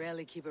pretty. But I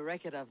rarely keep a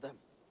record of them.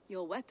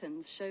 Your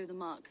weapons show the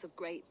marks of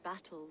great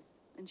battles,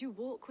 and you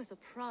walk with a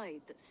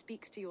pride that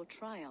speaks to your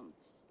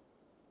triumphs.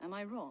 Am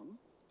I wrong?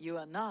 You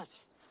are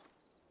not.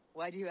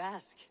 Why do you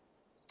ask?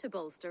 To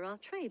bolster our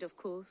trade, of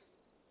course.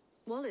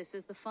 Wallace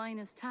is the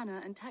finest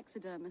tanner and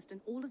taxidermist in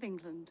all of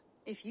England.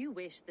 If you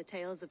wish the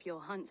tales of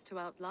your hunts to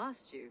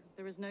outlast you,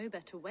 there is no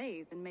better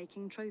way than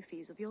making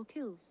trophies of your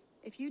kills.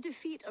 If you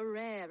defeat a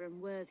rare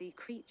and worthy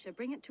creature,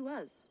 bring it to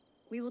us.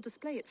 We will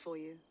display it for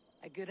you.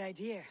 A good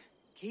idea.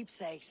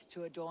 Keepsakes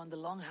to adorn the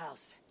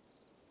longhouse.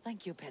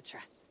 Thank you,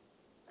 Petra.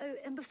 Oh,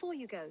 and before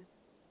you go,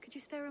 could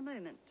you spare a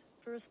moment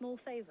for a small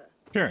favor?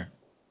 Sure.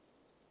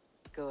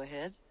 Go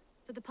ahead.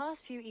 For the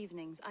past few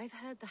evenings, I've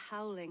heard the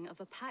howling of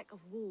a pack of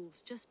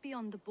wolves just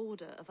beyond the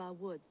border of our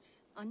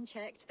woods.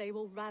 Unchecked, they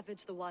will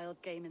ravage the wild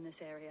game in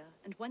this area,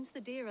 and once the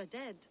deer are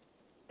dead,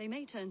 they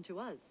may turn to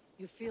us.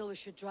 You feel we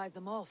should drive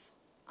them off?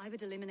 I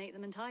would eliminate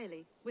them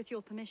entirely, with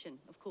your permission,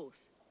 of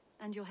course,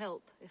 and your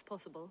help, if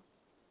possible.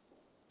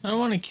 I don't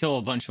want to kill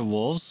a bunch of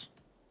wolves.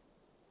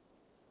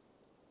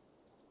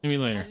 Maybe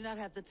later. I do not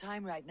have the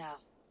time right now,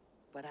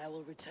 but I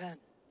will return.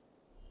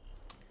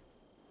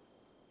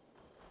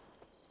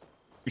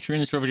 Return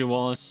this trophy to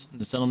Wallace.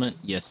 The settlement?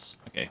 Yes.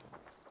 Okay.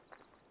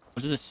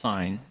 What is this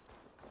sign?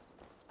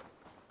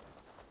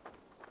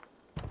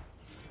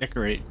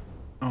 Decorate.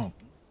 Oh,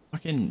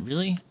 fucking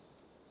really?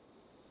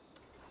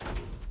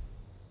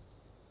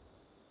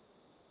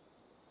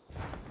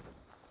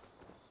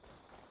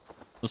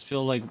 Those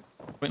feel like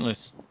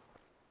pointless.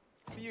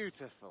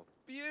 Beautiful.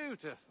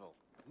 Beautiful.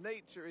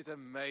 Nature is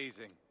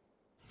amazing.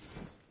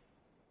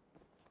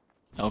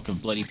 Elk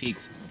of Bloody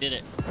Peaks. Did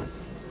it.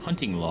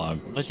 Hunting log.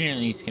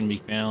 Legendaries can be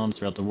found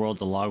throughout the world.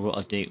 The log will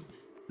update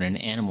when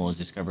an animal is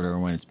discovered or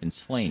when it's been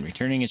slain.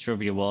 Returning its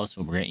trophy to Wallace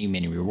will grant you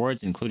many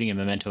rewards, including a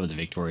memento of the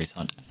victorious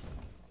hunt.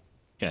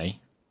 Okay.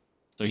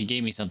 So he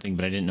gave me something,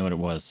 but I didn't know what it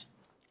was.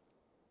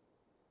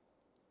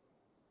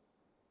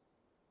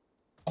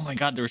 Oh my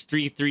god, there was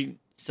three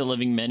still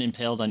living men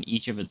impaled on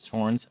each of its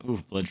horns.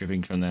 Ooh, blood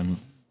dripping from them.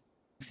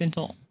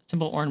 Simple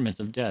ornaments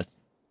of death.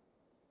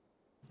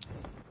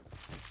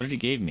 What did he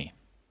give me?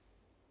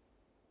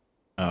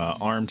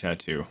 Arm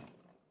tattoo.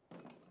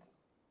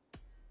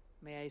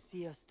 May I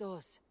see your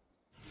stores?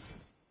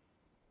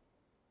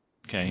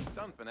 Okay.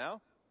 Done for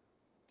now.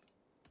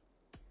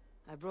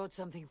 I brought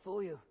something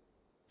for you.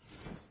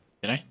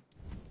 Did I?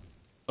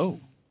 Oh.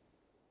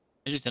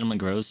 As your settlement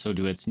grows, so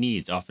do its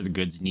needs. Offer the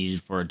goods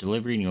needed for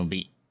delivery and you'll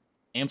be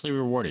amply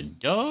rewarded.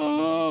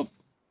 Dope!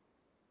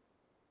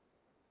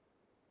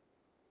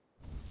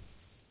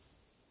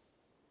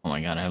 Oh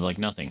my god, I have like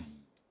nothing.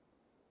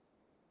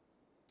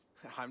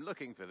 I'm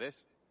looking for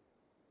this.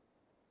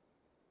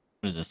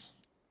 What is this?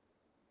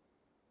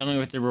 Tell me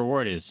what the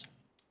reward is.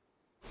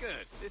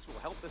 Good. This will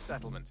help the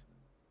settlement.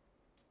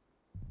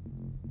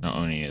 I don't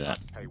own any of that.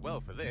 Pay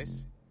well for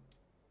this.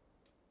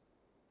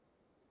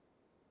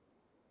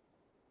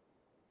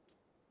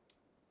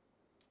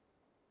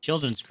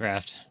 Children's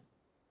craft.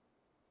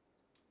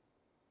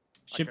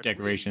 Ship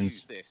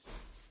decorations.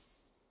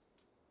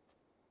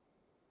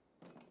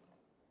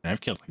 I've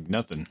killed like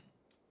nothing.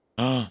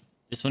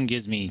 This one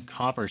gives me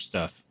copper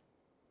stuff.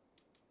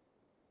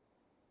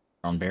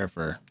 On bear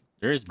fur.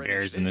 There is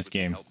bears in this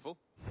game. Helpful.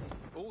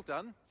 All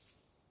done.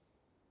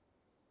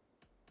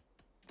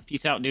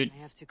 Peace out, dude.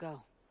 I have to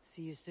go.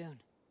 See you soon.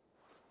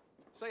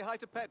 Say hi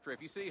to Petra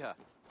if you see her.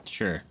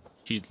 Sure.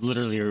 She's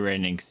literally right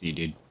next to you,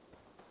 dude.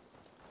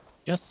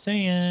 Just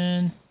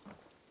saying.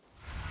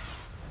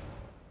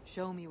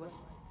 Show me what.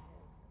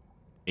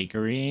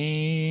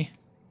 Bakery.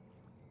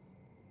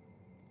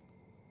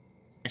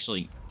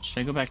 Actually, should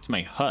I go back to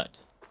my hut?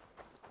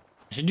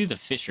 I should do the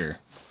fisher.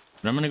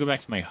 But I'm gonna go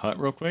back to my hut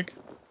real quick.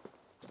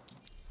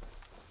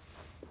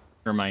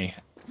 Or my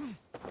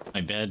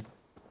bed.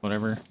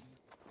 Whatever.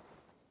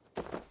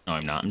 No,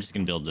 I'm not. I'm just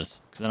gonna build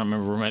this. Because I don't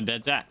remember where my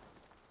bed's at.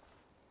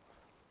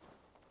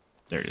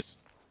 There it is.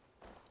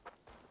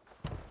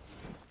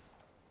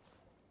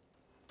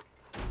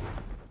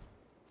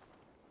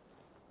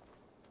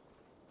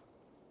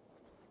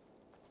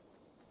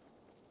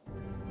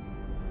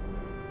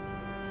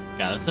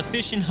 Got us a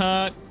fishing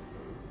hut.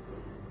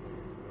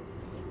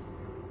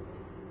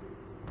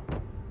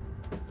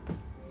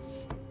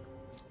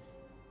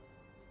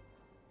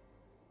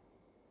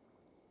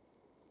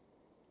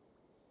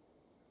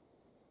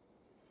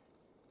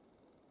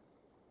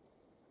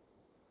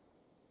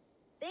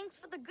 Thanks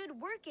for the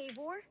good work,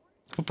 Eivor.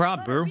 No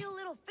problem, bro. Got a real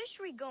little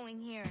fishery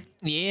going here.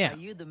 Yeah. Are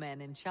you the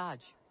man in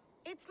charge?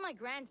 It's my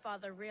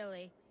grandfather,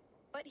 really.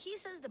 But he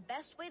says the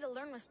best way to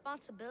learn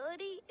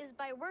responsibility is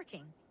by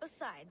working.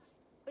 Besides,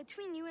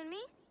 between you and me,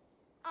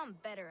 I'm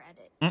better at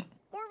it.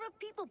 More of a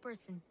people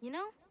person, you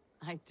know?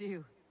 I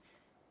do.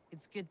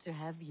 It's good to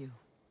have you.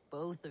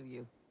 Both of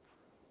you.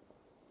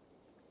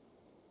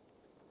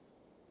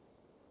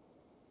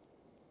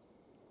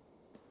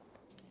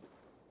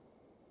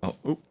 Oh,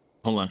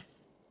 hold on.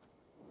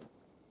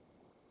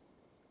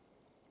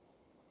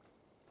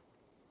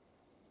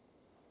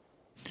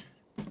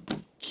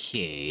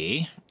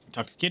 Okay.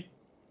 Talk to kid.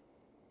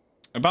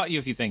 About you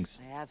a few things.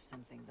 I have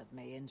something that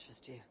may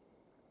interest you.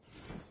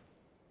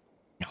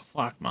 Oh,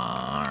 fuck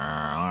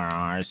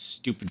my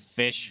stupid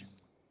fish.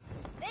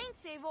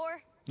 Thanks, Eivor.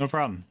 No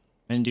problem.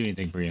 I didn't do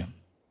anything for you.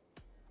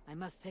 I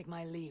must take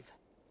my leave.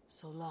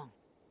 So long.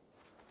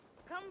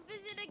 Come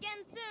visit again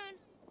soon.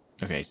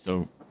 Okay,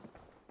 so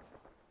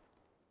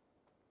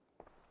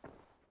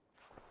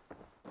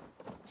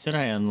said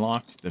I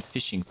unlocked the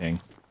fishing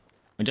thing.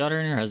 My daughter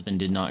and her husband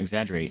did not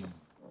exaggerate.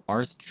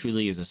 Arth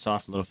truly is a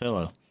soft little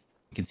fellow.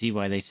 I can see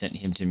why they sent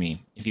him to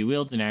me. If he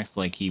wields and acts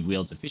like he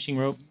wields a fishing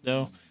rope,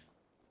 though,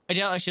 I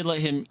doubt I should let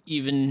him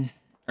even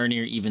or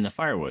near even the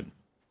firewood.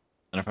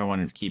 Not if I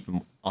wanted to keep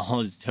him on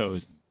his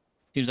toes.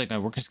 Seems like my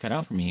work is cut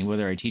out for me,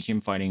 whether I teach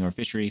him fighting or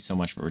fishery. So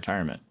much for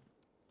retirement.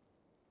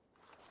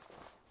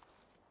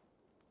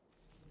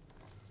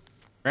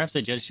 Perhaps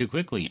I judged too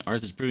quickly.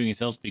 Arth is proving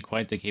himself to be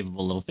quite the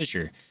capable little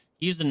fisher.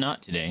 He used a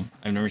knot today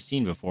I've never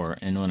seen before,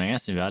 and when I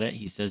asked him about it,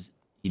 he says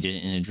he did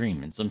it in a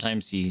dream, and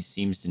sometimes he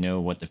seems to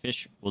know what the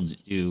fish will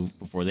do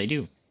before they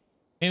do.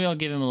 Maybe I'll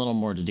give him a little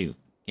more to do.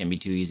 Can't be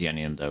too easy on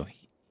him, though.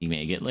 He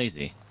may get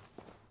lazy.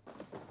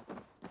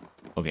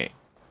 Okay.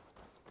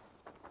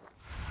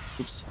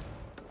 Oops.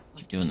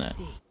 Keep doing that.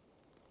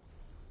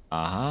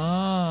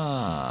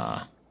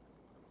 Aha!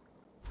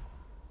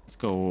 Let's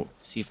go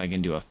see if I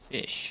can do a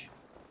fish.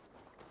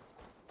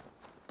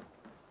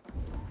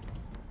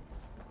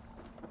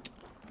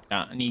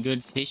 Got any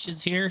good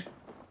fishes here?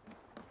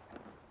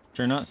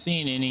 Sure not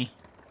seeing any.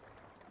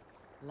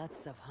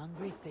 Lots of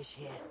hungry fish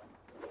here.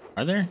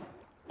 Are there?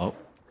 Oh,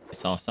 I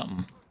saw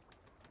something.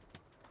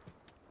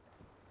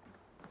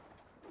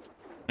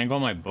 Can I go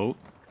on my boat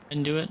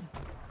and do it?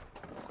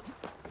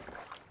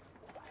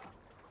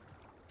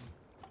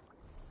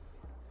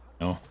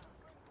 No.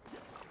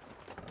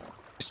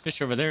 There's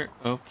fish over there.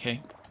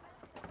 Okay.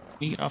 Can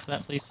you get off of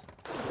that, please?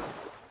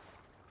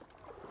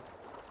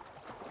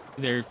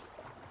 There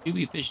do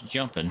be fish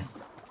jumping.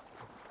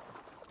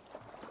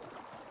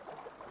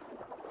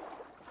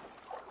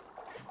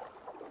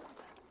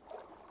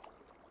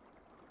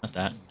 Not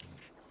that.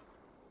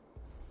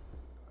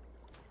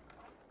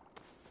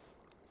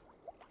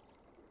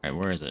 Alright,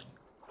 where is it?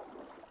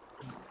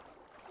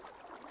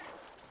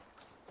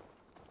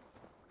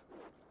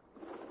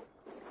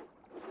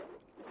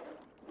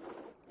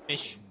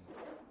 Fish.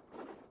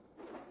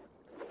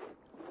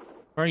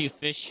 Where are you,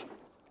 fish?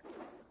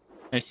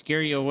 Did I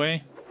scare you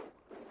away?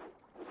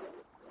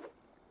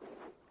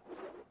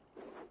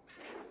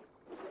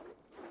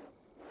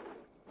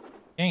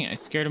 Dang it, I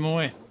scared him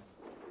away.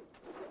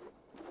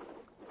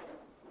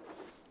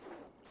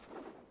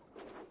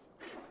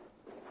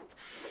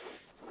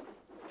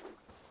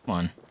 Come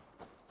on.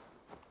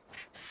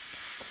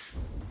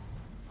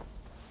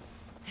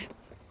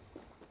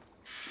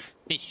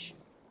 Fish.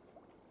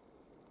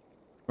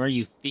 Where are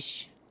you,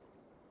 fish?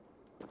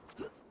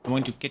 I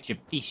want to catch a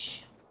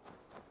fish.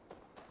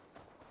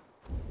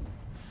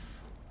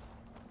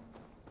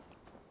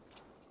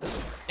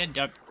 Dead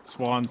duck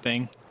swan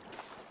thing.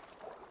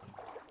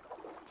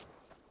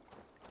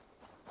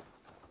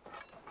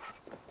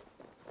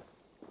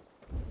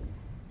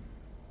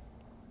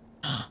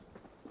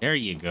 There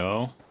you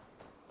go.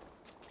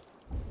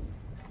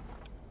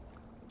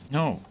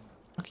 No.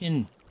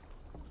 Fucking...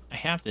 I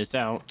have this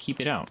out.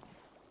 Keep it out.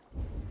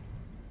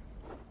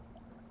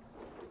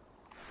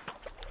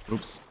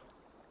 Oops.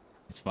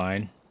 It's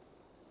fine.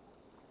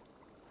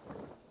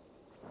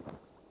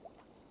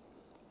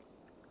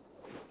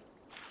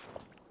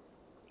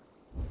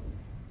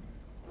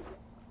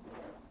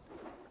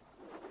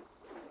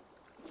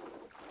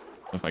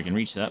 If I can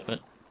reach that,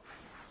 but...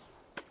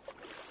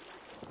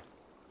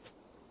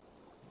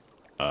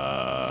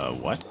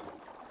 what?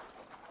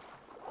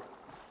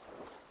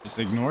 Just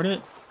ignored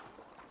it?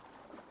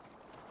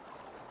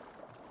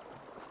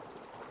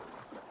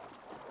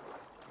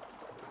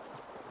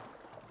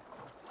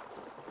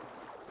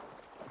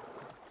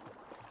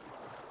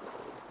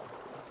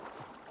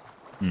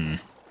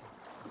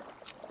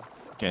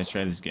 Okay, let's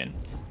try this again.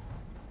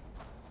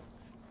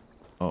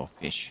 Oh,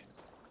 fish.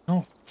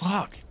 Oh,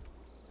 fuck.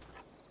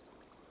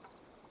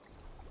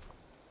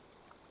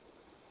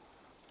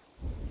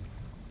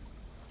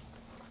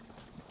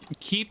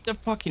 Keep the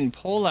fucking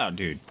pole out,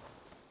 dude.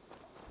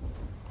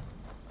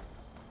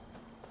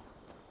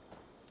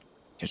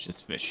 Catch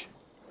this fish.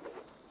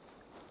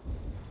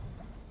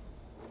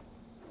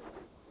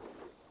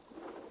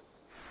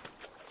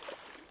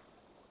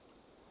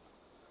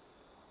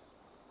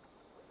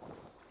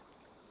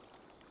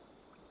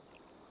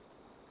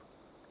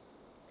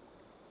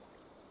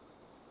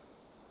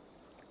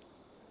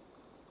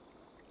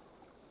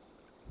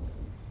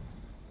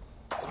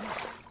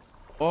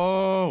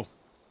 Oh!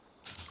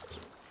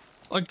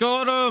 I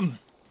got him!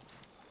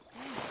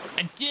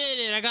 I did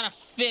it! I got a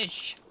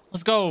fish!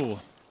 Let's go!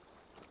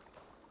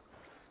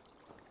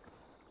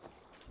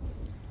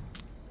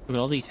 Look at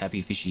all these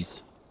happy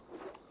fishies.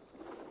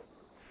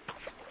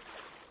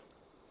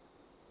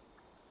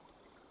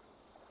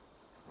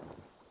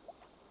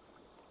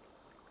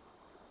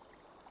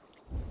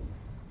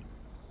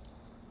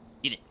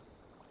 Get it.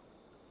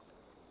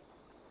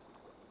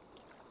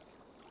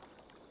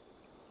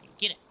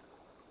 Get it.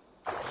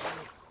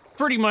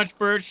 Pretty much,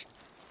 Birch.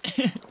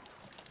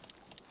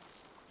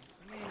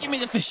 Give me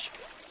the fish.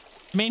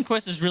 Main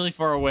quest is really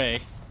far away.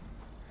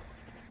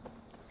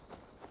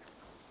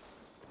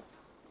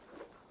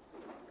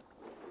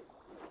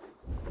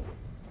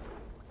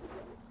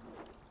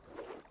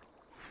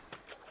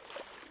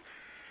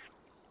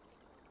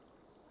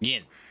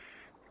 Get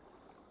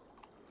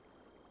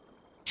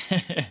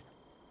it.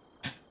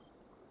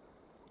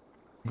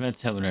 Glad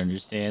someone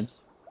understands.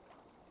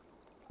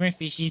 Come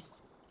here, fishies.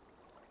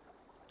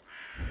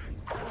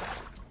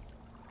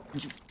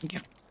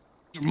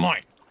 You're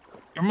mine.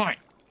 You're mine.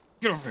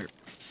 Get over here.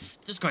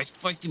 This guy's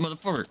feisty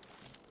motherfucker.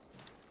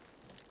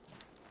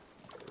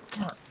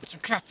 Come here. It's a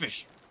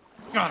catfish.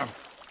 Got him.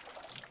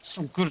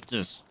 So good at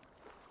this.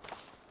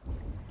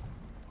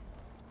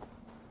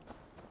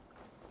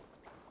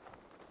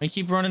 I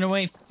keep running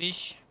away,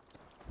 fish.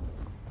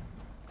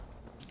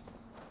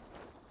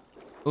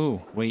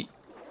 Oh, wait.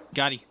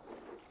 Got he.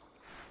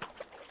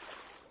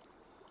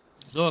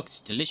 Looks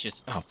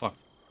delicious. Oh, fuck.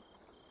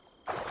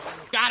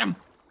 Got him.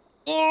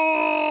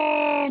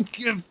 Oh,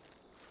 give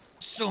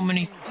so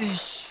many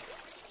fish.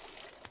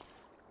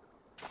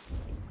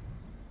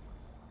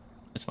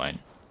 That's fine.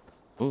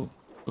 Oh,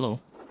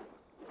 hello.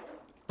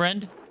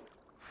 Friend?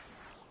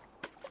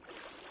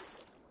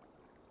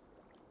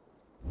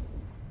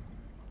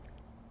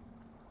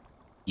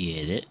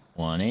 Get it,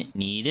 want it,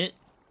 need it.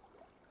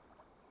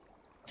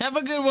 Have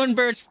a good one,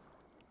 Birch.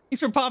 Thanks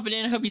for popping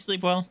in. I hope you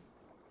sleep well.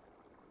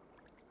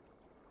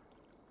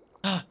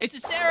 It's a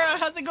Sarah.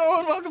 How's it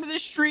going? Welcome to the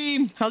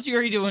stream. How's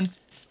Yuri doing?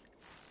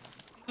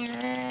 Give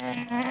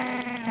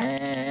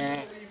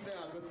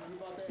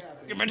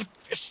me the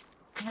fish.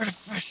 Give me the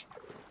fish.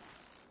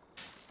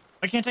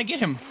 Why can't I get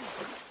him?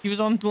 He was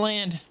on the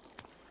land.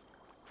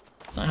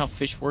 That's not how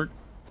fish work.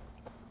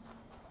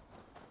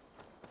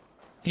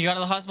 He got out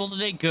of the hospital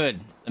today? Good.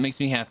 That makes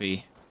me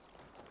happy.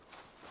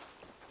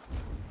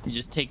 You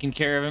just taking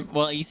care of him?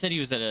 Well, you said he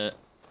was at a...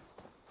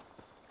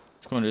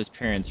 He's going to his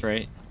parents,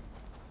 right?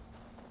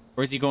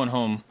 Or is he going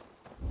home?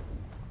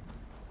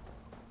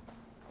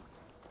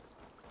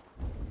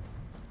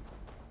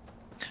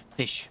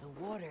 Fish.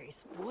 The water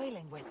is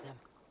boiling with them.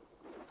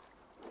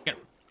 Get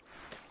him.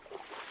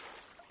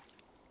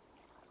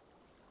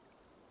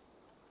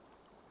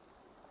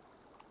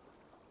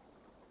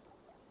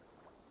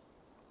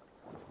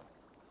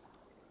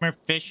 Come here,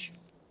 fish.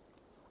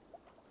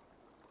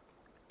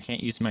 I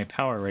can't use my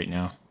power right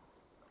now.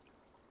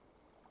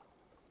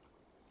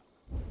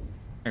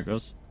 There it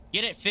goes.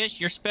 Get it, fish.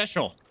 You're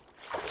special.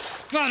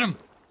 Got him.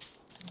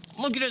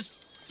 Look at his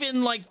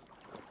fin-like,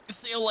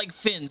 sail-like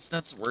fins.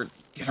 That's the word.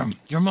 Get him.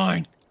 You're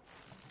mine.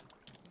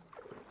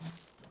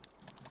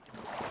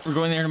 We're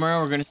going there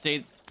tomorrow. We're going to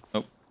stay...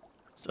 Oh,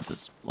 Stuff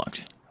is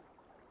locked.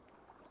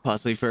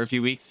 Possibly for a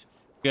few weeks.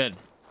 Good.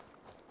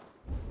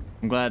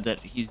 I'm glad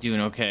that he's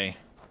doing okay.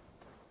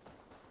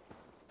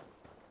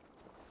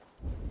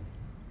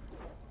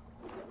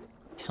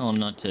 Tell him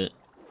not to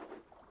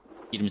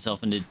get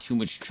himself into too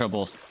much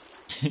trouble.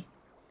 Make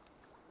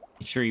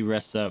sure he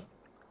rests up.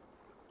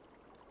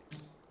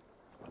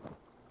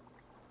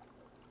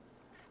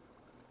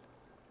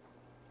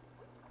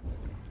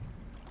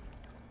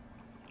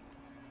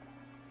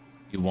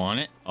 You want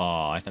it?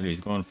 Oh, I thought he was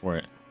going for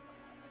it.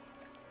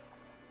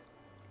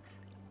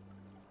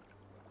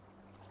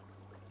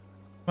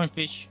 Come on,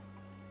 fish.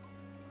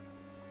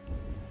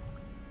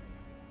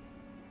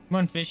 Come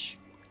on, fish.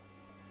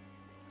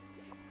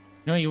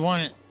 No, you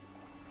want it.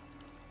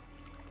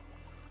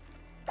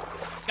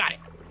 Got it.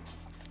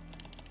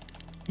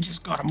 You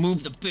just gotta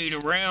move the bait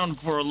around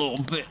for a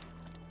little bit.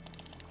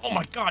 Oh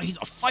my god, he's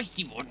a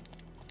feisty one.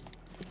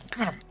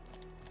 Got him.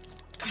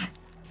 Got him.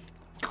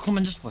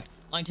 Coming this way.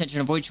 Line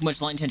tension. Avoid too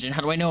much line tension.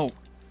 How do I know?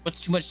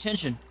 What's too much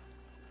tension?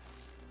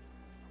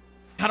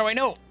 How do I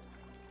know?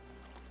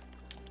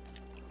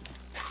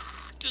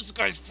 This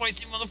guy's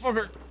feisty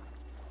motherfucker.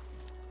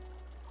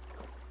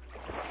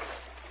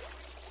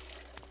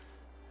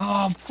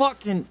 Oh,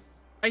 fucking...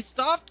 I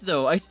stopped,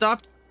 though. I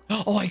stopped.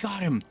 Oh, I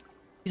got him.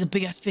 He's a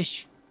big-ass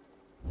fish.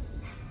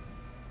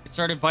 It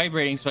started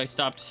vibrating, so I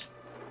stopped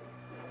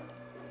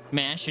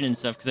mashing and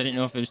stuff because I didn't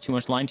know if it was too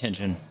much line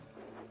tension.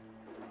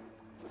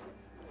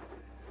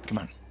 Come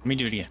on. Let me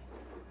do it again.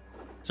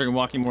 Started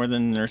walking more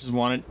than the nurses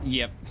wanted.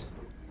 Yep.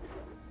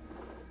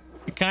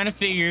 I kind of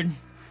figured.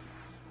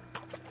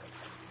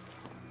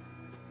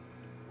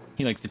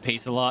 He likes to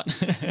pace a lot.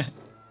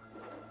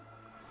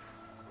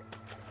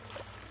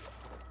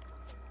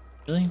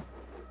 Really?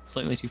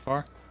 Slightly too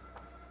far?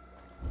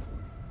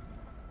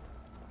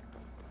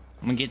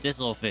 I'm gonna get this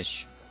little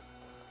fish.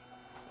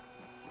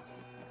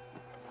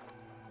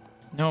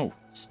 No,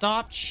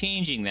 stop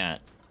changing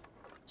that.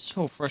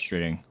 So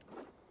frustrating.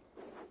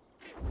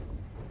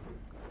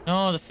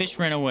 No, the fish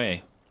ran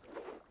away.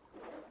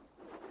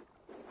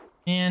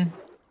 Man.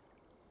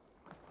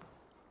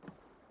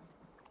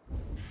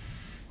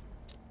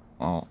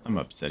 Oh, I'm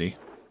upsetty.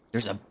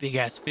 There's a big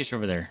ass fish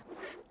over there.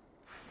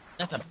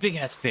 That's a big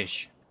ass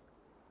fish.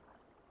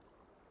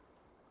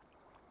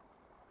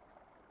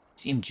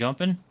 See him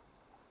jumping?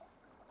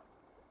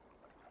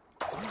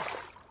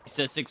 He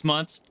says 6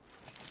 months.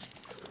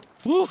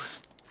 Woo!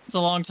 It's a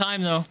long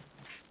time, though.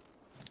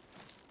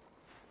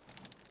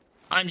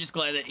 I'm just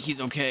glad that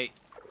he's okay.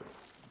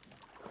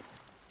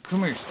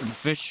 Come here, stupid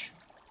fish.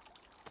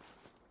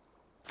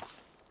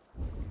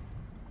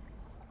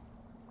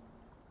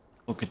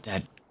 Look at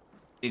that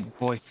big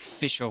boy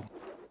fisho.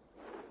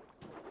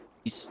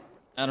 He's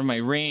out of my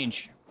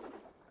range.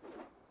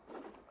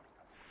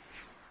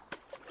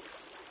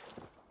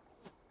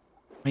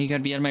 Why you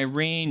gotta be out of my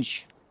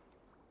range?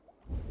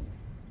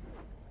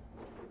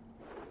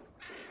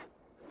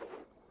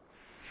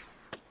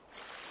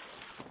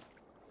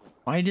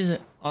 Why does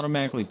it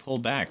automatically pull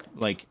back?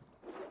 Like,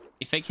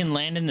 if I can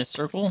land in the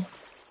circle,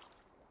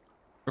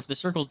 or if the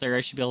circle's there,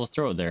 I should be able to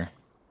throw it there.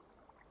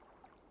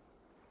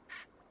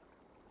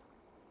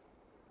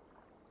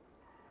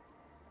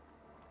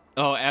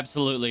 Oh,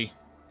 absolutely.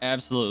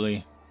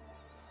 Absolutely.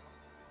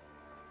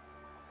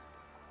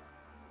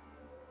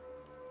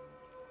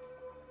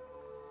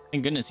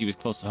 Thank goodness he was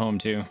close to home,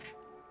 too.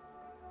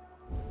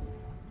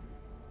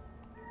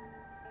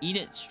 Eat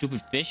it,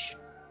 stupid fish.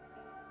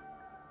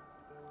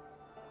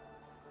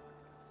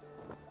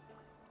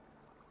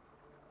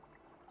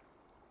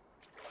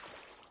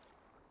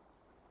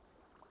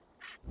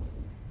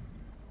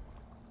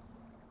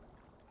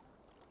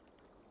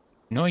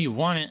 No, you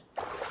want it.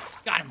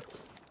 Got him.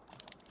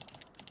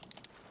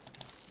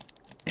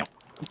 No,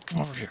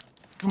 come over here.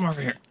 Come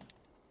over here.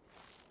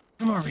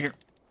 Come over here.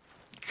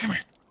 Come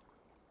here.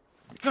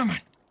 Come on.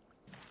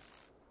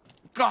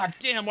 God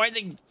damn, why are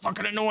they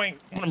fucking annoying?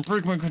 I'm gonna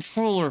break my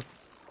controller.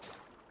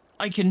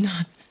 I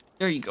cannot.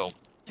 There you go.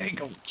 There you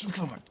go. Keep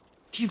coming.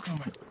 Keep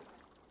coming.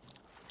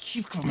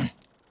 Keep coming.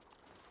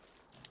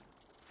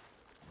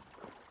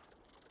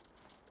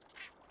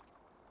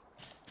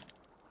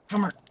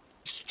 Come here.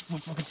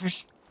 Stupid fucking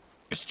fish.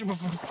 Stupid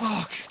fucking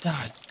fuck.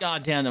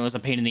 God damn, that was a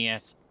pain in the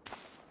ass.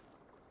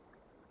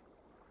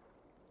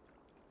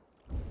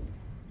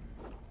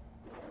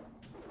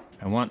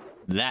 I want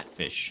that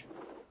fish.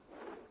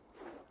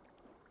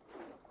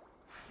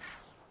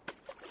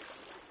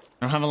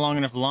 I don't have a long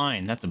enough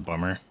line. That's a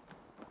bummer.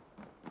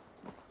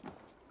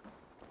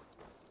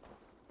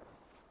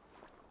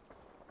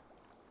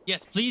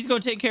 Yes, please go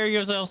take care of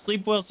yourself.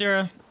 Sleep well,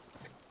 Sarah.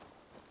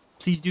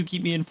 Please do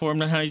keep me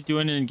informed on how he's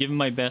doing and give him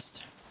my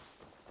best.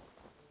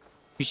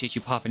 Appreciate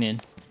you popping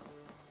in.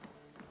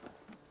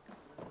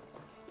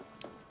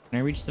 Can I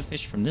reach the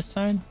fish from this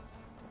side?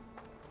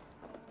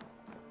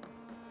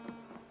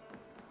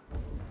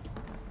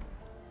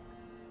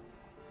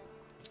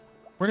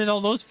 Where did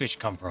all those fish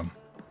come from?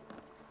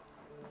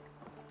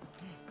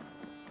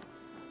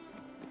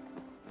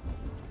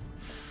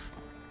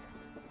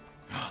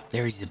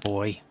 There's the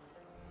boy.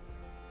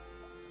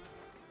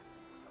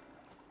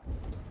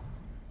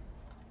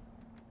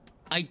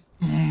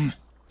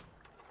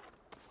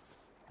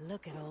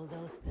 Look at all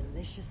those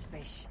delicious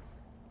fish.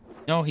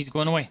 No, he's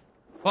going away.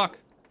 Fuck.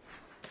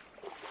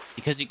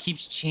 Because it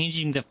keeps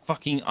changing the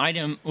fucking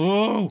item.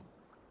 Oh!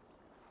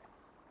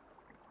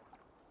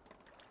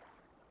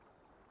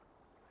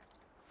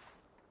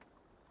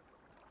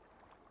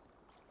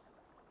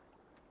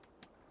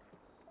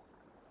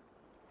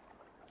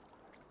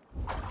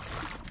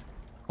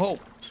 Oh.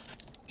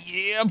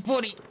 Yeah,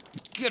 buddy.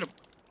 Get him.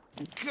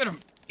 Get him.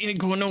 He ain't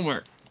going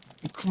nowhere.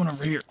 Come on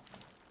over here.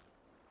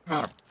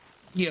 Got him.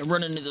 Yeah,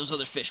 run into those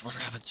other fish. What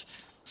happens?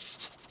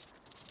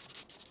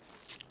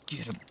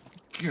 Get him.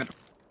 Get him.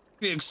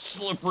 Big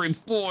slippery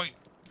boy.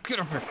 Get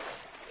up here.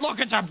 Look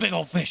at that big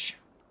old fish.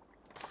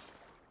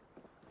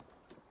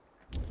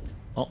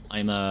 Oh,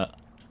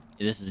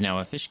 this is now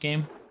a fish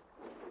game.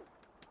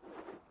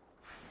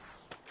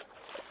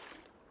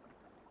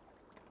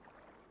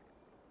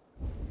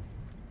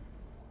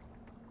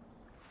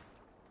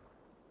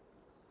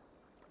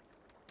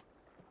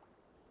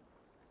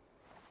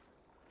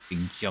 Big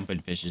jumping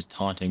fish is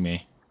taunting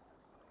me.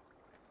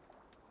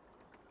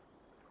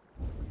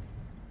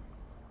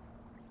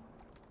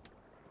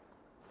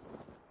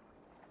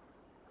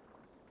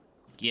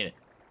 Get it.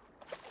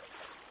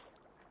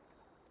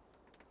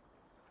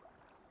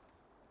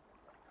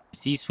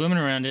 See you swimming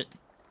around it.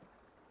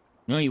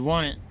 No, you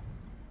want it.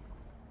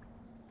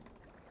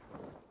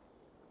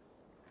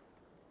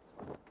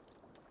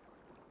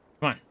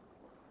 Come on.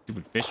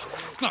 Stupid fish.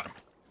 Got him.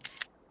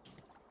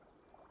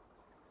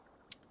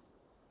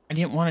 I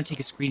didn't want to take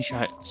a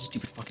screenshot.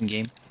 Stupid fucking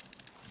game.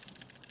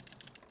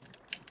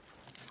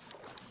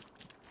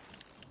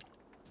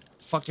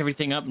 Fucked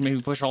everything up and maybe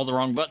push all the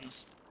wrong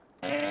buttons.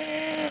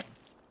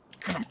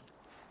 Got him.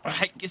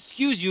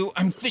 Excuse you,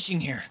 I'm fishing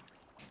here.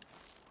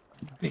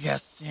 Big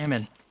ass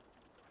salmon.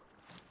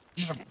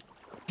 Get him.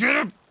 Get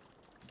him.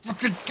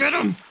 Fucking get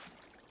him.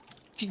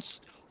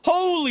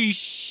 Holy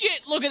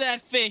shit, look at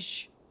that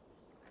fish.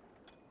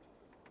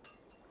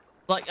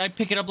 Like, I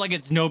pick it up like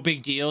it's no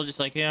big deal. Just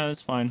like, yeah,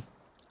 that's fine.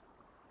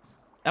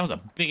 That was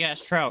a big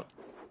ass trout.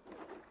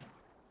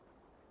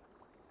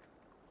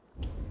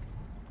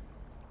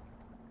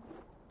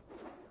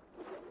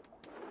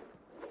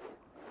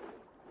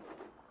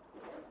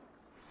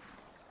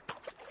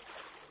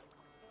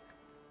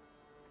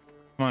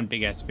 Come on,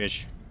 big ass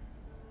fish.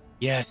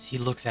 Yes, he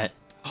looks at.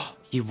 Oh,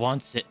 he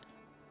wants it.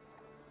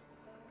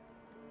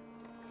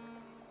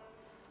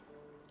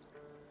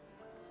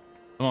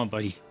 Come on,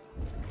 buddy.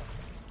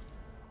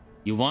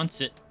 He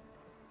wants it.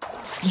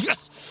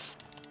 Yes!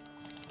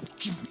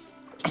 Give him.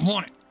 I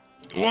want it.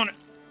 I want it.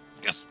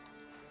 Yes.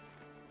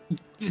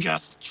 Big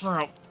ass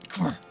trout.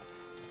 Come here.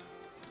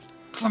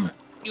 Come here.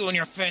 You and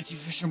your fancy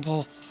fishing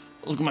pole.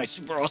 Look at my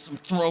super awesome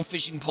throw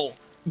fishing pole.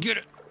 Get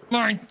it.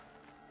 Mine.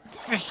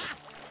 Fish.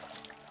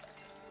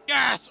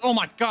 Yes! Oh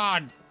my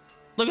god!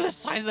 Look at the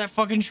size of that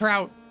fucking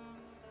trout.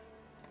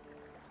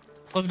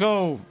 Let's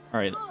go.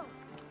 Alright.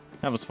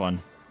 That was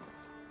fun.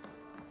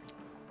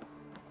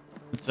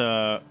 Let's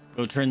go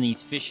turn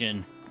these fish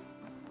in.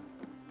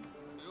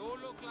 You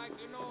look like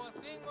you know a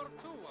thing or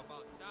two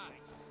about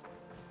dice.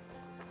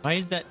 Why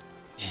is that?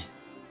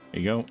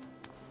 There you go.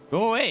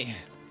 Go away.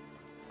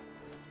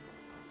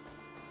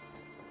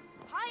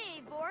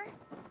 Hi, Eivor.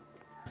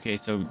 Okay,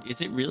 so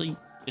is it really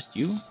just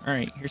you?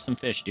 Alright, here's some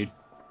fish, dude.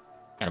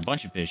 Got a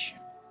bunch of fish.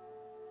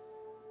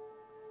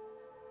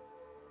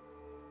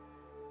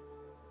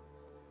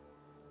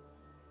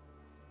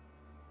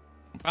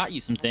 Brought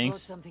you some I brought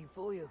things. something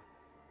for you.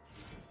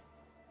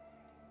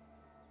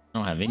 I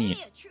don't have any.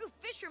 Only a true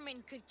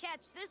fisherman could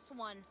catch this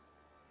one.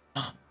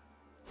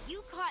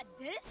 You caught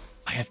this?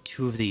 I have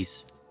 2 of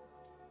these.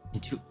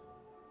 And 2.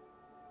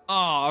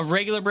 Oh, a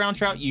regular brown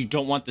trout? You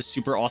don't want the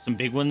super awesome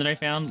big one that I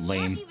found?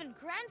 Lame. Not even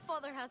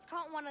grandfather has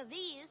caught one of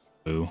these.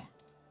 Boo.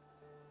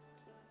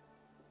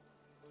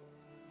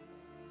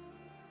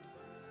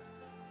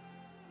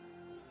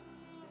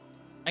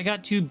 I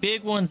got 2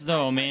 big ones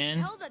though, man.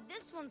 Tell that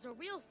this one's a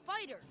real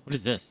fighter. What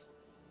is this?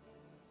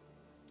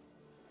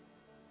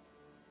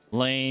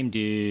 Lame,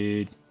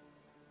 dude.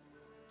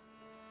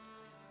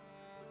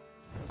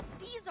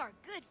 These are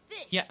good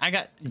fish. Yeah, I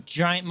got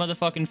giant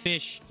motherfucking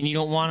fish, and you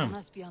don't want I them.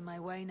 must be on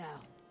my way now.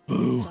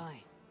 Boo.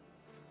 Bye.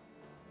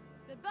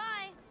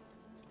 Goodbye.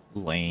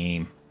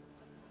 Lame.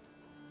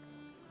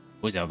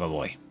 Who's that good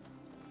boy?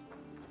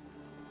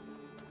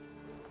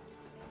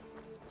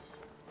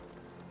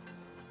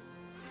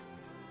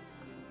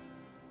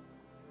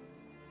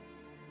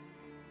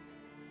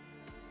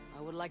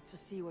 I would like to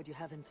see what you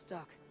have in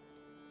stock.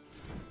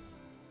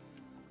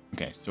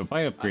 Okay, so if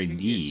I upgrade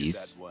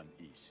these,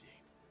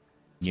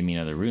 give me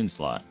another rune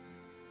slot.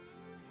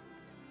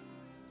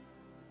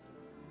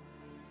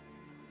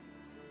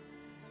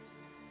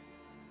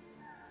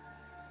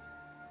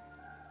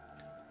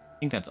 I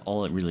think that's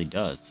all it really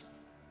does.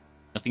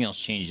 Nothing else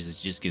changes.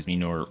 It just gives me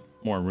more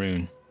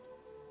rune.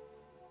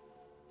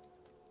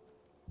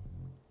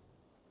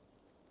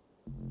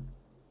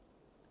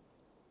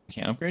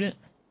 Can't upgrade it?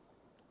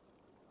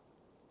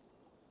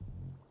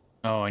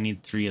 Oh, I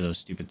need 3 of those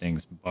stupid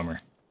things.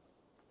 Bummer.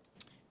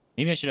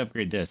 Maybe I should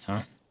upgrade this,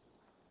 huh?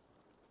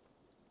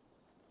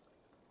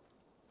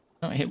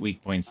 Don't hit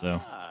weak points,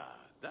 though. Ah,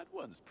 that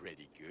one's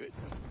pretty good.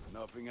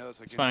 Nothing else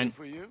I It's can fine. do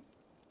for you?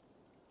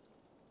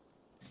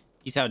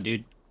 Peace out,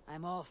 dude.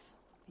 I'm off.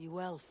 Be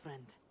well,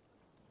 friend.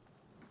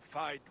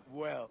 Fight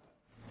well.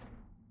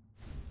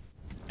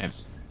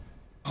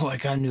 Oh, I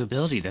got a new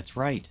ability. That's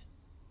right.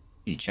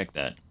 You check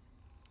that.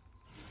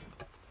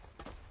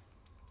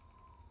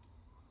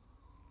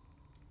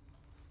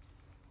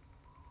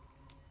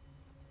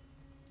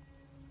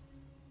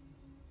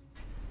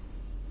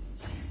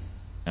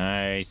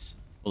 Nice.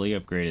 Fully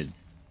upgraded.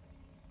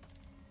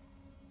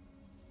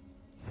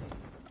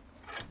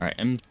 Alright,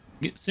 I'm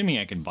assuming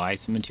I could buy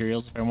some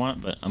materials if I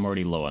want, but I'm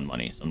already low on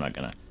money, so I'm not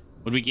gonna.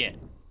 What'd we get?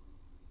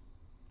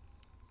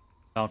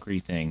 Valkyrie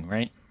thing,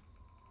 right?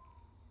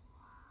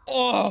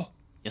 Oh!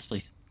 Yes,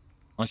 please.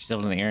 Launch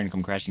yourself into the air and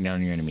come crashing down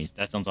on your enemies.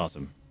 That sounds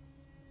awesome.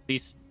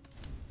 Please.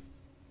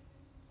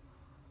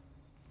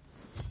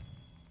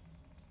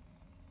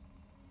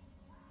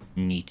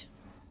 Neat.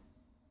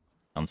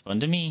 Sounds fun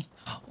to me.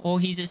 Oh,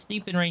 he's just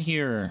sleeping right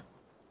here.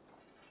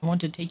 I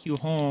want to take you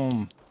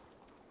home.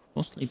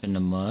 Don't sleep in the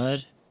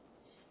mud.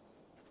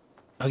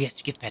 Oh,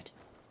 yes, gift pet.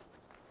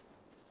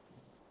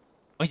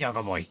 Where's your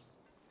good boy?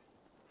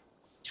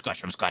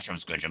 Scratch him, scratch him,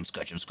 scratch him,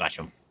 scratch him, scratch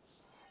him.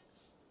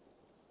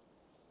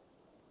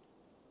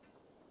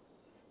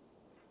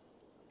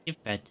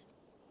 Gift pet.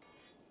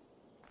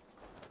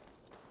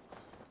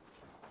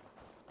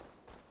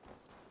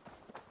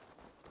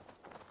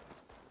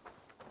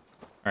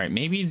 All right,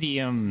 maybe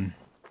the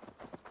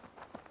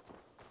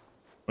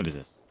what is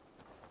this?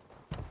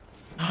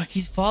 Oh,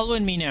 he's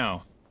following me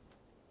now.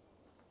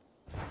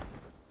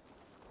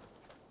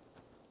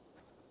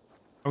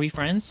 Are we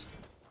friends?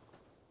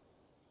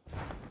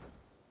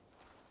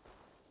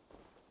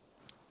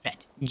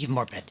 Pet. Give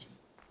more pet.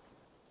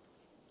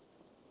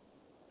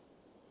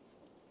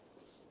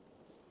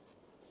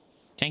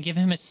 Can I give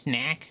him a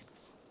snack?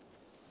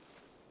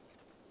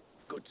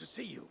 Good to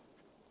see you.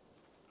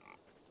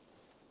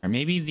 Or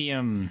maybe the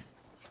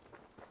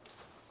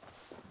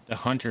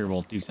hunter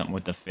will do something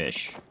with the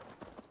fish.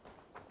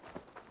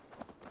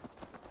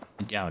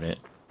 I doubt it.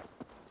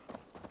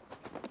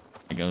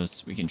 It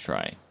goes, we can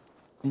try.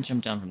 And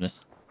jump down from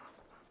this.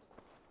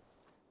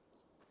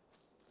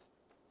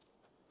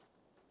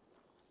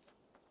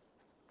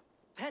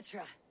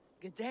 Petra,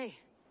 good day.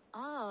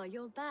 Ah,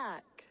 you're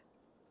back.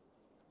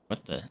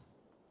 What the?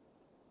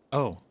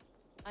 Oh,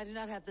 I do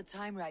not have the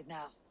time right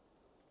now.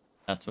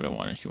 that's what I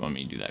wanted. She wanted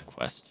me to do that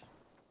quest.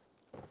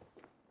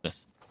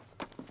 This.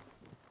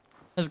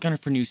 As a gunner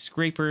for new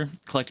scraper,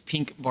 collect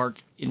pink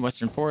bark in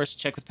Western Forest.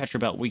 Check with Petra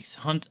about week's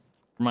hunt.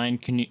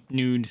 Remind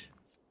Canoed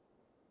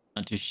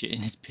not to shit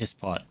in his piss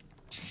pot.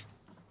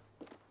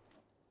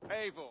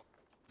 Eivor.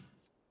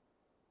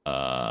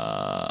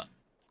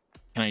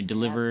 Can I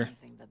deliver?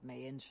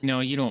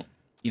 No, you don't.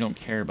 You don't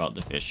care about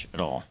the fish at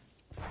all.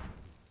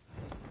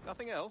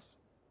 Nothing else?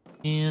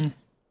 And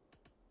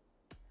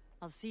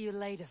I'll see you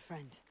later,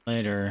 friend.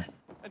 later.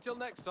 Until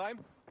next time.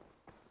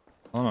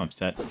 Well, I'm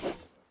upset.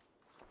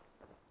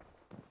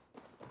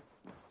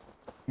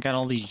 I got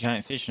all these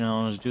giant fish and I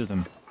don't know what to do with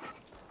them.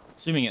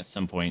 Assuming at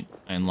some point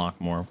I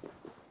unlock more.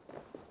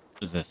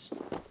 What is this?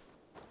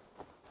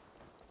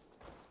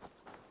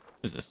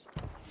 What is this?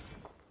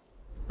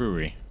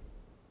 Brewery.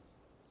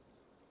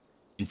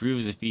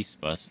 Improves a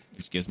feast bus,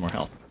 which gives more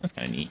health. That's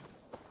kind of neat.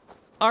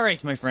 All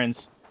right, my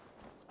friends.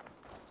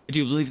 I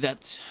do believe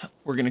that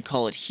we're going to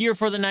call it here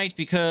for the night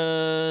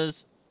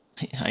because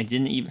I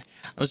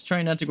was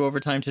trying not to go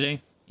overtime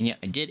today. And yeah,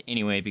 I did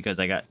anyway because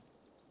I got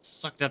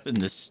sucked up in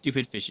this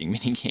stupid fishing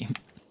minigame.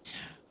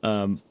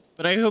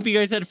 But I hope you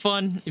guys had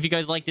fun. If you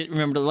guys liked it,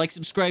 remember to like,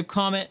 subscribe,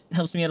 comment. It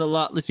helps me out a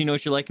lot. Lets me know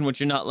what you're liking, what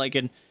you're not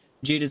liking.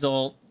 Jade is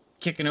all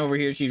kicking over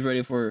here. She's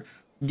ready for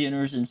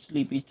dinners and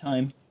sleepy's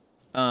time.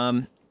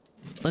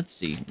 Let's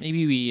see.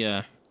 Maybe we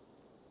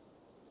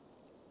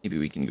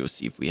can go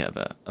see if we have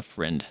a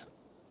friend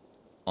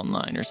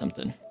online or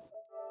something.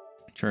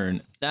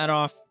 Turn that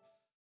off.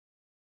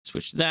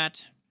 Switch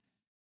that.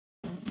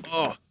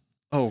 Oh.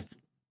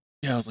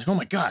 Yeah, I was like, oh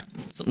my god,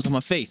 something's on my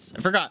face.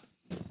 I forgot.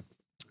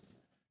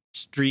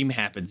 Stream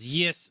happens.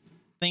 Yes,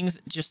 things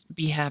just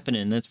be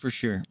happening, that's for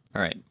sure.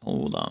 All right,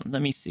 hold on.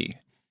 Let me see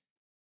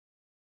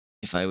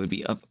if I would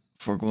be up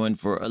for going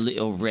for a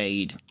little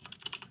raid.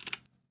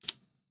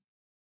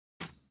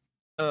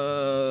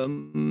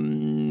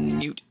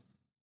 Mute.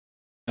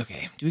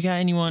 Okay, do we got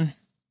anyone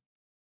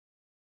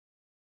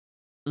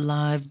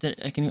live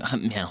that I can...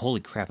 man,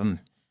 holy crap,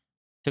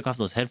 took off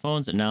those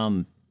headphones and now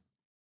I'm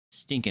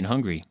stinking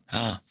hungry.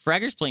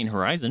 Fragger's playing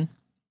Horizon.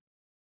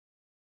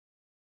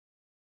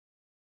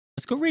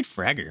 Let's go raid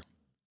Fragger. I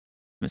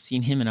haven't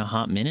seen him in a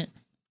hot minute.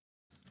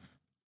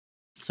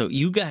 So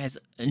you guys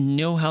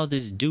know how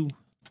this do.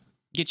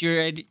 Get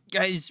your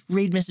guys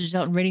raid messages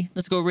out and ready.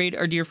 Let's go raid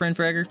our dear friend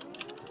Fragger.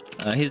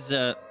 His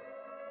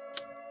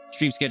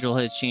stream schedule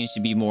has changed to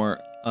be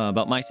more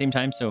about my same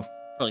time, so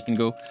probably can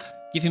go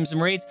give him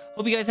some raids.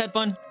 Hope you guys had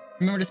fun.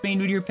 Remember to spay and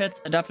neuter your pets,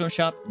 adopt, don't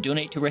shop,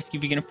 donate to rescue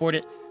if you can afford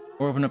it.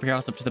 or open up your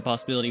house up to the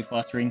possibility of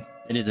fostering.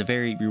 It is a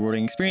very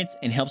rewarding experience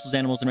and helps those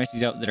animals and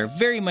rescues out that are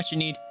very much in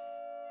need.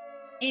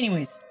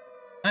 Anyways,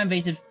 I'm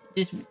Vaesive.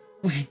 This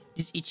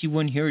itchy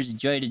one here is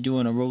Jada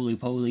doing a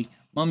roly-poly.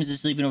 Mom is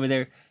just sleeping over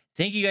there.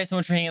 Thank you guys so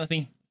much for hanging out with me.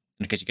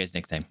 And I'll catch you guys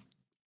next time.